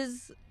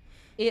 is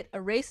it a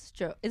racist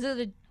joke? Is it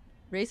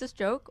a racist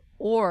joke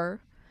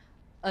or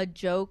a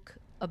joke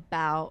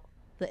about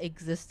the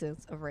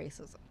existence of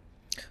racism?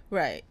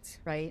 right,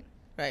 Right.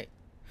 right.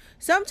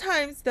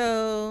 Sometimes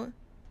though,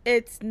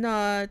 it's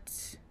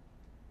not.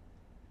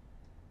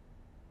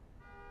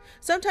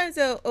 Sometimes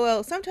though,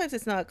 well, sometimes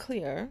it's not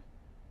clear.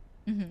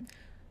 Mm-hmm.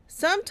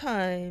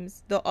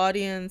 Sometimes the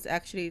audience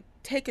actually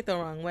take it the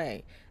wrong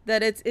way,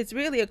 that it's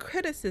really a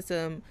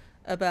criticism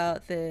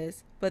about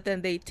this, but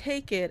then they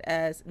take it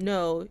as,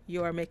 no,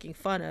 you are making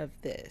fun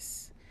of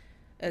this,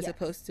 as Yes.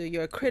 opposed to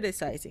you're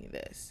criticizing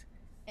this.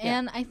 Yeah.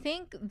 And I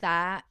think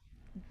that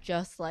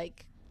just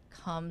like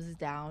comes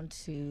down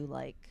to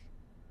like,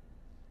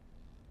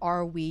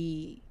 are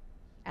we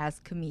as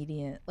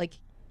comedian like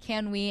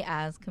can we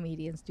as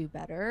comedians do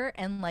better?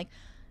 And like,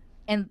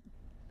 and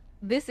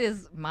this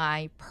is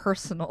my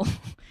personal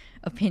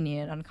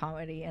opinion on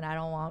comedy, and I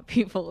don't want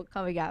people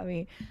coming at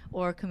me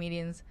or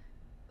comedians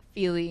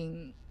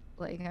feeling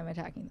like I'm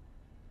attacking.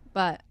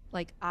 But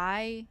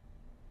I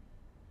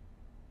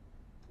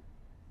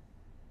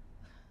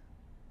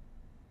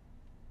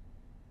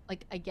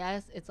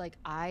guess it's like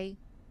I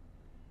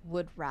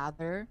would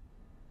rather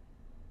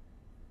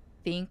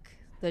think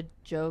the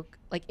joke,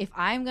 like if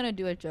I'm going to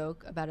do a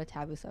joke about a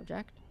taboo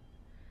subject,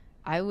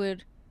 I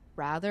would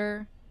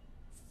rather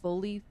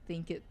fully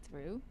think it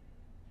through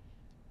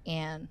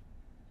and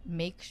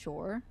make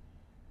sure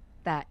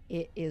that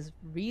it is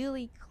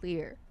really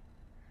clear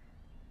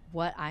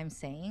what I'm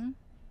saying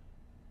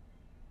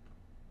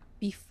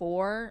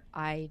before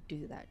I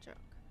do that joke.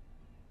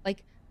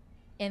 Like,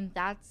 and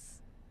that's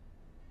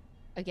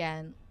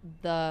again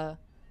the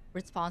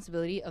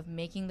responsibility of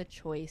making the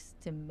choice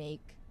to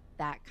make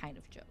that kind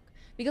of joke.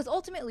 Because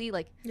ultimately,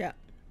 like, Yeah.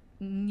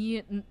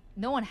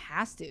 no one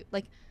has to.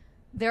 Like,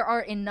 there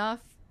are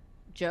enough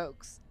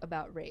jokes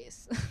about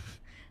race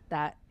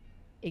that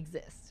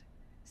exist.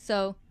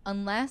 So,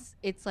 unless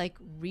it's like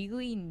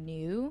really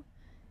new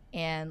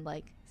and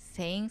like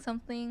saying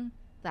something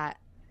that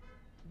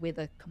with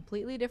a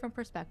completely different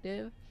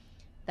perspective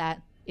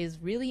that is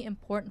really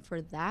important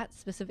for that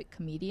specific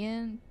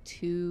comedian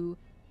to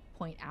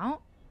point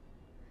out,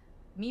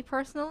 me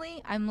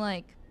personally, I'm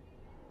like,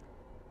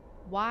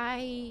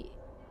 why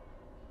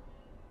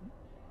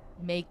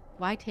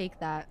why take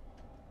that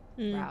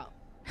Mm. route?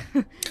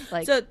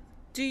 Like, So,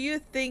 do you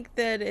think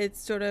that it's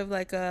sort of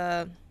like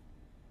a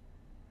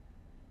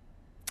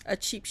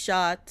cheap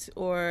shot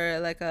or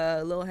like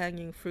a low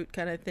hanging fruit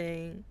kind of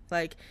thing?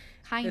 Like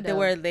that kind they of,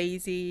 were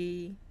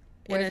lazy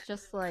where in a it's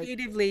just like,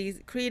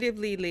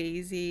 creatively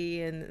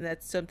lazy, and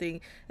that's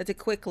something that's a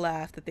quick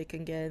laugh that they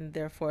can get, and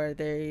therefore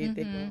they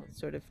mm-hmm. will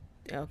sort of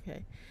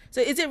okay. So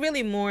is it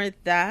really more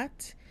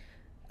that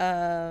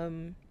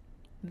um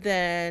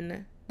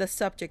than the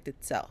subject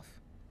itself?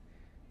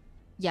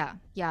 Yeah,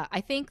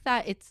 I think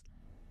that it's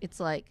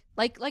like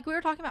we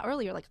were talking about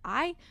earlier, like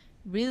I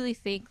really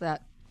think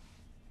that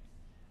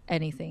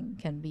anything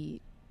can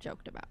be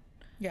joked about.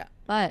 Yeah.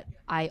 But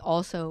I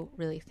also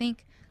really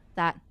think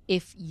that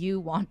if you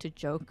want to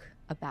joke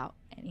about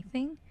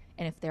anything,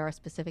 and if there are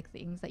specific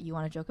things that you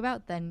want to joke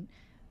about, then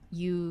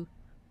you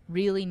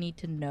really need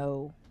to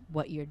know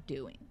what you're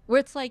doing. Where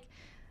it's like,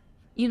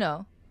 you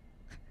know,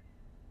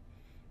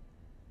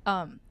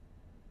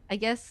 I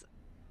guess,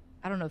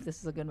 I don't know if this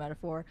is a good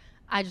metaphor.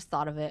 I just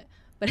thought of it.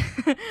 But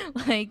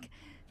like,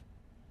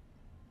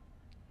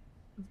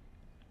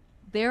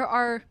 there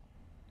are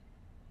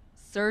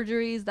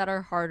surgeries that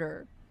are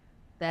harder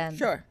than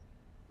Sure.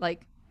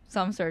 like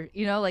some surgery,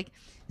 you know, like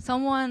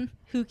someone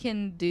who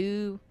can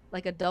do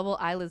like a double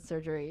eyelid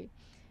surgery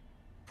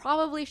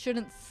probably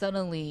shouldn't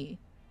suddenly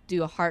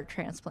do a heart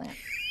transplant.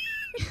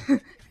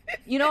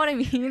 You know what I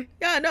mean?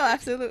 Yeah, no,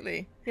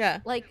 absolutely.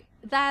 Yeah. Like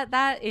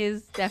that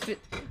is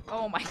definitely,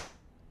 oh my,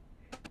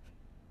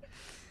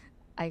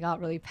 I got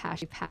really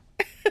passionate.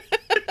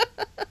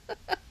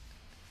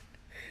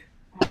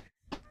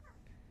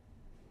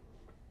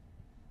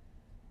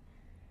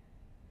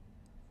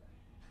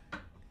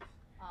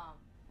 um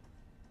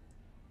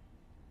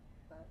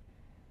but,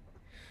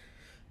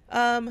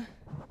 Um,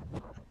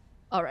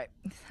 all right,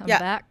 I'm yeah.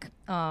 back.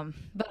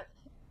 But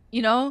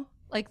you know,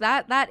 like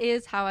that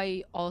is how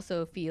I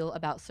also feel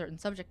about certain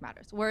subject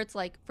matters, where it's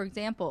like, for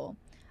example,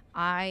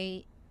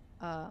 I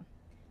uh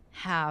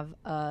have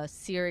a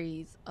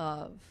series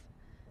of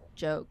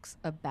jokes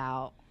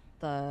about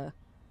the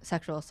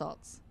sexual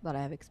assaults that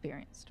I have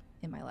experienced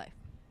in my life.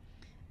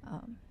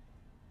 Um,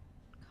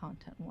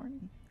 content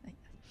warning, I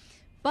guess.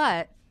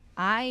 But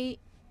I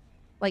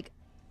like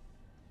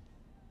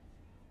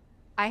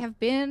I have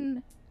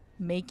been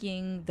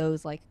making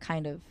those like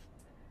kind of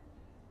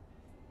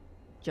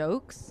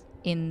jokes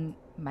in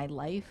my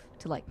life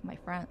to like my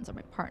friends or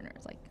my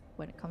partners, like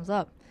when it comes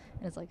up,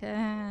 and it's like,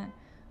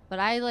 but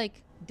I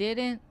like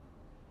didn't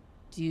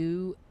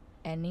do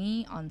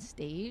any on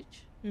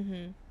stage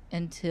Mm-hmm.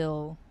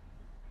 until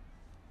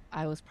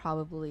I was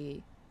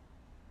probably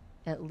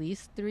at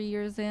least 3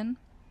 years in.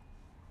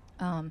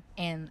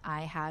 And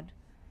I had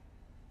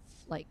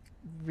like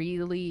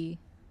really,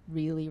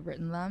 really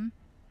written them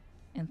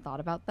and thought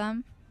about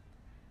them.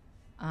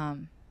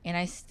 And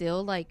I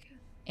still like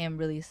am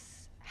really,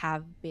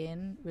 have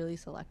been really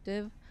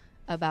selective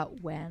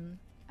about when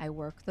I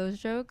work those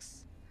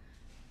jokes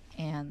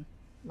and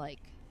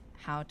like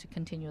how to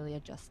continually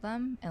adjust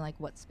them and like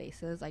what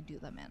spaces I do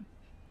them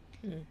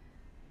in. Mm.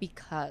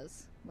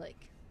 Because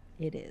like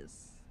it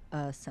is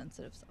a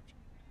sensitive subject,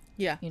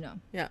 Yeah. you know.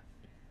 Yeah.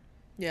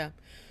 Yeah.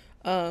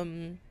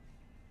 Um,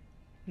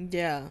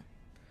 yeah.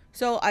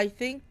 So I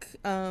think,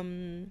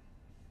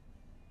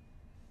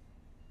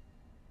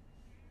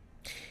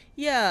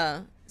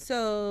 yeah.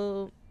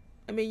 So,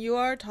 I mean, you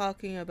are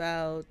talking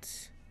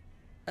about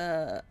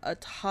a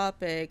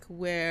topic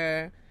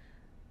where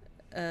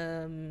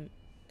um,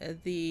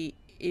 the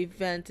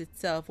event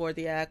itself or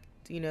the act,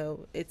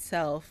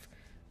 itself,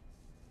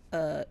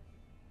 uh,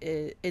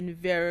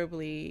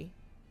 invariably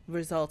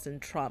results in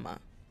trauma,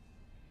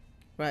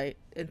 right?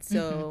 And Mm-hmm.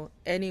 so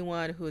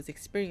anyone who has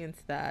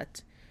experienced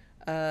that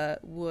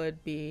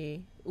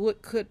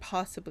what could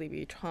possibly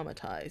be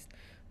traumatized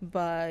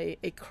by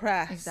a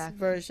crass Exactly.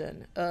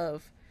 version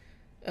of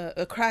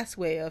a crass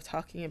way of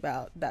talking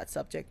about that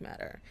subject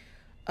matter.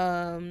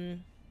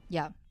 Um,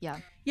 Yeah, yeah.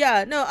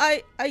 yeah, no,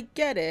 I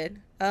get it.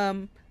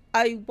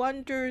 I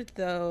wonder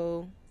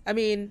though. I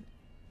mean,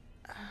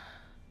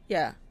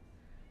 yeah,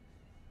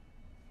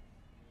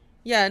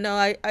 yeah, no,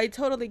 I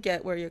totally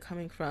get where you're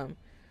coming from.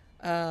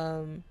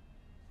 Um,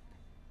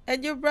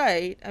 and you're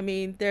right. I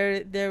mean,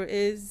 there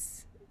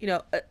is,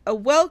 a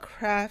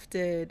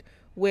well-crafted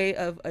way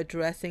of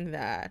addressing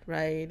that,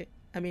 right?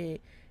 I mean,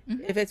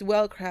 Mm-hmm. if it's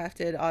well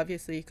crafted,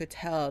 obviously you could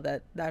tell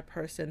that that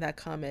person, that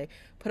comic,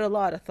 put a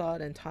lot of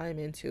thought and time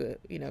into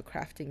it,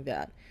 crafting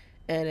that.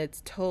 And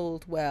it's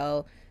told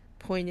well,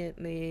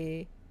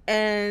 poignantly,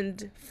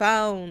 and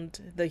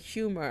found the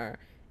humor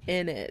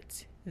in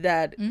it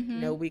that,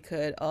 Mm-hmm. we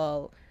could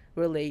all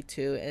relate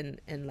to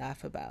and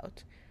laugh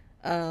about.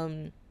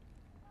 Um,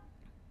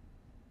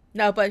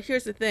 Now, but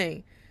here's the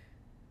thing,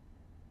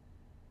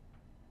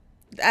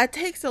 that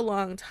takes a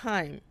long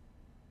time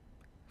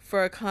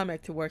for a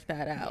comic to work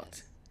that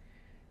out.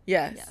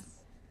 Yes. Yes. Yes.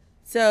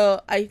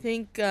 So I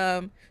think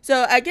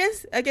so I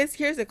guess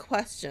here's a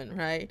question,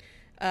 right?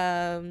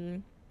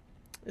 Um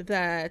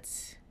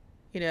that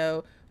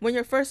when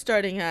you're first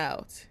starting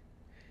out,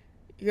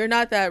 you're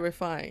not that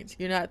refined,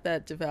 you're not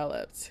that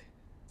developed,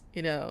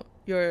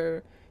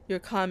 your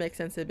comic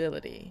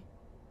sensibility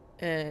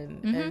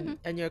and Mm-hmm. and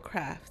and your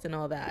craft and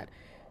all that.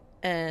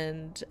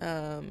 And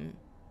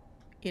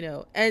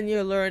and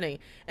you're learning.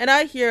 And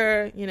I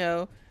hear,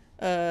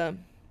 uh,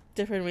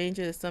 different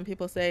ranges. Some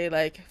people say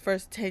like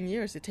first 10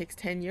 years, it takes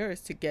 10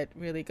 years to get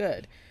really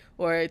good.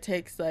 Or it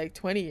takes like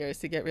 20 years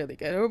to get really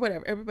good, or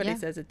whatever. Everybody Yeah.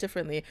 says it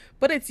differently,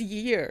 but it's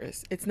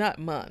years, it's not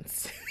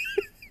months.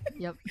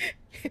 Yep.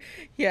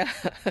 Yeah.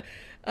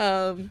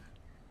 Um,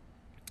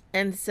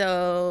 and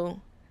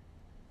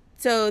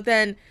so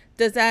then,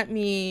 does that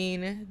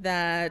mean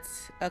that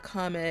a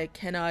comic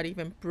cannot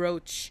even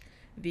broach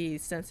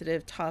these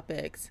sensitive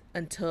topics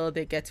until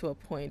they get to a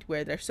point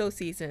where they're so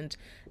seasoned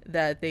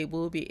that they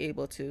will be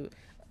able to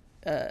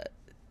uh,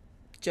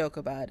 joke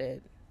about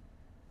it.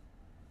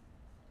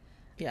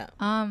 Yeah.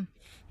 Um,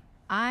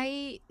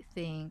 I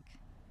think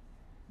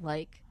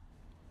like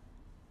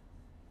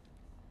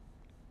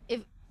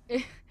if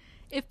if,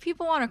 if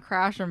people want to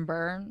crash and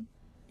burn,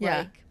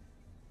 Yeah. like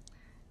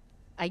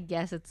I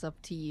guess it's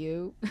up to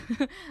you.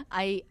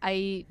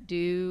 I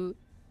do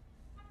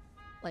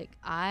like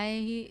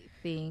I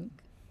think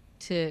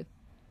to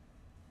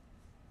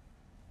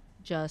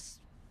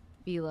just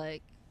be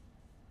like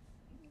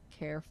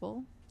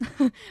careful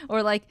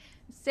or like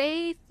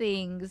say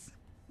things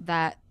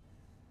that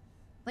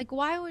like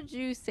why would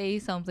you say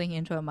something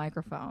into a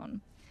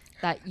microphone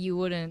that you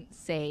wouldn't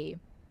say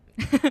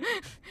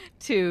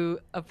to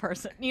a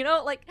person, you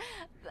know, like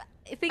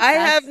I think I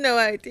have that's no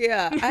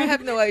idea. I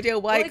have no idea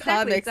well why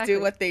exactly comics do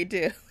exactly what they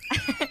do.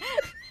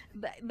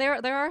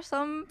 there are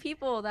some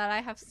people that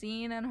I have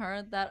seen and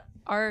heard that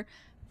are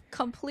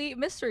complete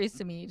mysteries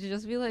to me to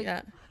just be like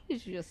Yeah. why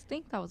did you just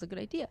think that was a good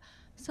idea.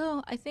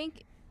 So I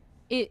think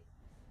it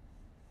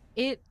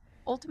it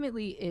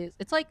ultimately is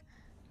it's like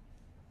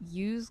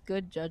use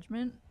good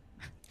judgment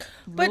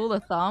But rule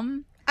of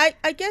thumb.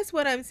 I guess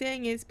what I'm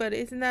saying is, but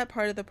isn't that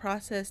part of the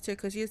process too?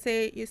 Because you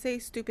say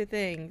stupid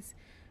things,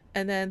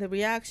 and then the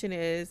reaction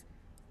is,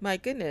 "My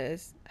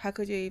goodness, how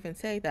could you even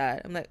say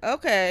that?" I'm like,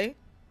 okay,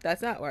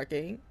 that's not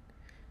working.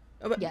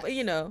 But Yes,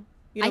 you know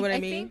what I I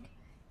mean? think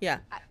Yeah,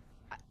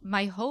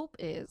 my hope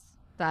is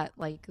that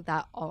like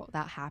that all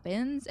that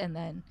happens and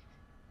then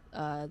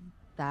uh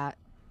that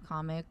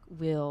comic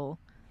will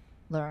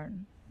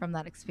learn from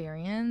that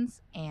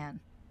experience and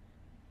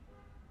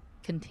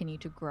continue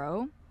to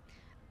grow.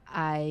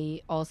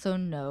 I also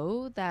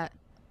know that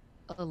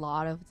a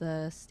lot of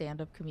the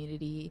stand-up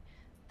community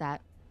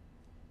that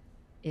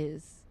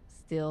is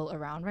still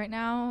around right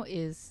now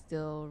is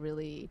still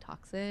really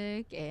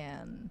toxic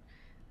and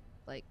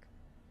like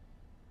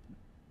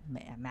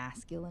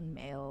masculine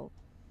male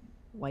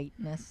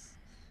whiteness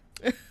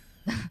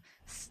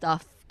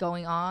stuff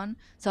going on.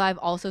 So I've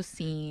also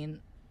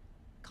seen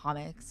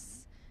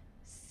comics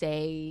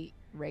say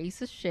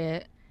racist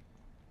shit,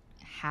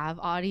 have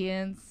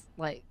audience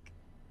like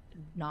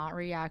not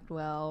react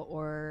well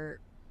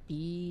or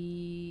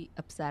be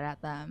upset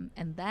at them,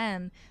 and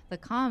then the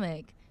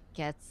comic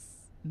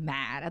gets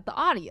mad at the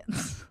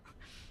audience.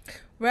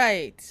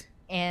 right.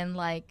 And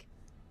like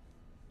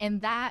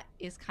and that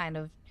is kind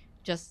of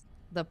just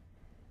the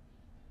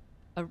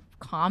a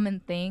common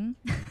thing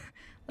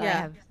that I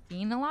Yeah, have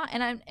seen a lot,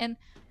 and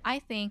I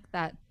think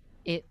that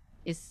it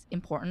is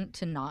important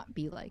to not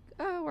be like,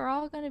 oh, we're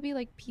all gonna be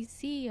like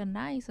PC and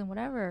nice and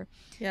whatever,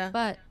 yeah.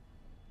 but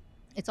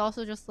it's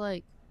also just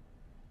like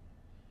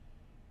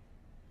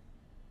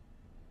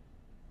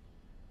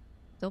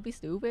don't be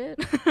stupid.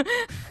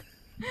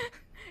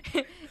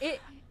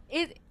 it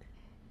it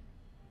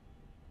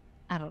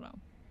I don't know.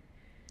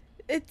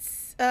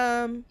 It's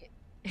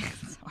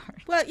It's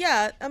hard. well,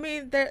 yeah. I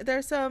mean,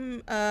 there's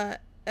some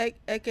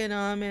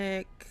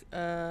economic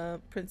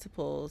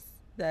principles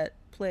that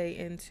play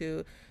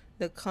into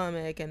the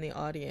comic and the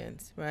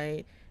audience,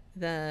 right?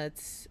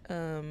 That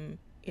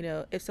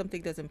if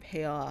something doesn't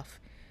pay off,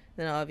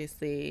 then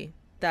obviously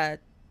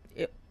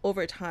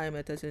over time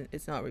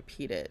it's not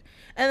repeated.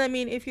 And I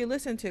mean, if you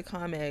listen to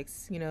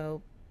comics,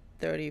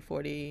 30,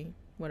 40,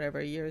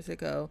 whatever years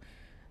ago,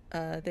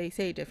 they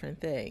say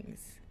different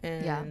things,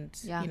 Yeah, and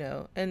yeah,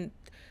 and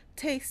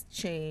taste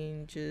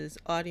changes,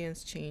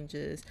 audience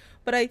changes.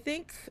 But I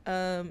think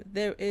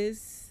there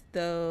is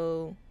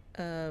though.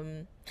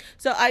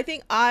 So I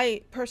think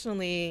I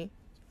personally,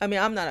 I mean,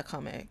 I'm not a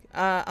comic.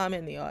 I'm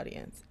in the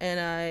audience, and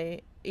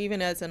I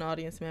even as an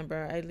audience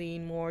member, I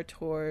lean more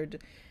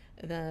toward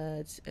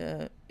that.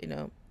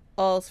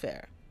 All's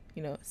fair.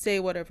 Say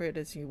whatever it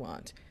is you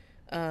want,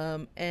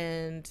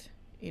 and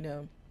you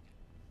know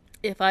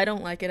if I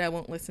don't like it, I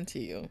won't listen to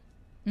you.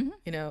 hmm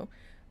You know,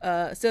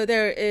 so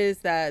there is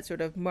that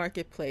sort of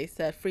marketplace,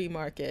 that free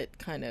market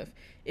kind of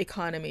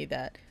economy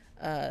that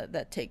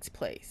takes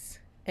place.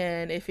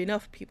 And if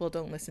enough people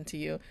don't listen to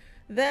you,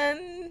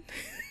 then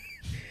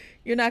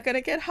you're not going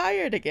to get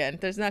hired again.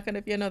 There's not going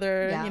to be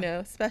another, yeah,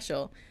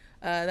 special,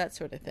 that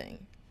sort of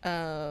thing.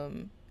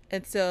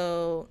 And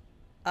so,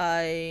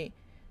 I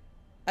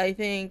I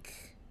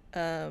think,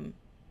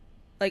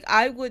 like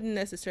I wouldn't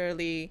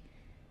necessarily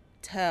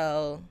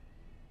tell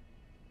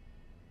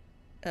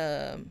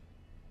um,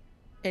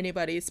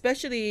 anybody,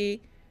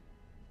 especially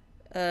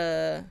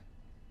uh,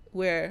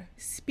 where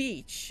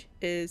speech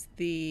is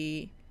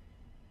the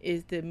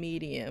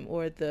medium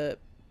or the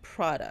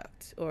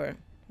product, or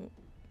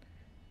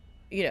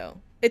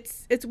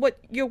it's what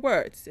your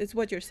words, it's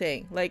what you're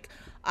saying. Like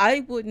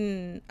I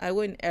wouldn't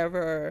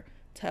ever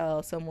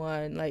tell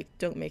someone like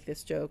don't make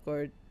this joke,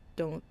 or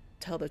don't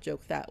tell the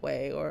joke that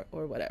way, or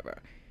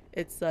whatever.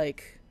 It's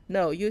like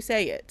no, you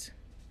say it.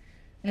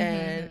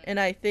 hmm And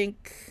I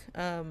think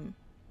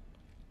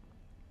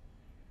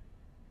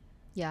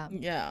yeah.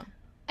 yeah.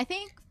 I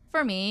think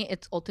for me,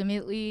 it's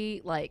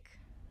ultimately like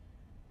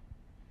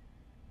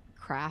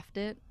craft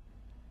it.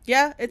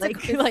 Yeah,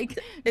 Like it's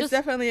just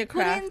definitely a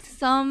put in craft.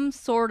 some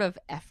sort of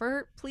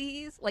effort,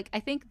 please. Like, I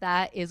think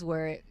that is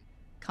where it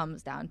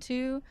comes down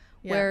to,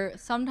 Yeah. where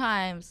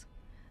sometimes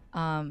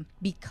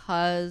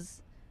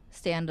because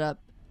stand up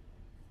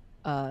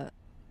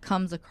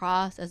comes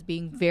across as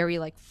being very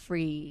like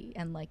free,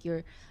 and like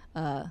you're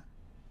uh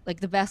like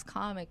the best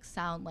comics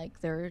sound like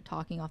they're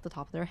talking off the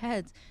top of their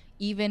heads,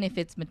 even if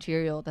it's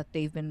material that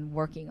they've been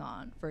working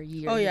on for Oh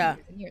years and yeah.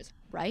 years and years,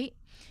 right?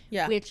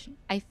 Yeah. Which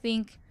I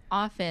think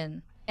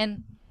often,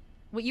 and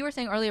what you were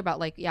saying earlier about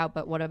like, yeah,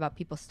 but what about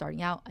people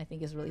starting out, I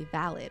think is really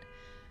valid.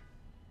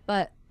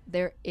 But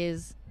there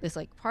is this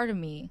like part of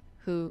me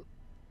who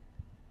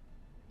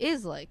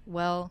is like,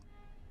 well,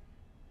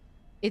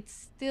 it's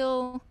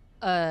still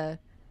an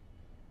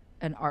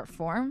art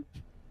form.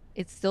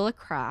 It's still a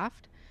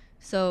craft.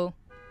 So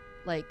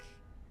like,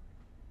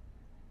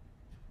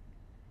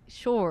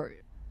 sure,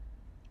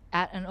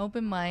 at an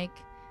open mic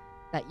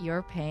that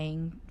you're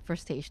paying for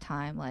stage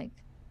time, like,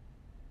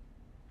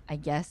 I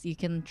guess you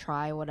can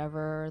try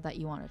whatever that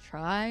you want to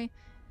try,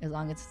 as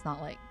long as it's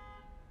not like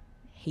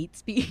hate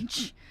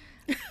speech.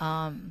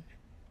 um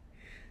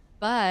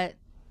but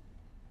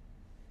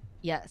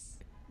yes,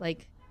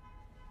 like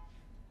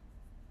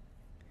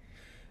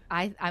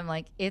I'm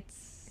like, it's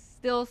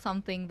still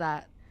something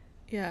that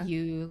Yeah.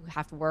 you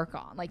have to work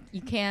on. Like,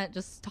 you can't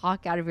just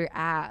talk out of your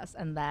ass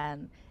and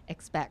then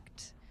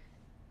expect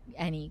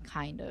any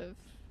kind of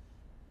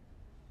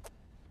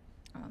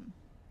um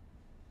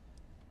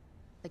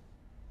like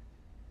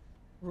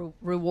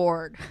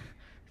reward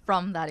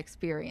from that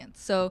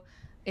experience. So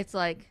it's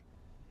like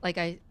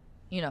I,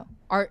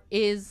 art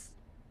is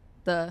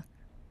the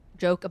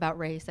joke about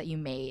race that you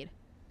made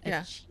a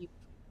Yeah. cheap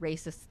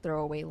racist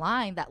throwaway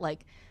line that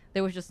like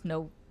there was just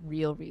no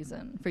real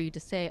reason for you to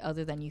say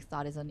other than you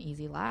thought is an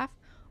easy laugh,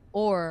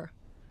 or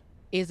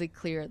is it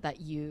clear that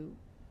you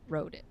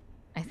wrote it,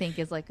 I think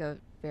is like a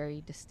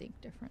very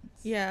distinct difference.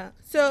 Yeah.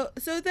 So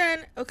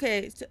then,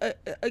 okay. So,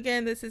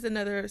 again, this is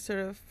another sort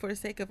of for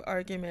sake of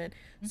argument.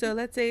 Mm-hmm. So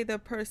let's say the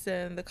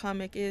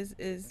comic is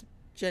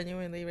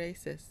genuinely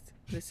racist.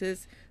 This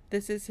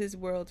is his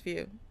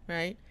worldview,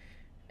 right?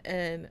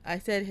 And I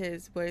said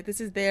his word.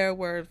 This is their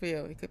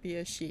worldview. It could be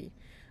a she,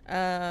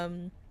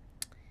 um,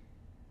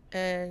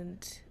 and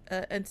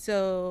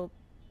so,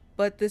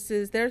 but this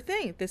is their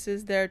thing. This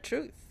is their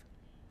truth,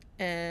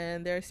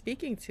 and they're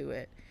speaking to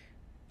it.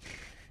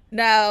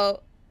 Now,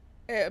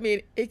 I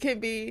mean, it can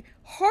be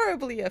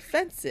horribly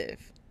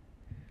offensive,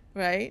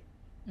 right?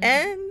 Mm-hmm.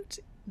 And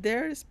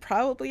there's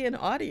probably an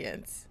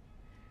audience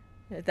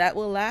that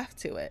will laugh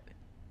to it.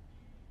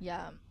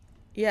 Yeah.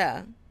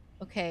 Yeah.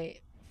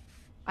 Okay.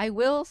 I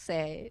will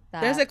say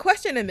There's a that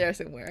question in there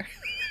somewhere.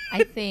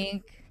 I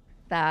think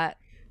that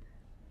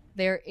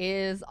there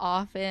is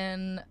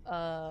often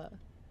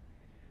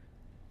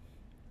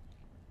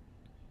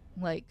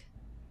like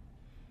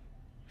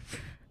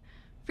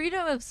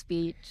freedom of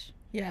speech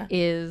Yeah.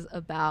 is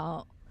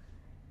about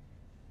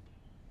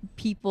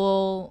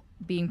people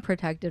being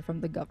protected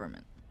from the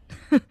government.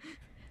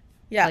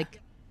 Yeah. Like,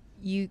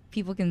 you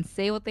people can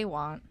say what they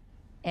want,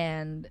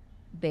 and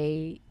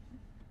they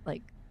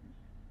like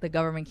the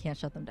government can't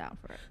shut them down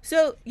for it.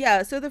 So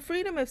yeah, so the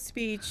freedom of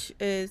speech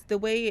is the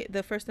way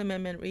the First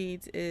Amendment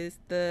reads is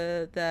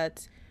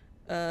that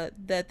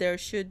there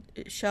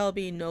shall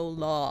be no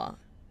law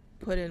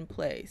put in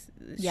place,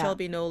 shall Yeah.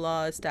 be no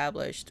law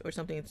established or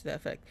something to that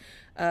effect,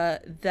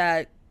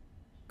 that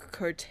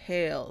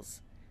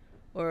curtails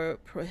or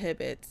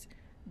prohibits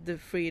the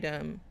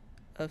freedom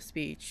of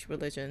speech,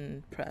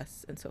 religion,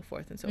 press, and so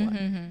forth and so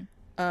on.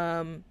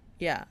 Mm-hmm.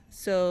 Yeah.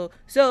 So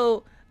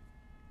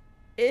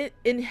it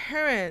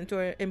inherent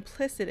or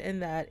implicit in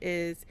that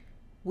is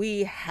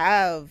we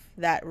have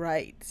that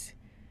right,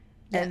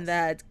 and Yes.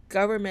 that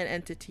government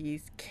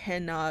entities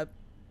cannot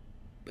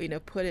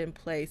put in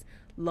place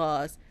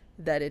laws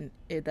that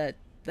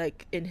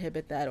like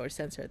inhibit that or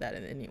censor that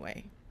in any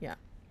way. Yeah.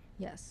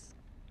 Yes.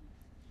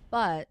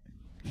 But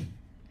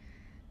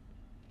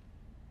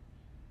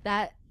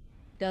that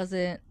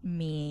doesn't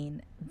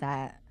mean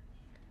that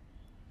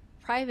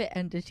private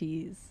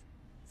entities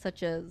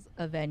such as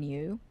a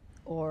venue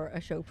or a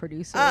show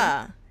producer,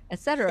 Ah, sure.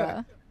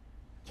 etc.,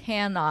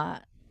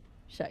 cannot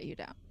shut you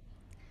down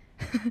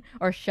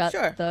or shut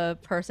Sure. the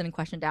person in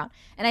question down.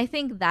 And I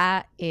think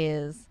that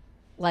is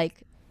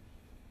like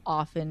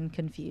often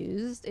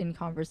confused in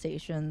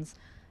conversations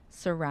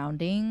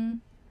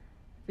surrounding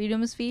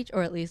freedom of speech,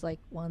 or at least like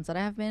ones that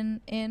I have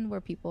been in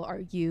where people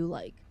argue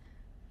like,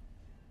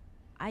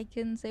 I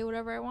can say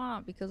whatever I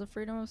want because of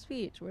freedom of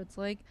speech, where it's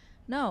like,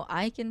 no,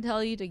 I can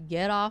tell you to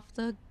get off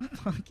the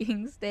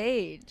fucking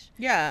stage.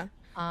 Yeah.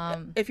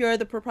 um If you're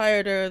the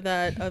proprietor of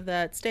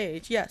that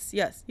stage, yes,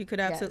 you could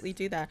yes. absolutely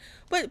do that.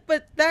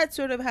 But that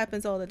sort of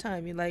happens all the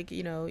time.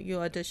 You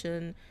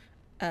audition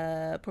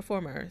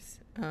performers.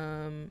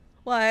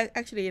 Well,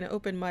 actually, in an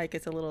open mic,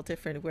 it's a little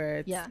different where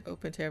it's Yeah.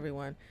 open to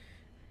everyone.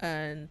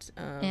 And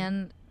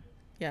and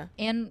yeah.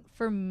 and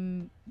for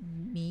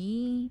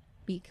me,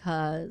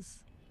 because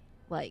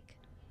like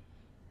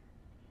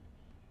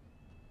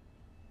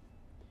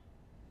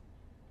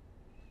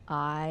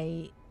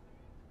I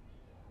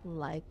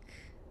like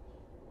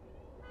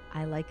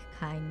I like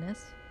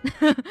kindness.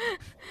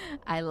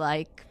 I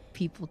like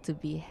people to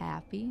be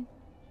happy.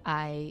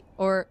 I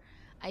or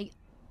I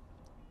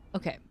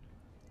okay.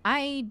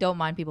 I don't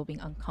mind people being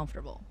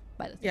uncomfortable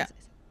by the Yeah. things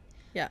I say.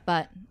 Yeah.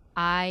 But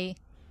I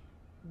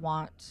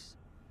want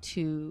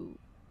to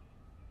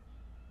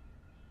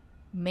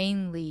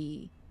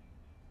mainly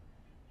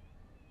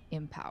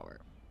empower,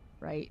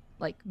 right?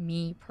 Like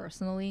me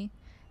personally,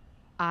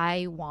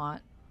 I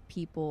want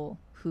people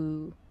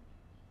who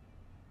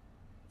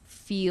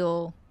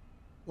feel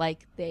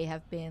like they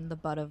have been the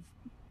butt of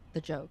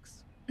the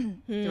jokes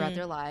throughout Hmm.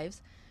 their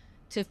lives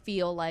to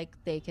feel like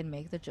they can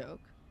make the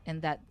joke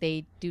and that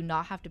they do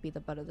not have to be the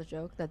butt of the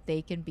joke, that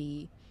they can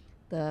be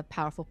the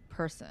powerful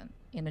person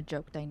in a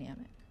joke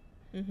dynamic,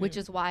 which Hmm.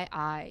 is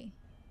why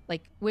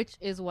which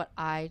is what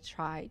I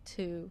try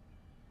to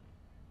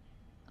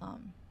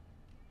um,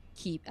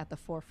 keep at the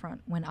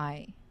forefront when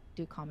I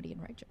do comedy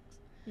and write jokes.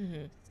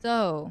 Hmm.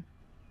 So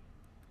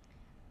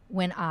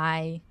when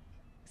I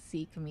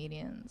see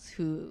comedians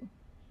who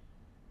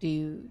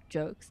do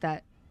jokes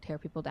that tear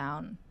people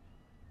down,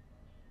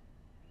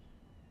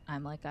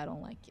 I'm like, I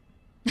don't like you.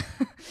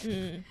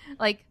 Hmm.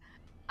 Like,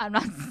 I'm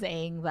not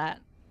saying that,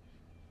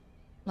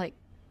 like,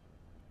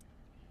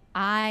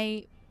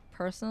 I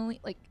personally,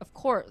 like, of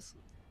course,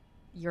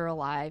 you're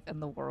alive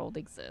and the world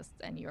exists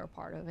and you're a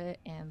part of it,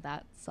 and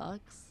that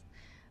sucks.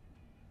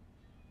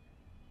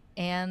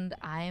 And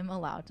I'm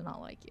allowed to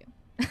not like you.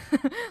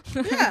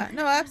 Yeah.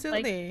 No, like,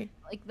 absolutely.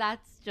 like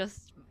that's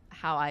just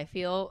how I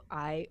feel.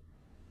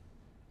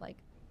 Like,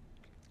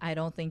 I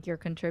don't think you're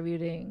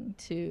contributing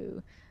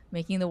to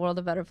making the world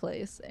a better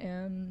place,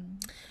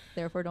 and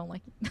therefore don't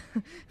like you.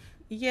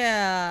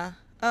 Yeah.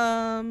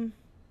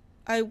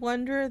 I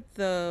wonder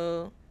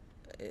though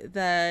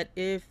that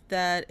if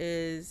that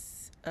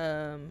is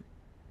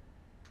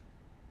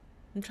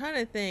I'm trying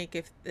to think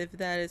if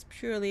that is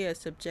purely a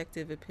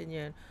subjective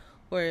opinion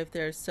or if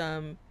there's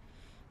some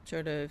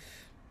sort of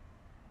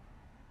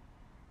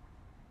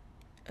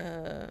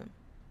uh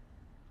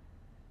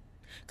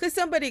cuz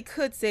somebody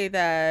could say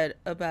that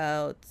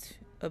about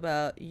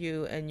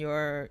you and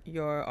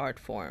your art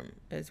form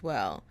as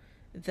well.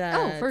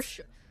 Oh, for That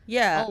sure. A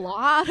yeah,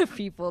 lot of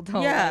people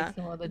don't like yeah,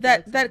 some of the that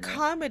jokes I that make.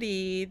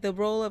 comedy, the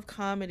role of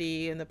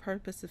comedy and the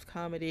purpose of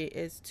comedy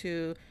is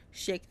to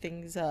shake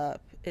things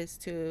up, is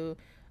to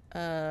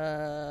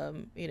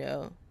you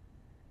know,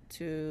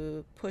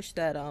 to push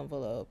that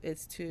envelope.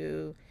 It's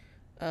to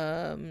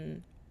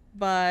um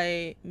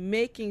by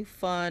making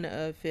fun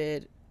of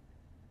it,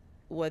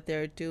 what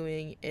they're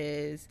doing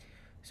is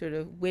sort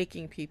of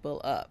waking people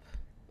up.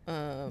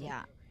 Um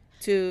Yeah.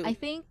 I to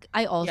think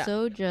I yeah.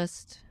 also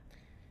just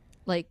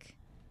like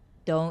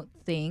don't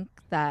think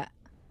that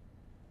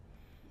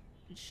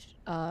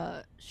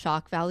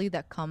shock value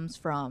that comes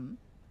from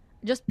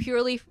just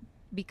purely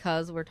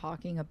because we're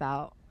talking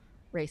about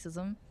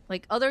racism,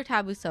 like other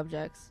taboo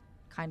subjects,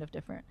 kind of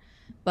different,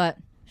 but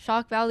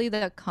shock value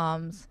that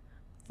comes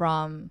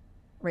from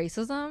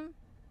racism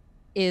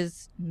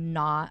is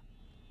not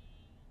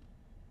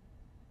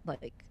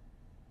like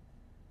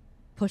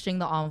pushing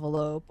the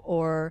envelope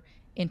or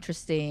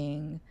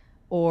interesting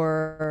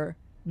or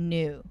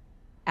new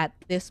at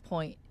this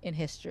point in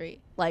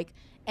history. Like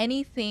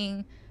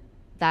anything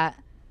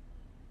that,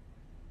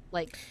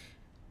 like,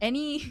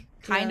 any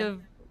kind Yeah.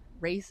 of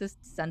racist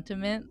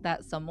sentiment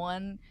that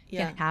someone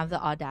can Yeah. have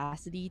the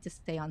audacity to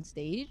say on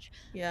stage,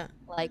 Yeah.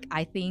 like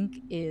I think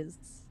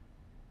is,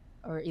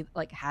 or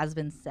like has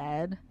been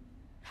said,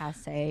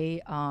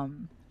 passe,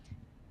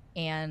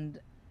 and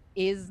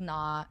is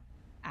not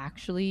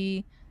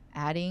actually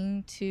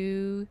adding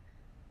to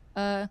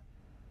a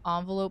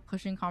envelope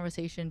pushing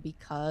conversation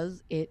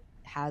because it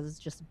has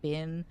just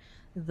been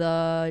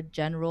the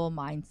general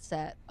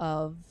mindset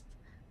of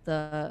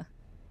the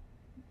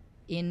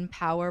in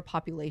power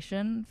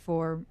population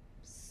for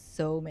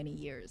so many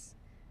years.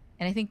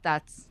 And I think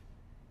that's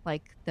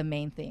like the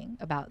main thing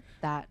about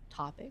that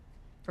topic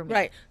for me.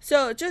 Right.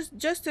 So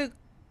just to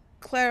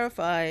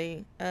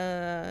clarify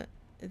that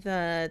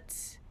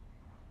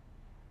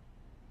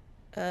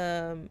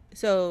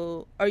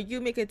so are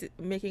you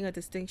making a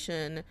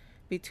distinction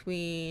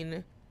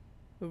between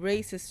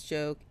racist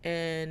joke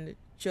and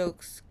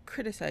jokes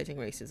criticizing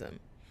racism?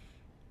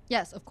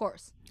 Yes, of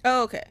course.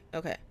 Oh, okay.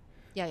 Okay.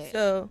 Yeah, yeah, yeah.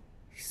 So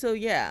so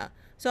yeah.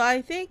 So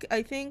I think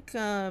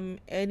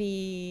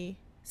any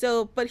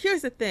so but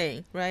here's the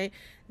thing, right?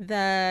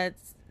 That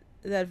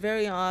that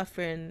very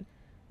often,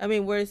 I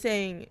mean, we're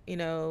saying, you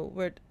know,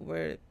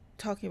 we're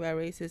talking about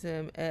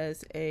racism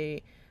as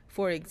a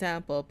for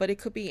example, but it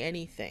could be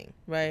anything,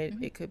 right?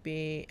 Hmm. It could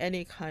be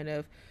any kind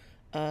of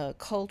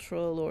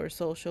cultural or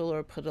social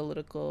or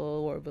political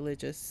or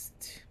religious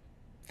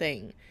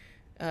thing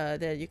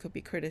that you could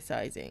be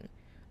criticizing.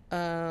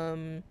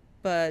 Um,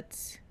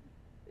 but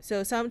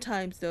so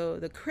sometimes though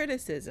the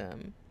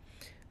criticism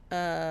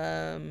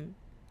um,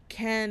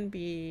 can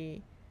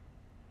be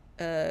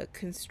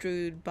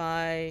construed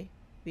by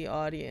the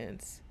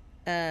audience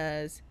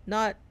as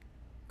not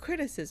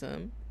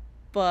criticism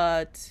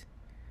but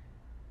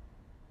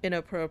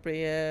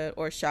inappropriate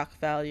or shock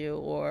value,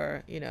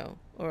 or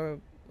or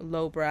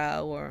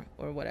lowbrow, or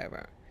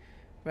whatever,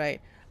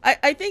 right?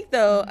 I think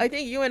though, Mhm. I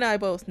think you and I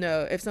both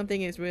know if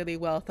something is really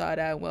well thought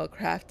out and well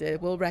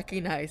crafted, we'll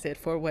recognize it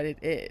for what it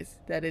is.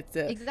 That it's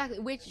a Exactly,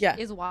 which yeah,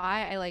 is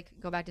why I like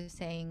go back to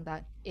saying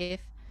that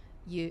if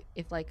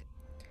like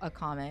a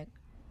comic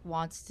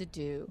wants to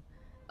do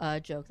a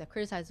joke that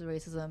criticizes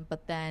racism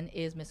but then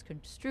is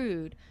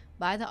misconstrued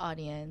by the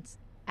audience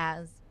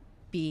as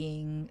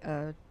being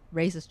a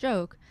racist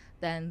joke,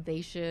 then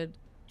they should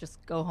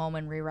just go home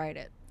and rewrite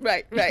it.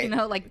 right, You right.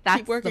 know, like Keep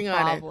that's the working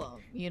on it.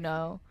 problem, you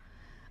know.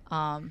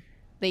 Um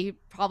they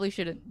probably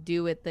shouldn't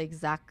do it the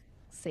exact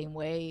same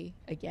way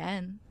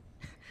again.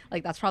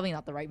 Like that's probably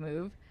not the right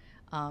move.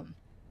 Um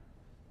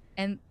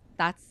and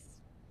that's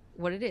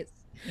what it is.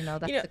 You know,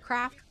 You that's know, the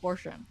craft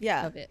portion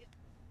yeah. of it.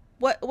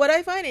 What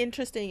I find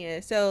interesting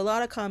is, so a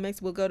lot of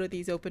comics will go to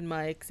these open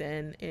mics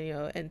and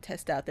and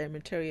test out their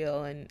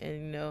material, and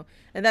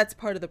and that's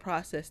part of the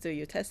process too.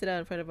 You test it out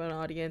in front of an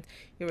audience,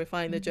 you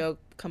refine the Mhm. joke,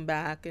 come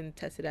back and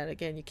test it out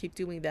again. You keep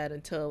doing that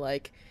until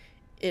like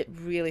it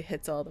really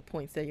hits all the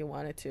points that you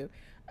want it to.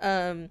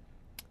 Um,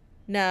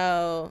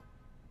 now,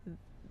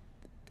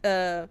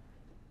 uh,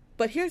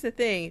 but here's the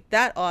thing: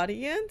 that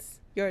audience,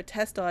 your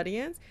test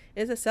audience,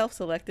 is a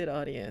self-selected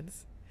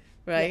audience,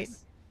 right?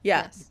 Yes.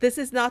 Yeah, Yes. this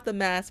is not the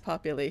mass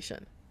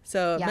population.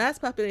 So Yeah. mass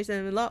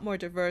population is a lot more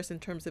diverse in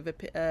terms of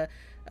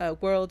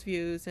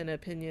worldviews and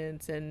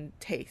opinions and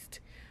taste.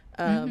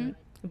 Mhm.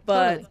 But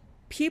Totally.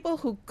 people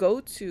who go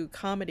to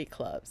comedy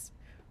clubs,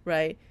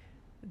 right?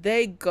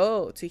 They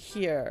go to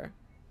hear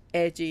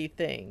edgy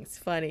things,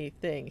 funny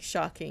things,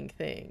 shocking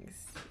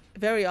things,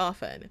 very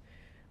often.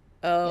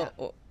 Yeah.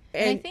 Oh,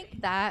 And I and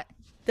think that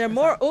they're oh, more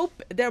sorry.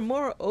 open. They're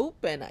more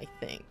open, I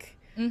think.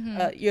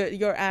 Mhm.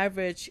 Your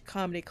average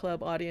comedy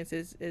club audience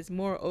is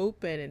more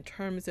open in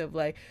terms of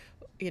like,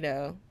 you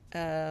know,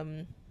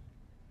 um,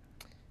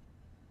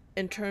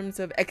 in terms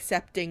of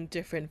accepting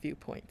different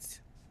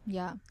viewpoints.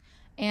 Yeah.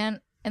 And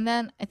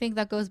then I think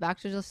that goes back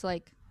to just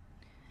like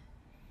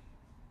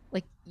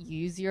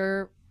use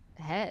your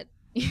head.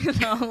 You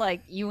know,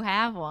 like you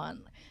have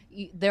one.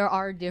 There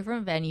are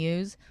different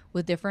venues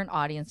with different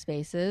audience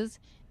spaces,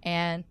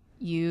 and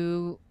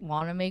you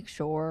want to make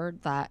sure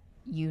that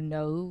you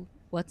know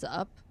what's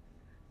up,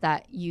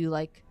 that you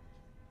like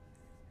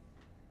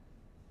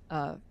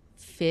uh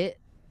fit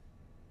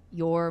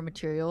your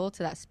material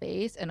to that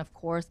space. And of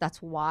course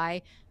that's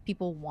why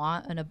people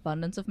want an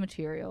abundance of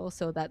material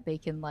so that they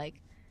can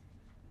like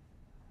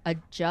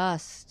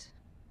adjust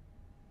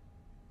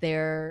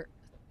their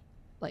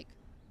like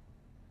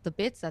the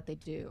bits that they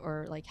do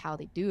or like how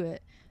they do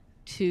it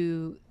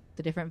to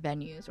the different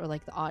venues or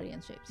like the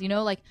audience shapes. You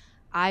know, like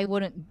I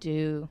wouldn't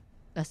do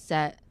a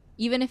set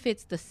even if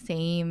it's the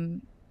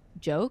same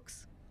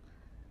jokes,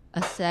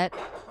 a set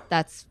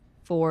that's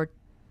for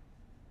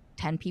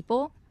 10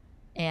 people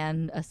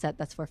and a set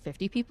that's for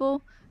 50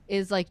 people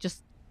is like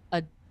just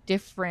a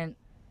different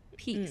Mm,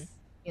 piece.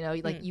 You know,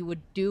 like mm, you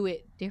would do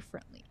it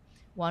differently.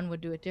 One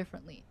would do it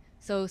differently.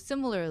 So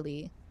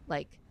similarly,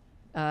 like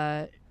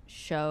a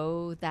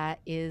show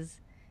that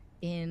is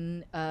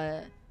in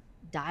a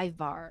dive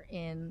bar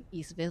in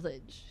East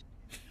Village,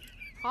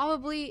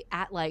 probably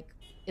at like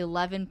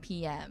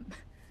 11 p.m.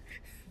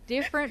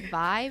 Different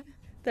vibe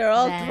they're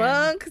all than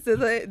drunk, so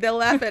they'll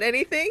laugh at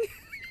anything.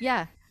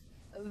 yeah.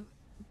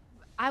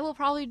 I will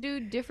probably do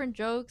different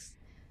jokes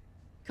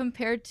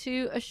compared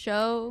to a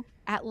show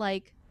at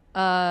like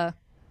uh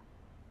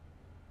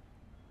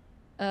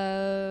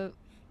uh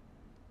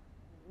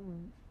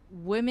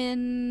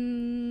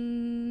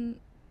women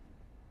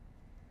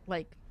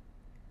like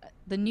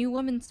the new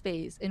women's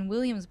space in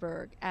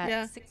Williamsburg at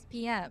Yeah.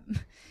 6 p.m.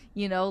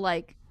 You know,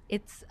 like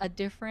it's a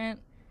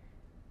different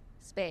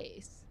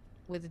space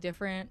with a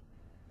different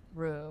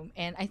room.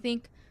 And I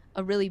think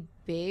a really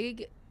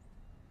big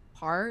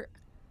part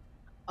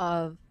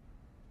of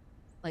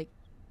like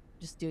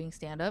just doing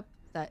stand up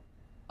that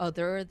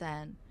other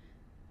than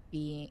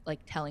being like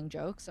telling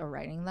jokes or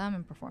writing them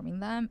and performing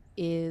them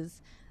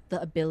is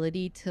the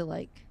ability to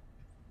like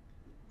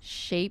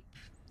shape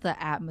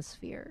the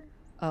atmosphere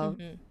of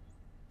Hmm.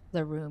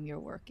 the room you're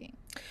working.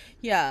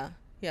 Yeah.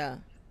 Yeah.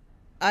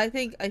 I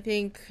think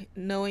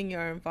knowing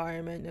your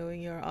environment,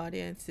 knowing your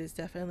audience is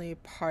definitely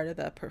part of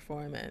the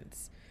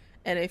performance.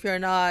 And if you're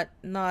not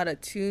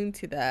attuned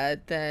to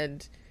that,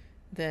 then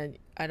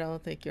I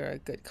don't think you're a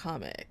good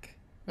comic,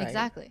 right?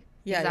 Exactly.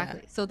 Yeah, yeah.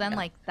 Exactly. So then Yeah.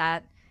 like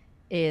that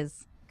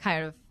is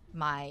kind of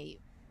my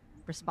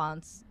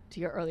response to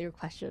your earlier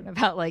question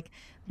about like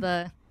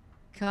the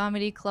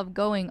comedy club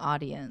going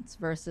audience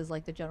versus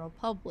like the general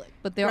public.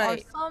 But there are Right.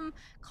 some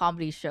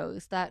comedy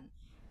shows that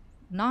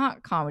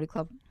not comedy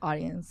club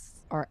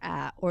audience are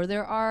at, or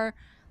there are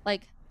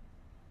like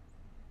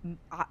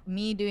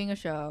me doing a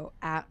show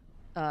at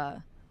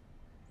a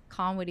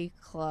comedy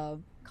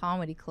club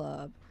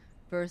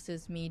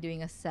versus me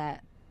doing a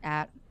set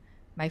at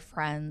my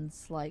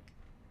friend's like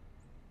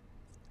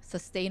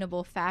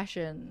sustainable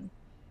fashion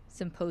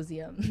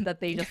symposium that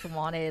they just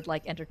wanted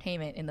like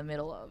entertainment in the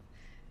middle of.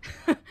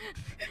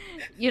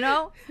 You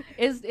know,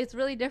 it's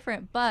really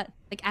different. But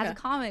like as Yeah. a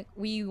comic,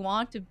 we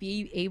want to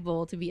be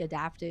able to be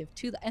adaptive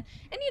to that. And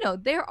you know,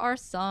 there are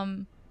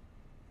some,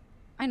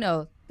 I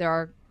know there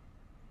are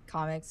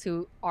comics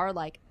who are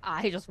like,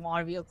 I just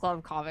want to be a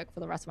club comic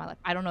for the rest of my life.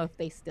 I don't know if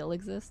they still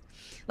exist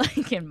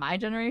like in my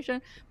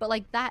generation, but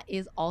like that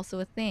is also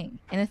a thing.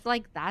 And if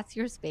like that's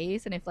your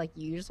space, and if like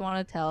you just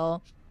want to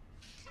tell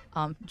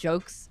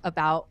jokes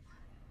about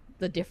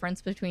the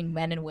difference between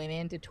men and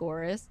women to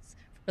tourists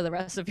for the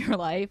rest of your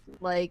life,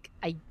 like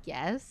I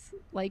guess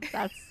like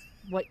that's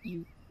what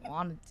you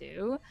want to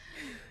do,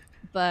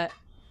 but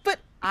But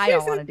I here's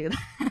don't want the to do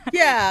that.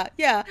 yeah,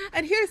 yeah.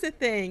 And here's the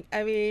thing.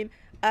 I mean,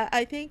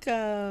 I think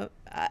I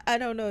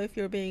don't know if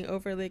you're being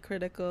overly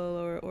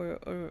critical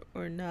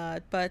or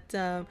not, but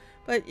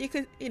you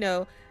could, you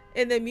know,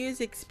 in the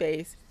music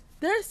space,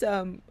 there's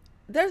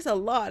there's a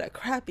lot of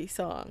crappy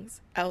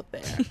songs out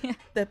there Yeah.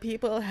 that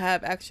people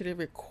have actually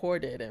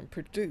recorded and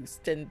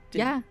produced and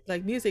did Yeah,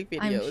 like music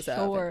I'm videos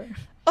of. And sure.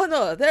 oh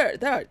no, there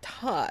are a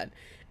ton,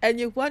 and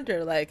you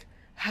wonder like,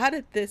 how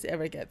did this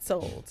ever get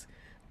sold?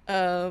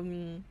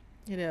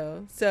 You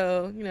know,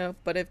 so you know,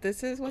 but if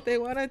this is what they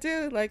want to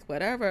do, like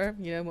whatever,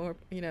 you know, more,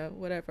 you know,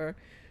 whatever.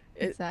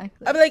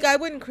 I Exactly. mean, like I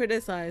wouldn't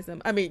criticize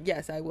them. I mean,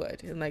 yes, I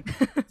would, and like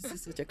this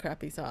is such a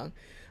crappy song,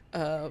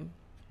 um,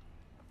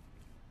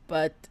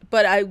 but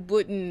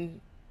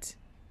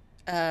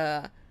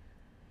uh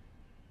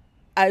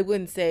I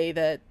wouldn't say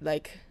that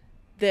like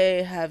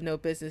they have no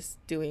business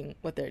doing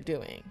what they're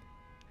doing.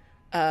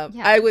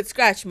 Yeah. I would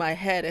scratch my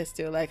head as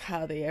to like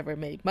how they ever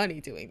made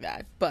money doing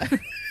that, but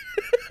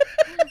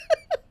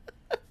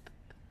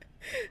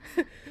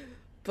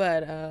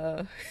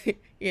but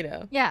you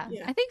know, Yeah,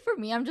 yeah. I think for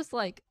me, I'm just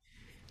like,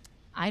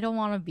 I don't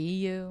want to be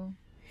you.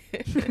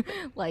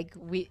 Like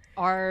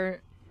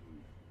our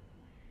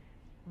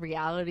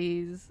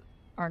realities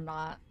are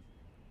not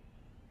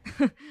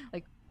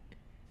like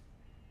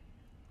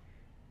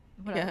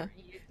Yeah. whatever.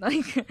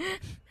 Like,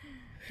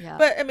 yeah,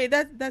 But I mean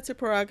that's a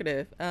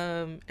prerogative.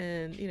 And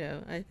you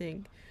know, I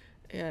think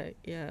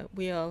yeah,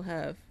 we all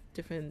have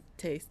different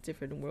tastes,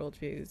 different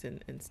worldviews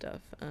and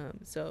stuff.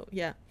 So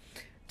yeah,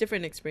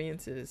 different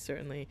experiences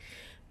certainly.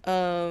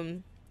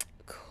 Um,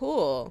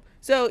 cool.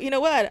 So you know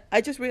what?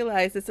 I just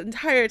realized this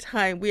entire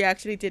time we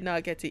actually did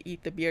not get to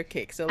eat the beer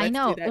cake. So I let's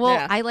do know. that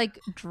Well, now. I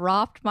like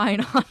dropped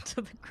mine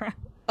onto the ground.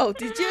 Oh,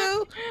 did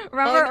you?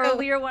 Oh Remember no,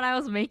 earlier when I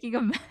was making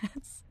a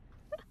mess?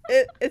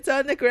 it's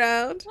on the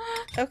ground.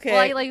 Well,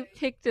 I Okay. like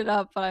picked it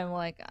up, but I'm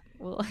like,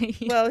 well,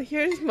 Well,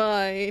 here's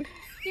mine.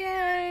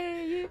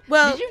 yay! Did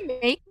Well, you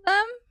make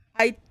them?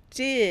 I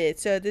did.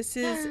 So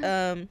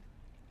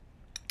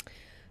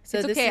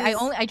It's this okay. is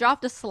I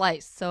dropped a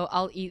slice, so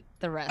I'll eat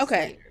the rest okay.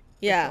 later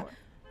for Yeah. sure.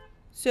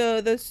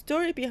 So the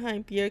story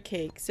behind beer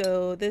cake.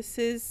 So this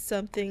is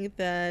something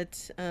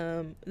that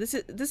this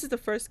is the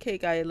first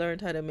cake I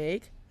learned how to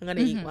make. I'm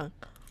gonna eat Mm-hmm. one.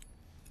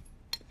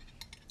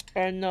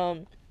 And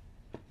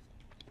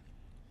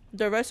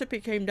the recipe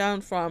came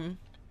down from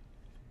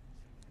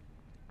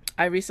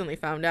I recently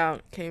found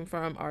out came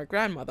from our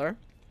grandmother.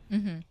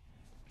 Mm-hmm.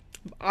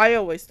 I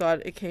always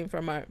thought it came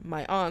from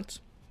my aunt.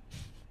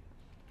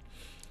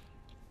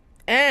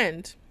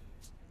 And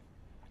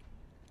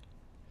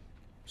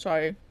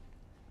sorry,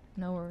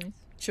 No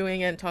worries.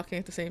 chewing and talking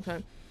at the same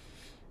time.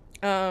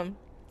 Um,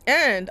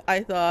 and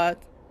I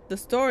thought the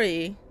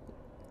story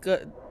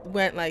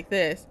went like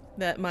this: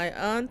 that my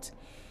aunt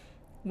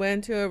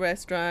went to a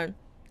restaurant,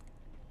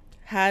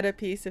 had a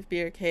piece of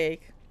beer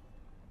cake,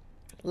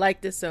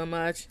 liked it so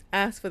much,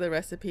 asked for the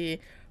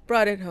recipe,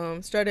 brought it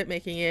home, started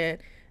making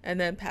it, and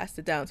then passed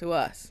it down to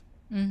us.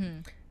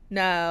 Mm-hmm.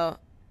 Now,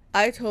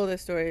 I told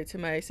this story to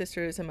my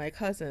sisters and my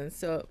cousins,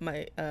 so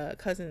my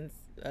cousins,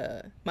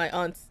 my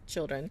aunt's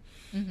children,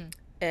 Mm-hmm.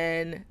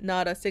 and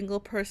not a single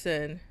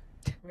person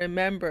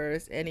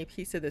remembers any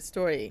piece of the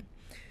story.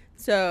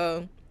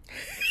 So,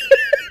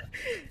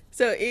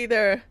 so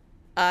either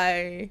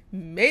I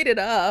made it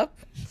up,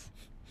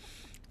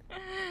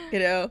 you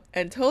know,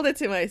 and told it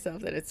to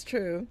myself that it's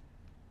true,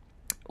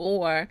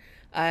 or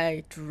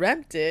I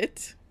dreamt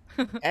it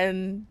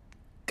and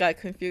got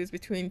confused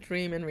between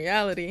dream and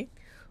reality,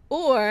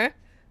 or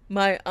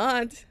my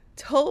aunt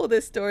told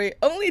this story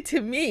only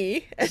to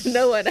me and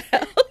no one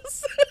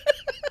else.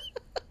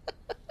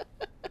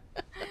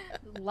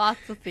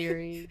 Lots of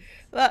theories.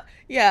 Well,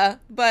 yeah,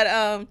 but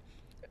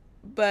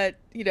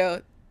you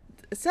know,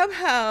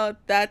 somehow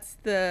that's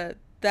the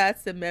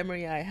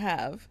memory I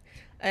have,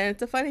 and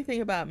it's a funny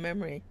thing about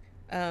memory.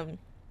 Um,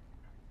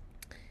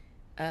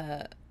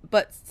 uh,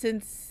 but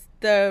since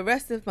the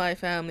rest of my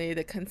family,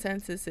 the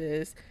consensus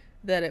is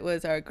that it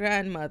was our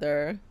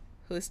grandmother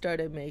who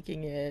started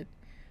making it,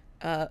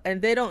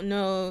 and they don't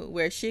know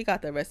where she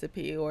got the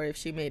recipe or if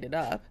she made it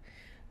up,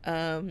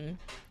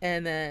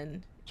 and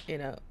then you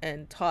know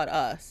and taught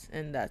us,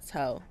 and that's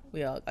how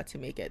we all got to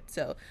make it.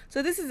 So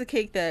this is a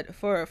cake that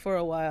for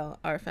a while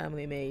our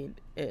family made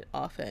it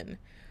often,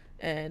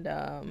 and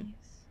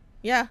Nice.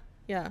 yeah,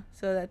 Yeah,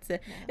 so that's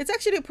it. Yeah. It's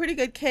actually a pretty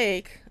good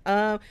cake.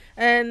 And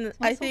I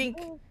Smells so think,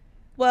 good.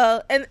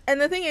 well, and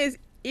the thing is,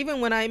 even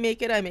when I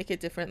make it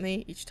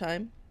differently each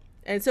time.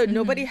 And so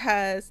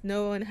Mm-hmm.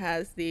 no one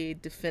has the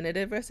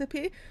definitive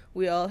recipe.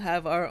 We all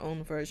have our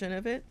own version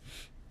of it.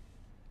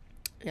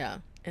 Yeah.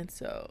 And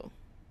so,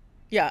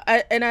 yeah,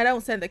 I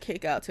don't send the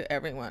cake out to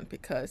everyone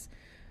because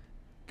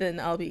then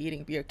I'll be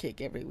eating beer cake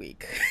every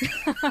week.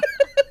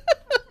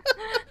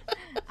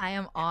 I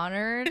am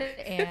honored,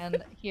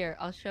 and here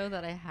I'll show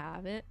that I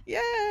have it.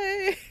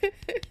 Yay!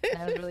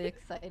 And I was really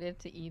excited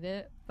to eat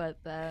it, but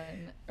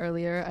then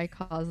earlier I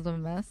caused a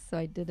mess, so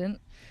I didn't.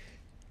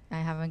 I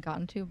haven't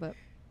gotten to, but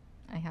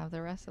I have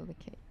the rest of the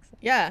cake.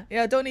 Yeah,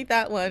 yeah, don't eat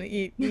that one.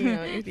 Eat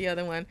the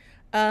other one.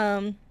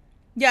 Um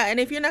yeah, and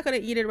if you're not going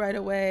to eat it right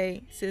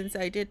away, since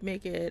I did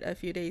make it a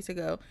few days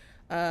ago,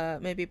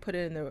 maybe put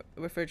it in the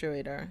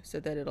refrigerator so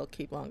that it'll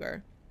keep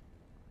longer.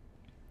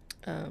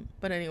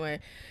 But anyway,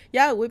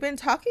 yeah, we've been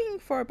talking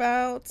for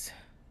about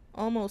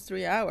almost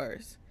 3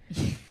 hours.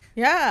 So.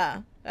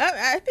 Yeah,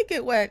 I think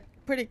it went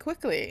pretty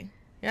quickly.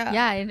 Yeah,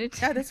 Yeah, I did.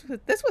 yeah, this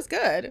was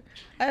good.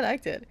 I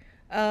liked it.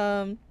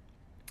 Um,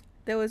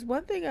 there was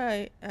one thing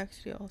I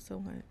actually also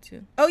wanted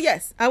to. Oh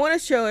yes, I want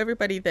to show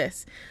everybody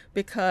this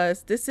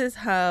because this is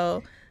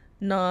how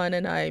Non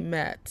and I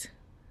met.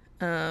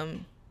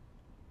 Um,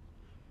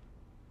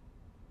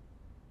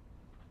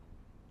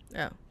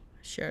 oh,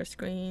 share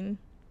screen.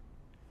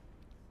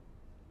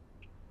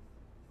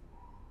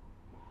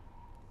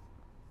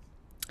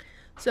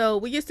 So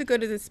we used to go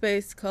to this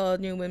space called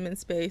New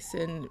Women's Space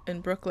in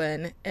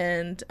Brooklyn,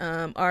 and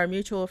our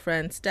mutual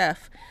friend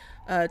Steph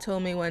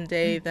told me one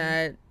day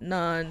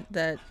Mm-hmm.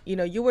 that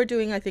you were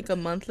doing, I think, a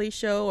monthly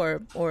show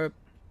or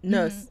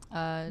no,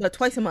 Mm-hmm. no,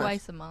 twice a month.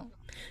 Twice a month.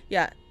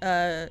 Yeah,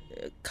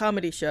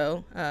 comedy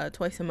show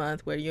twice a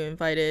month where you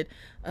invited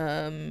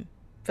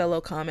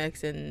fellow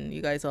comics and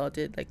you guys all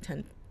did like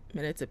 10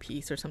 minutes a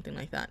piece or something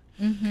like that.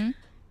 Mm-hmm.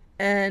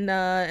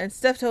 And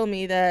Steph told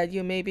me that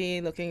you may be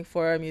looking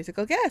for a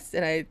musical guest,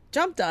 and I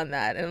jumped on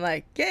that and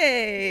like,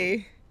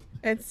 yay!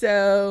 And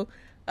so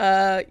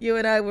you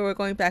and I we were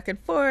going back and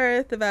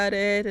forth about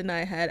it, and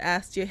I had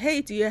asked you, hey,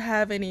 do you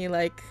have any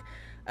like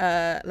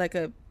a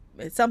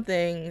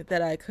something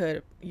that I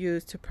could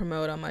use to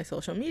promote on my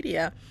social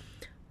media?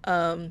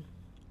 Um,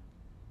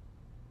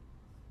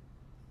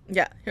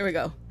 yeah, here we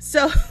go.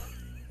 So,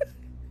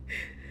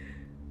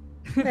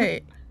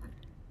 hey,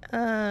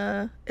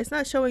 it's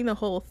not showing the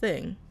whole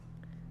thing.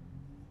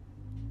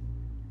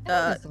 I think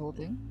Uh, that's the whole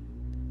thing.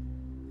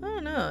 Oh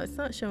no, it's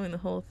not showing the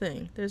whole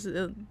thing. There's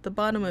the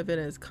bottom of it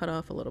is cut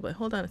off a little bit.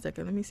 Hold on a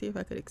second. Let me see if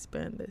I could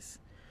expand this.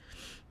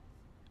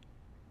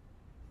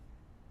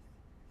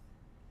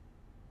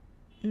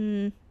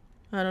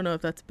 I don't know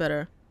if that's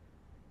better.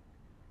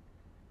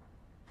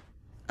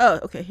 Oh,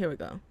 okay, here we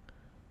go.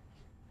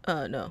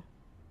 No.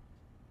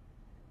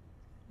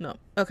 No.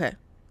 Okay.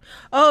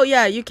 Oh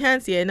yeah, you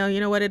can see it. No, you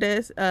know what it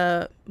is?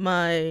 The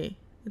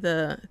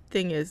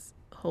thing is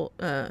whole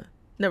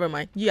never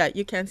mind. Yeah,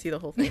 you can see the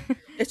whole thing.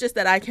 It's just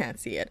that I can't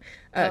see it.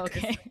 Oh,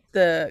 Cuz okay.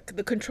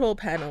 the control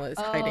panel is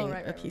Oh, hiding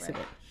right, a right, piece of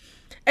right. it.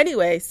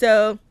 Anyway,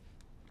 so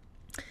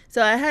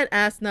I had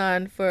asked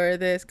Nan for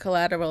this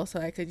collateral so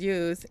I could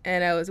use,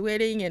 and I was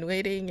waiting and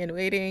waiting and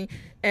waiting.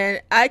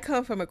 And I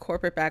come from a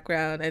corporate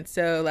background, and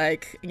so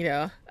like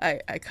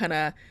I kind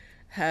of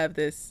have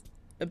this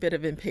a bit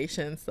of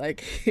impatience.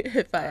 Like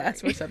if I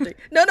ask for Sorry. something,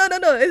 no,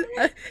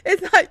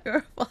 it's not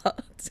your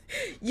fault.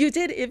 You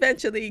did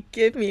eventually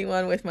give me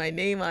one with my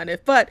name on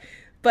it, but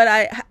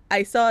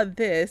I saw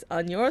this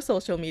on your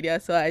social media,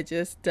 so I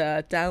just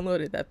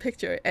downloaded that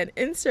picture and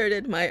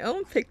inserted my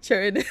own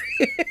picture in.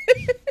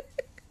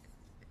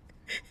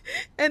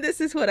 And this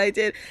is what I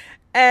did.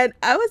 And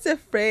I was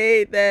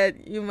afraid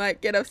that you might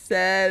get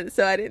upset,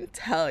 so I didn't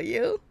tell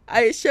you.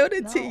 I showed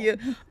it to No. you.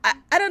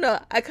 I don't know.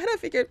 I kind of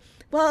figured,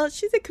 well,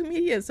 she's a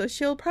comedian, so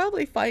she'll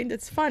probably find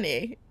it's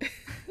funny.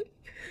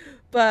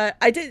 But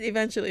I did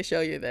eventually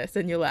show you this,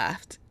 and you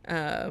laughed.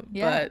 Yeah.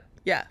 But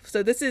yeah,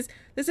 so this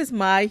is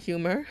my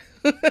humor.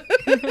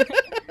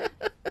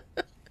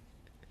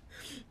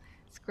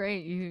 It's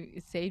great.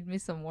 You saved me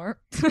some work.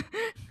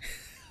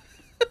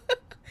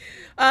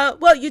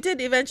 Well, you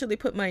did eventually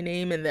put my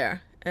name in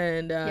there,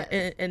 and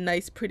Yes. in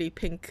nice, pretty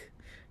pink.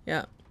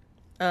 Yeah.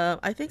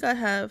 I think I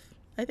have.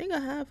 I think I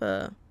have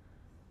a.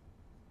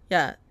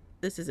 Yeah,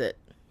 this is it.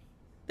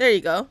 There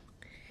you go.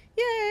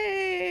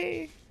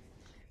 Yay!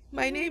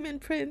 My name in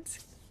print.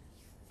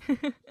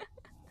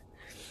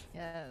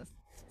 Yes.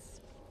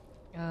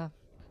 Uh,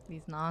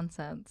 these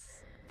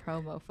nonsense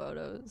promo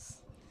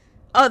photos.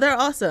 Oh, they're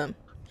awesome.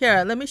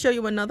 Here, let me show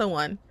you another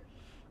one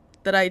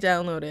that I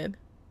downloaded.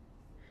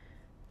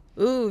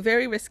 Ooh,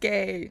 very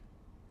risque.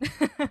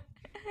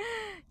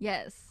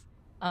 Yes.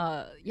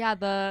 Yeah,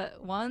 the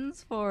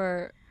ones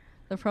for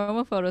the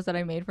promo photos that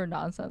I made for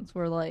nonsense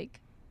were like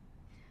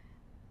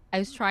I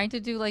was trying to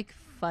do like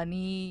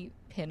funny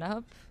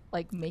pinup,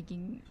 like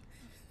making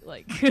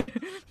like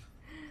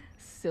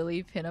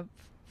silly pinup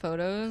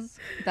photos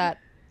that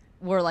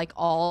were like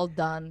all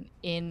done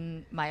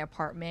in my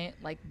apartment,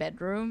 like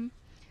bedroom.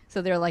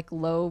 So they're like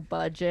low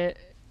budget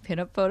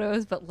pinup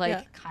photos, but Yeah.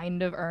 like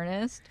kind of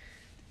earnest.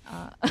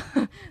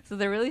 So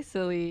they're really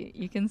silly.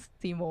 You can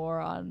see more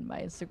on my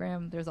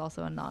Instagram. There's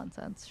also a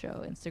nonsense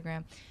show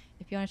Instagram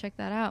if you want to check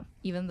that out,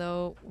 even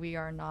though we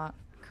are not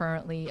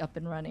currently up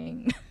and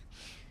running.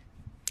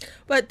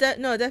 But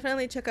no,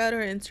 definitely check out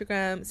our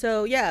Instagram.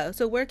 So yeah,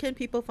 so where can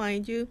people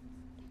find you?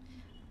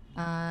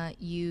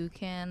 You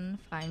can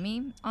find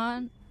me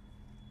on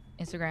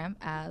Instagram,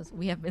 as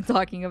we have been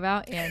talking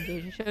about, and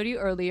Deja showed you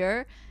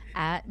earlier,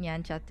 at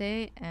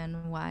Nyanchate,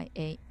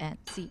 Nyanchatte.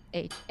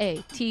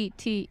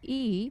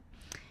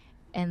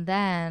 And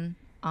then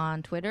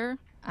on Twitter,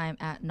 I'm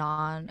at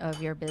Non of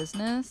Your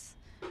Business,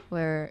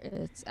 where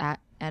it's at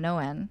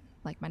NON,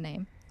 like my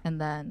name.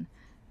 And then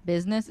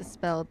business is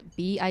spelled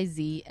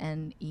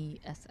BIZNESS.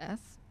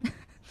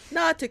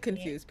 Not to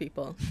confuse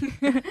people.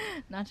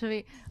 Not to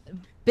be.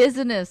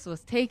 Business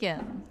was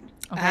taken.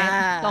 Okay.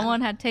 Ah.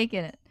 Someone had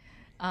taken it.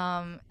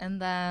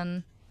 And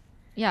then,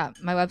 yeah,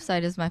 my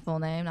website is my full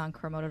name,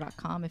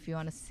 nonkuramoto.com, if you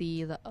want to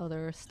see the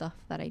other stuff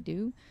that I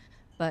do.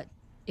 But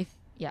if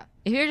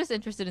you're just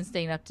interested in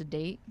staying up to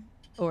date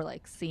or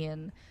like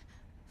seeing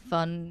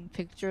fun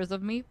pictures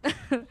of me,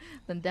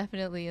 then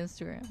definitely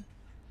Instagram.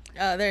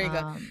 There you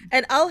go.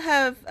 And I'll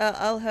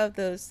have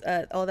those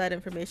all that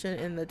information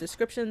in the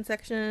description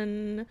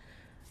section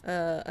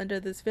under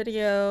this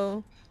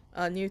video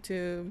on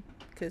YouTube,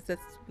 because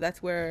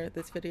that's where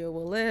this video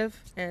will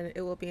live, and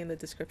it will be in the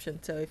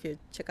description. So if you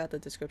check out the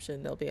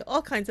description, there'll be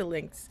all kinds of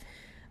links,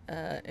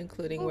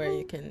 including where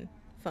you can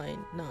find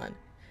Non.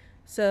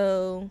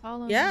 So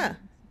Follow yeah, me,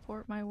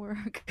 support my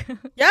work.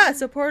 yeah,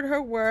 support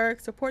her work,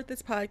 support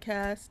this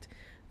podcast.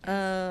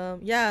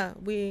 Yeah,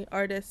 we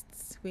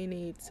artists, we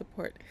need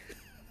support.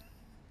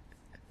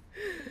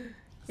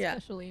 Yeah,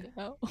 Especially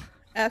now.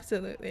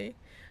 absolutely.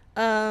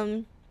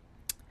 Was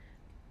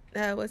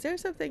there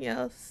something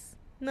else?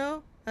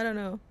 No, I don't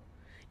know.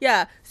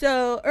 Yeah,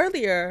 so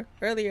earlier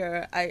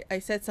I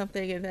said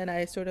something, and then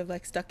I sort of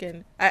like stuck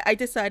in. I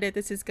decided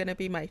this is gonna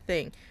be my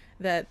thing,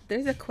 that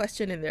there's a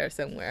question in there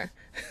somewhere.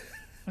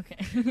 Okay.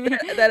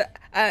 that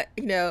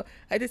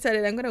I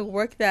decided I'm gonna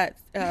work that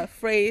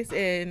phrase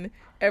in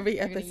every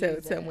You're gonna episode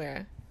use it.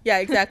 somewhere. Yeah,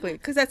 exactly,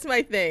 because that's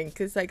my thing.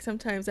 Because like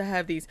sometimes I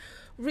have these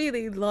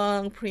really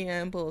long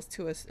preambles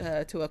to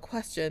a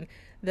question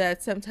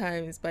that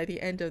sometimes by the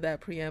end of that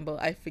preamble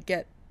I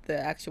forget the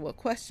actual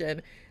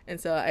question, and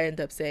so I end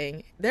up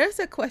saying there's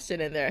a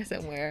question in there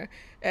somewhere,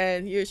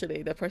 and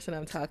usually the person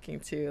I'm talking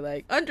to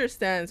like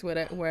understands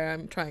where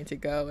I'm trying to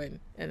go,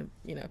 and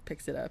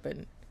picks it up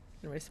and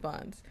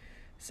responds.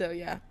 So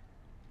yeah,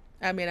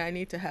 I mean, I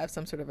need to have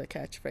some sort of a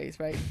catchphrase,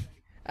 right?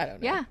 I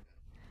don't know. Yeah.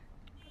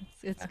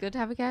 It's good to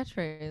have a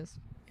catchphrase.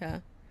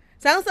 Yeah.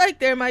 Sounds like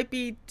there might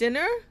be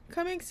dinner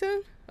coming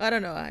soon. I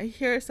don't know. I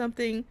hear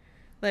something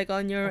like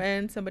on your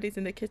end. Somebody's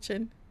in the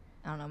kitchen.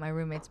 I don't know. My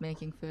roommate's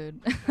making food.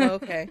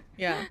 Okay.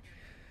 Yeah.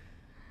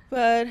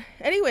 But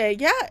anyway,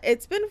 yeah,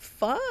 it's been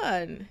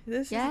fun.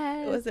 Yes,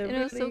 was a and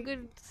it was so really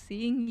good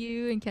seeing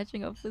you and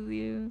catching up with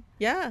you.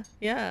 yeah,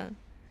 yeah.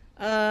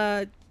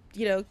 Uh,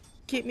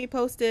 keep me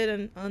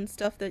posted on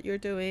stuff that you're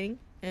doing,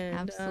 and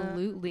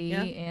Absolutely,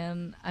 yeah.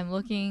 and I'm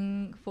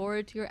looking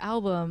forward to your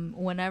album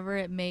whenever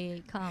it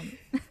may come.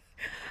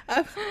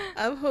 I'm,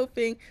 I'm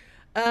hoping.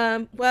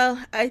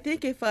 Well, I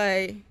think if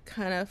I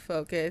kind of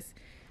focus,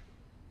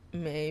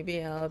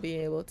 maybe I'll be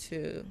able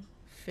to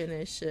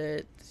finish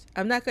it.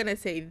 I'm not gonna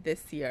say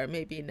this year,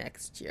 maybe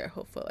next year,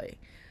 hopefully.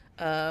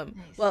 Well,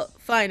 Nice.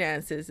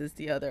 finances is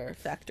the other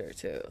factor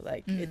too.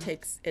 Like Mm.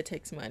 it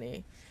takes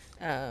money,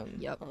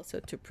 Yep. also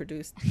to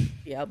produce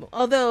the album.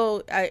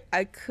 Although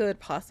I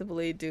could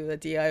possibly do a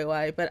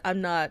DIY, but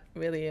I'm not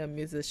really a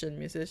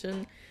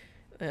musician.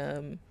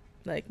 Um,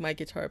 like my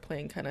guitar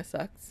playing kind of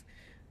sucks.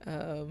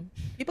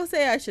 People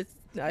say I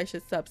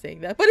should stop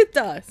saying that, but it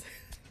does.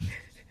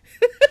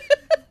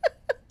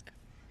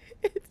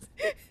 It's,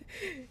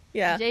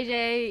 yeah.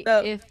 JJ,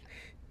 So if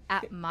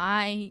at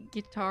my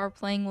guitar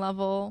playing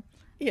level,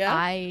 yeah.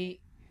 I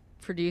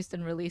produced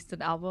and released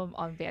an album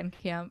on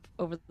Bandcamp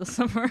over the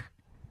summer,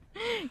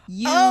 Oh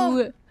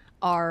you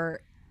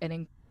are an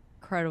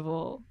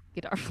incredible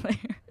guitar player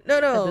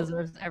no that no.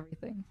 deserves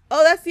everything.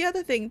 Oh, that's the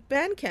other thing.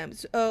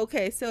 Bandcamps. Oh,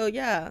 okay, so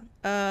yeah.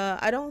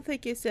 I don't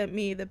think you sent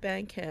me the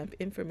Bandcamp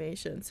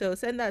information. So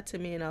send that to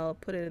me and I'll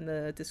put it in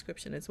the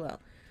description as well.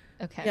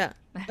 Okay. Yeah.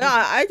 No,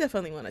 I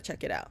definitely want to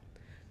check it out.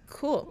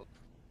 Cool.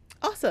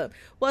 Awesome.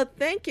 Well,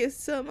 thank you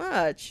so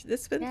much.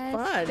 This has been Yes,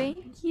 fun.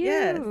 thank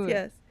you.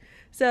 Yes.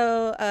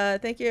 So,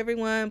 thank you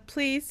everyone.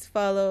 Please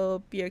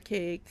follow Beer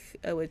Cake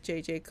with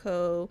JJ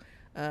Co.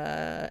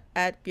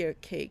 At Beer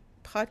Cake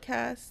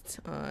Podcast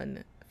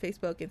on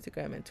Facebook,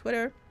 Instagram, and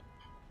Twitter.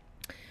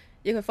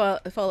 You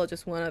can follow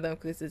just one of them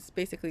because it's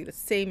basically the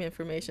same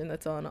information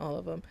that's on all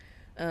of them.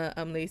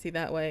 I'm lazy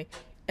that way.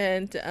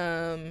 And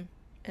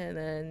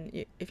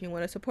then if you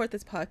want to support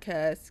this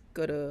podcast,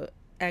 go to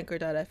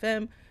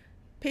anchor.fm,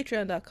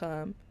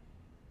 patreon.com,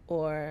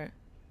 or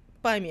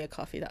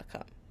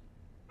buymeacoffee.com.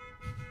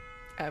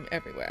 I'm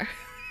everywhere.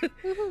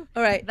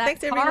 All right. That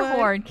Thanks, car everyone.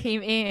 horn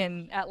came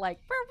in at like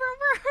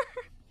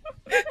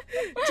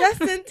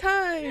Just in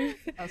time.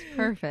 That was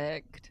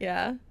perfect.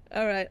 Yeah.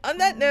 All right. On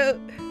that note,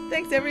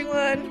 thanks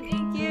everyone.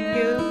 Thank Thank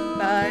you.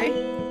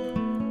 Bye.